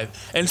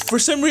 5. And for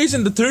some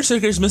reason, the third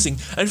circuit is missing.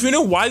 And if you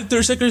know why the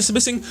third circuit is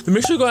missing, then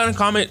make sure to go ahead and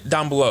comment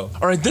down below.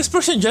 All right, this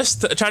person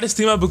just tried to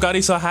steal my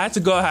Bugatti, so I had to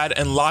go ahead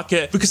and lock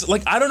it because,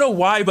 like, I don't know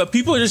why, but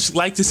people just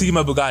like to see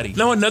my Bugatti.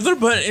 Now, another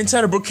button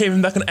inside of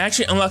Brookhaven that can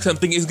actually unlock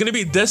something is gonna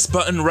be this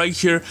button right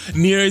here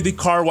near the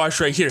car wash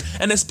right here.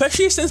 And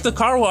especially since the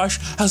car wash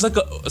has like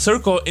a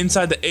circle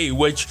inside the A,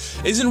 which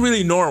isn't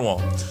really normal.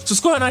 So let's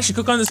go ahead and actually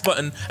click on this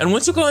button. And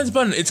once you click on this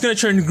button, it's gonna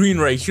turn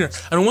green right here.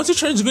 And once it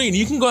turns green,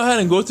 you can go ahead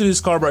and go through this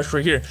car wash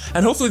right here.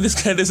 And hopefully this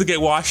guy doesn't get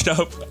washed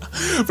up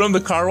from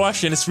the car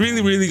wash. And it's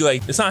really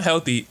like, it's not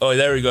healthy. Oh,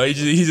 there we go.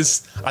 He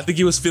just I think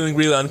he was feeling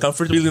really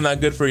uncomfortable, really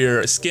not good for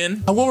your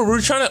skin. However,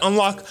 we're trying to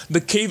unlock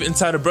the cave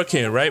inside of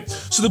Brookhaven, right?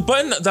 So the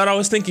button that I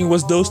was thinking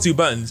was those 2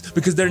 buttons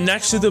because they're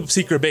next to the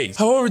secret base.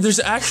 However, there's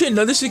actually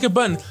another secret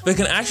button that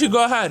can actually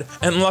go ahead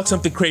and unlock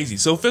something crazy.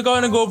 So if I go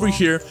ahead and go over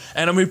here,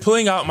 and I'm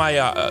pulling out my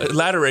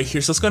ladder right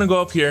here. So it's gonna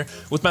go up here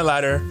with my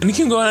ladder, and you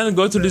can go ahead and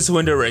go through this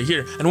window right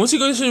here. And once you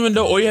go through the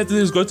window, all you have to do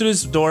is go through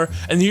this door,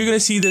 and you're gonna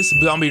see this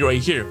zombie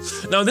right here.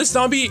 Now this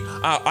zombie,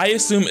 I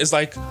assume is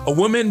like a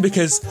woman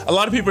because a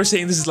lot of people are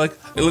saying this is like,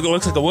 it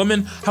looks like a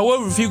woman.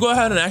 However, if you go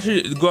ahead and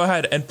actually go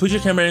ahead and put your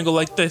camera angle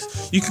like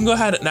this, you can go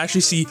ahead and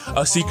actually see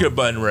a secret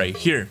button right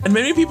here. And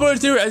many people are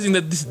theorizing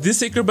that this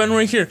secret button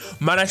right here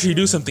might actually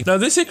do something. Now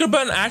this secret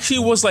button actually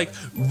was like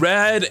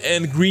red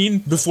and green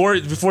before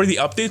the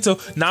update, so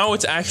now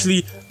it's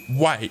actually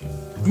white,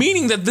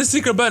 meaning that this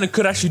secret button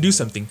could actually do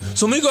something.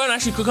 So let me go ahead and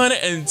actually click on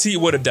it and see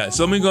what it does.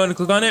 So let me go ahead and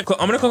click on it.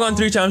 I'm gonna click on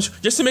 3 times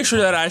just to make sure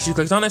that I actually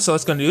clicked on it. So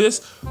let's go and do this.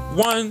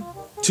 1,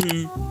 2,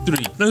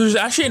 3. Now there's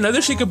actually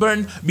another secret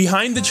button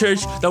behind the church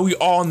that we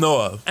all know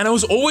of. And I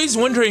was always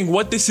wondering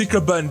what this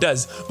secret button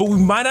does, but we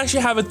might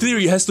actually have a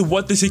theory as to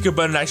what the secret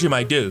button actually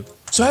might do.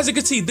 So as you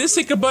can see, this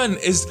secret button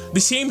is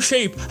the same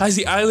shape as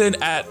the island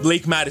at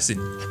Lake Madison.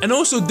 And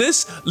also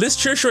this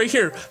church right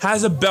here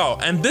has a bell,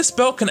 and this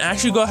bell can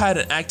actually go ahead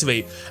and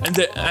activate.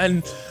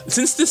 And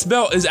since this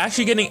bell is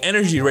actually getting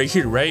energy right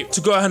here, right,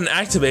 to go ahead and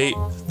activate,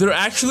 there are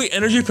actually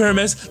energy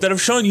pyramids that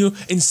I've shown you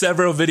in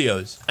several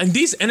videos. And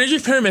these energy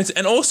pyramids,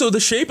 and also the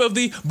shape of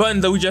the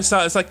button that we just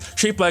saw, it's like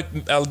shaped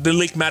like the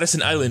Lake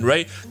Madison Island,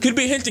 right, could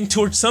be hinting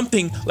towards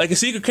something like a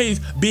secret cave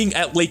being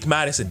at Lake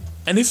Madison.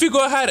 And if you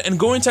go ahead and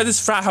go inside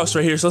this frat house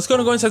right here, so let's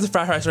go inside the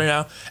frat house right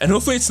now, and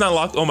hopefully it's not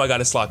locked. Oh my god,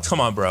 it's locked.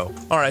 Come on, bro.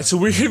 All right, so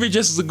we're gonna be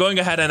just going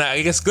ahead and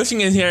I guess glitching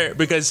in here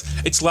because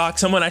it's locked.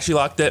 Someone actually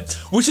locked it,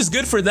 which is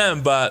good for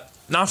them, but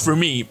not for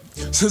me.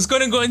 So it's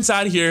going to go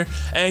inside here,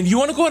 and you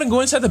want to go ahead and go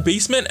inside the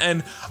basement,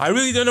 and I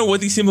really don't know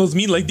what these symbols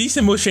mean. Like, these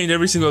symbols change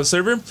every single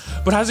server,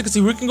 but as you can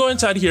see, we can go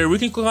inside here, we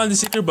can click on the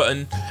secret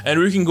button, and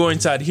we can go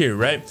inside here,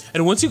 right?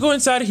 And once you go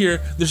inside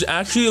here, there's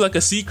actually like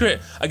a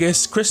secret, I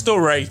guess, crystal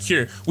right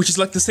here, which is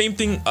like the same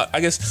thing,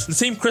 I guess, the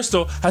same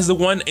crystal as the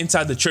one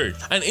inside the church.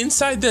 And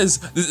inside this,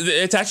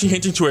 it's actually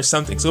hinting towards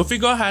something. So if we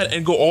go ahead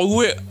and go all the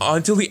way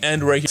until the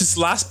end right here, this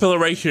last pillar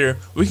right here,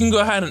 we can go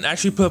ahead and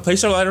actually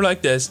place our ladder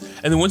like this,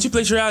 and then once you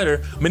place your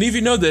ladder, many of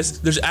you know this,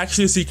 there's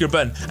actually a secret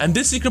button, and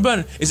this secret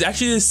button is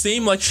actually the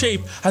same like shape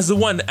as the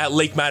one at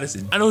Lake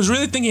Madison. And I was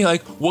really thinking,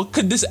 like, what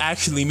could this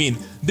actually mean?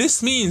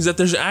 This means that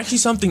there's actually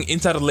something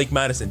inside of Lake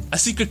Madison, a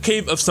secret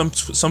cave of some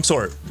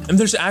sort, and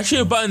there's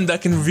actually a button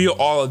that can reveal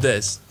all of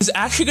this. It's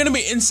actually going to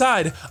be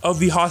inside of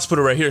the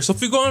hospital right here. So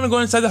if you go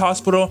inside the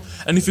hospital,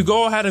 and if you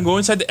go ahead and go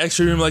inside the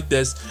X-ray room like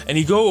this, and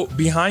you go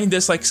behind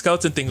this like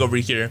skeleton thing over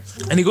here,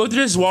 and you go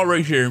through this wall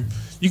right here,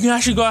 you can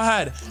actually go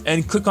ahead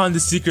and click on the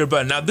secret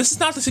button. Now, this is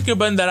not the secret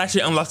button that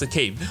actually unlocks the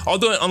cave,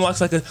 although it unlocks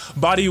like a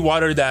body of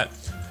water that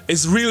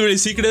is really, really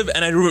secretive,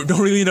 and I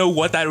don't really know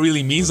what that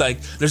really means.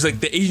 Like, there's like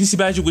the agency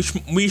badge, which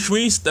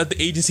means that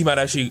the agency might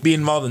actually be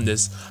involved in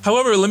this.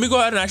 However, let me go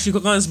ahead and actually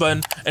click on this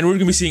button, and we're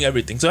gonna be seeing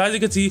everything. So as you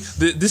can see,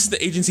 this is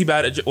the agency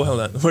badge. Well,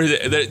 hold on, where is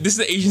it? This is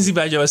the agency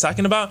badge I was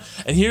talking about,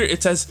 and here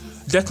it says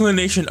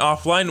declination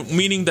offline,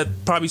 meaning that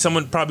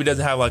someone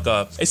doesn't have like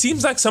a. It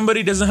seems like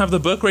somebody doesn't have the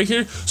book right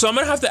here, so I'm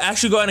gonna have to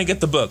actually go ahead and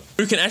get the book.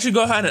 You can actually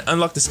go ahead and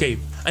unlock this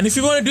cave. And if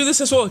you want to do this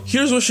as well,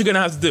 here's what you're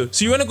gonna have to do.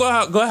 So you want to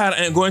go ahead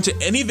and go into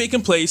any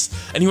vacant place,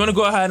 and you want to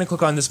go ahead and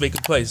click on this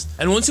vacant place.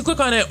 And once you click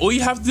on it, all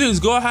you have to do is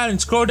go ahead and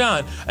scroll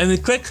down, and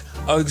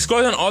then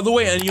scroll down all the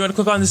way, and you want to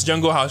click on this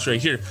jungle house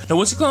right here. Now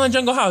once you click on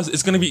jungle house,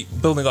 it's gonna be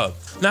building up.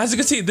 Now as you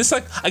can see, this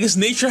like, I guess,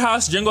 nature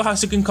house, jungle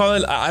house, you can call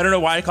it. I don't know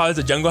why I call it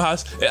the jungle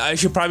house. I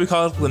should probably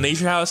call it the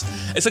nature house.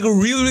 It's like a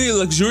really, really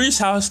luxurious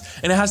house,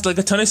 and it has like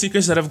a ton of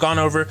secrets that I've gone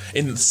over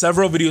in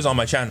several videos on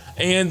my channel.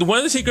 And one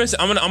of the secrets,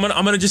 I'm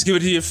gonna just give it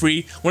to you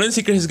free. One of the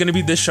secrets is gonna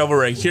be this shovel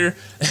right here,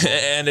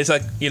 and it's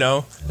like, you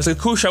know, it's like a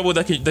cool shovel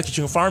that you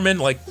can farm in.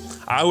 Like,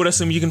 I would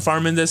assume you can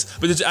farm in this,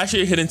 but there's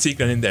actually a hidden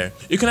secret in there.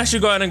 You can actually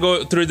go ahead and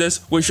go through this,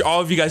 which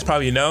all of you guys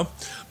probably know.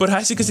 But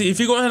as you can see, if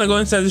you go ahead and go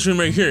inside this room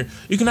right here,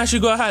 you can actually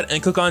go ahead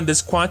and click on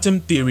this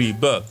quantum theory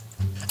book.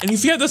 And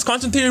if you have this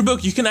quantum theory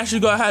book, you can actually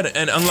go ahead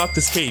and unlock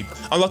this cave.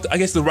 Unlock, I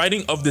guess, the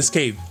writing of this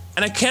cave.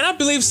 And I cannot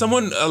believe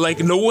someone, like,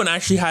 no one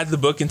actually had the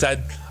book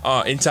inside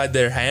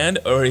their hand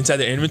or inside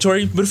their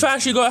inventory. But if I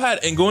actually go ahead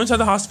and go inside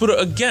the hospital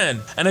again,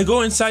 and I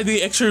go inside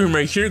the X-ray room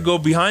right here, go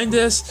behind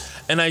this,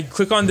 and I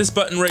click on this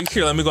button right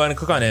here. Let me go ahead and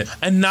click on it.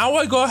 And now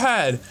I go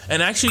ahead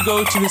and actually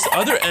go to this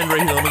other end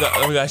right here.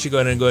 Let me actually go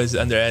ahead and go to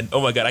the other end. Oh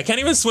my god, I can't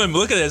even swim.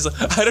 Look at this.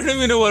 I don't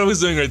even know what I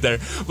was doing right there.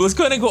 But let's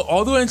go ahead and go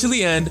all the way until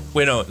the end.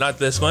 Wait, no, not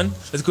this one.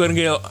 Let's go ahead and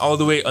get all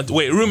the way.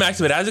 Wait, room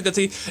activated. As you can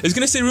see, it's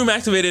gonna say room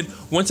activated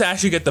once I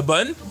actually get the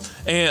button.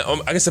 And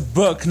I guess a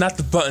book, not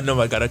the button. Oh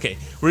my god, okay.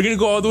 We're gonna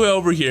go all the way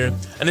over here,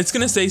 and it's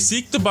gonna say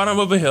seek the bottom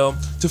of a hill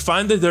to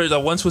find the dirt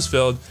that once was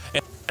filled.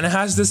 And it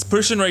has this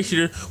person right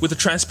here with a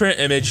transparent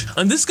image,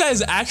 and this guy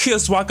is actually a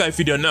SWAT guy if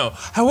you don't know.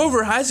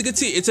 However, as you can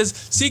see, it says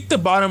seek the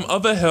bottom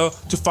of a hill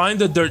to find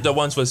the dirt that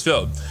once was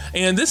filled.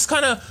 And this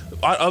kind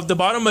of the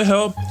bottom of a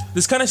hill,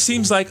 this kind of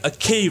seems like a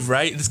cave,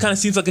 right? This kind of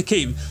seems like a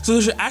cave. So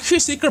there's actually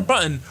a secret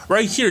button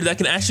right here that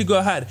can actually go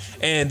ahead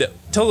and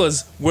tell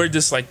us where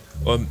this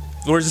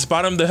where's this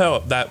bottom of the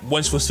hill that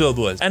once was filled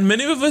was. And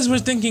many of us were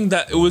thinking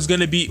that it was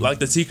gonna be like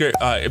the secret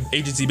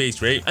agency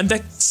base, right? And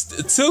that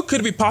still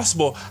could be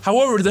possible.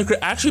 However, there could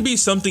actually be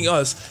something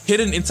else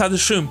hidden inside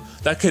this room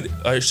that could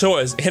show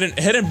us,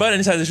 hidden button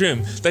inside this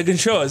room that can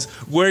show us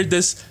where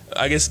this,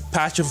 I guess,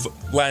 patch of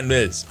land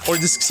is, or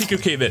this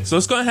secret cave is. So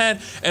let's go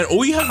ahead, and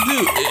all you have to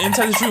do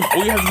inside this room,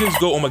 all you have to do is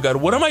go, oh my god,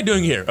 what am I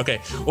doing here? Okay,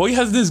 all you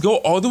have to do is go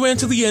all the way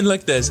until the end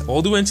like this,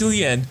 all the way until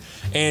the end,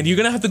 and you're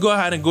gonna have to go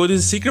ahead and go to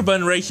the secret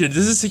button right here. This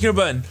is a secret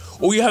button.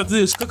 All you have to do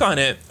is click on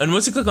it, and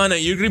once you click on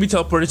it, you're gonna be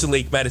teleported to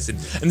Lake Madison.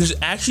 And there's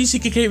actually a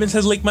secret cave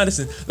inside Lake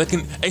Madison that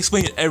can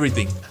explain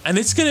everything. And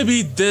it's gonna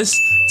be this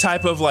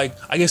type of, like,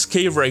 I guess,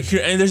 cave right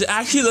here. And there's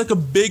actually like a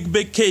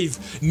big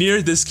cave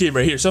near this cave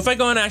right here. So if I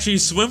go and actually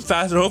swim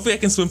faster, hopefully I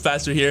can swim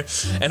faster here,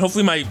 and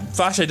hopefully my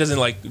flashlight doesn't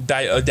like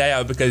die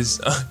out because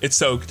it's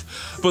soaked.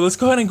 But let's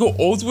go ahead and go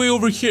all the way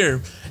over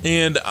here.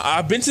 And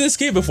I've been to this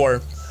cave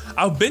before.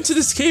 I've been to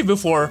this cave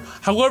before.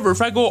 However,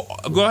 if I go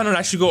ahead and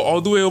actually go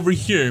all the way over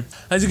here,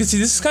 as you can see,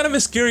 this is kind of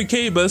a scary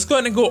cave, but let's go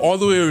ahead and go all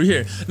the way over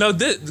here. Now,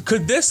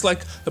 could this,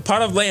 like, the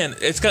part of land,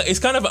 it's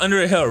kind of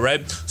under a hill,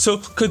 right? So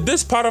could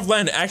this part of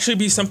land actually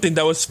be something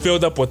that was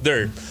filled up with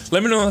dirt?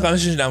 Let me know in the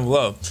comment section down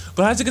below.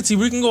 But as you can see,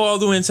 we can go all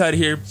the way inside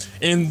here,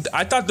 and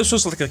I thought this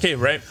was like a cave,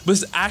 right? But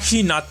it's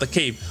actually not the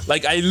cave.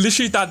 Like, I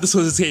literally thought this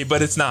was a cave,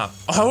 but it's not.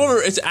 However,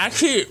 it's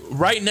actually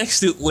right next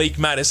to Lake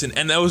Madison,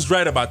 and I was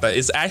right about that.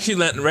 It's actually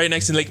right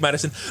next to Lake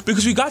Madison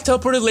because we got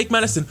teleported to Lake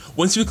Madison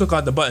once we click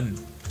on the button.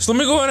 So let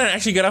me go ahead and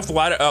actually get off the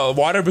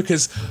water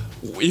because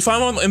if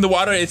I'm in the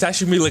water, it's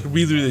actually gonna be like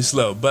really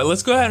slow. But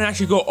let's go ahead and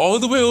actually go all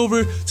the way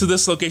over to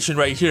this location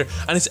right here,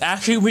 and it's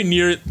actually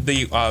near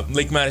the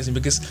Lake Madison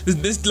because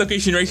this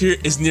location right here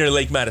is near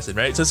Lake Madison,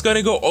 right? So it's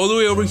gonna go all the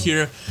way over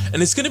here,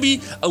 and it's gonna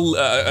be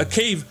a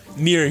cave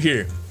near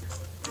here.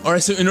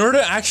 Alright, so in order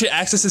to actually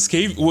access this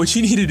cave, what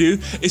you need to do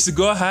is to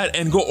go ahead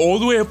and go all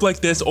the way up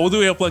like this,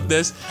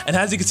 and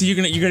as you can see,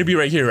 you're gonna be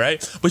right here, right?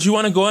 But you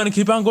want to go ahead and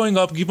keep on going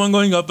up,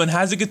 and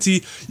as you can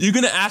see, you're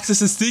gonna access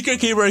the secret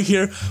cave right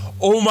here.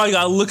 Oh my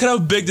god, look at how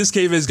big this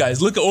cave is,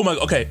 guys. Look at, oh my,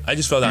 okay, I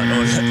just fell down.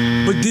 Oh my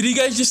god. But did you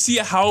guys just see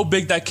how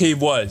big that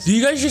cave was? Do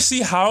you guys just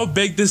see how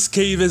big this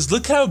cave is?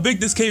 Look how big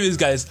this cave is,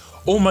 guys.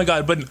 Oh my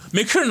god, but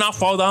make sure to not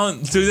fall down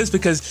through this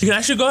because you can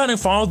actually go ahead and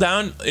fall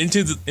down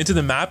into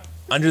the map.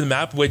 Under the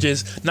map, which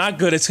is not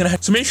good. It's gonna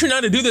so make sure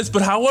not to do this.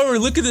 But however,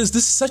 look at this.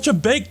 This is such a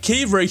big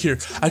cave right here.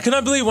 I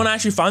cannot believe when I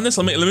actually found this.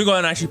 Let me go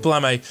ahead and actually pull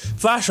out my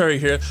flashlight right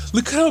here.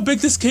 Look at how big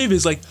this cave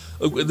is. Like,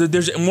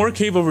 there's more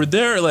cave over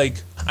there. Like,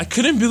 I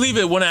couldn't believe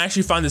it when I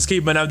actually found this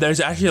cave, but now there's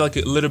actually like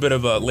a little bit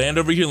of land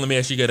over here. Let me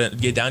actually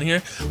get down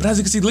here. But as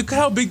you can see, look at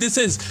how big this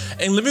is.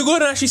 And let me go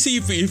ahead and actually see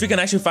if we can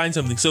actually find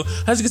something. So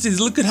as you can see,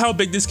 look at how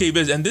big this cave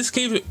is. And this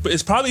cave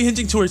is probably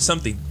hinting towards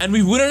something. And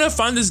we wouldn't have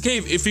found this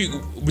cave if we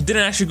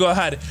didn't actually go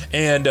ahead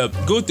and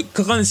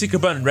click on the secret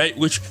button, right?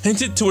 Which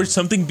hinted towards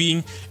something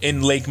being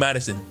in Lake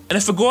Madison. And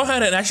if I go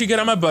ahead and actually get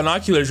on my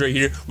binoculars right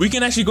here, we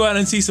can actually go ahead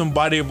and see some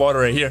body of water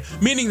right here.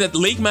 Meaning that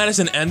Lake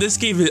Madison and this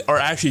cave are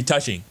actually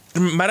touching.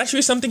 There might actually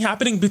be something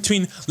happening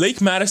between Lake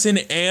Madison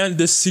and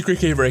this secret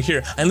cave right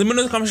here. And let me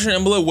know in the comment section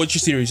down below what your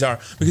theories are,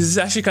 because it's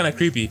actually kind of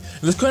creepy.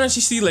 Let's go ahead and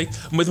actually see, like,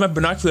 with my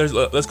binoculars,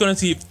 let's go ahead and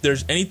see if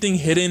there's anything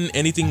hidden,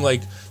 anything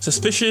like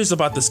suspicious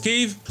about this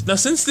cave. Now,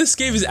 since this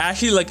cave is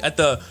actually like at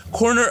the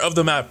corner of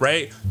the map,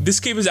 right? This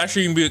cave is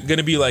actually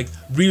gonna be like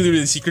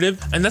really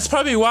secretive, and that's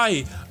probably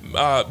why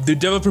the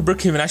developer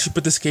Brookhaven actually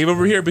put this cave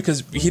over here,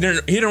 because he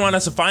didn't want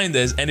us to find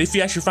this. And if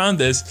he actually found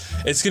this,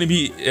 it's gonna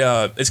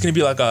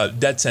be like a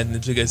death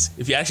sentence, because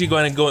if you actually go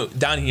ahead and go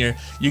down here,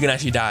 you can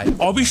actually die.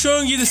 I'll be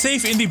showing you the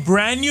safe in the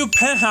brand new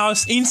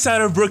penthouse inside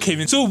of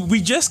Brookhaven. So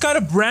we just got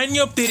a brand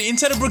new update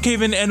inside of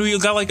Brookhaven, and we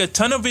got like a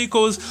ton of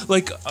vehicles.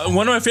 Like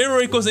one of my favorite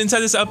vehicles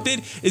inside this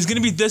update is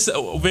gonna be this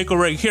vehicle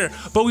right here.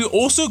 But we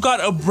also got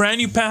a brand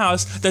new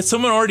penthouse that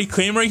someone already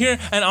claimed right here,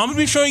 and I'm gonna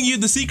be showing you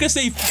the secret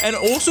safe. And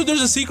also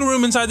there's a secret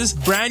room inside this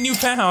brand new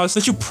penthouse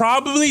that you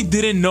probably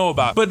didn't know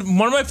about. But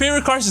one of my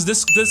favorite cars is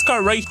this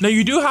car right now.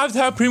 You do have to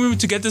have premium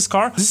to get this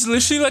car. This is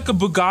literally like a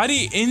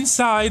Bugatti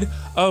inside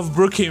of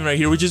Brookhaven right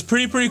here, which is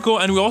pretty cool.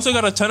 And we also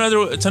got a ton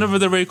of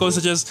other vehicles,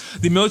 such as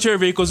the military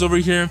vehicles over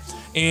here.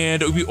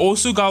 And we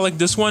also got like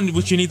this one,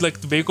 which you need like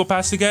the vehicle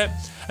pass to get.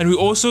 And we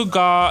also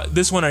got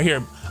this one right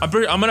here. I'm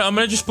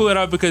gonna just pull it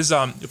out because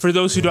for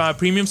those who don't have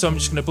premium, so I'm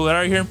just gonna pull it out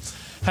right here.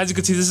 As you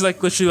can see, this is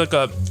like literally like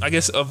I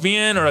guess a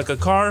van or like a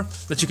car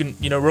that you can,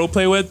 you know, role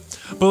play with.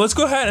 But let's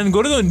go ahead and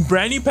go to the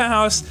brand new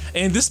penthouse.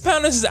 And this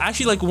penthouse is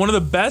actually like one of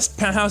the best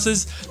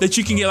penthouses that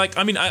you can get. Like,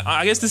 I mean,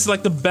 I guess this is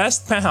like the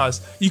best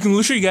penthouse you can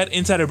literally get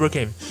inside of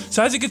Brookhaven.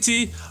 So as you can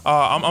see,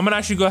 I'm gonna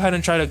actually go ahead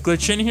and try to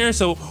glitch in here.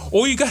 So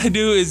all you gotta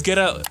do is get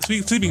a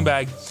sleeping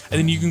bag, and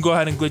then you can go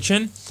ahead and glitch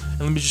in.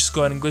 And let me just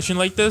go ahead and glitch in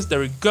like this. There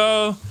we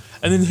go.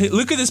 And then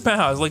look at this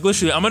penthouse. Like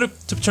literally, I'm gonna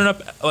turn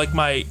up like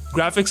my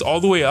graphics all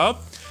the way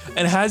up.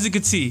 And as you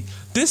can see,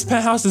 this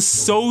penthouse is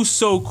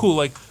so cool.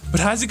 Like, but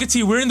as you can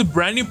see, we're in the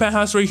brand new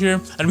penthouse right here,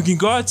 and we can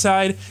go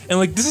outside. And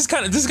like, this is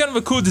kind of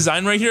a cool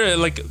design right here.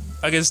 Like,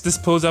 I guess this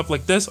pulls up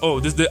like this.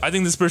 Oh, I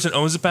think this person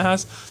owns the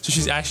penthouse, so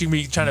she's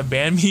actually trying to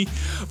ban me,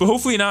 but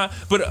hopefully not.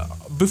 But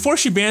before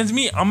she bans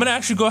me, I'm gonna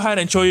actually go ahead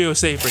and show you a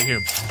safe right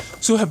here.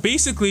 So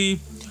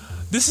basically,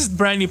 this is the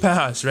brand new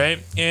penthouse, right?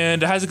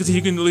 And as you can see,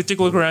 you can take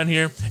a look around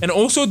here. And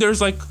also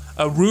there's like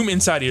a room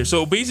inside here.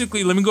 So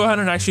basically, let me go ahead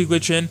and actually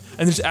glitch in.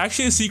 And there's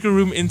actually a secret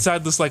room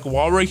inside this like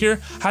wall right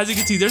here. As you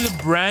can see, there's a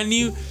brand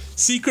new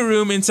secret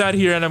room inside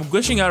here, and I'm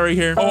glitching out right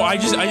here. Oh, I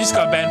just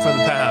got banned from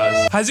the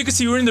penthouse. As you can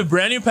see, we're in the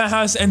brand new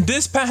penthouse, and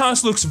this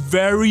penthouse looks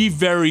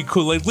very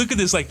cool. Like, look at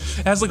this. Like,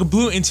 it has like a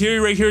blue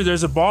interior right here.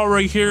 There's a ball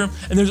right here,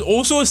 and there's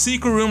also a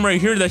secret room right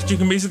here that you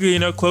can basically, you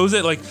know, close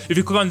it. Like, if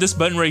you click on this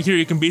button right here,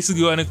 you can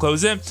basically go ahead and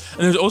close it.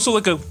 And there's also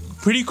like a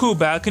pretty cool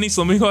balcony.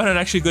 So let me go ahead and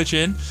actually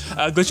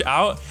glitch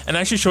out and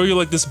actually show you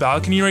like this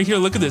balcony right here.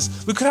 Look at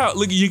this. Look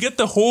you get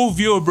the whole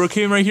view of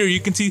Brookhaven right here. You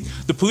can see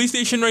the police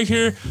station right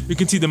here. You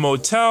can see the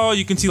motel.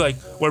 You can see like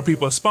where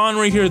people spawn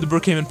right here, the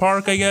Brookhaven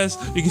Park, I guess.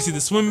 You can see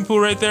the swimming pool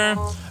right there.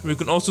 And we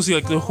can also see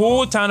like the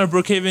whole town of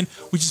Brookhaven,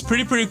 which is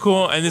pretty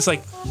cool. And it's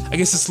like, I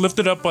guess it's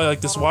lifted up by like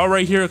this wall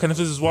right here, kind of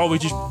this wall,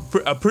 which is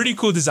a pretty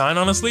cool design,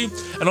 honestly.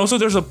 And also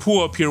there's a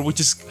pool up here,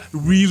 which is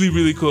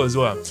really cool as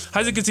well.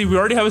 As you can see, we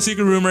already have a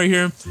secret room right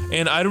here,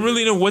 and I don't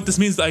really know what this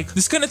means. Like,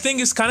 this kind of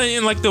thing is kind of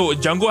in like the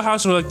jungle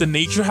house or like the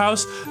nature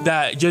house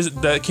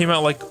that came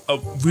out like a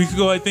week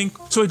ago, I think.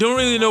 So I don't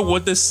really know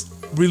what this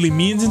really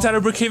means inside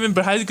of Brookhaven,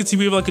 but as you can see,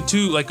 we have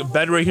like a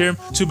bed right here,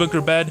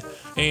 2-bunker bed,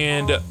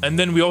 and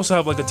then we also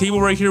have like a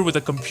table right here with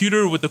a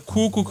computer, with a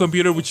cool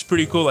computer, which is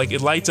pretty cool. Like,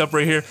 it lights up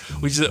right here,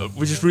 which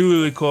is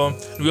really cool.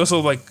 And we also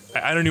like,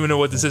 I don't even know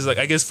what this is, like,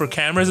 I guess for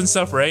cameras and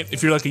stuff, right?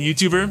 If you're like a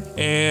YouTuber.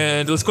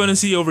 And let's go ahead and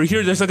see over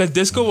here, there's like a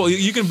disco. Well,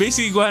 you can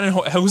basically go ahead and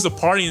host a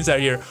party inside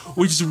here,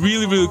 which is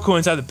really cool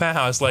inside the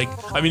penthouse. Like,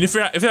 I mean, if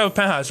you have a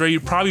penthouse, right, you're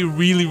probably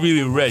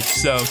really rich.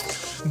 So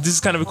this is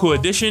kind of a cool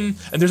addition.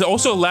 And there's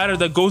also a ladder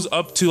that goes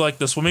up to like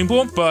the swimming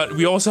pool, but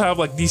we also have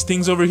like these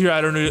things over here. I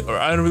don't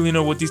really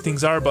know what these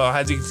things are, but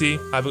as you can see,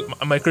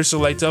 my cursor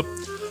lights up.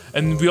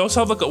 And we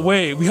also have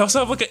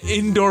like an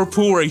indoor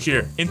pool right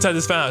here inside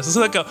this penthouse. It's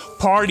like a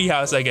party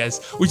house, I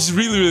guess, which is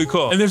really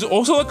cool. And there's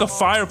also like a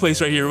fireplace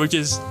right here, which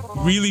is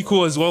really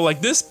cool as well. Like,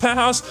 this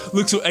penthouse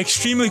looks so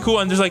extremely cool.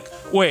 And there's like,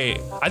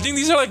 wait, I think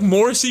these are like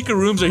more secret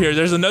rooms right here.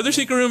 There's another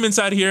secret room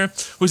inside here,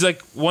 which is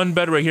like one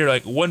bed right here,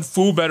 like one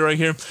full bed right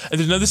here. And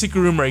there's another secret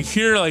room right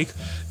here. Like,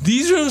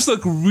 these rooms look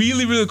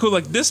really cool.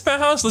 Like, this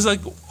penthouse looks like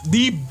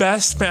the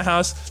best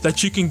penthouse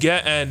that you can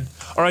get. And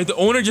all right, the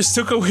owner just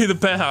took away the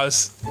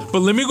penthouse, but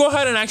let me go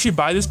ahead and actually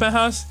buy this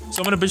penthouse. So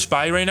I'm gonna bitch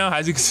buy right now.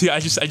 As you can see,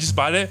 I just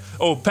bought it.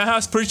 Oh,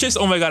 penthouse purchase.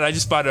 Oh my god, I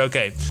just bought it.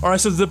 Okay. All right,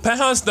 so the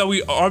penthouse that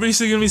we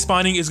obviously gonna be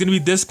spawning is gonna be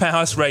this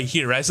penthouse right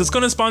here, right? So it's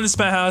gonna spawn this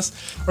penthouse.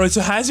 All right,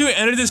 so as you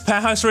enter this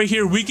penthouse right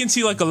here, we can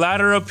see like a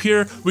ladder up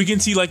here. We can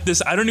see like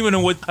this. I don't even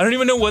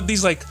know what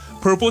these like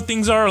purple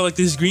things are, or like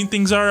these green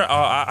things are.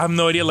 I have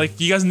no idea. Like,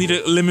 you guys need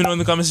to let me know in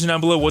the comment section down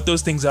below what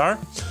those things are.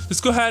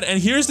 Let's go ahead,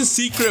 and here's the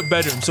secret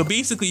bedroom. So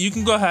basically, you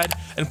can go ahead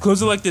and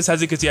close it like this.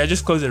 As you can see, I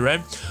just closed it,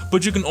 right?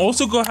 But you can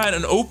also go ahead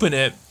and open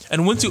it.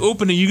 And once you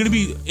open it, you're gonna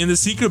be in the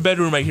secret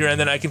bedroom right here, and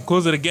then I can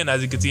close it again,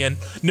 as you can see, and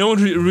no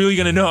one's really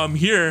gonna know I'm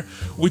here,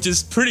 which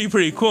is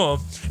pretty cool.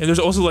 And there's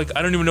also like,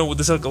 I don't even know what,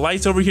 there's like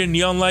lights over here,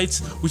 neon lights,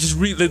 which is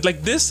really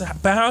like, this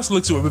house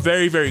looks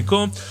very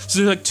cool. So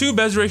there's like 2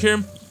 beds right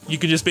here. You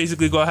can just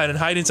basically go ahead and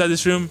hide inside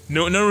this room.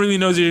 No one really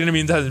knows you're gonna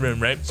be inside the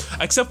room, right?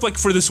 Except like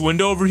for this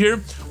window over here,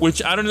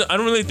 which I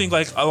don't really think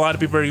like a lot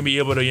of people are gonna be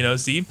able to, you know,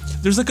 see.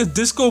 There's like a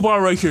disco bar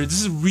right here.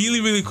 This is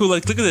really cool.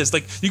 Like, look at this.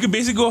 Like, you can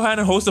basically go ahead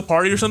and host a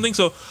party or something.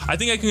 So I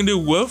think I can do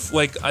Wolf.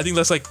 Like, I think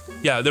that's like,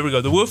 yeah, there we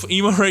go. The Wolf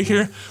emo right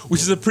here,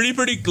 which is a pretty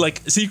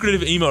like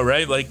secretive emo,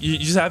 right? Like, you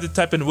just have to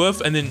type in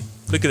Wolf, and then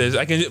look at this.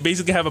 I can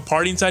basically have a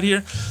party inside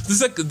here. This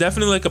is like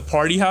definitely like a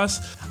party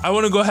house. I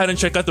want to go ahead and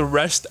check out the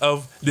rest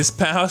of this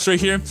penthouse right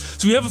here.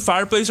 So we have a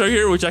fireplace right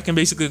here, which I can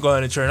basically go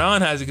ahead and turn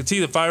on. As you can see,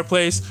 the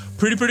fireplace,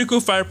 pretty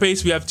cool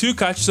fireplace. We have 2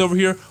 couches over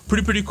here,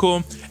 pretty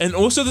cool. And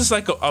also there's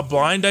like a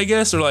blind, I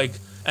guess, or like,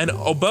 and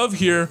above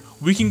here,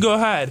 we can go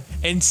ahead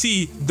and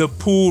see the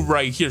pool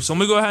right here. So I'm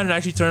gonna go ahead and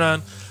actually turn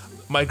on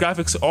my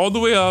graphics all the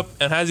way up.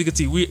 And as you can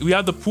see, we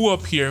have the pool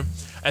up here.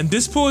 And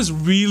this pool is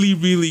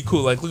really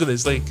cool. Like, look at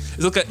this. Like,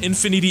 it's like an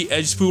infinity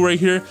edge pool right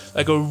here.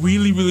 Like a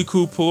really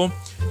cool pool.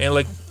 And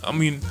like, I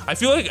mean, I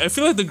feel like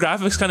the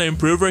graphics kind of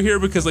improved right here,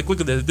 because like,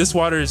 look at this. This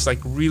water is like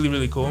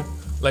really cool.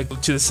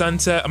 Like, to the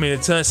sunset. I mean,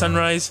 it's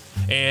sunrise.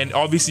 And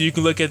obviously you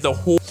can look at the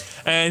whole.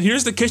 And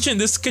here's the kitchen.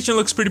 This kitchen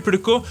looks pretty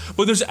cool,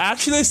 but there's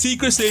actually a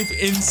secret safe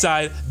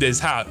inside this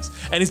house,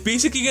 and it's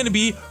basically gonna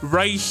be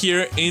right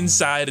here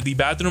inside the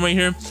bathroom right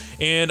here.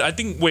 And I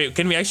think, wait,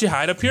 can we actually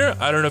hide up here?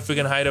 I don't know if we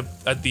can hide up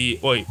at the,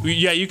 wait,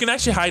 yeah, you can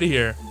actually hide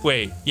here.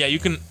 Wait, yeah, you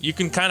can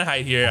kind of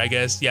hide here, I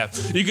guess. Yeah,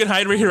 you can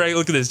hide right here, right?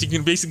 Look at this. You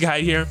can basically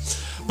hide here,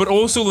 but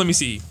also, let me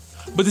see.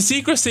 But the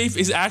secret safe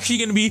is actually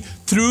going to be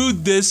through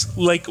this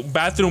like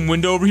bathroom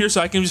window over here.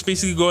 So I can just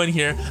basically go in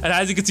here, and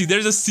as you can see,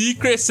 there's a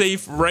secret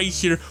safe right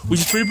here, which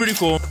is pretty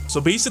cool.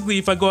 So basically,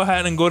 if I go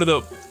ahead and go to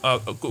the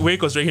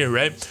vehicles right here,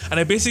 right, and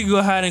I basically go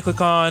ahead and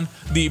click on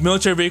the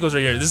military vehicles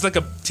right here. This is like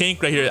a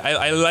tank right here.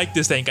 I like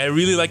this tank. I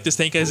really like this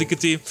tank. As you can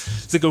see,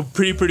 it's like a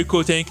pretty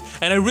cool tank.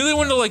 And I really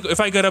wonder, like,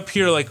 if I get up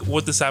here, like,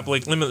 what this app,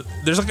 like,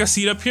 there's like a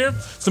seat up here.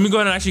 So let me go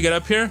ahead and actually get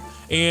up here.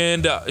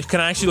 And can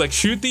I actually like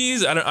shoot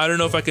these? I don't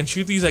know if I can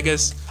shoot these. I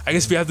guess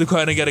we have to go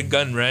ahead and get a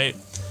gun, right?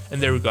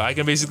 And there we go. I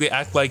can basically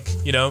act like,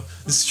 you know,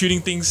 this is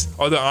shooting things,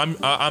 although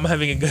I'm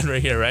having a gun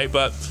right here, right?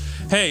 But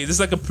hey, this is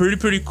like a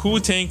pretty cool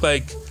tank.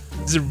 Like,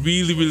 this is a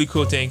really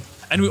cool tank.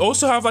 And we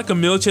also have like a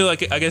military,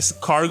 like, I guess,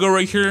 cargo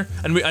right here.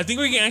 And I think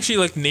we can actually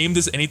like name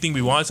this anything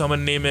we want. So I'm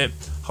gonna name it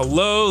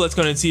hello. Let's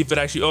go and see if it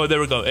actually, oh, there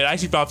we go. It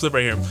actually pops up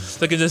right here.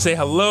 So I can just say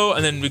hello,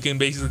 and then we can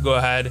basically go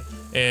ahead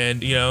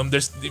and, you know,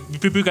 there's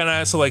people can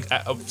also like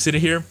sit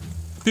here.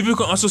 People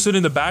can also sit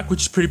in the back,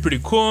 which is pretty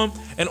cool.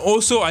 And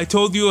also, I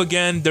told you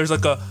again, there's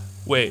like a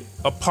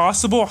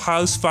possible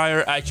house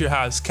fire at your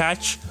house.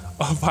 Catch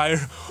A fire.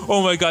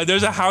 Oh my god,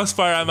 there's a house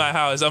fire at my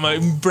house. I'm a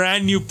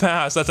brand new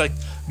penthouse. That's like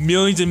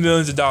millions and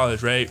millions of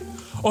dollars, right?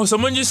 Oh,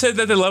 someone just said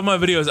that they love my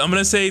videos. I'm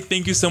gonna say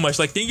thank you so much.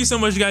 Like, thank you so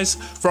much, guys,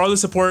 for all the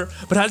support.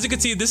 But as you can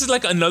see, this is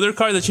like another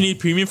car that you need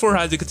premium for.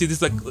 As you can see, this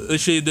is like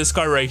literally this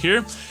car right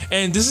here.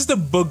 And this is the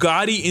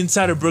Bugatti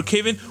inside of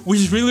Brookhaven,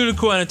 which is really, really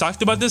cool. And I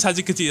talked about this. As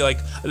you can see, like,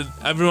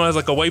 everyone has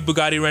like a white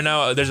Bugatti right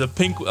now. There's a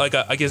pink, like,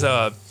 I guess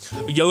a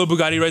yellow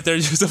Bugatti right there.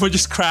 Someone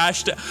just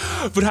crashed.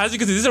 But as you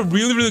can see, this is a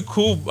really, really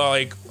cool,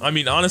 like, I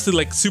mean, honestly,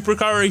 like,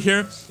 supercar right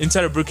here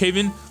inside of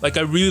Brookhaven. Like,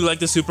 I really like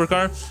the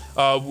supercar.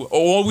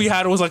 All we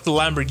had was like the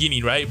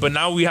Lamborghini, right? But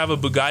now we have a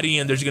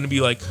Bugatti, and there's gonna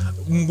be like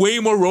way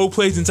more role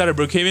plays inside of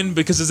Brookhaven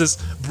because it's this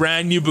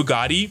brand new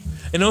Bugatti.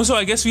 And also,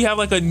 I guess we have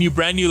like a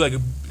brand new like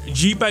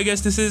Jeep, I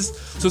guess this is.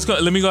 So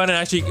let me go ahead and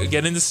actually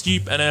get in this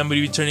Jeep, and then I'm gonna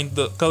be turning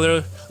the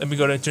color. Let me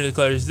go ahead and turn the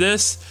color as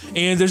this.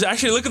 And there's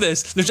actually, look at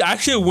this. There's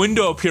actually a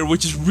window up here,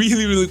 which is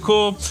really, really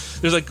cool.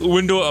 There's like a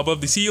window above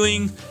the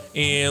ceiling.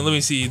 And let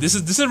me see. This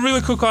is a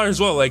really cool car as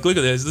well. Like, look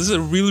at this. This is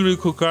a really, really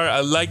cool car. I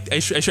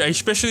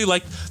especially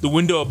like the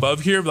window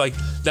above here. Like,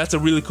 that's a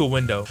really cool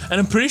window. And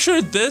I'm pretty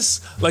sure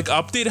this like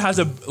update has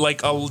a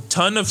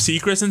ton of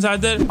secrets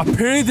inside there.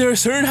 Apparently, there are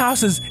certain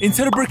houses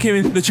inside of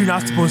Brookhaven that you're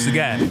not supposed to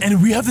get.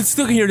 And we have this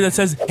sticker here that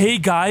says, "Hey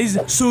guys,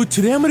 so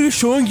today I'm gonna be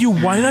showing you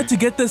why not to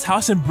get this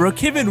house in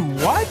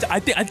Brookhaven." What? I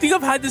think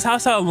I've had this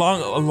house out a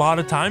lot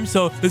of times.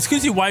 So let's go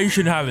see why you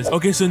shouldn't have it.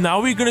 Okay, so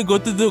now we're gonna go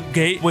to the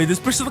gate. Wait, this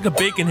person's like a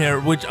bacon here,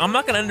 which I'm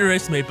not gonna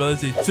underestimate, but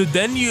let's see. So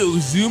then you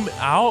zoom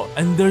out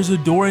and there's a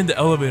door in the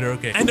elevator.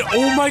 Okay. And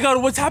oh my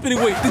god, what's happening?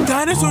 Wait, the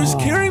dinosaur is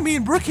carrying me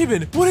in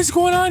Brookhaven. What is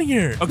going on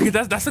here? Okay,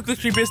 that's like the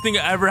creepiest thing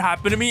that ever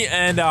happened to me.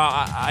 And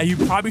you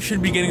probably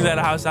shouldn't be getting that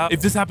house out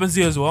if this happens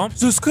to you as well.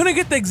 So it's gonna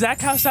get the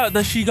exact house out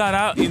that she got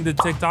out in the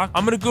TikTok.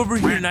 I'm gonna go over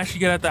here and actually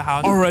get out the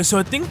house. All right, so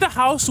I think the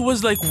house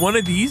was like one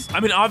of these. I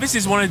mean, obviously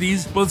it's one of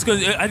these, but let's go.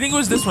 I think it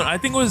was this one. I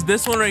think it was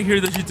this one right here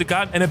that she took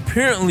out. And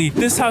apparently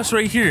this house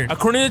right here,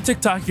 according to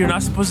TikTok, you're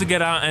not supposed to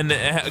get out and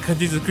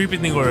continues the creepy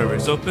thing or whatever.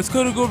 So let's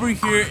go over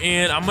here,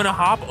 and I'm gonna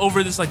hop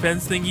over this like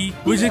fence thingy,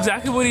 which is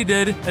exactly what he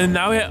did. And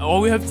now all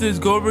we have to do is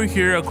go over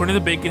here according to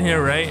the bacon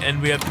here, right? And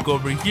we have to go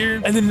over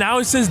here, and then now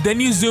it says then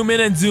you zoom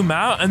in and zoom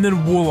out, and then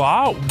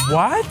voila.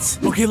 What?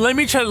 Okay, let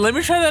me try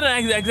that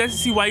and exactly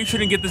see why you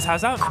shouldn't get this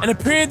house out. And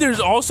apparently there's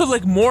also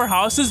like more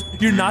houses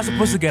you're not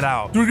supposed to get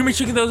out. So we're gonna be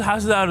checking those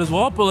houses out as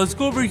well. But let's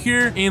go over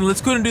here and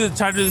let's go and do the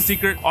try to do the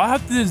secret. All I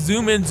have to do is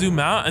zoom in, zoom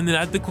out, and then I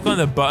have to click on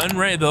the button,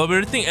 right? The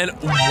elevator thing. And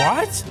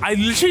what? I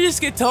literally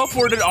just get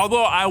teleported,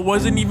 although I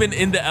wasn't even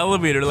in the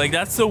elevator. Like,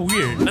 that's so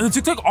weird. And the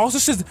TikTok also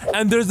says,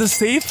 and there's a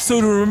safe, so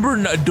to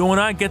remember, do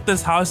not get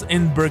this house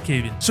in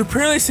Brookhaven. So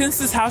apparently, since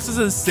this house is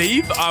a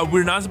safe,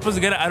 we're not supposed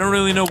to get it. I don't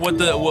really know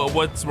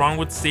what's wrong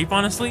with the safe,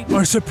 honestly.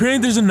 Or so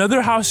apparently there's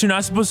another house you're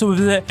not supposed to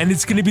visit, and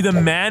it's gonna be the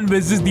man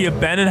visits the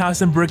abandoned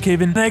house in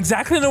Brookhaven. And I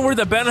exactly know where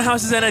the abandoned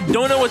house is, and I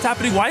don't know what's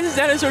happening. Why is this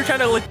dinosaur trying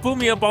to like pull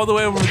me up all the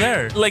way over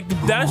there? Like, the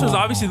dinosaur's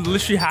obviously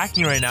literally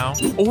hacking right now.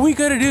 All we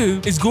gotta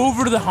do is go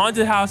over to the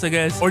haunted house, I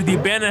guess, or the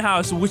abandoned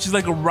house, which is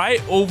like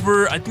right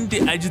over, I think,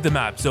 the edge of the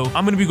map. So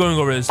I'm gonna be going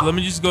over this. So let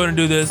me just go ahead and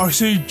do this. All right,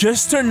 so you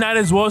just turned night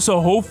as well,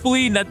 so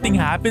hopefully nothing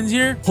happens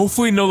here.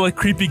 Hopefully no like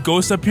creepy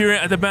ghosts up here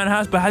at the abandoned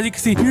house. But as you can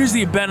see, here's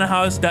the abandoned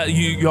house that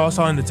you all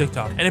saw in the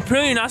TikTok. And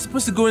apparently you're not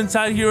supposed to go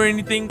inside here or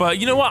anything, but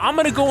you know what, I'm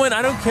gonna go in.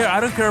 I don't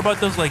care about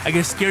those like, I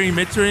guess, scary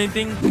myths or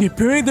anything. And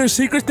apparently there's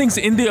secret things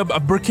in the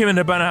Brookhaven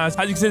abandoned house.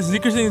 As you can see,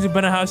 secret things in the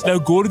abandoned house. Now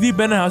go to the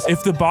abandoned house.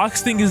 If the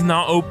box thing is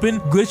not open,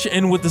 glitch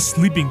in with the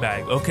sleeping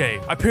bag. Okay,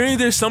 apparently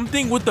there's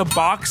something with the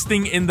box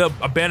thing in the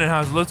abandoned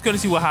house. Let's go and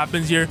see what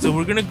happens here. So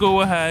we're gonna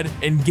go ahead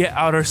and get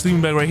out our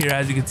sleeping bag right here,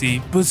 as you can see.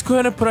 But let's go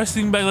ahead and put our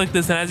sleeping bag like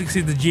this. And as you can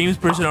see, the James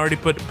person already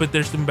put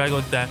their sleeping bag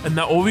like that. And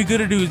now all we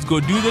gotta do is go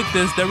do like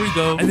this. There we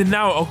go. And then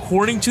now,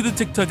 according to the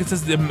TikTok, it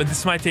says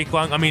this might take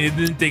long. I mean, it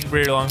didn't take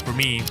very long for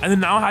me. And then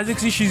now, as you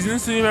can see, she's in the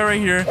sleeping bag right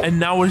here. And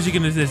now what is she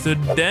gonna do? So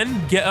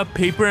then get a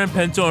paper and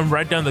pencil and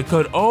write down the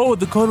code. Oh,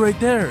 the code right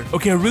there.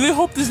 Okay, I really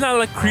hope this is not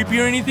like creepy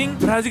or anything.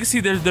 But as you can see,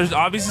 there's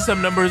obviously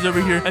some numbers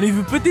over here. And if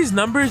you put these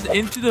numbers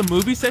into the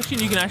movie section,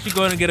 you can actually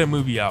go ahead and get a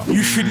movie out.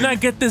 You should not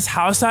get this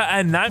house out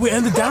at night. Wait,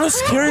 and the dino's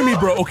scaring me,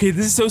 bro. Okay,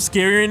 this is so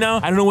scary right now.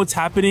 I don't know what's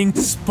happening.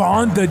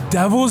 Spawn the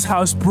devil's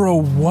house,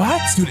 bro.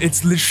 What? Dude,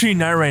 it's literally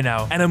night right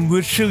now. And I'm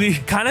literally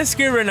kind of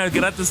scared right now to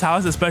get out this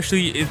house,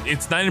 especially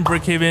it's night in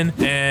Brookhaven.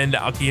 And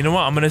okay, you know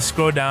what? I'm going to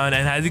scroll down.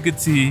 And as you can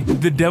see,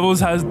 the devil's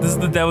house, this is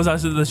the devil's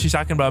house that she's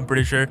talking about, I'm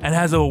pretty sure. And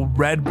has a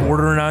red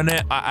border around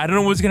it. I don't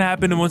know what's going to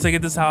happen once I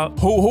get this house.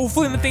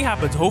 Hopefully nothing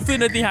happens. Hopefully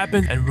nothing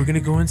happens. And we're going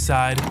to go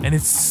inside. And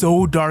it's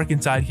so dark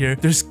inside here.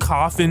 There's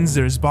coffins.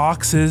 There's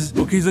boxes.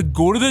 Okay, so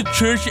go to the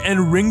church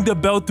and ring the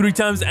bell 3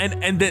 times.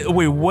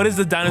 Wait, what is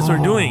the dinosaur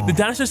doing? The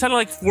dinosaur trying to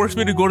like force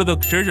me to go to the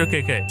church.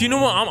 Okay. Do you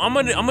know what? I'm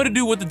gonna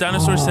do what the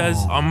dinosaur says.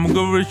 I'm gonna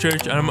go over to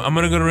church and I'm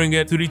gonna go ring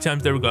it 3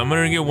 times. There we go. I'm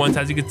gonna ring it once,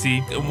 as you can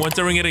see. And once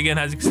I ring it again,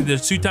 as you can see,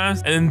 there's 2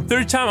 times. And then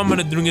 3rd time, I'm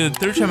gonna ring it the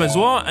 3rd time as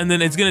well. And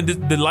then it's gonna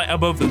the light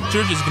above the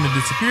church is gonna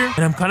disappear.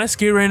 And I'm kind of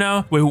scared right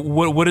now. Wait,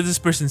 what is this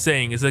person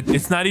saying? It's like,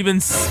 it's not even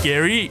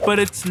scary, but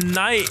it's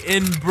night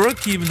in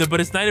Brookhaven.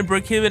 But it's night in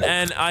Brookhaven,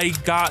 and I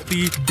got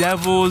the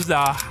devil's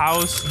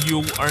house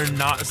you are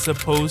not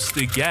supposed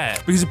to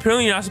get. Because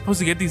apparently you're not supposed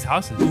to get these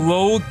houses.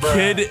 Lol,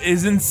 kid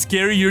isn't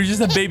scary. You're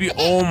just a baby.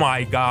 Oh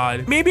my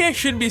god. Maybe I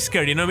shouldn't be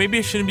scared, you know? Maybe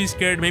I shouldn't be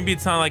scared. Maybe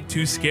it's not like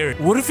too scary.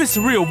 What if it's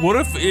real? What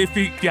if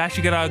you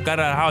actually got out of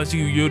the house,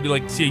 you'd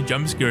like see a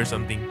jump scare or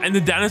something? And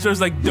the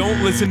dinosaur's like,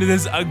 don't listen to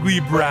this ugly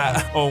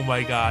brat. Oh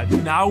my god.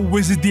 Now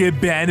visit the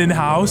abandoned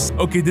house.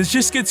 Okay, this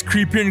just gets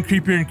creepier and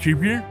creepier and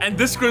creepier. And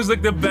this girl's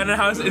like, the abandoned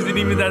house isn't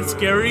even that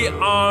scary.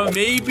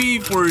 Maybe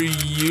for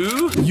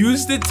you,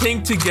 use the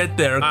tank to get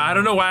there. I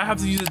don't know why I have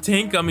to use the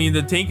tank. I mean,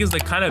 the tank is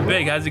like kind of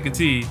big, as you can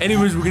see.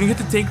 Anyways, we're gonna get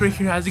the tank right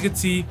here, as you can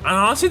see. And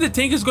honestly, the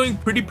tank is going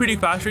pretty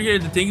fast right here.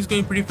 The tank is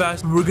going pretty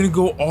fast. We're gonna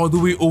go all the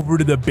way over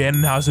to the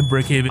abandoned house in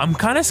Brookhaven. I'm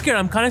kind of scared.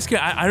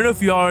 I don't know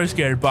if y'all are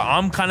scared, but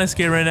I'm kind of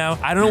scared right now.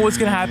 I don't know what's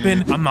gonna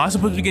happen. I'm not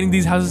supposed to be getting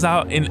these houses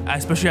out,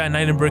 especially at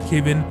night in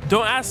Brookhaven.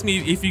 Don't ask me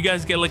if you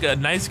guys get like a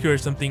night scare or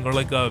something, or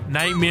like a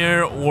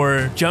nightmare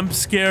or jump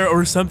scare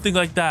or something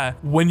like that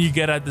when you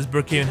get at this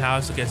Brookhaven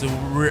house. Okay, so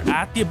we're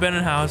at the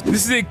abandoned house.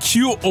 This is a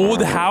cute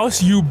old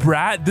house, you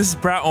brat. This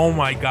brat, oh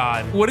my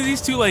god. What are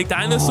these two, like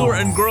dinosaur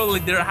and girl,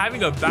 like they're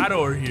having a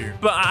battle over here?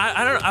 But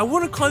I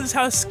wouldn't call this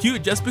house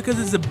cute just because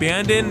it's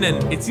abandoned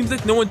and it seems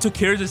like no one took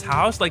care of this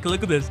house. Like,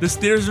 look at this. The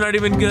stairs are not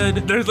even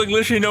good. There's like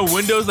literally no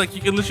windows. Like,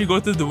 you can literally go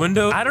through the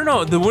window. I don't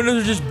know. The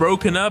windows are just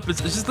broken up. It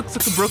just looks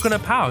like a broken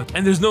up house.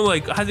 And there's no,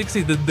 like, as you can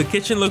see, the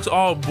kitchen looks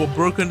all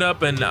broken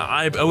up, and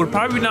I would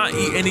probably not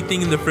eat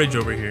anything in the fridge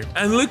over here.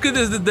 And look at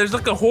this. There's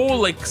like a whole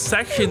like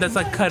section that's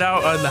like cut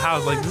out of the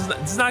house. Like,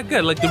 this is not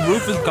good. Like, the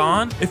roof is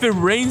gone. If it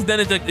rains, then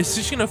it's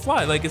just gonna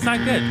fly. Like, it's not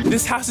good.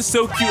 This house is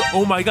so cute.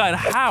 Oh my god.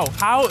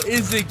 How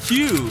is it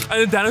cute?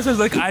 And the dinosaur's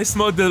like, I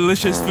smell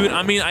delicious food.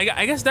 I mean,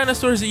 I guess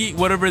dinosaurs eat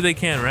whatever they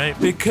can, right?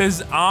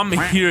 Because I'm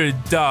here,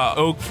 duh.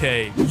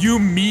 Okay. You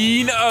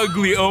mean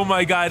ugly. Oh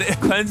my god.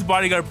 Cleanse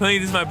bodyguard. Apparently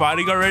this is my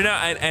bodyguard right now,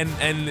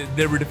 and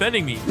they were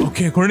defending me.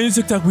 Okay, according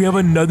to TikTok, we have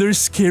another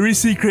scary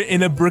secret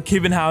in a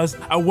Brookhaven house.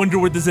 I wonder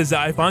what this is.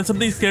 I found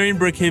something scary in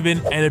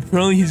Brookhaven, and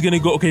apparently he's gonna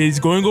go. Okay, he's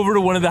going over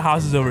to one of the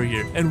houses over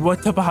here. And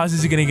what type of house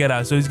is he gonna get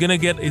out? So he's gonna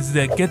get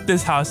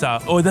this house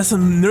out. Oh, that's a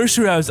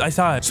nursery house. I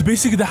saw it. So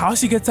basically, the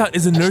house he gets out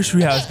is a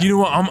nursery house. You know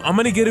what? I'm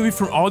gonna get away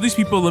from all these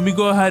people. Let me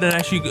go ahead and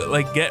actually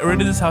like get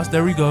rid of this house.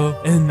 There we go.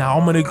 And now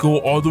I'm gonna go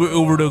all the way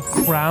over to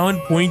Crown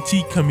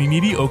Pointy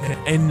Community. Okay.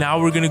 And now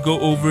we're gonna go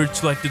over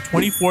to like the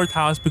 24th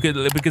house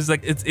because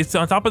like it's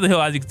on top of the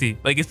hill, as you can see.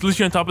 Like, it's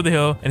literally on top of the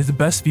hill, and it's the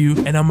best view.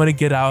 And I'm gonna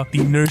get out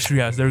the nursery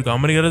house. There we go.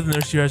 I'm gonna get out the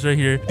nursery house right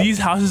here. These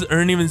houses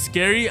aren't even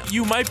scary.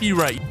 You might be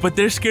right, but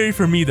they're scary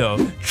for me though.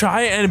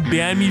 Try and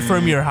ban me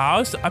from your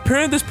house.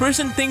 Apparently this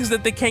person thinks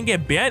that they can't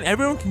get banned.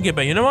 Everyone can get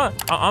banned. You know what?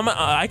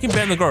 I can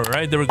ban the girl,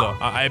 right? There we go.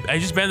 I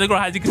just banned the girl.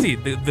 As you can see,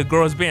 the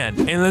girl is banned.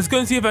 And let's go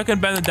and see if I can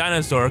ban the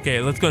dinosaur.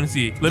 Okay, let's go and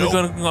see. Let me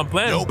go and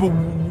plan. But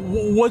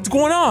what's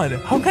going on?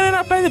 How can I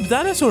not ban the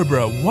dinosaur,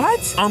 bro?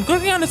 What? I'm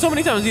clicking on it so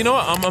many times. You know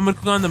what? I'm gonna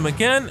click on them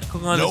again.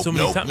 Click on it so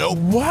many times.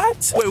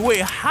 What?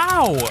 Wait,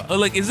 how?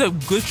 Like, is it a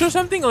glitch or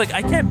something? Like,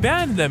 I can't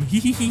ban them.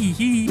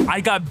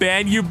 I got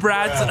banned, you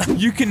brats.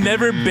 You can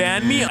never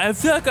ban me. I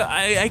feel like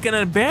I can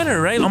unban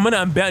her, right? I'm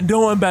gonna unban.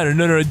 Don't unban her.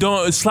 No,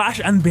 don't.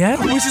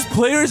 /unban. Which is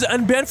players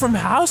unbanned from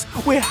house?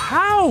 Wait,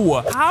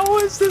 how? How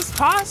is this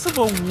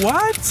possible?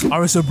 What?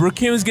 All right, so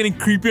Brookhaven is getting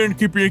creepier and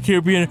creepier and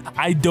creepier.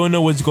 I don't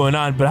know what's going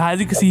on, but as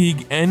you can see,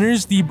 he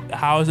enters the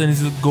house and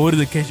is go to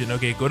the kitchen.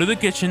 Okay, go to the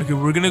kitchen. Okay,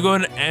 we're gonna go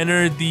and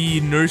enter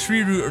the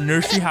nursery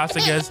house,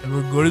 I guess, and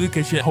we'll go to the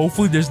kitchen.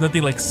 Hopefully there's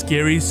nothing like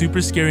scary,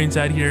 super scary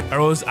inside here, or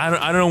else I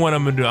don't know what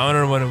I'm gonna do. I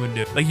don't know what I'm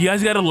gonna do. Like, you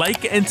guys gotta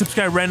like and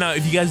subscribe right now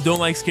if you guys don't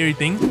like scary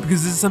things,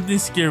 because this is something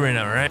scary right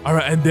now. All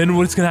right, and then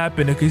what's gonna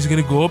happen? Okay, he's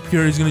gonna go up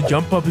here. He's gonna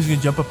jump up.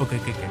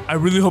 Okay. I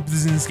really hope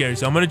this isn't scary,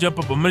 so I'm gonna jump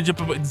up. I'm gonna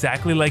jump up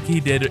exactly like he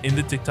did in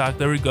the TikTok.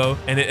 There we go.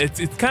 And it's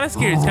kind of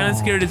scary. It's kind of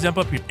scary to jump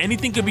up here.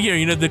 Anything could be here.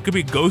 You know, there could be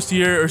a ghost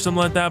here or something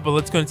like that, but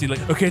let's go and see.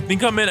 Like, okay, I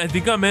think I'm in.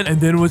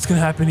 And then what's gonna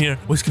happen here?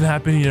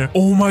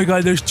 Oh my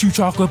god, there's 2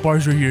 chocolate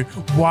bars right here.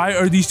 Why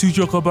are these 2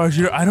 chocolate bars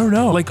here? I don't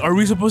know. Like, are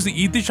we supposed to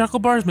eat these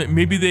chocolate bars?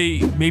 Maybe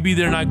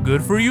they're not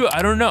good for you.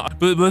 I don't know.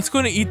 But let's go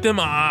and eat them.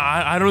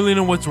 I don't really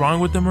know what's wrong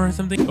with them or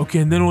something. Okay,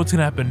 and then what's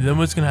gonna happen?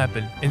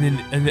 And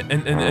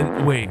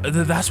then wait,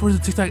 that's where the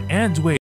TikTok ends. Wait.